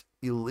kept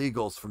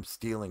illegals from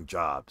stealing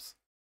jobs.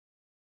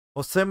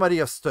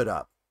 Josemaria stood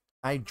up.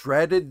 I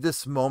dreaded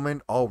this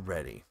moment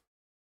already.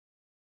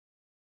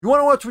 You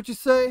want to watch what you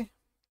say?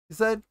 He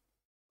said.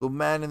 The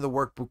man in the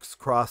workbooks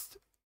crossed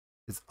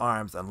his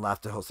arms and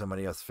laughed at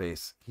Josemaria's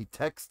face. He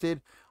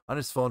texted on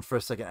his phone for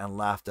a second and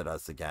laughed at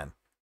us again.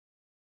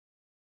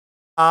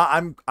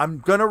 I'm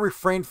gonna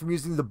refrain from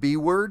using the B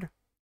word.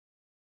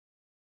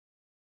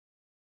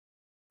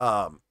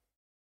 So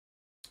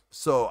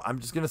I'm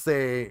just gonna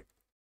say,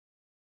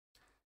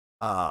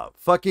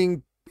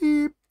 fucking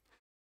beep.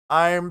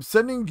 I'm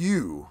sending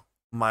you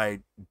my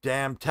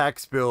damn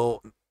tax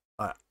bill.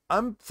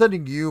 I'm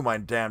sending you my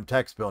damn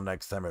tax bill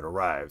next time it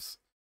arrives.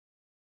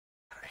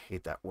 I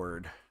hate that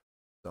word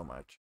so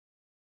much.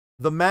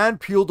 The man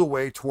peeled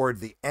away toward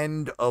the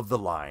end of the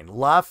line,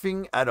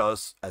 laughing at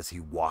us as he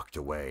walked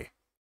away.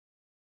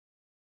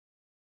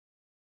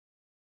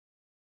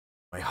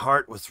 My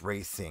heart was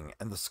racing,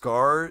 and the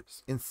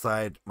scars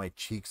inside my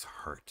cheeks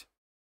hurt.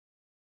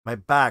 My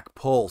back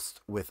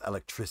pulsed with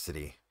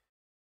electricity.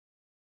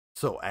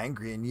 So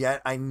angry, and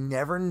yet I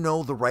never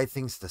know the right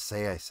things to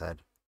say, I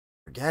said.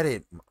 Forget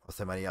it,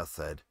 Josemaria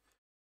said.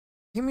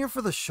 Came here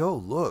for the show.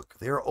 Look,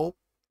 they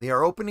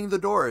are opening the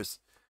doors.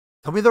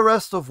 Tell me the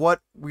rest of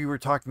what we were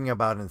talking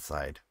about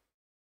inside.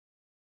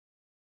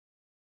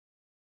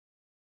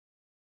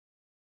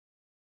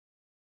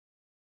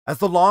 As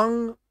the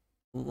line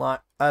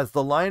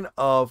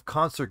of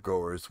concert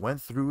goers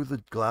went through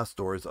the glass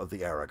doors of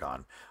the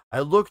Aragon,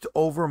 I looked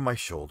over my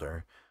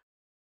shoulder,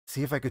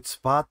 see if I could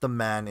spot the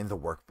man in the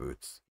work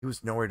boots. He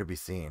was nowhere to be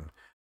seen.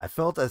 I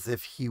felt as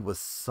if he was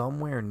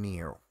somewhere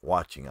near,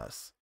 watching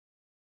us.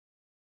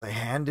 I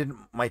handed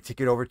my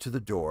ticket over to the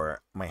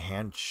door. My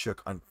hand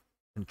shook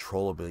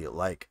uncontrollably,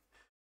 like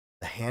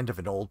the hand of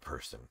an old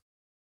person.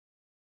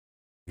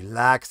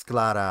 Relax,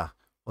 Clara,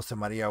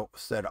 Josemaria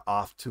said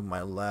off to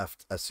my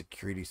left as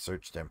security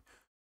searched him.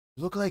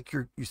 You look like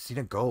you've seen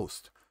a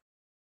ghost.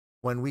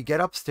 When we get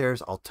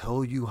upstairs, I'll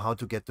tell you how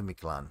to get to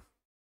Mictlan.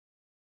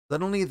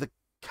 Suddenly, the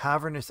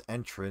cavernous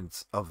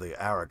entrance of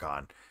the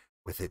Aragon,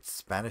 with its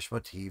Spanish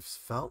motifs,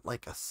 felt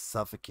like a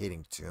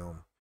suffocating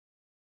tomb.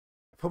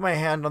 I put my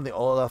hand on the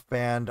Olaf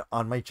band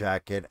on my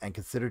jacket and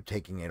considered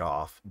taking it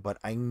off, but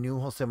I knew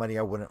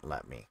Josemaria wouldn't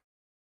let me.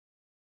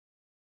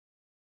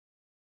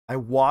 I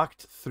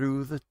walked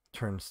through the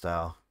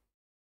turnstile.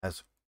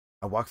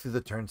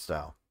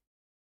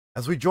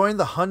 As we joined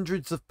the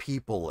hundreds of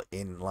people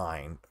in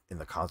line in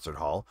the concert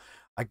hall,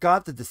 I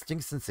got the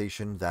distinct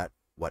sensation that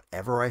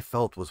whatever I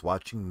felt was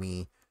watching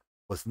me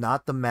was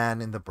not the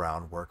man in the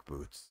brown work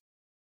boots.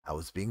 I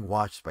was being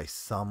watched by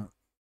something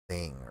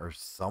or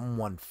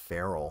someone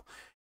feral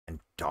and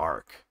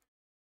dark.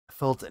 I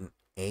felt an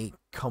ache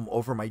come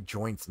over my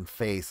joints and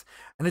face,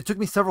 and it took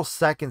me several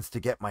seconds to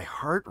get my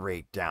heart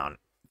rate down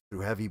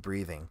through heavy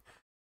breathing.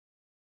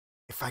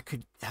 If I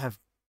could have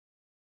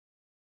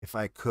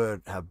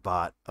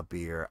bought a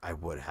beer, I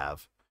would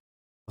have.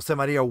 Jose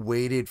Maria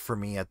waited for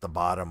me at the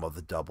bottom of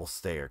the double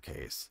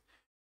staircase,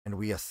 and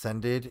we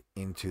ascended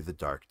into the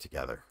dark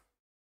together.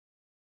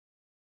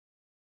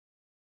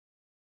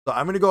 So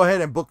I'm going to go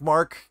ahead and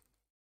bookmark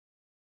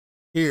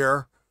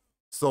here.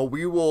 So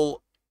we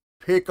will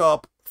pick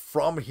up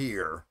from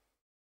here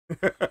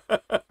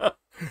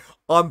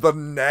on the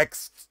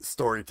next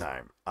story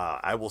time.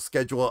 I will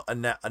schedule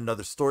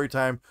another story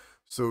time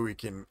so we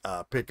can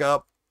pick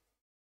up.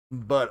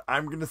 But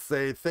I'm going to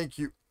say thank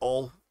you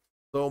all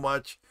so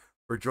much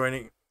for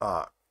joining.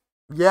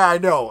 Yeah, I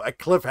know, a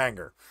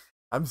cliffhanger.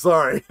 I'm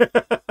sorry.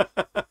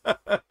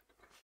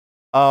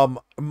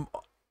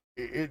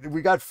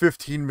 We got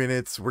 15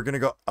 minutes. We're going to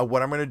go.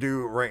 What I'm going to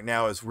do right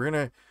now is we're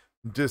going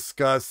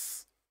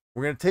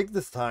to take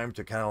this time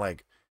to kind of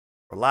like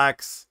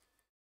relax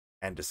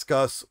and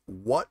discuss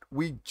what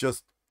we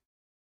just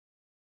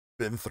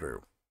been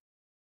through.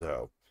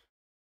 So,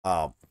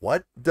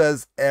 what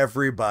does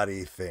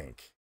everybody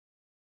think?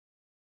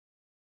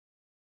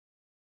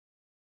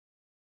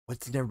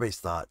 What's in everybody's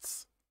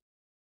thoughts?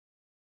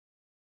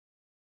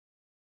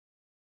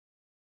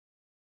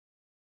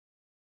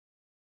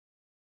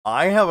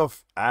 I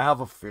have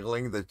a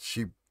feeling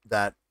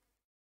that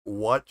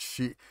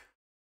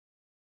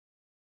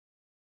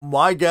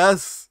my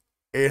guess,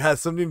 it has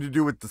something to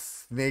do with the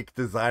snake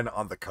design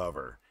on the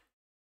cover.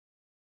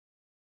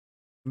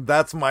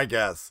 That's my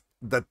guess.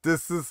 That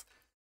this is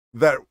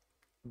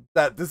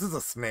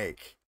a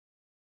snake.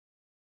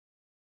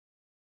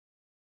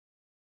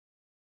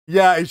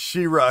 Yeah, it's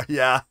She-Ra,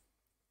 yeah.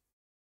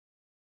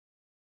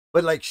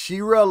 But like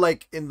She-Ra,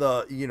 like in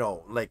the,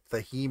 like the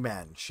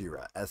He-Man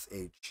She-Ra,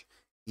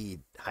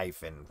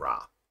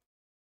 SHE-Ra.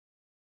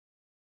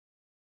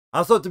 I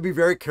also have to be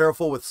very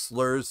careful with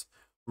slurs,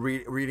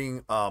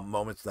 reading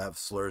moments that have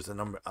slurs in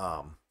them,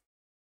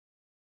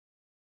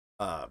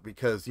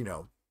 because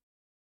even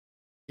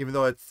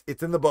though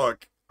it's in the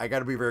book, I got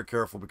to be very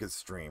careful because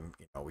stream,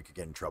 we could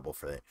get in trouble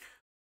for it.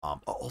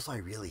 Also, I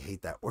really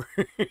hate that word.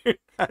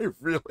 I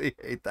really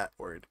hate that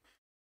word.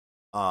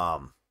 I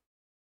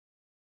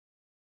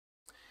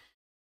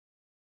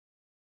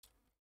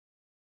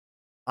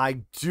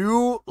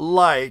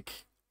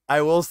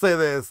will say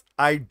this,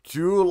 I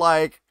do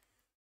like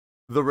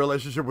the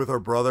relationship with her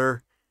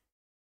brother,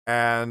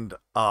 and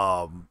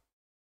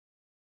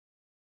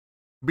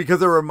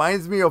because it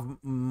reminds me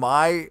of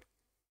my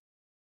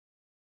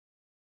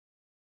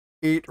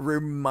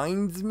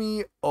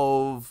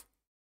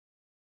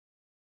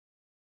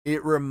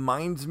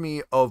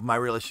my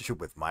relationship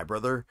with my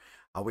brother.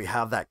 We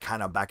have that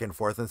kind of back and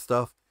forth and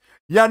stuff.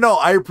 Yeah, no,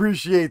 I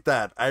appreciate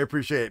that.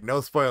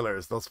 No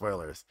spoilers.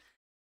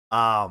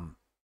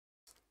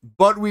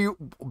 But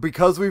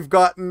because we've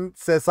gotten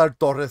Cesar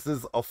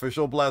Torres'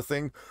 official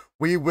blessing,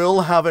 we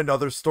will have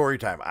another story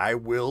time. I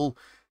will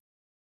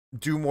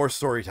do more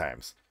story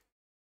times.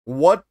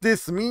 What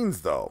this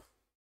means, though,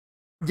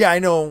 yeah, I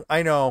know,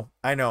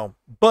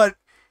 but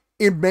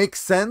it makes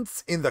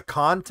sense in the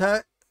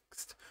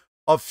context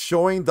of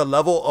showing the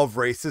level of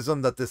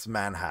racism that this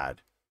man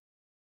had.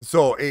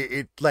 So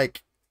it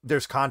like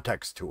there's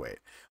context to it,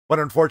 but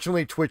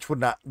unfortunately, Twitch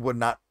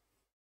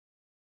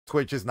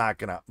Twitch is not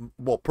gonna.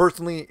 Well,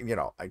 personally,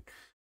 I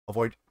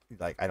avoid,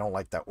 like, I don't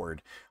like that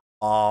word,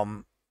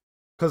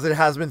 because it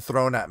has been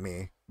thrown at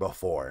me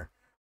before.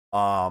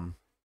 A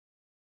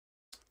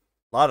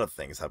lot of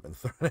things have been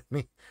thrown at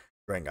me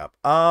growing up.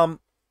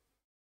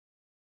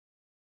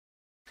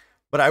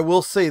 But I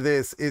will say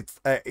this: it's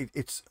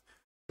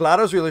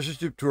GLaDOS'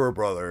 relationship to her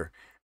brother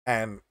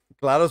and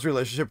GLaDOS'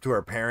 relationship to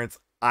her parents.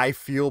 I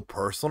feel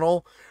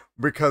personal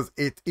because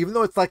even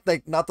though it's like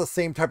not the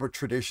same type of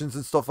traditions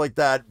and stuff like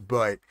that,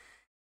 but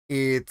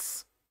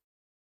it's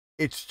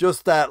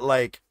just that,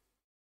 like,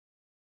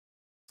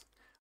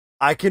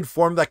 I can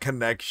form that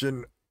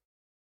connection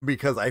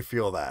because I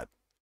feel that.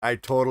 I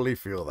totally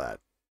feel that.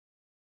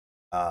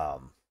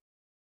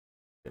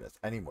 Goodness,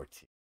 I need more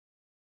tea.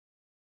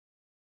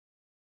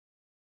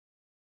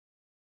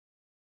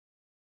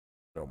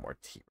 No more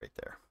tea right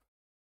there.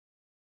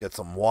 Get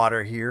some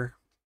water here.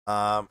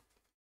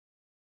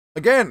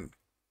 Again.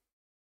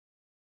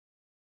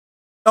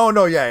 Oh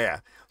no, yeah.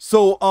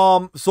 So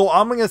I'm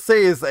gonna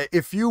say is that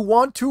if you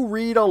want to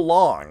read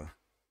along,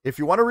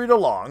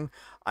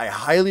 I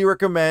highly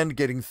recommend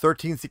getting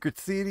 13 Secret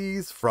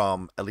Cities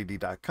from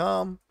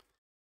LED.com.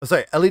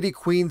 Sorry,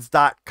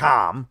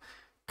 LEDqueens.com.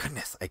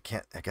 Goodness, I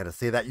gotta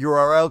say that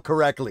URL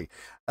correctly.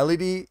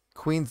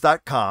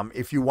 LEDqueens.com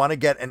if you want to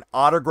get an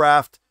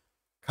autographed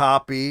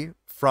copy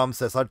from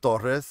Cesar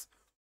Torres.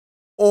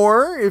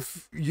 Or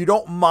if you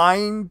don't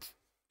want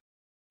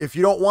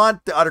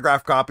the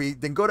autographed copy,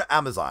 then go to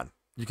Amazon.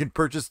 You can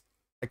purchase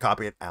a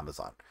copy at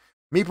Amazon.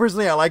 Me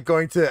personally, I like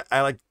go to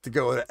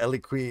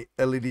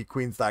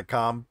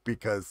ledqueens.com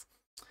because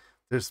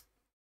there's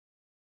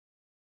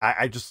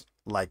I just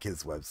like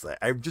his website.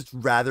 I'd just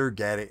rather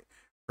get it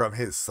from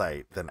his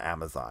site than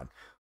Amazon.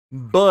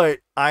 But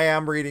I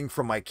am reading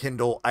from my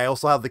Kindle. I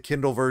also have the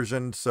Kindle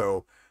version,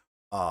 so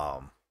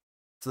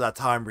that's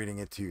how I'm reading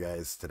it to you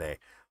guys today.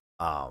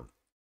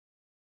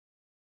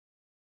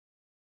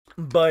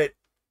 But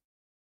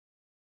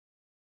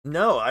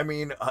no, I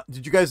mean,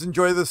 did you guys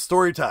enjoy this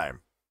story time?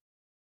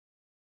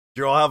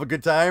 Did you all have a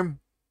good time?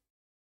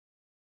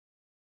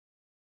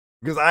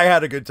 Because I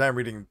had a good time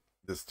reading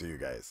this to you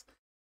guys.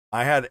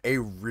 I had a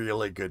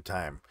really good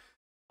time.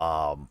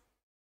 Um,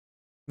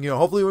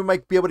 hopefully we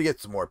might be able to get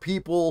some more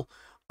people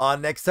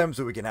on next time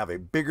so we can have a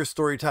bigger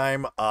story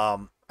time.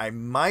 What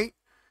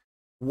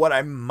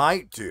I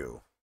might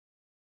do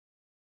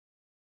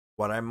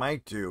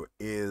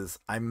is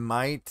I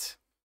might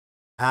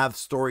have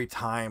story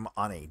time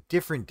on a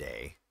different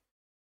day.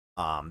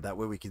 That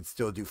way we can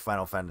still do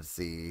Final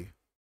Fantasy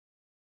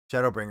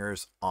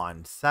Shadowbringers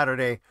on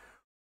Saturday,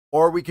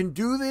 or we can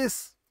do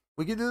this.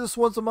 We can do this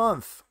once a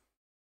month.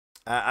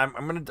 I'm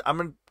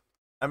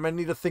gonna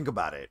need to think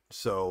about it.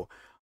 So,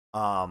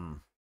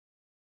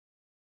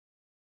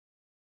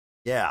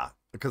 yeah,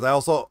 because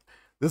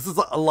this is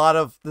a lot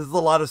of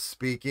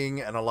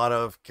speaking and a lot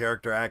of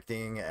character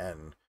acting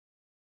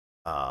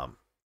um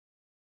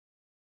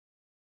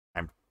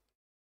I'm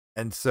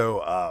and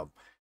so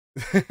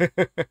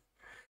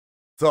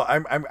so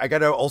I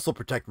gotta also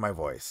protect my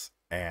voice,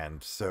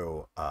 and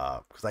so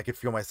because I could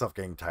feel myself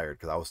getting tired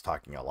because I was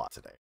talking a lot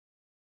today.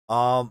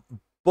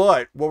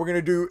 But what we're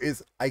gonna do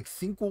is I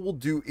think what we'll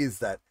do is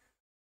that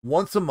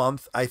once a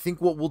month, I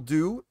think what we'll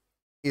do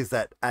is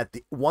that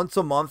once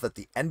a month at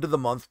the end of the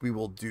month we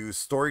will do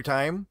story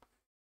time,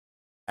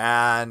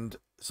 and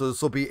so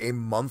this will be a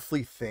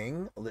monthly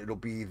thing. It'll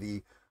be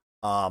the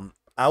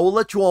I will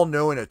let you all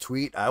know in a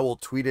tweet. I will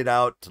tweet it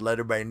out to let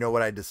everybody know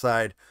what I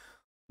decide.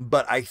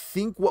 But I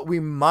think what we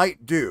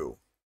might do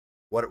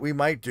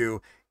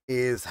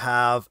is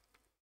have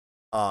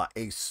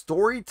a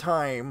story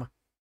time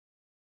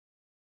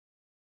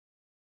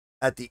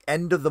at the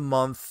end of the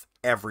month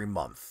every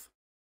month.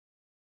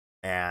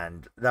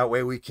 And that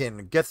way we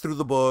can get through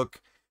the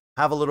book,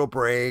 have a little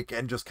break,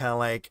 and just kind of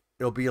like,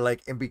 it'll be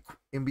like in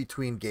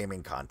between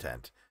gaming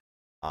content.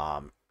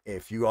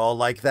 If you all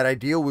like that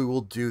idea, we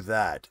will do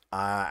that.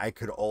 I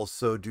could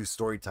also do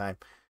story time.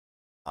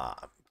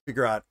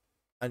 Figure out.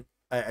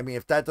 I mean,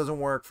 if that doesn't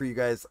work for you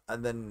guys,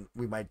 and then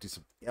we might do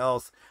something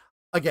else.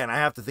 Again, I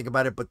have to think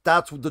about it, but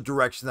that's the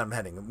direction I'm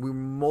heading. We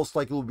most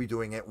likely will be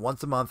doing it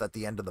once a month at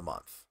the end of the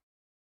month,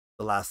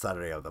 the last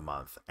Saturday of the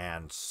month,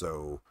 and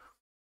so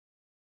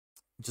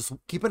just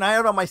keep an eye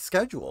out on my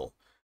schedule.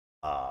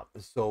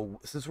 So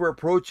since we're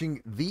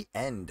approaching the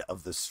end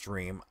of the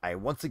stream, I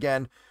once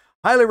again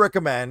highly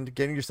recommend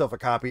getting yourself a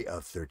copy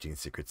of 13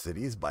 Secret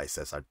Cities by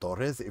Cesar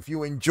Torres. If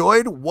you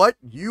enjoyed what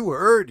you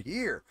heard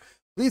here,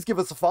 please give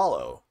us a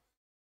follow.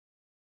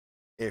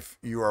 If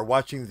you are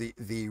watching the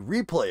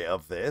replay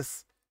of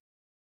this,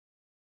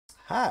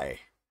 hi.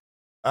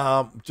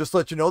 Just to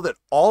let you know that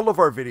all of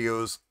our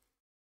videos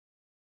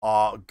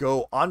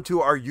go onto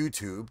our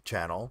YouTube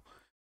channel,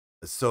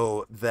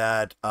 so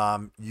that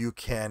you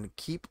can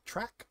keep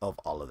track of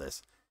all of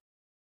this.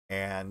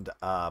 And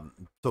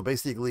so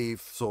basically,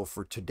 so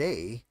for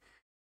today,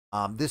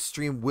 this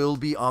stream will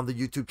be on the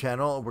YouTube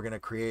channel. We're going to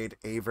create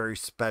a very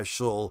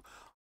special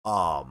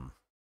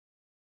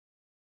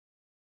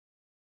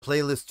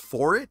playlist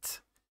for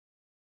it,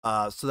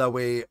 so that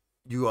way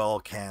you all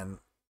can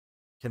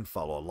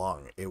follow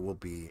along. It'll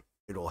be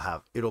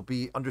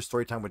under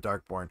Storytime with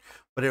Darkborne,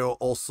 but it'll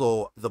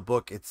also, the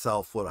book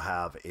itself will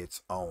have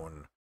its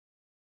own,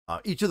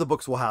 each of the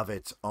books will have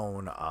its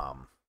own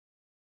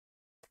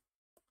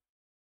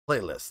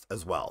playlist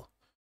as well.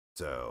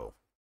 So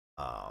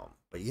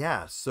but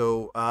yeah,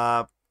 so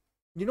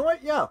you know what,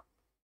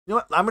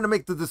 I'm gonna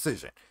make the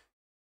decision.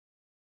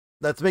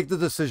 Let's make the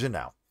decision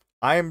now.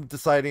 I am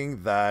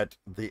deciding that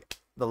the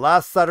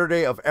last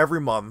Saturday of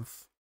every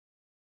month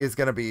is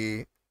gonna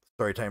be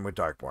Storytime with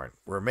Darkborne.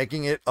 We're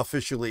making it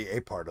officially a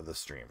part of the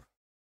stream.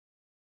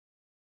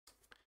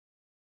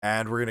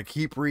 And we're going to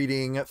keep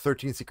reading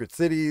 13 Secret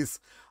Cities.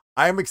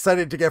 I'm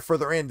excited to get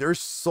further in. There's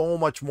so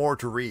much more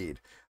to read.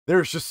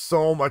 There's just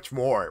so much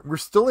more. We're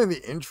still in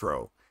the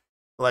intro.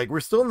 Like, we're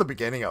still in the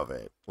beginning of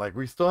it. Like,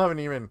 we still haven't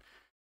even...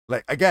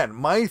 Like, again,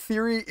 my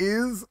theory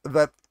is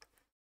that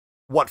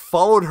what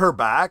followed her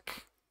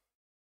back,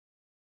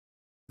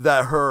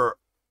 that her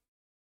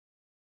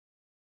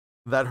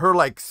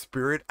like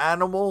spirit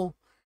animal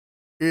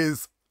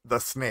is the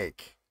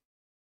snake.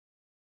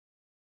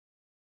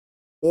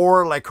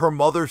 Or like her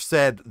mother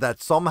said,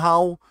 that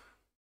somehow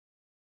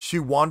she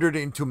wandered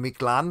into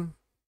Mictlan,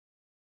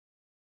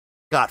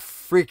 got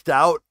freaked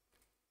out,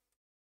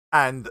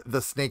 and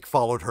the snake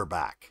followed her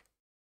back.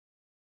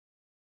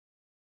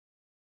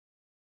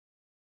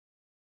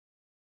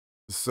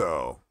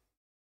 So,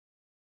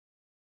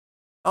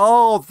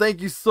 oh,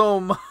 thank you so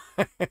much.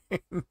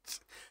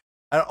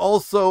 And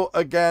also,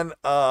 again,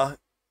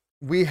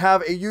 We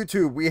have a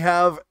YouTube. We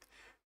have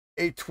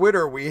a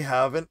Twitter. We don't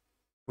have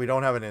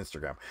an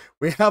Instagram.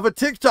 We have a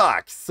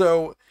TikTok.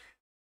 So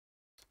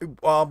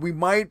we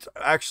might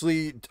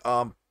actually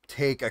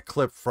take a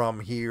clip from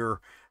here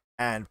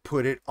and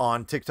put it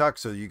on TikTok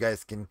so you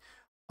guys can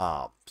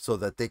so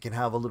that they can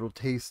have a little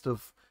taste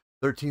of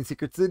 13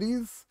 Secret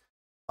Cities.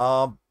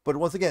 But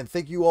once again,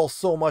 thank you all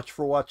so much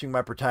for watching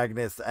my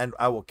protagonist, and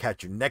I will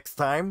catch you next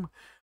time.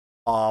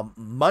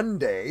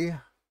 Monday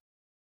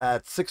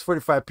at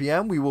 6:45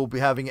 p.m. we will be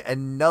having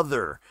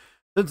another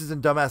Dungeons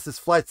and Dumbasses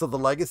Flights of the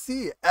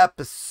Legacy,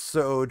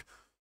 episode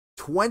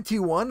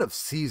 21 of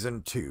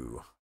season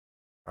 2.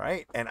 All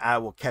right, and I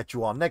will catch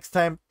you all next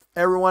time.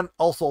 Everyone,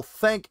 also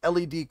thank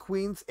LED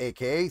Queens,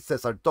 aka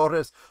Cesar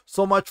Torres,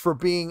 so much for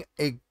being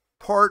a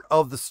part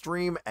of the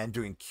stream and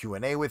doing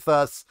Q&A with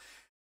us.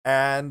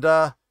 And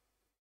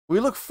we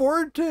look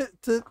forward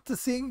to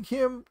seeing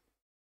him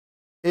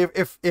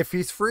if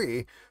he's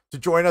free to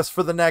join us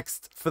for the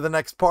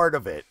next part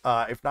of it.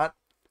 If not,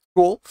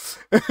 cool.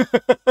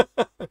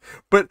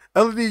 But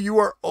LED, you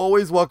are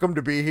always welcome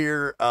to be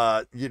here.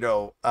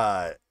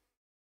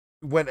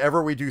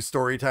 Whenever we do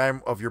story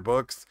time of your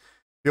books,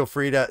 feel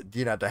free to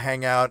to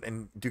hang out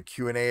and do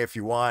Q&A if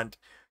you want.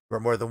 You're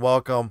more than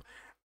welcome.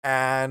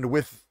 And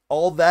with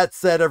all that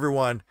said,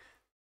 everyone,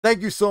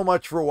 thank you so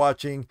much for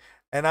watching,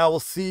 and I will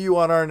see you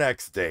on our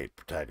next date,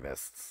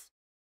 protagonists.